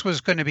saying this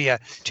was going to be a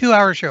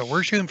 2-hour show.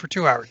 We're shooting for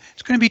 2 hours.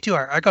 It's going to be 2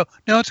 hours. I go,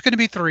 no, it's going to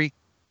be 3.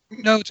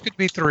 No, it's going to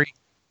be 3.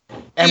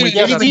 And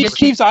we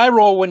Steve's eye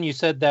roll when you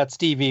said that,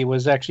 Stevie,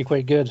 was actually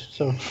quite good.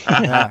 So 2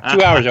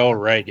 hours. Oh,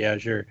 right. Yeah,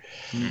 sure.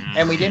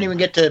 And we didn't even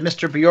get to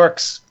Mr.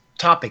 Bjork's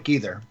topic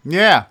either.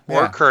 Yeah.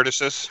 Or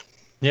Curtis's.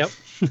 Yep.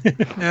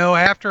 No,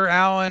 after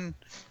Alan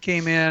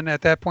came in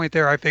at that point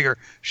there, I figure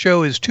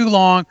show is too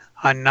long.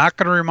 I'm not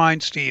going to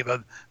remind Steve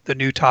of the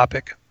new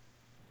topic.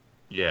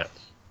 Yes.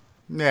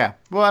 Yeah.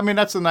 Well, I mean,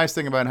 that's the nice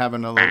thing about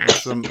having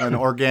an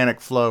organic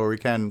flow where we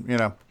can,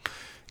 you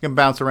can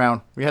bounce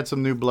around. We had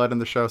some new blood in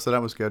the show, so that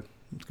was good.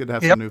 It's good to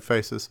have some new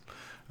faces.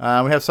 We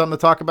have something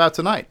to talk about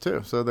tonight,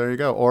 too. So there you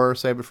go. Or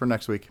save it for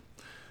next week.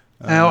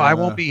 No, I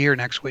won't be here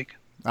next week.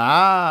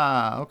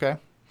 Ah, okay.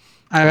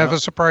 I have a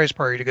surprise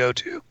party to go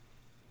to.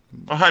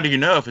 Well, how do you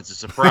know if it's a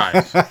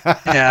surprise? Yeah,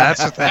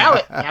 that's the thing.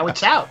 Now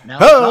it's out. Now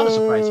it's not a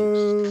surprise.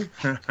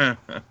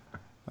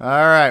 All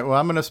right. Well,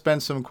 I'm going to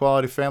spend some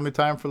quality family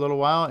time for a little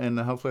while, and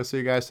hopefully I'll see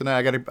you guys tonight.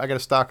 I got to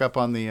stock up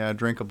on the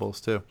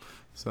drinkables too.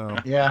 So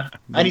yeah,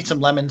 I need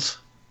some lemons.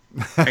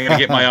 I got to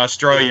get my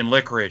Australian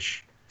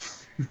licorice.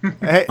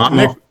 Hey, I'm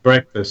Nick, off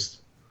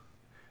breakfast.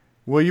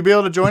 will you be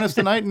able to join us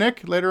tonight,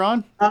 Nick? Later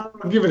on? I'll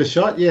give it a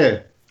shot.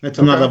 Yeah, that's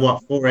another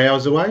 4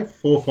 hours away,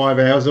 4 or 5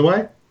 hours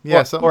away.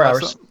 Yeah, 4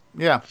 hours.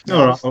 Yeah.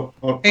 All right.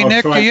 Hey, I'll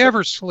Nick, try do you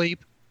ever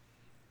sleep?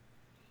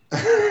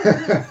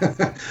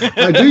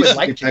 I do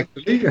sleep,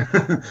 actually.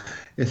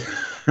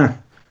 I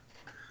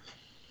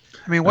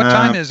mean, what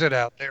time is it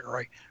out there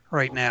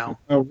right now?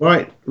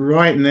 Right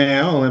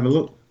now, I'll have a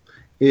look.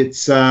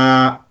 It's 8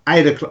 a.m.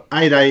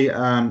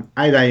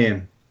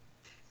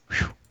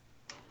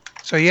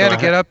 So you had to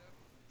get up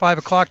 5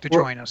 o'clock to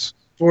join us.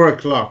 4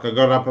 o'clock. I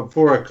got up at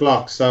 4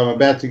 o'clock, so I'm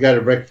about to go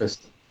to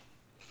breakfast.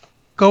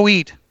 Go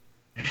eat.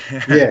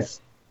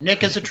 Yes.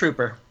 Nick is a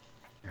trooper.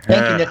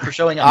 Thank you, Nick, for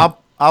showing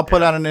up. I'll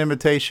put out an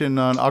invitation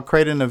I'll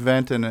create an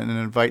event and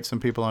invite some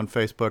people on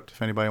Facebook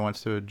if anybody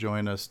wants to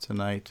join us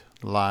tonight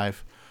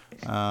live.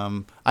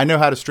 I know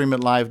how to stream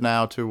it live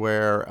now to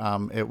where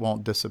it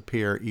won't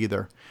disappear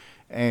either.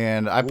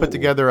 And I put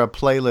together a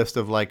playlist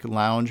of like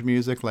lounge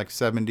music, like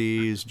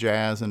 70s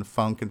jazz and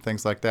funk and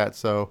things like that.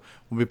 So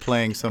we'll be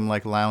playing some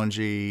like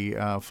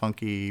loungy,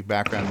 funky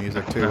background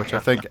music too, which I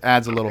think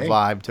adds a little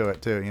vibe to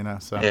it too,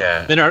 So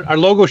yeah. Then our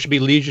logo should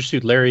be Leisure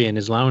Suit Larry in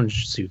his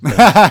lounge suit.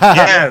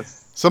 Yes.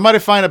 Somebody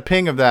find a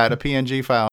ping of that, a PNG file.